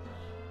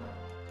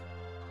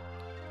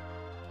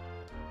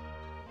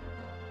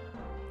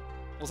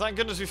 Well, thank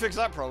goodness we fixed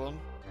that problem.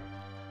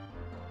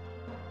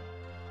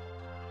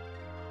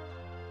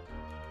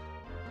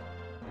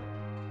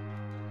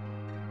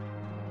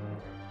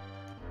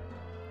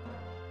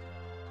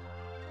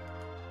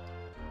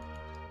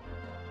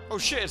 Oh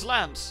shit, it's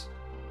Lance.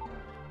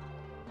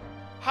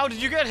 How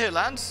did you get here,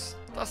 Lance?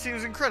 That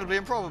seems incredibly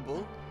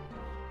improbable.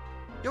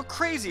 You're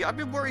crazy, I've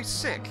been worried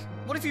sick.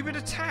 What if you've been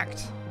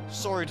attacked?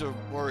 Sorry to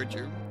have worried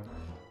you,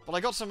 but I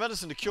got some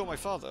medicine to cure my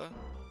father.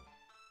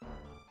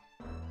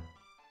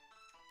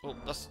 Well,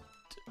 that's...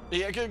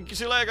 Yeah,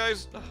 see you later,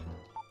 guys.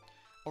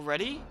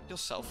 Already? You're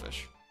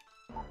selfish.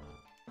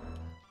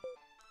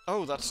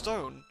 Oh, that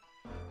stone.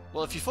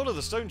 Well, if you follow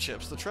the stone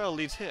chips, the trail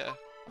leads here.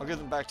 I'll give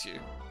them back to you.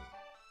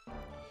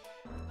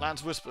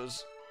 Lance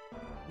whispers,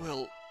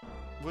 Will,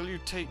 Will you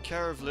take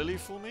care of Lily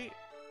for me?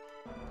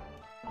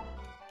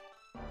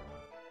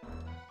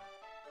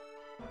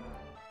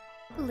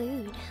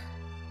 Lewd.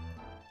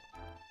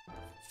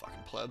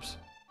 Fucking plebs.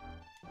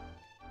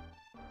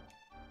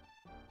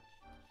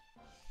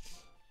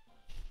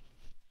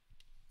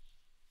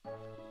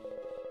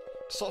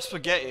 Stop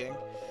spaghettiing.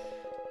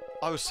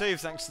 I was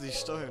saved thanks to these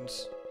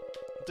stones.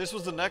 This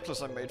was the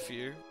necklace I made for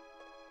you.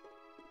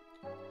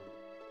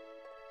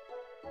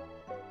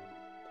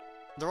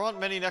 There aren't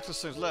many necklace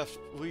stones left.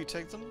 Will you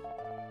take them?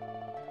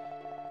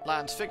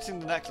 Lance, fixing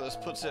the necklace,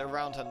 puts it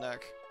around her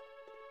neck.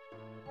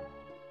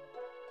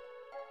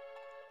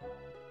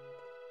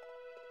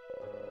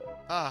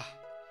 Ah.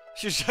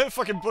 She's trying to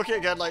fucking book it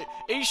again, like,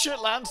 eat shit,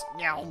 Lance!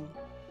 Meow.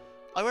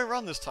 I won't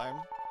run this time.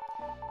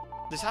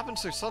 This happened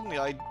so suddenly,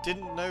 I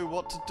didn't know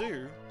what to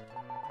do.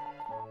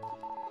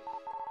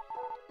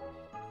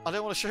 I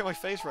don't want to show my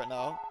face right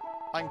now.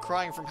 I'm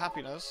crying from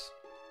happiness.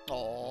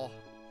 Aww.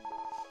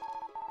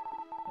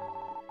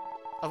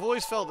 I've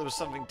always felt there was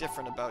something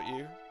different about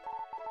you.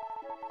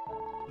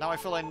 Now I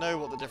feel I know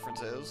what the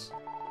difference is.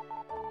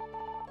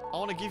 I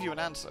want to give you an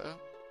answer.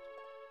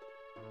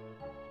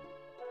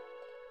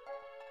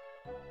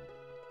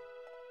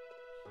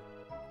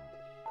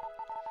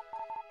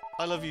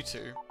 I love you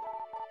too.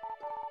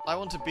 I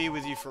want to be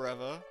with you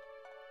forever.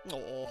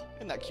 Aww,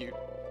 isn't that cute?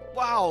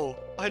 Wow!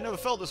 I had never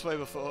felt this way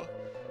before.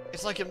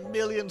 It's like a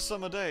million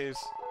summer days.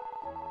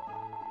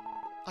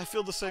 I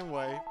feel the same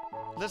way.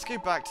 Let's go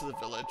back to the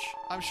village.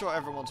 I'm sure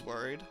everyone's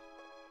worried.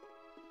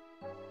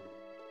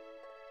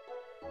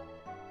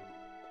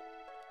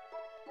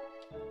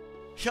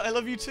 Yeah, I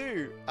love you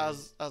too,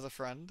 as a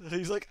friend. And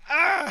he's like,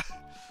 ah!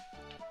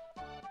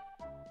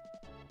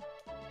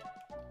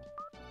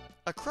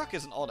 A croc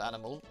is an odd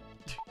animal.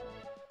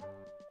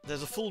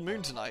 There's a full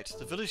moon tonight.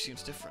 The village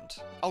seems different.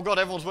 Oh god,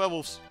 everyone's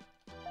werewolves.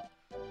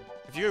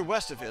 If you go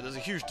west of here, there's a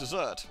huge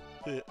desert.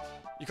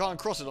 You can't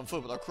cross it on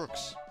foot without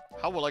crooks.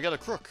 How will I get a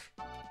crook?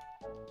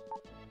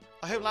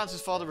 I hope Lance's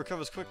father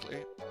recovers quickly.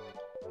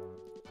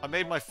 I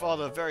made my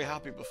father very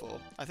happy before.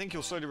 I think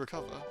he'll slowly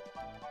recover.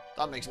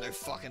 That makes no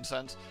fucking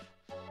sense.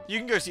 You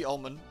can go see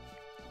Ullman.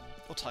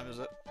 What time is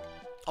it?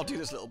 I'll do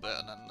this little bit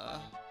and then...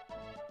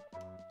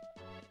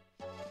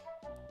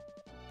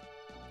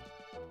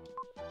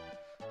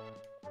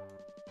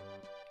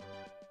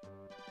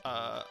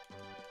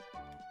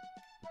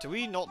 do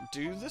we not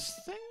do this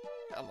thing?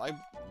 Am I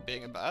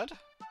being a bad?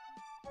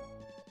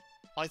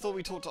 I thought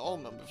we talked to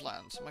Ullman with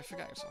Lance. Am I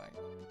forgetting something?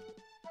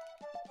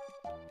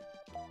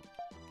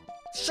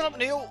 Shut up,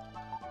 Neil!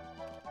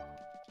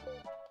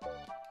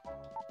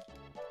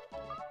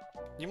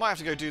 You might have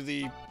to go do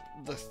the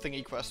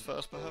thingy quest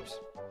first, perhaps.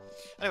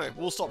 Anyway,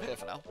 we'll stop here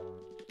for now.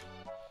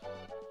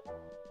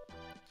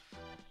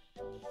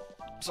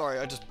 Sorry,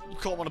 I just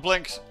caught one of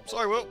Blinks.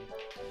 Sorry, Will.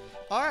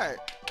 Alright.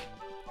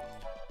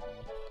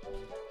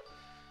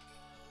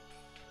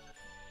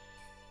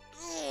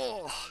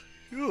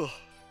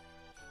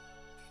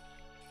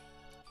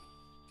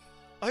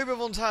 I hope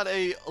everyone's had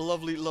a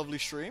lovely, lovely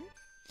stream.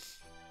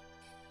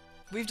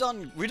 We've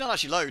done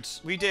actually loads.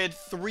 We did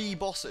 3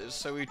 bosses,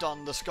 so we've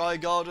done the Sky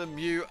Garden,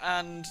 Mew,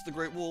 and the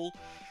Great Wall.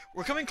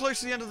 We're coming close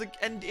to the end of the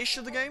end-ish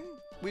of the game.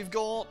 We've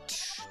got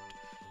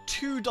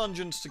 2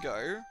 dungeons to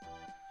go,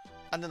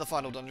 and then the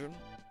final dungeon,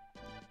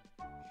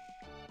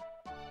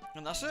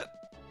 and that's it.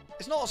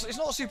 It's not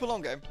a super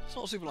long game. It's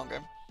not a super long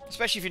game,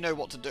 especially if you know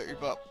what to do.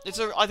 But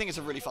I think it's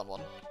a really fun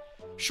one.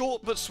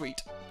 Short but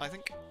sweet, I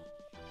think.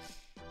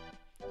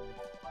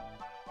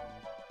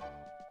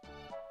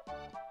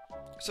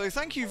 So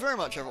thank you very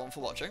much everyone for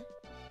watching.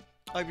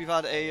 I hope you've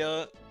had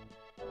a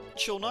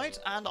chill night,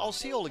 and I'll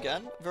see you all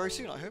again very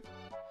soon, I hope.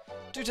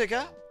 Do take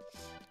care.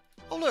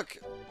 Oh look!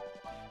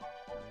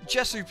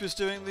 Jessup is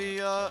doing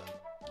the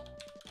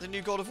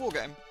new God of War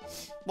game.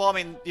 Well, I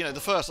mean, you know, the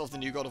first of the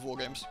new God of War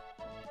games.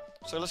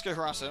 So let's go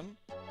harass him.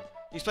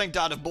 He's playing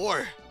Dad of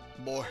Boar.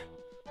 So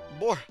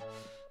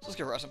let's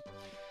go harass him.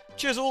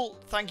 Cheers all,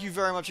 thank you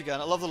very much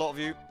again. I love the lot of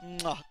you.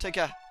 Mwah. Take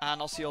care,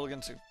 and I'll see you all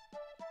again soon.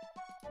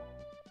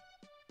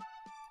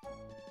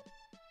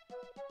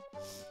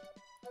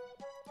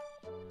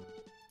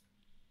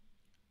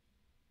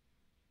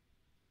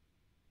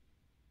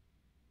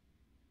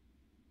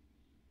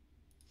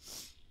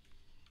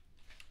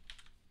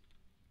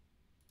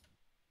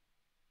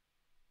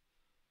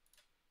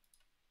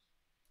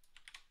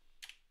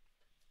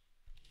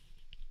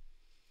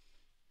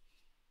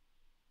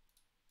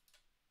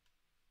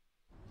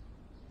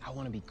 I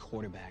want to be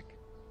quarterback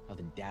of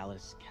the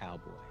Dallas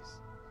Cowboys.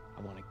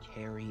 I want to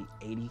carry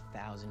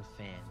 80,000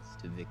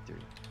 fans to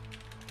victory.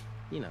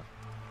 You know,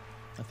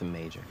 nothing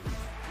major.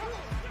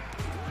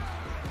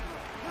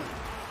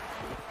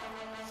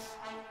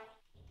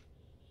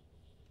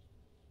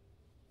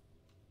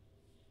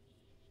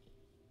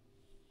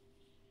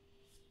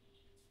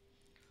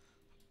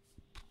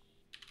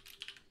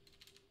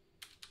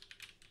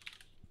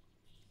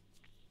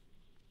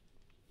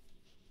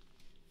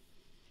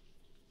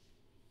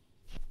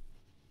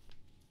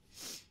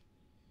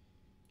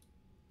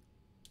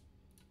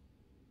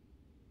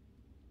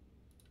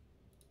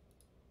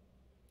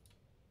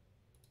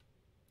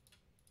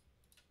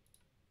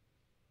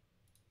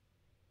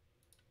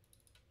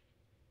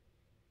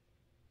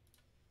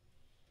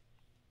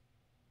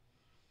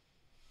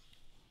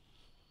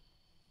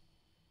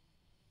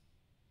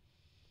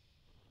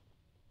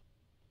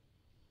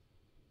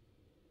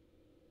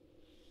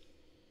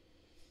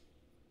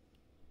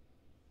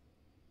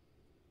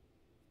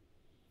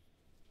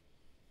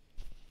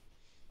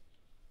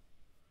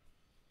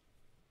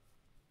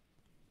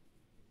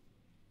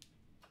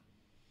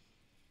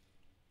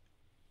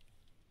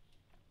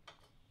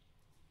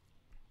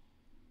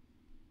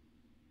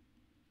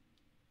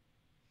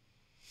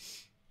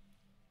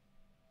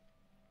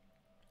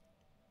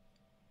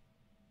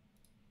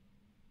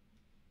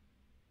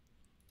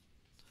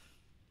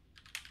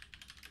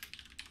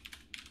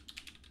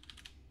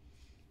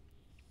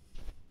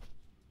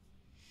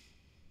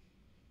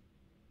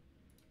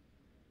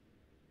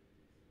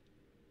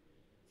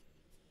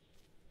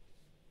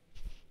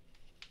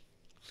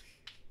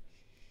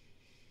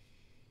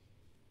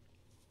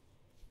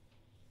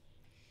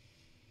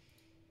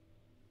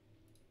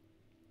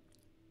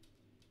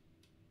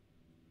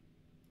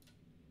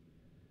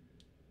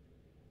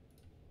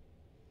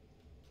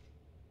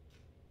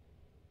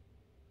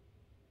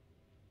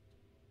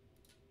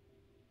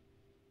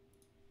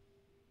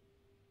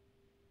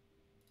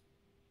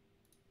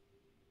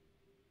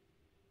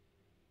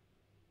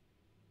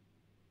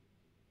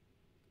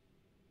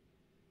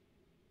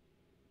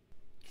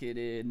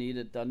 kitty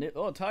needed the nip.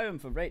 Oh, tie him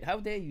for rape. How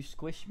dare you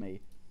squish me?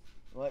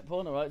 Right,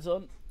 pawn, right,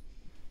 son.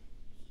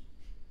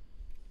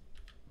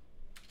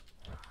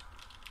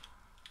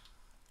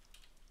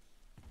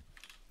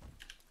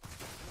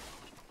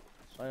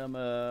 I am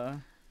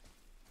a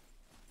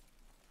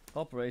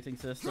operating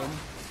system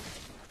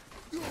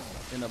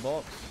in a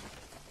box.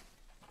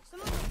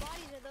 Some of the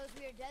bodies are those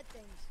weird dead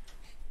things.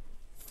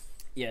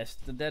 Yes,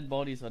 the dead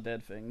bodies are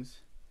dead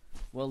things.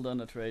 Well done,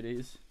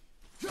 Atreides.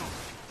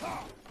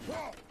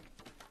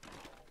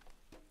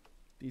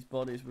 These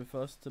bodies were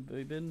first to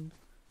be binned.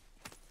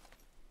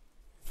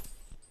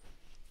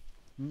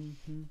 There's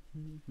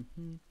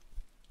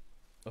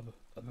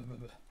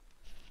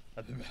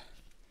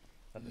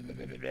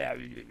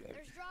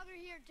Draugr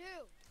here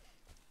too.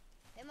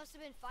 They must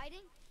have been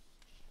fighting.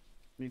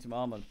 Need some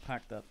armor to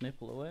pack that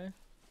nipple away.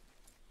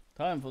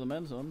 Time for the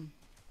men, son.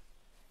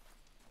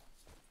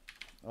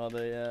 Are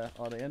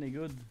they any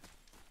good?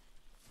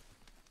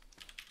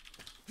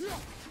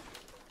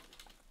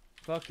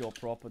 Fuck your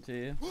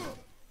property.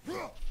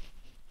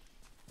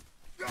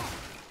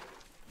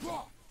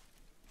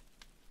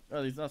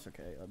 At least that's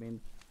okay. I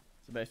mean,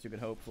 it's the best you could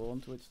hope for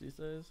on Twitch these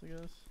days, I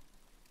guess.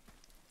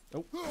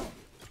 Oh, oh,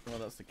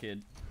 that's the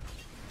kid.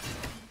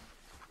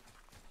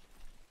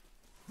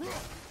 I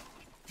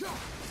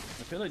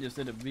feel I just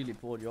did a really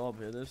poor job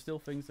here. There's still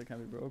things that can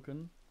be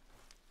broken.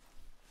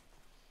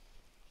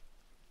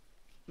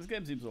 This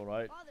game seems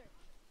alright. Father,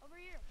 over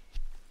here.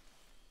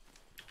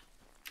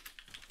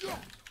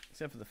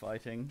 Except for the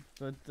fighting,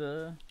 but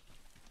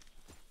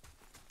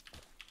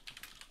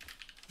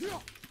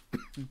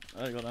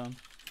I got down.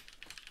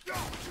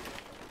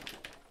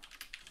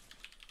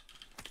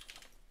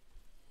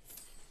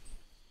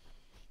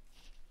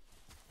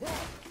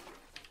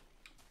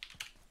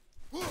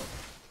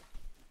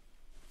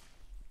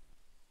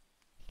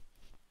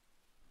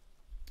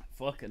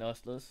 Fucking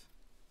hustlers.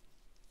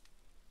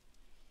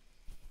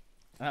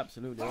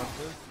 Absolutely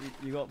hustlers.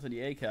 You go up to the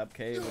ACAB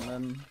cave and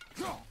then...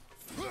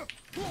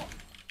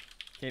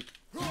 Okay,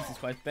 Jesus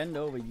Christ, bend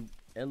over, you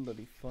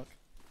elderly fuck.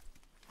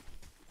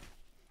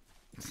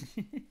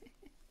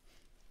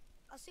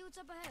 I'll see what's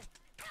up ahead.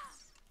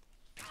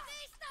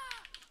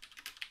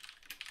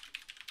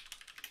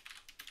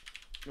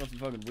 Got some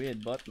fucking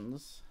weird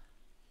buttons.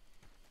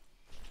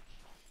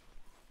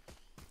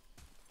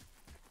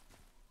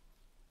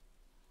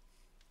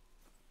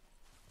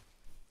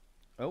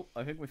 Oh,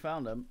 I think we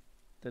found him.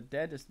 The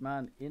deadest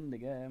man in the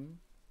game.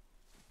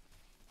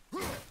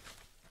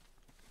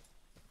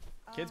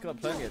 Kid's got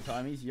plenty of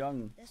time, he's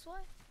young. This way?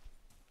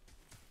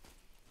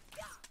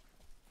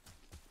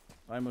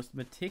 I must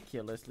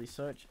meticulously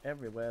search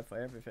everywhere for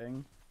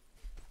everything.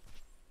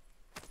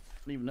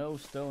 Leave no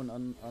stone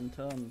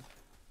unturned.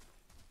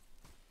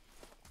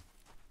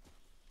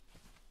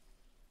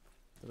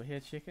 Did I hear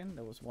chicken?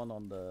 There was one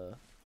on the